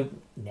 Go,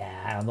 nah,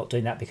 I'm not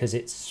doing that because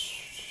it's...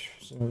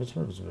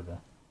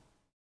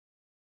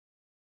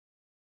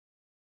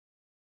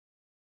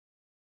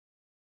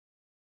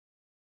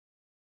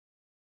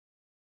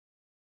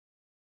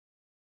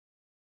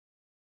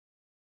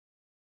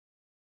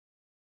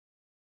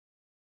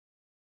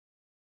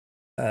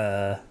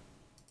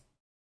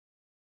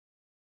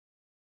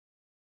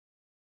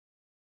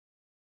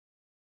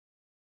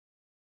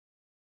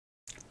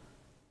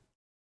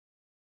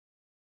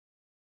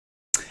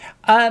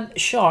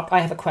 Shark, I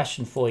have a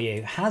question for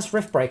you. Has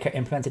Riftbreaker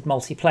implemented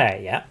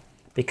multiplayer yet?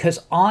 Because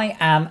I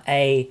am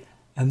a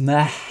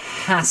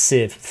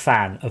massive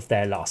fan of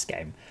their last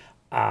game,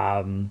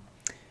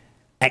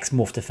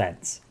 X-Morph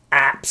Defense.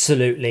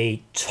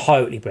 Absolutely,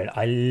 totally brilliant.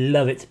 I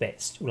love it to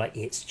bits. Like,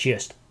 it's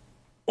just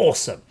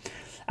awesome.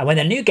 And when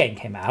the new game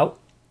came out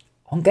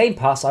on Game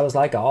Pass, I was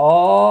like,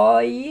 oh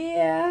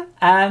yeah.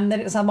 And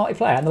then it doesn't have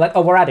multiplayer, and they're like,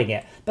 oh, we're adding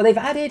it. But they've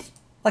added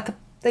a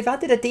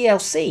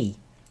DLC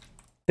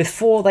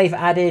before they've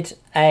added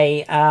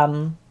a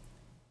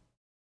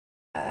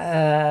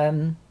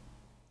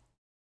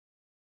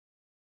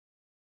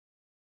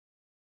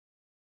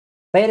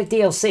they had a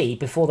DLC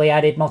before they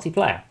added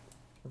multiplayer.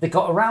 They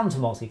got around to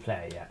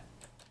multiplayer yet?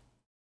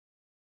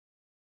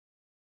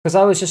 Because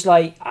I was just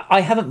like,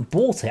 I haven't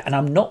bought it, and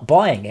I'm not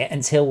buying it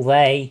until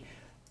they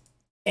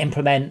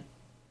implement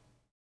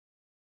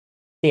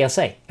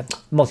DLC,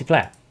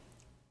 multiplayer.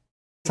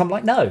 So I'm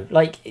like, no,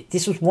 like,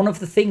 this was one of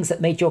the things that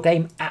made your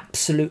game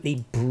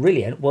absolutely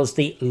brilliant, was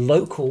the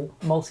local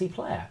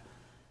multiplayer.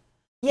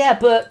 Yeah,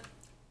 but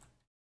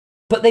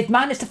they've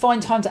managed to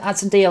find time to add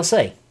some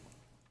DLC.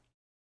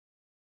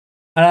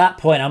 And at that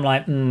point, I'm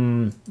like,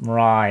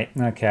 right,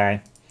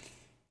 okay.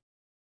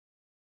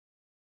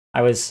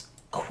 I was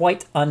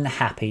quite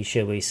unhappy,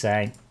 shall we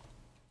say.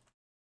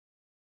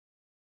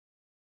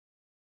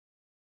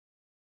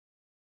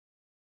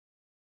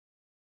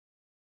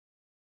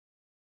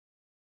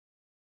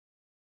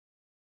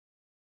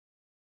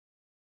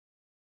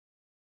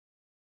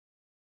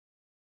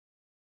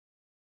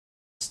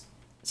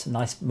 It's a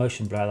nice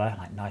motion blur, though. I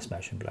like nice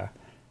motion blur.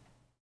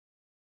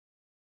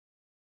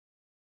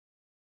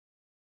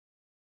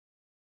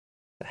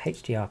 The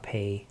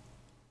HDRP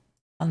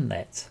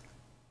unlit.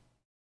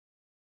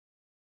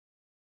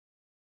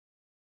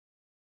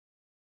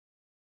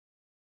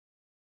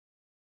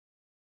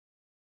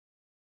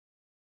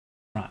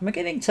 Right, I'm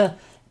beginning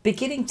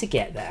to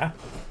get there,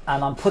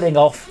 and I'm putting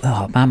off.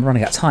 Oh man, I'm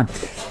running out of time.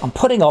 I'm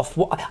putting off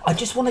what I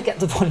just want to get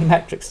the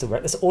volumetrics to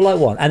work. That's all I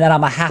want, and then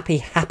I'm a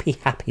happy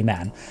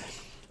man.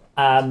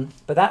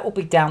 But that will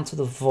be down to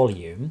the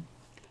volume,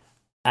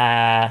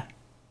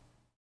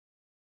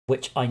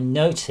 which I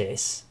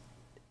notice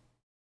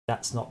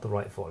that's not the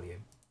right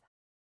volume.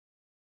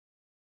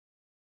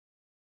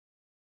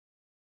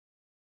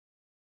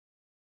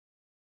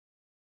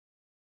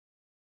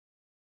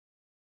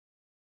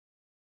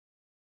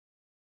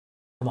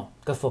 Come on,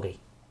 go foggy.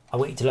 I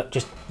want you to look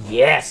just,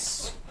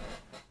 yes!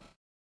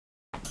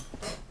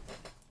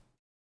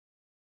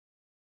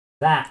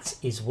 That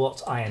is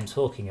what I am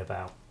talking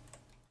about.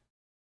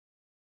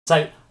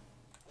 So,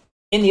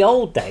 in the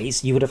old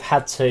days, you would have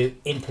had to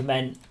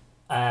implement,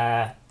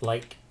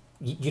 like,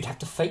 you'd have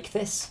to fake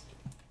this.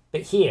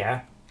 But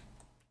here,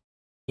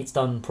 it's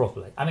done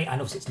properly. I mean, I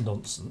know it's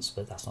nonsense,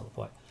 but that's not the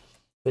point.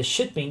 There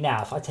should be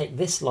now, if I take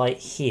this light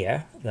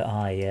here that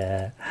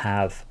I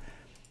have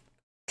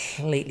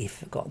completely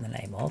forgotten the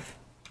name of.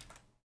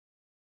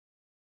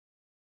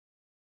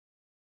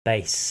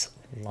 Base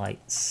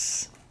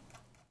lights.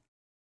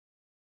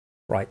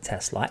 Bright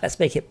test light. Let's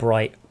make it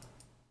bright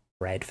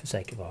red for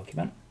sake of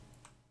argument.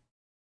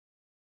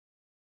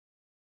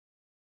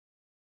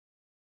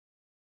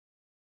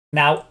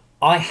 Now,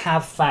 I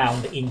have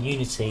found in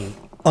Unity,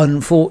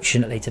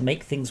 unfortunately, to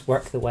make things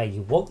work the way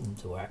you want them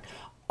to work,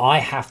 I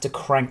have to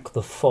crank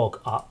the fog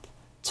up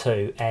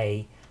to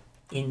a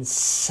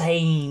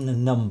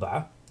insane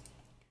number,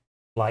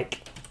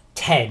 like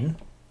 10.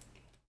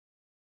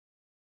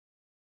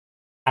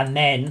 And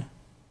then,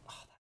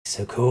 oh, that's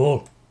so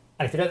cool.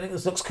 And if you don't think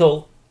this looks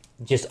cool,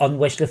 just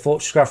unwish the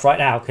FortressCraft right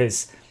now,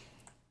 because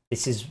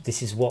this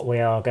is what we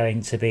are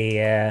going to be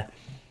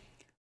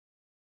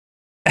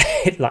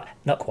like,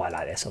 not quite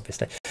like this,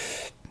 obviously.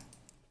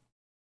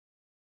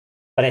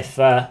 But if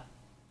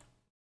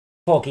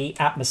foggy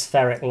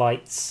atmospheric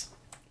lights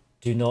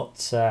do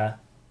not do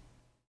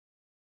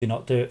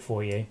it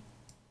for you,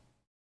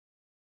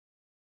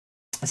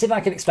 let's see if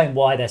I can explain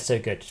why they're so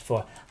good.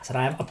 I said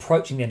I am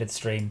approaching the end of the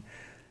stream,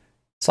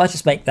 so I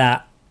just make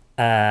that.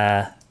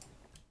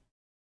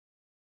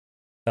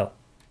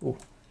 Ooh,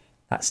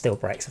 that still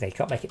breaks. Okay, you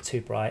can't make it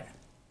too bright.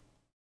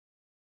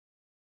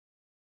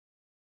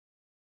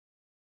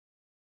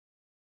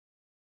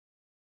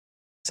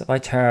 So if I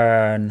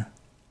turn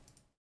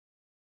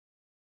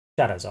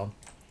shadows on,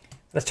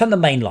 let's turn the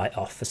main light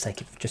off for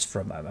sake of just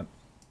for a moment.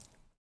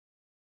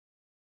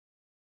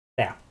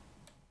 There.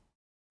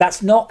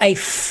 That's not a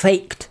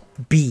faked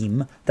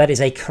beam. That is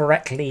a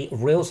correctly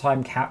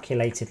real-time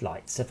calculated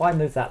light. So if I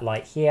move that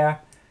light here,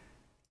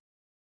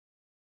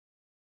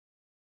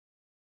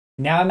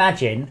 now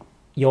imagine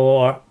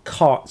your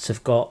carts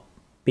have got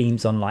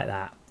beams on like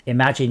that.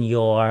 Imagine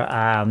your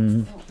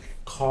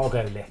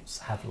cargo lifts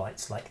have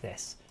lights like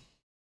this.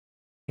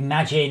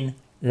 Imagine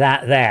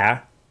that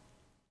there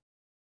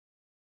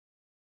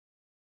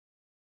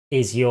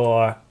is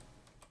your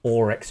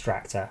ore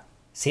extractor.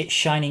 See it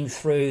shining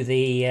through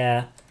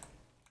the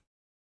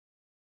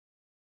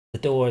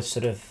doors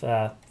sort of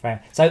frame.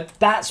 So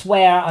that's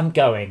where I'm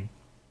going.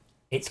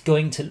 It's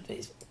going to,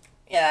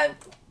 yeah,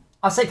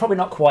 I'll say probably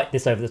not quite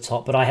this over the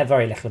top, but I have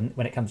very little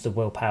when it comes to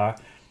willpower.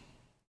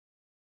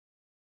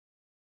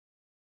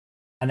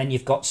 And then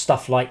you've got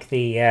stuff like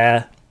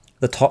the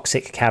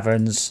toxic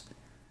caverns.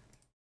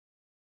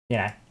 You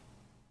know,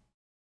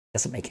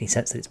 doesn't make any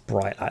sense that it's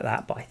bright like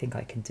that, but I think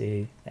I can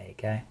do, there you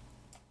go.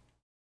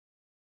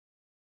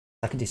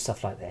 I can do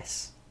stuff like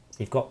this.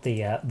 So you've got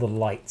the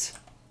light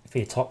for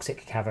your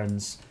toxic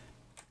caverns,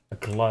 a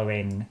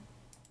glowing,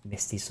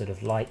 misty sort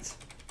of light.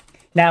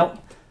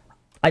 Now,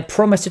 I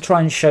promise to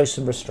try and show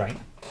some restraint,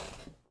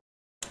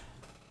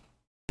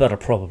 but I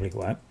probably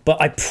won't.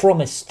 But I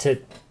promise to,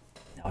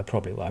 no, I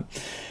probably won't.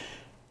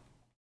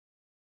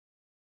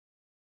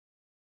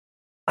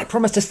 I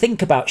promise to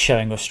think about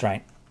showing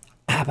restraint.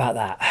 How about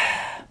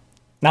that?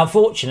 Now,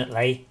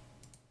 unfortunately,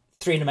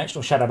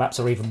 three-dimensional shadow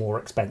maps are even more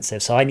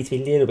expensive, so I need to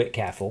be a little bit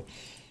careful.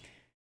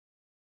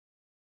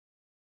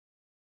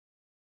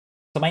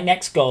 So my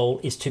next goal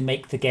is to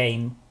make the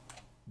game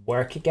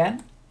work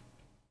again.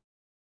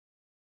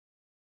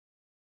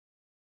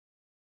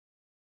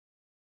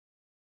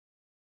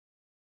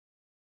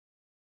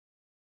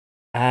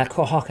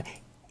 Kohaka.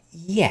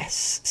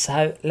 Yes,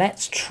 so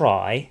let's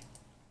try.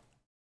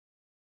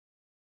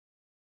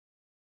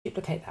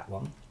 Duplicate that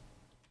one.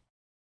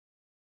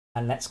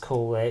 And let's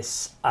call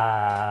this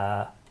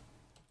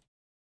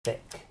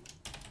thick.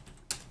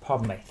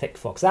 Pardon me, thick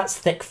fog. So that's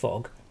thick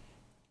fog.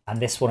 And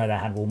this one on the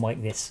other hand will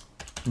make this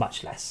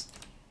much less.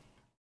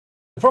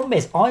 The problem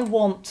is I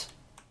want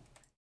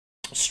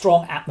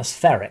strong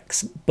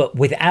atmospherics, but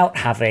without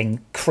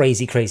having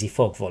crazy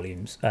fog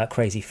volumes,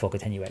 crazy fog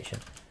attenuation.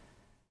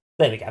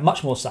 There we go,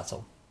 much more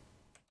subtle.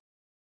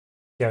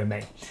 Go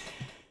me.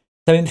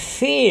 So in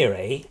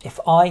theory, if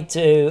I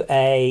do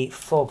a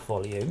fog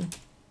volume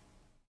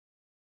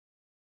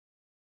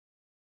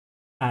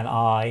and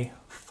I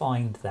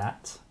find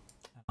that,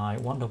 I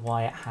wonder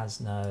why it has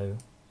no,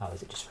 oh,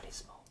 is it just really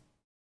small?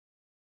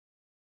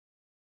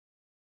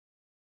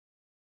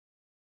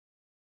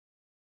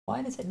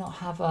 Why does it not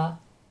have a,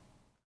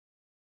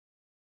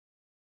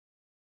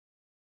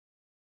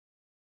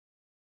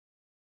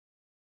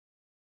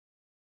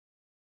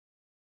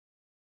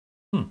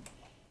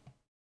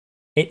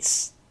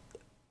 it's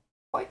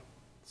quite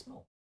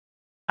small.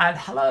 And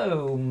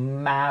hello,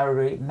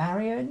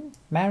 Marion?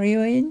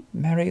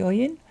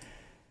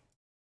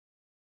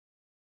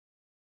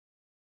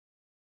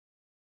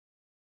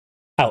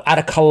 Oh, add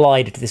a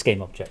collider to this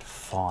game object.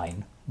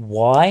 Fine.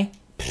 Why?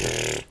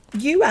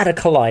 You add a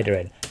collider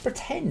in.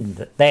 Pretend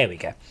that. There we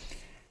go.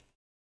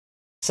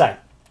 So,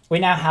 we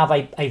now have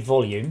a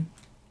volume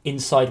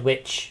inside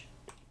which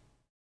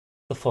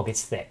the fog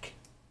is thick.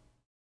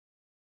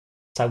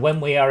 So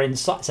when we are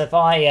inside, so if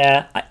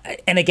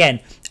and again,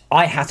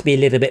 I have to be a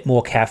little bit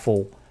more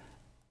careful,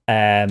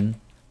 because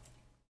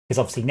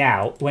obviously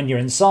now when you're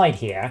inside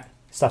here,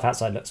 stuff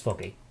outside looks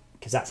foggy,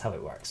 because that's how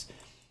it works.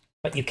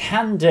 But you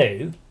can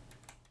do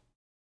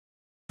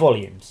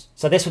volumes.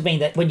 So this would mean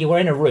that when you are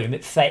in a room,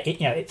 it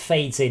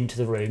fades into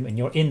the room, and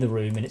you're in the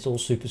room, and it's all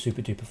super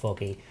duper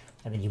foggy,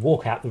 and then you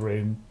walk out the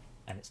room,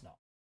 and it's not.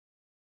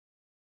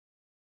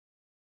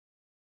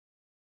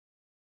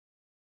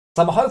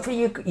 So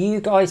hopefully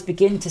you guys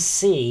begin to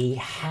see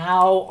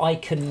how I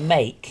can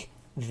make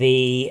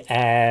the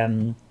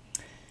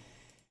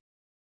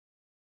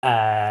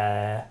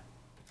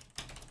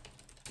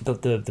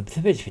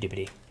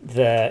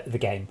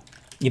game.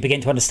 You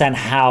begin to understand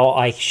how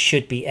I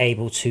should be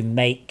able to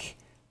make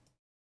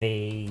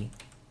the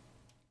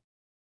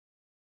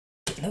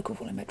local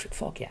volumetric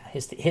fog. Yeah,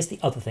 here's the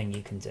other thing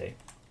you can do.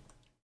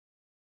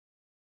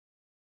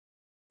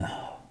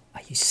 Oh,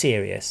 are you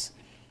serious?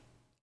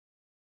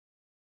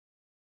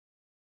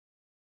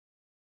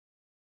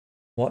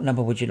 What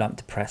number would you like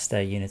to press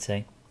there,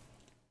 Unity?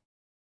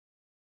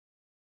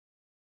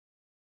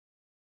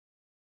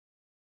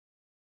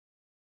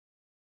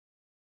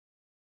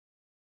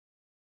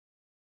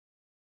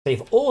 So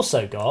you've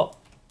also got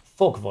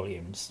fog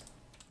volumes.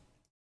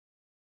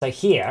 So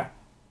here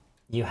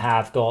you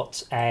have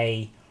got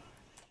a...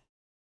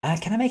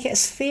 can I make it a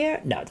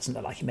sphere? No, it doesn't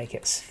look like you make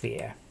it a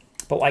sphere.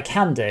 But what I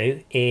can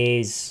do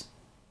is...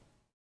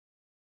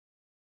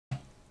 if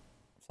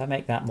I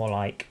make that more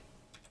like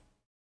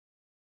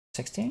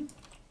 16?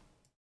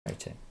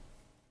 32.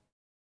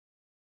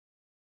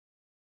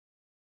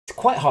 It's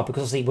quite hard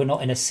because obviously we're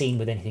not in a scene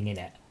with anything in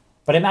it.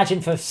 But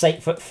imagine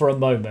for a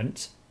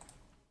moment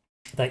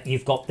that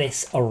you've got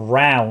this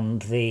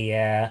around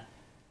the...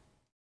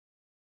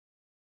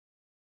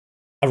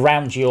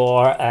 around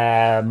your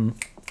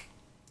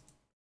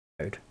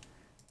code.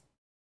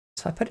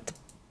 So I put it to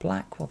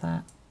black. Will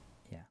that?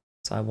 Yeah.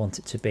 So I want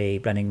it to be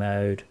blending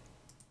mode.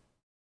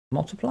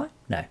 Multiply?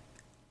 No.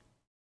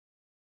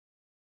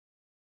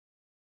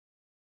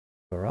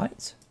 All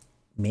right.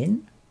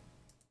 Min.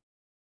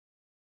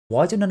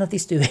 Why do none of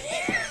these do it?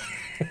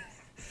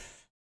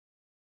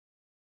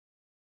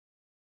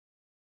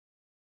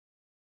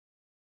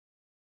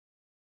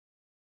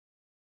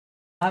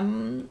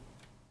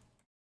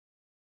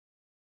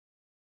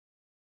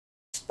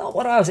 It's not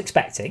what I was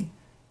expecting.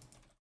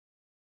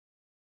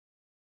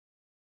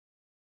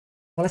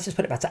 Well, let's just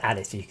put it back to add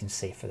it so you can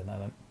see for the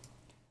moment.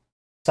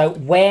 So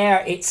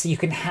where it's, you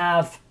can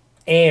have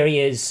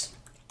areas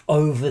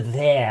over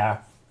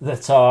there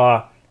that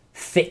are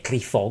thickly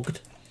fogged.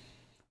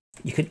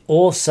 You can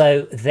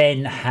also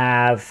then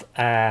have,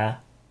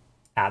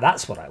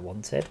 that's what I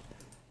wanted.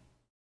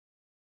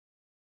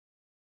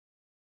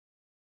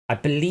 I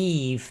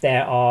believe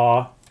there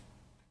are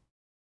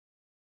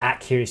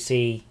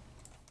accuracy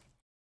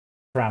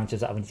parameters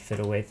that I need to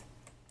fiddle with.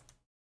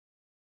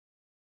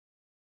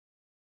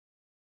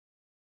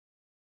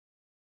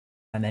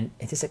 And then,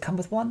 does it come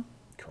with one?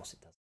 Of course it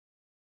does.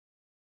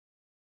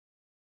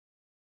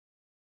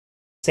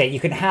 So you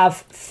can have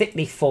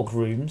thickly fogged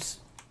rooms,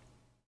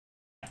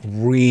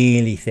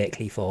 really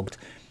thickly fogged.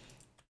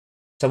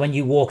 So when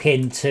you walk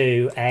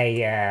into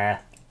an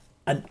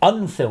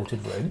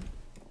unfiltered room,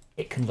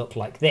 it can look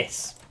like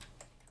this.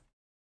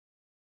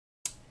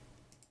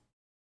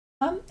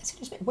 Is it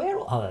just where?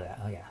 Oh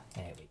yeah,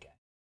 there we go.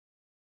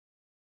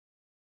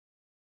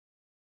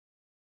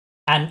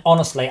 And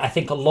honestly, I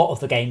think a lot of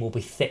the game will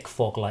be thick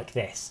fog like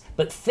this.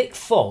 But thick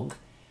fog,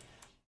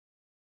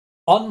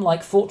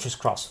 unlike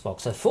FortressCraft fog,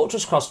 so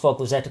FortressCraft fog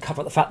was there to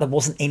cover up the fact there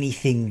wasn't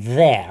anything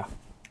there.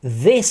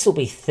 This will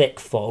be thick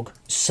fog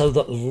so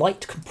that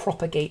light can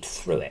propagate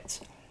through it.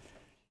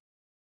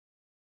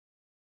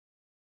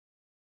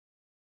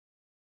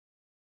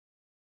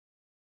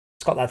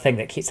 It's got that thing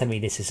that keeps telling me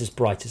this is as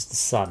bright as the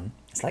sun.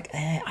 It's like,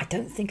 I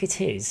don't think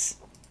it is.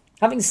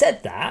 Having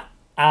said that,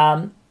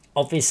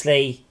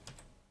 obviously,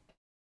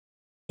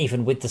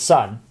 even with the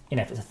sun, you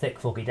know, if it's a thick,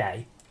 foggy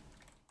day,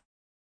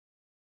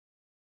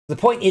 the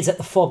point is that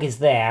the fog is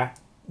there,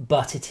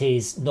 but it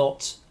is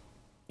not.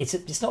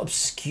 It's not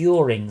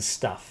obscuring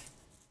stuff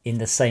in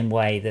the same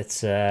way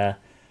that.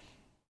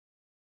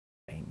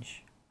 Change.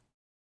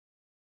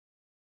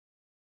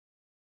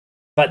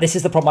 But this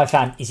is the problem I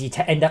found: is you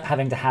end up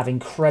having to have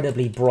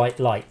incredibly bright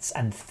lights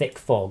and thick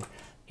fog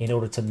in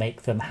order to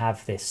make them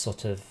have this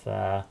sort of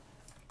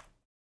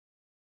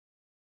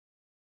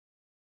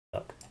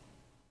look.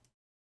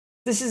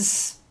 This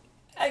is,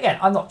 again,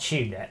 I'm not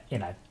tuned it, you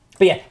know.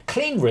 But yeah,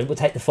 clean room would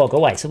take the fog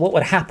away. So what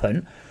would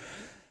happen?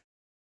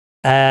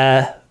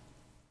 And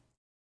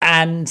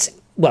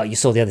well, you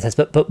saw the other test,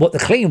 but what the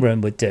clean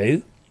room would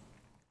do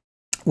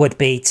would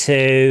be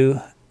to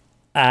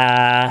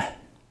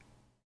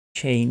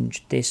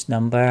change this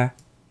number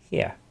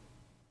here.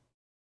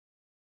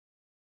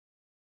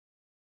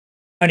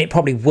 And it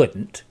probably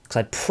wouldn't, because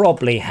I'd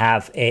probably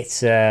have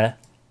it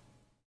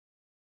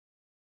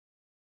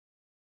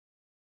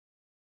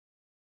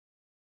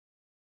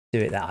do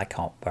it that I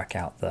can't work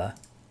out the...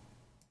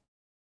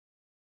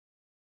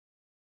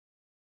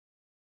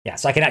 Yeah,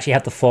 so I can actually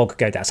have the fog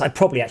go down. So I'd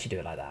probably actually do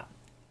it like that.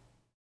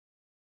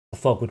 The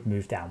fog would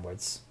move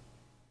downwards.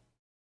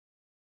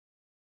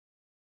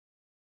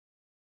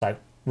 So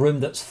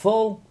room that's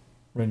full,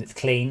 room that's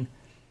clean,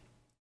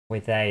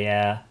 with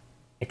a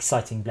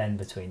exciting blend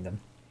between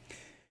them.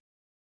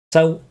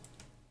 So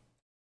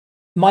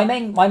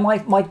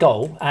my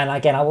goal, and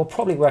again, I will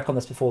probably work on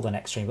this before the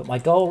next stream, but my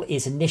goal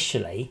is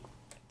initially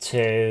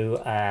to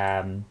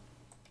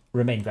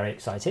remain very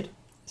excited.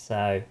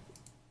 So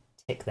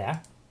tick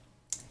there.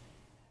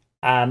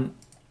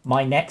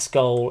 my next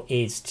goal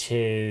is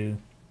to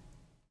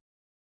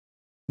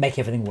make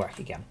everything work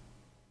again.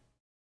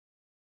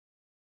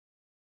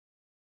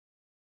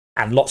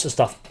 And lots of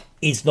stuff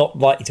is not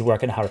likely to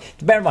work in a hurry.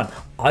 Bear in mind,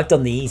 I've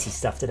done the easy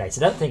stuff today,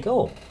 so don't think,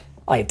 oh,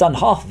 I've done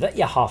half of it.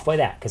 Yeah, halfway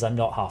there, because I'm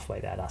not halfway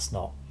there.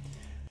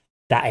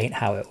 That ain't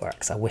how it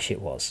works. I wish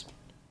it was.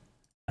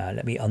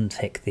 Let me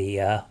untick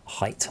the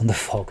height on the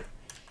fog.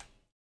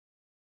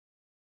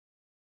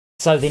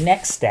 So the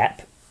next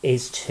step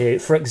is to,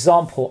 for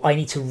example, I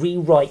need to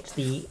rewrite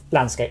the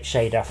landscape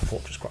shader for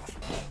FortressCraft,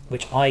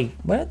 which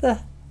where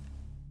the...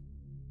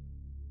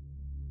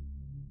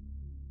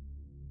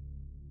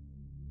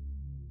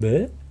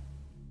 Bleh?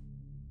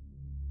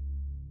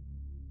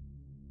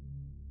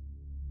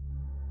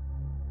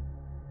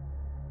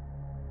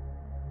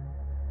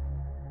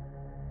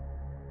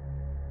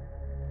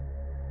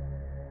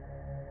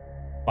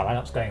 Well, I know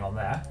what's going on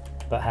there,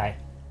 but hey.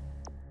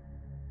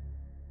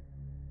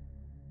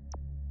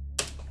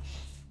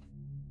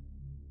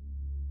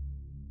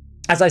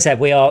 As I said,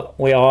 we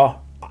are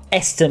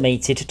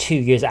estimated 2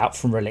 years out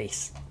from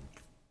release.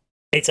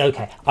 It's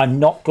okay. I'm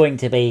not going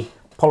to be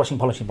polishing.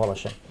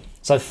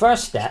 So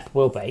first step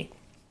will be,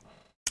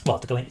 well,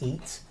 to go and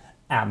eat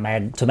and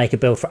then to make a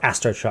build for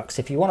Astro Trucks.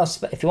 If you want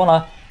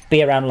to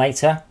be around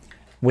later,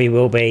 we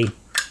will be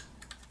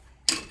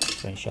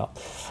screenshot.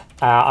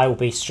 I will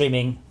be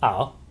streaming.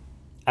 I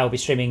will be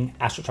streaming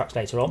Astro Trucks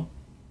later on.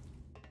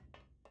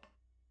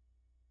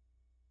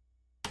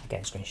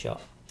 Again,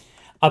 screenshot.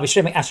 I'll be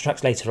streaming Astro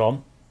Trucks later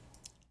on.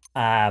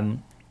 What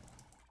am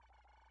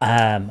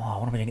I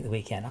doing at the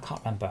weekend? I can't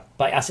remember.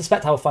 But I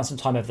suspect I will find some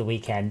time over the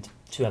weekend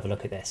to have a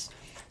look at this.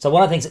 So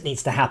one of the things that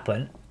needs to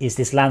happen is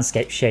this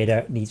landscape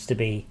shader needs to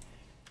be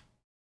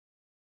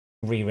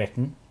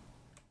rewritten.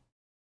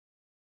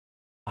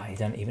 I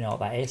don't even know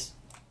what that is.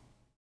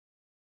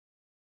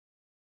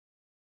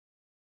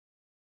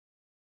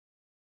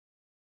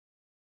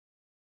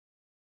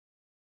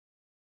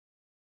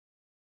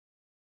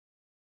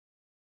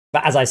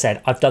 But as I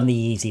said, I've done the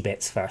easy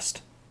bits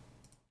first.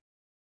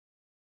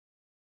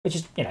 Which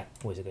is, you know,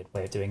 always a good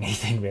way of doing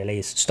anything, really,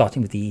 is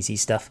starting with the easy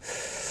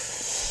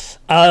stuff.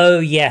 Oh,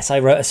 yes, I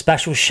wrote a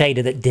special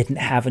shader that didn't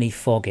have any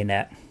fog in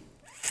it.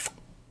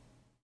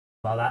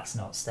 Well, that's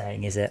not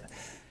staying, is it?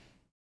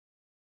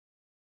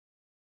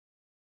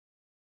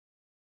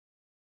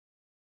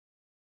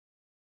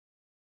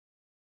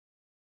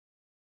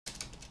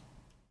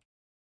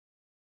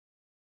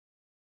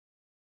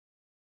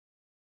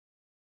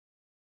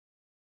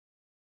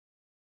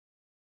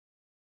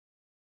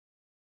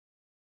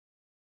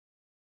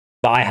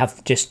 But I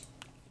have just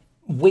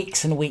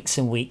weeks and weeks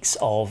and weeks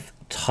of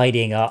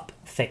tidying up,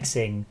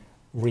 fixing,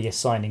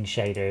 reassigning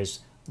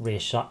shaders,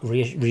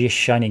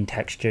 reassigning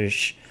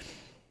textures.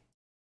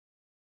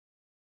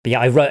 But yeah,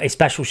 I wrote a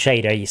special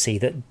shader, you see,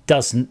 that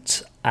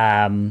doesn't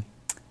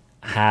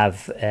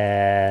have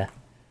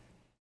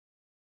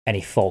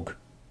any fog,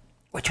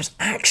 which was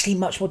actually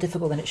much more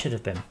difficult than it should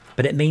have been.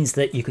 But it means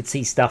that you could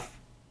see stuff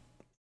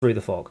through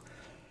the fog.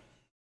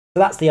 So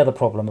that's the other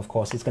problem, of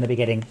course, is going to be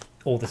getting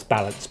all this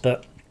balance.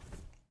 But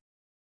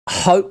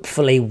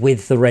hopefully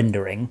with the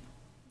rendering,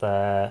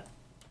 the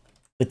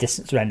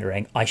distance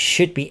rendering, I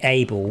should be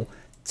able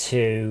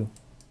to...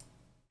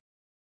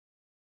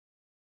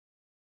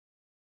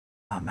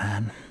 Oh,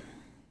 man.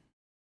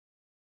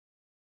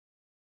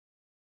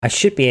 I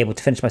should be able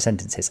to finish my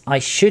sentences. I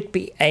should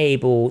be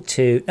able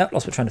to... No,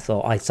 lost my train of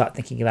thought. I start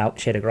thinking about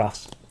shader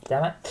graphs.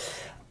 Damn it.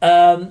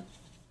 No.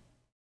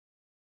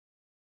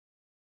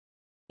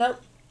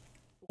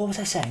 What was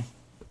I saying?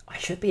 I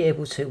should be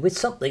able to... With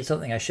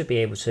something I should be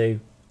able to...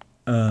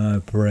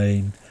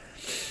 brain.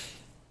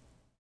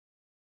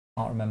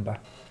 Can't remember.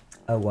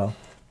 Oh, well.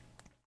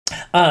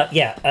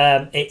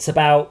 Yeah, it's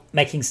about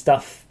making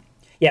stuff...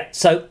 Yeah,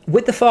 so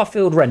with the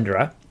far-field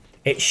renderer,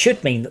 it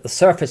should mean that the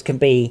surface can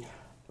be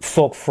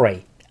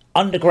fog-free.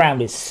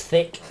 Underground is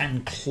thick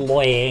and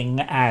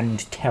cloying and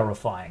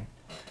terrifying.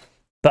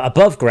 But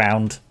above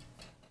ground,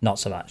 not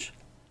so much.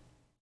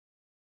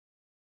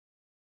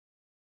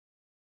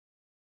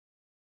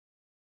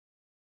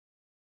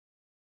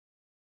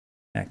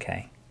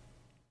 Okay.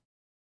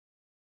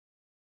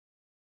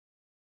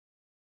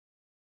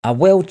 I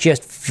will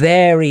just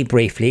very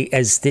briefly,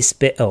 as this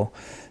bit... Oh,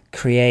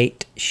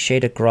 create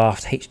shader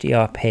graph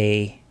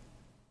HDRP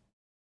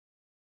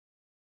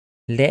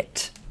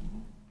lit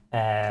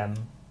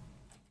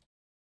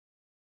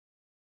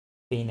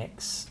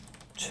Phoenix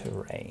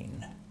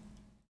terrain.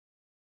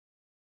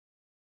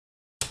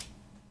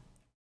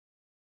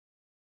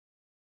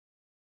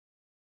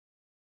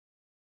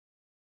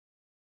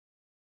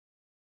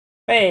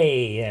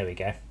 Hey, there we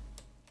go.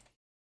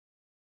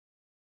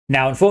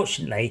 Now,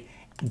 unfortunately,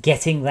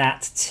 getting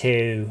that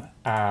to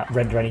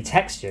render any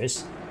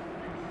textures,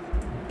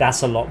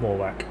 that's a lot more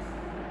work.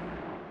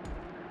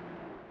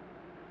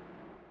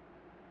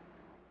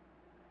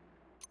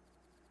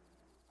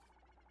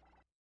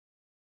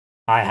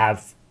 I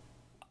have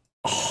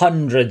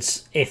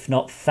hundreds, if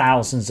not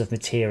thousands, of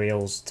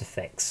materials to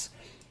fix.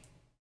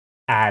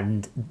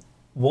 And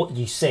what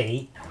you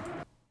see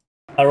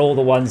are all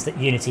the ones that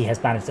Unity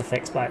has managed to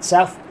fix by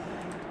itself.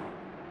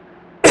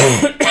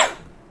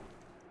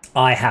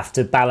 I have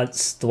to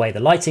balance the way the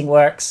lighting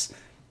works.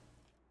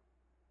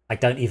 I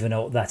don't even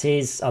know what that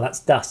is. Oh, that's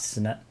dust,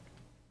 isn't it?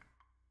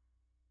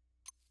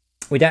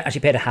 We don't actually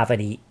appear to have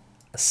any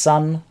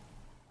sun.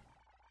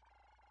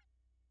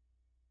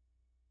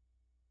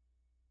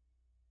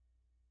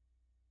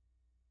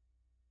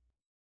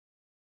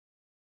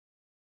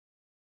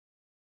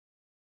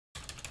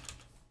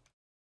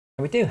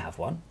 We do have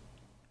one.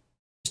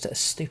 Just at a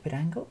stupid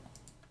angle.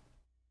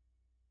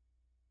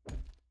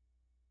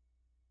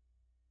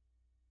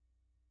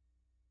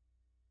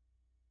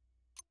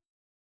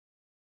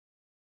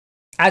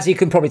 As you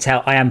can probably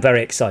tell, I am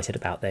very excited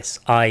about this.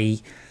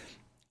 I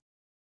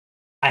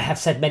have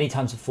said many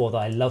times before that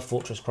I love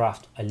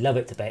FortressCraft. I love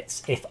it to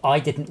bits. If I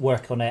didn't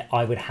work on it,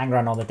 I would hang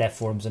around on the dev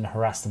forums and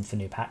harass them for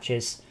new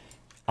patches.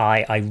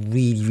 I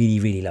really, really,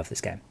 really love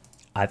this game.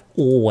 I've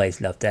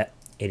always loved it.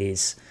 It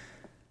is...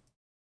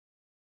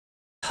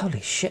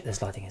 Holy shit,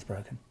 this lighting is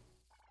broken.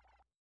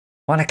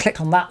 When I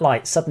clicked on that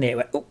light, suddenly it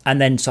went... Oh,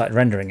 and then started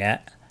rendering it.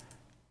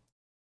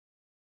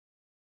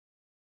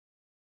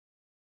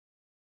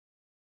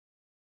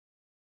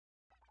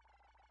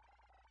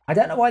 I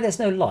don't know why there's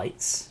no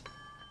lights.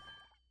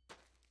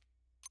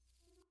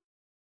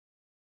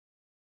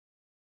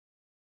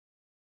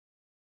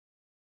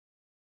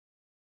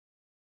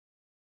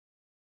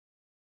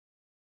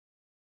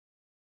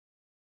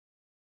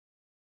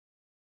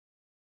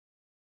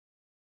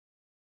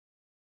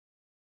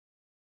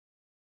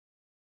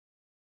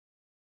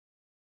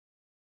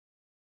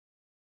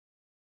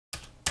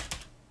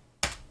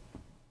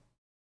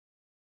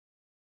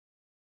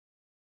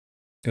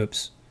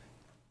 Oops.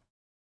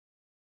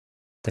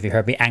 Have you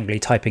heard me angrily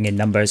typing in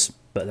numbers?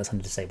 But that's on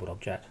a disabled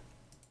object.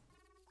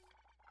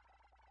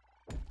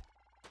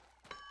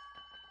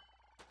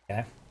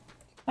 Okay.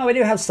 Oh, we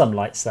do have some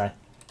lights though.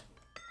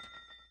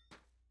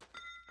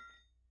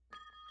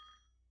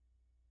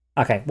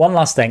 Okay, one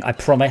last thing. I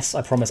promise.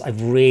 I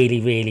really,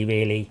 really,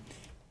 really,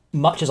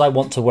 much as I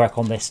want to work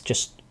on this,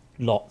 just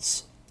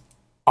lots.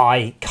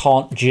 I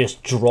can't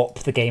just drop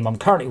the game I'm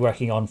currently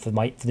working on for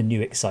the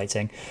new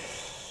exciting,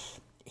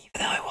 even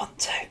though I want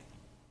to.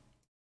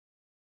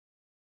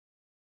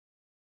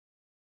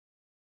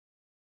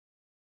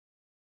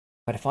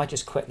 But if I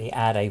just quickly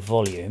add a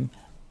volume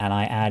and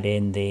I add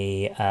in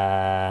the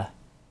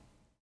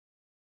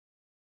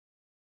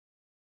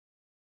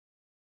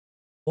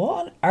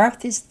what on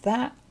earth is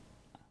that?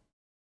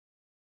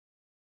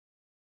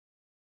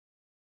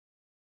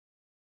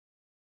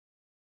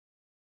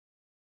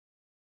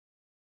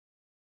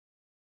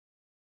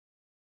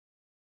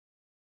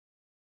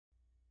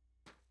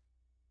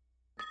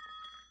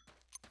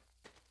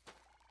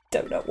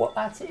 Don't know what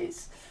that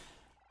is.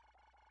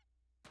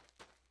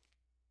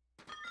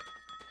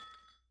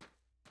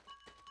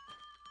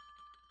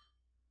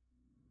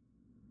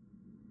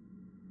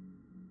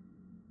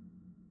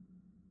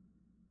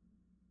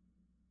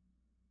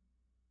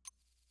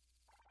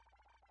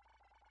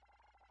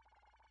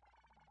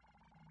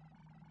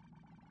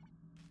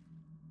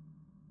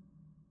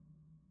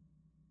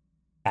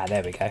 Ah,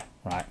 there we go.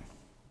 Right.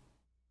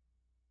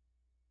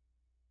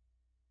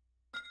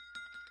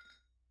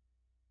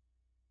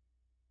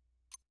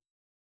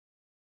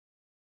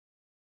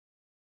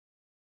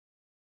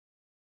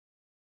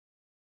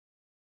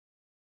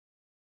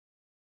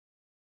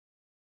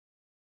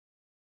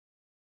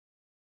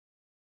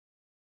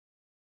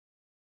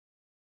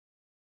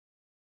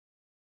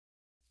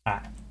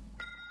 Ah.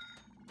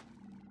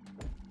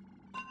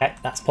 Okay,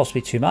 that's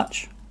possibly too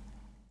much.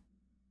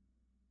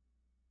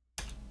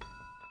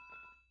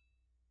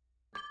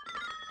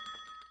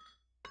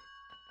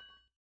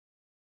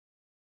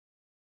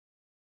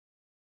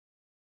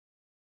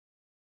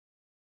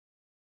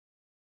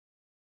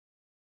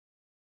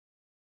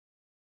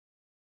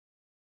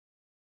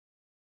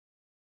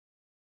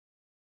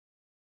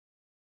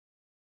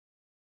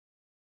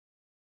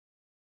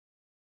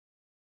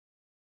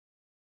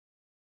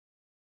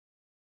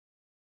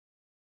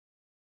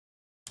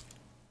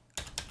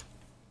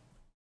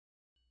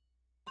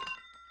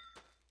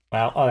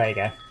 Well, oh, there you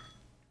go.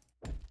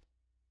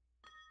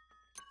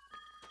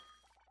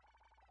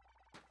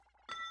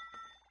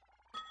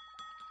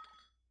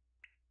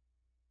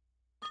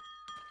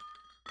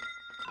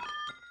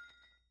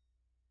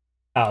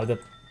 Oh, the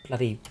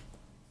bloody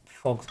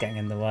fog's getting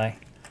in the way.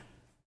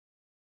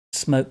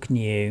 Smoke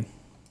new.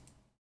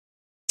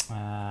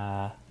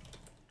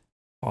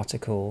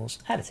 Articles.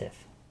 Additive.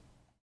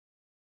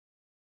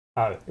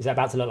 Oh, is that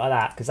about to look like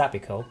that? Because that'd be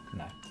cool.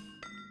 No.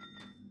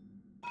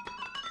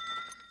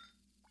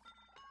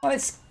 Well,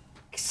 it's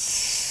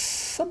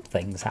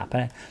something's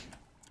happening.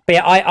 But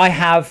yeah,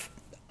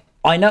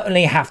 I not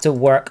only have to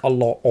work a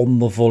lot on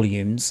the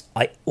volumes,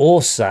 I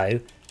also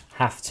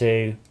have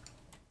to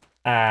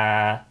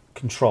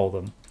control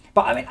them.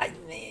 But I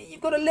mean,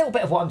 you've got a little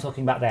bit of what I'm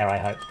talking about there, I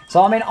hope.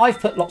 So I mean, I've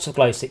put lots of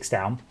glow sticks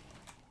down,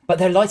 but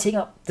they're lighting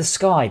up the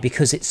sky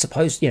because it's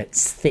supposed,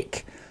 it's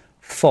thick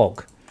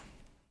fog.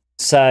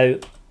 So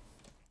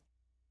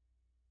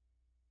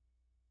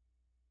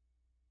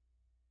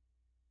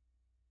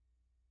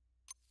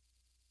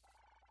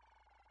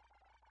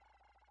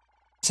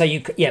So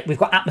yeah, we've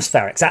got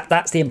atmospherics.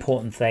 That's the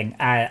important thing,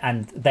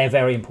 and they're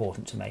very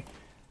important to me.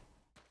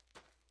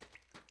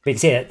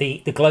 Because here,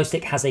 the glow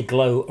stick has a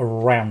glow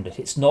around it.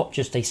 It's not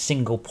just a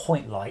single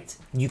point light.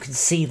 You can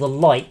see the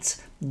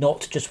light,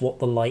 not just what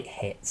the light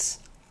hits.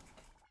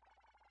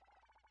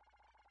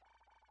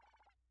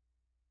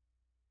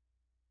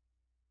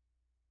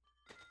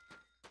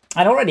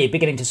 And already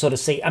beginning to sort of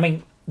see, I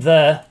mean,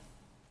 the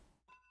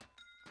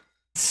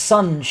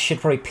sun should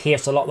probably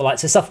pierce a lot of the light,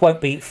 so stuff won't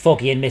be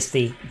foggy and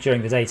misty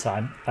during the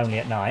daytime, only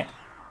at night.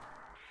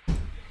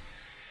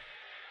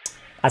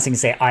 As you can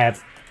see, I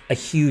have a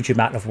huge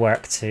amount of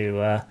work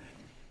to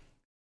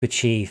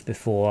achieve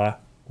before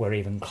we're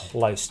even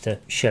close to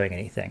showing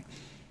anything.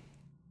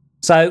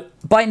 So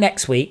by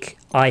next week,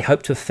 I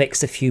hope to have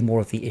fixed a few more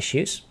of the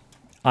issues.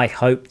 I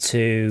hope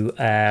to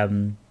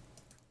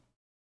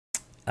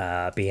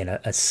be in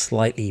a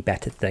slightly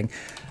better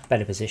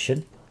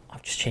position. I'll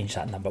just change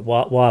that number.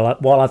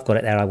 While I've got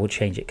it there, I will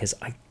change it because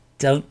I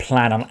don't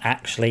plan on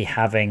actually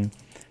having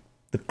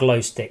the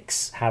glow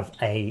sticks have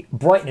a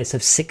brightness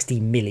of 60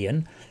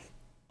 million.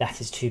 That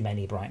is too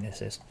many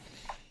brightnesses.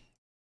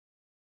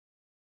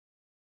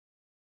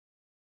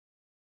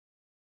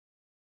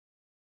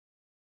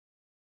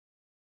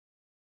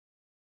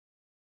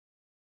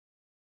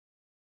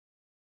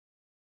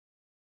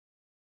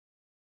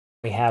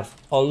 We have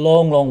a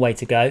long, long way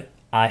to go.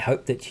 I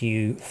hope that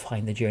you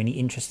find the journey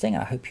interesting.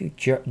 I hope you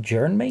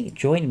join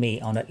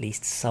me on at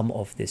least some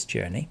of this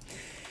journey.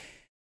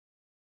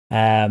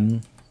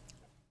 And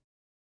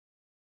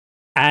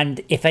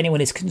if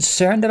anyone is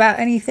concerned about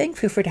anything,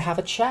 feel free to have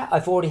a chat.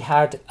 I've already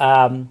had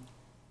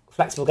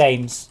Flexible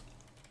Games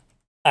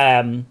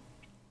complain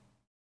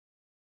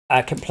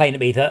to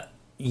me that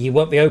you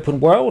won't be open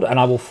world and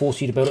I will force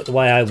you to build it the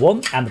way I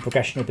want and the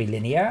progression will be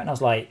linear. And I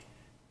was like,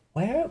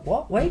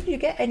 where did you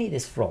get any of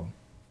this from?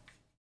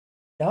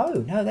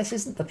 No, this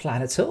isn't the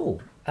plan at all.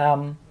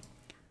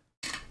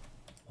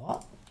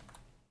 What?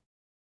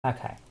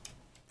 Okay.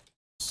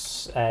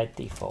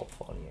 Default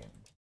volume.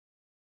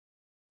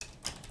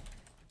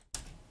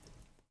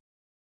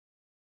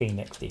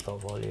 Phoenix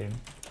default volume.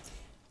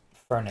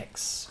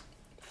 Phoenix.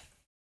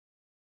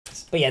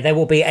 But yeah, there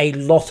will be a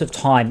lot of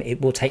time.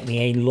 It will take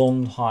me a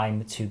long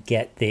time to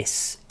get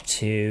this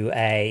to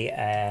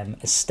a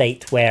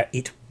state where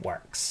it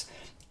works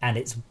and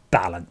it's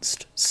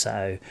balanced.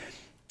 So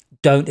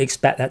don't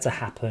expect that to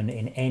happen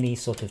in any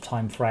sort of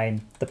time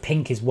frame. The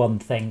pink is one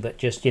thing, but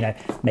just, you know,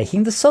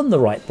 making the sun the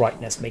right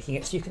brightness, making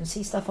it so you can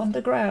see stuff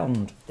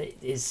underground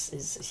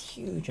is a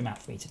huge amount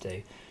for me to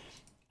do.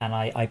 And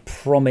I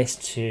promise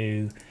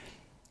to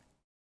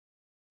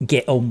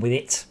get on with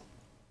it.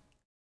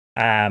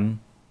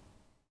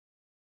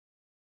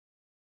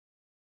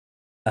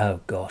 Oh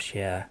gosh,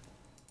 yeah.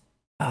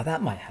 Oh,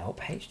 that might help.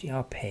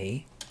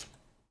 HDRP.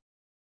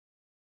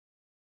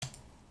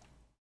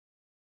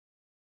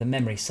 The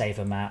memory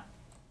saver map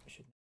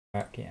should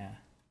work, yeah.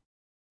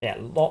 Yeah,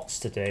 lots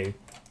to do.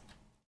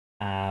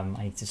 I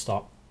need to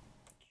start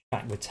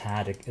chatting with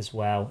Tad as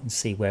well and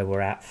see where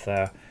we're at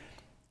for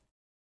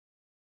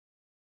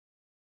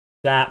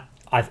that.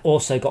 I've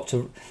also got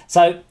to...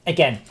 So,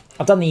 again,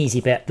 I've done the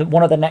easy bit.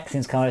 One of the next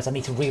things coming is I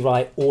need to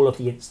rewrite all of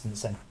the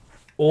instancing.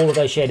 All of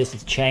those shaders need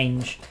to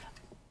change.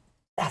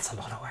 That's a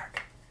lot of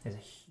work. There's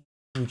a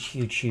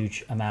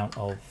huge amount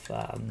of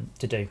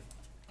to do.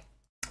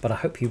 But I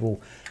hope you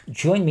will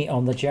join me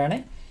on the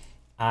journey.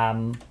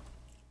 I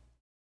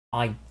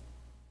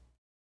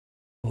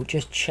will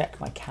just check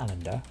my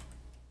calendar.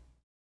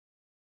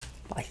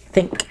 I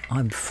think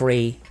I'm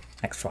free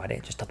next Friday.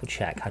 Just double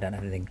check. I don't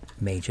have anything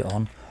major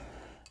on.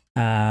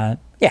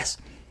 Yes.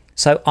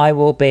 So I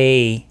will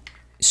be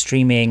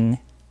streaming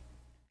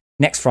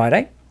next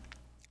Friday.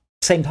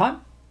 Same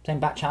time,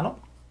 same back channel.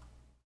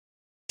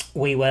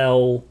 We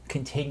will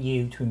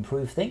continue to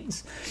improve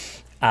things.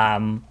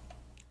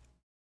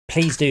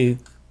 Please do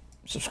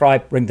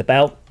subscribe, ring the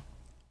bell.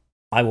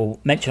 I will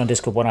mention on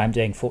Discord when I'm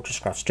doing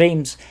FortressCraft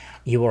streams.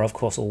 You are, of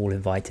course, all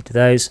invited to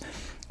those.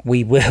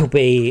 We will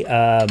be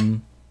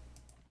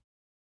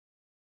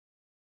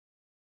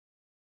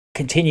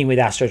continuing with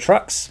Astro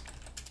Trucks.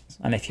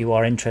 And if you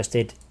are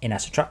interested in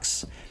Astro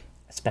Trucks,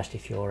 especially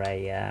if you're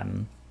a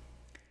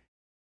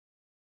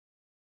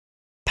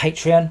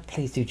Patreon,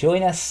 please do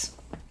join us.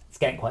 It's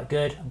getting quite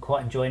good. I'm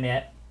quite enjoying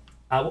it.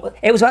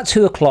 It was about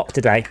 2 o'clock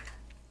today.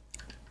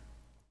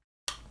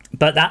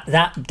 But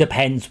that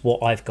depends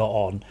what I've got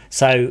on.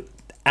 So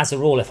as a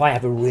rule, if I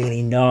have a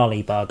really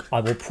gnarly bug, I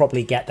will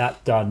probably get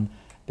that done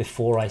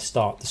before I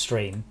start the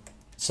stream.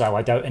 So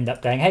I don't end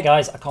up going, hey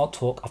guys, I can't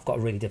talk. I've got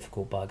a really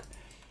difficult bug.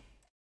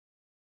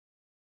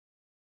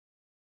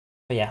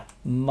 But yeah,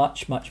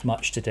 much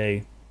to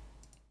do.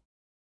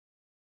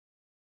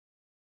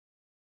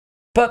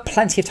 But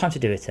plenty of time to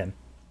do it, Tim.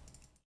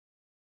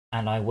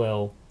 And I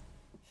will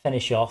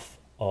finish off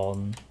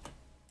on...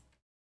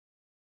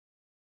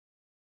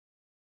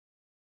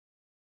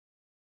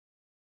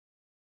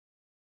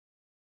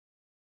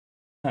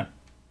 Oh,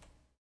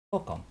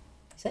 Qualcomm.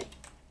 Is it?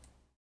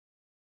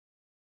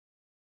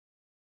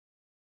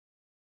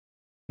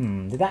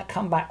 Did that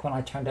come back when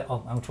I turned it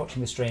on? I was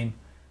watching the stream.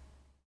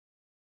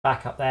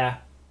 Back up there.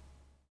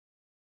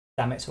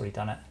 Damn it, it's already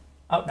done it.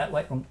 Oh, no,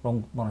 wait,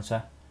 wrong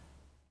monitor.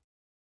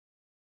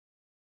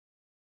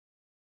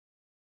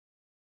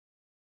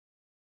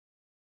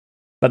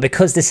 But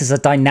because this is a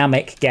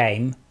dynamic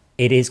game,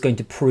 it is going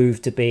to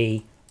prove to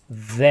be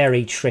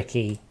very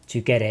tricky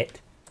to get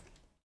it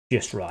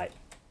just right.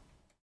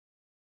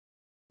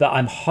 But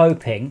I'm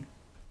hoping,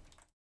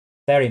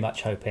 very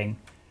much hoping,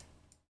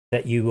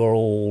 that you are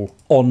all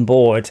on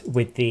board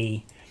with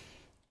the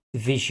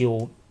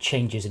visual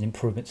changes and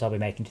improvements I'll be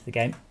making to the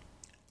game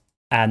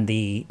and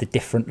the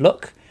different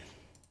look.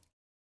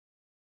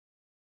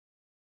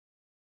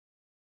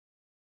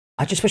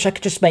 I just wish I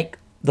could just make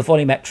the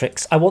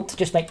volumetrics. I want to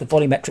just make the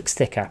volumetrics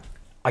thicker.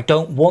 I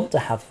don't want to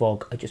have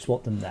fog. I just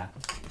want them there.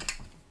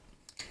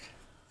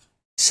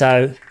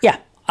 So yeah,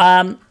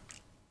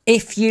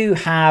 if you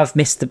have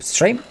missed the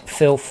stream,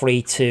 feel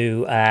free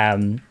to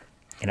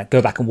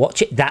go back and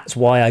watch it. That's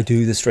why I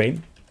do the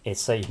stream,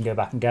 is so you can go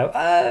back and go,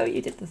 oh,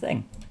 you did the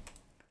thing.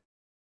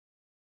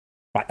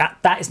 Right,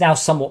 that is now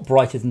somewhat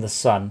brighter than the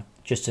sun,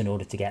 just in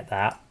order to get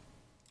that.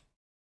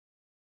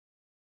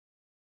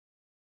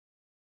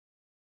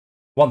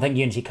 One thing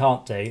Unity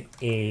can't do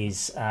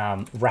is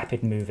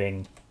rapid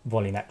moving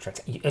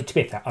volumetrics. To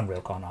be fair,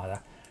 Unreal can't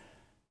either.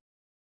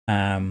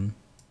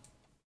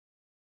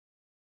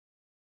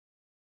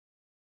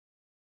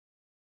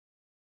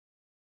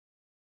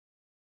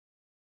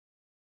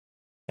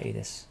 Show you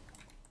this.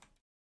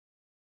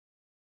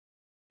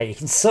 You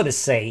can sort of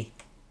see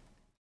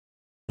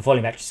the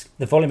volumetrics.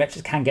 The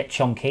volumetrics can get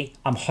chunky.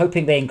 I'm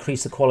hoping they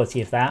increase the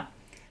quality of that.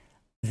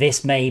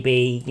 This may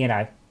be,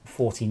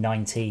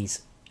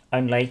 4090s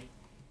only.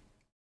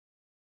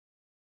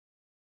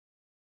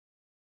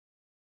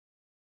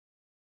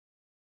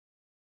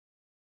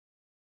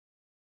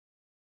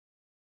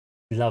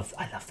 I love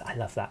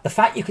that. The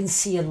fact you can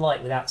see a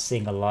light without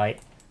seeing a light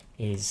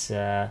is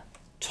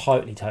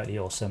totally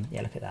awesome.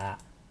 Yeah, look at that.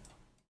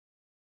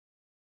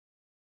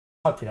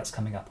 Hopefully that's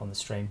coming up on the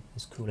stream,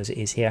 as cool as it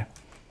is here.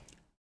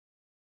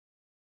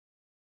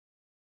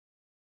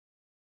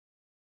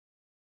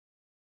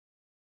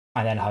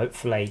 And then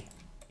hopefully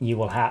you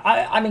will have...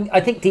 I mean,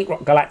 I think Deep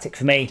Rock Galactic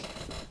for me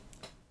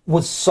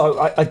was so...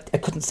 I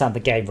couldn't stand the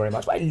game very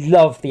much, but I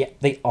love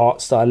the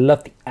art style. I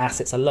love the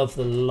assets. I love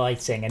the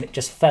lighting. And it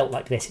just felt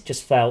like this. It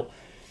just felt,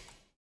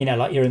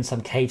 like you're in some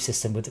cave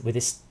system with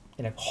this,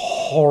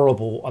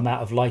 horrible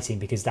amount of lighting,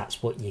 because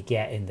that's what you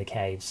get in the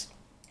caves.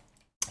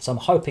 So I'm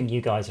hoping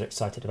you guys are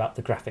excited about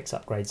the graphics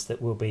upgrades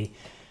that will be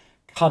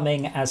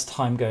coming as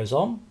time goes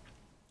on.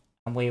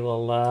 And we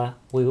will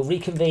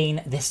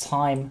reconvene this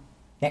time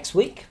next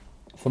week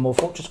for more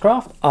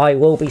FortressCraft. I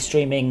will be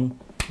streaming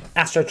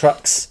Astro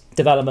Trucks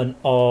development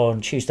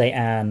on Tuesday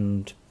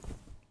and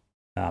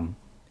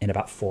in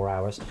about 4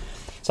 hours.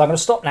 So I'm going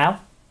to stop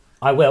now.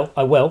 I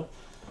will.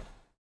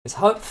 Because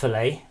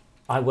hopefully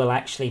I will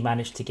actually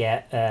manage to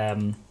get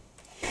a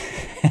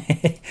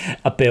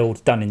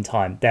build done in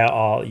time.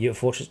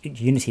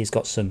 Unity has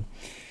got some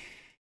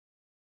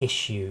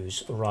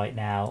issues right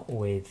now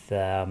with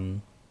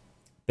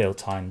build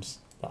times,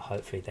 but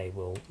hopefully they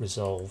will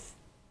resolve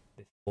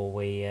before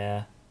we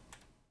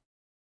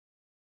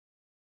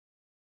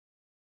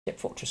get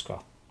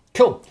FortressCraft.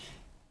 Cool.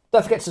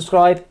 Don't forget to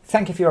subscribe.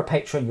 Thank you if you're a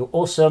patron. You're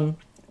awesome.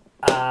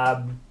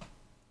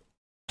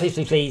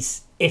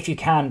 Please, if you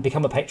can,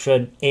 become a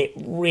patron. It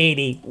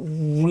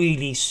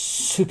really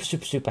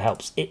super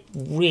helps. It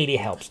really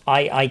helps.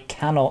 I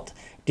cannot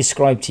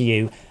describe to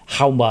you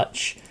how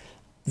much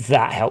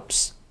that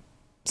helps.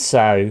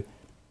 So,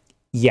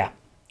 yeah.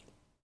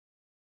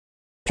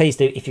 Please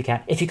do if you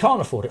can. If you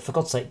can't afford it, for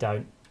God's sake,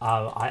 don't.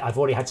 I've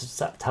already had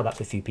to tell that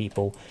to a few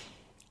people.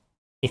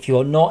 If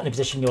you're not in a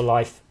position in your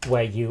life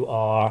where you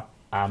are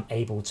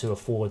able to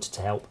afford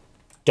to help,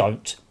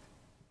 don't.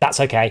 That's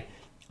okay.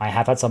 I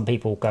have had some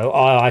people go,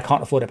 oh, I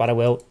can't afford it, but I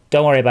will.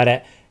 Don't worry about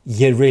it.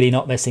 You're really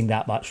not missing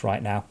that much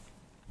right now.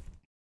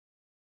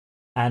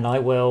 And I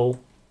will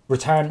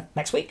return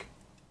next week.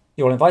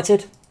 You're all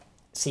invited.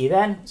 See you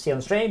then. See you on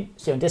the stream.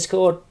 See you on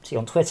Discord. See you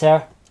on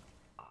Twitter.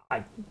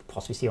 I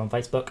possibly see you on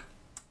Facebook.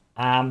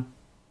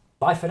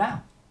 Bye for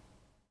now.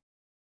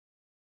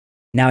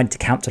 Now I need to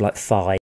count to like 5.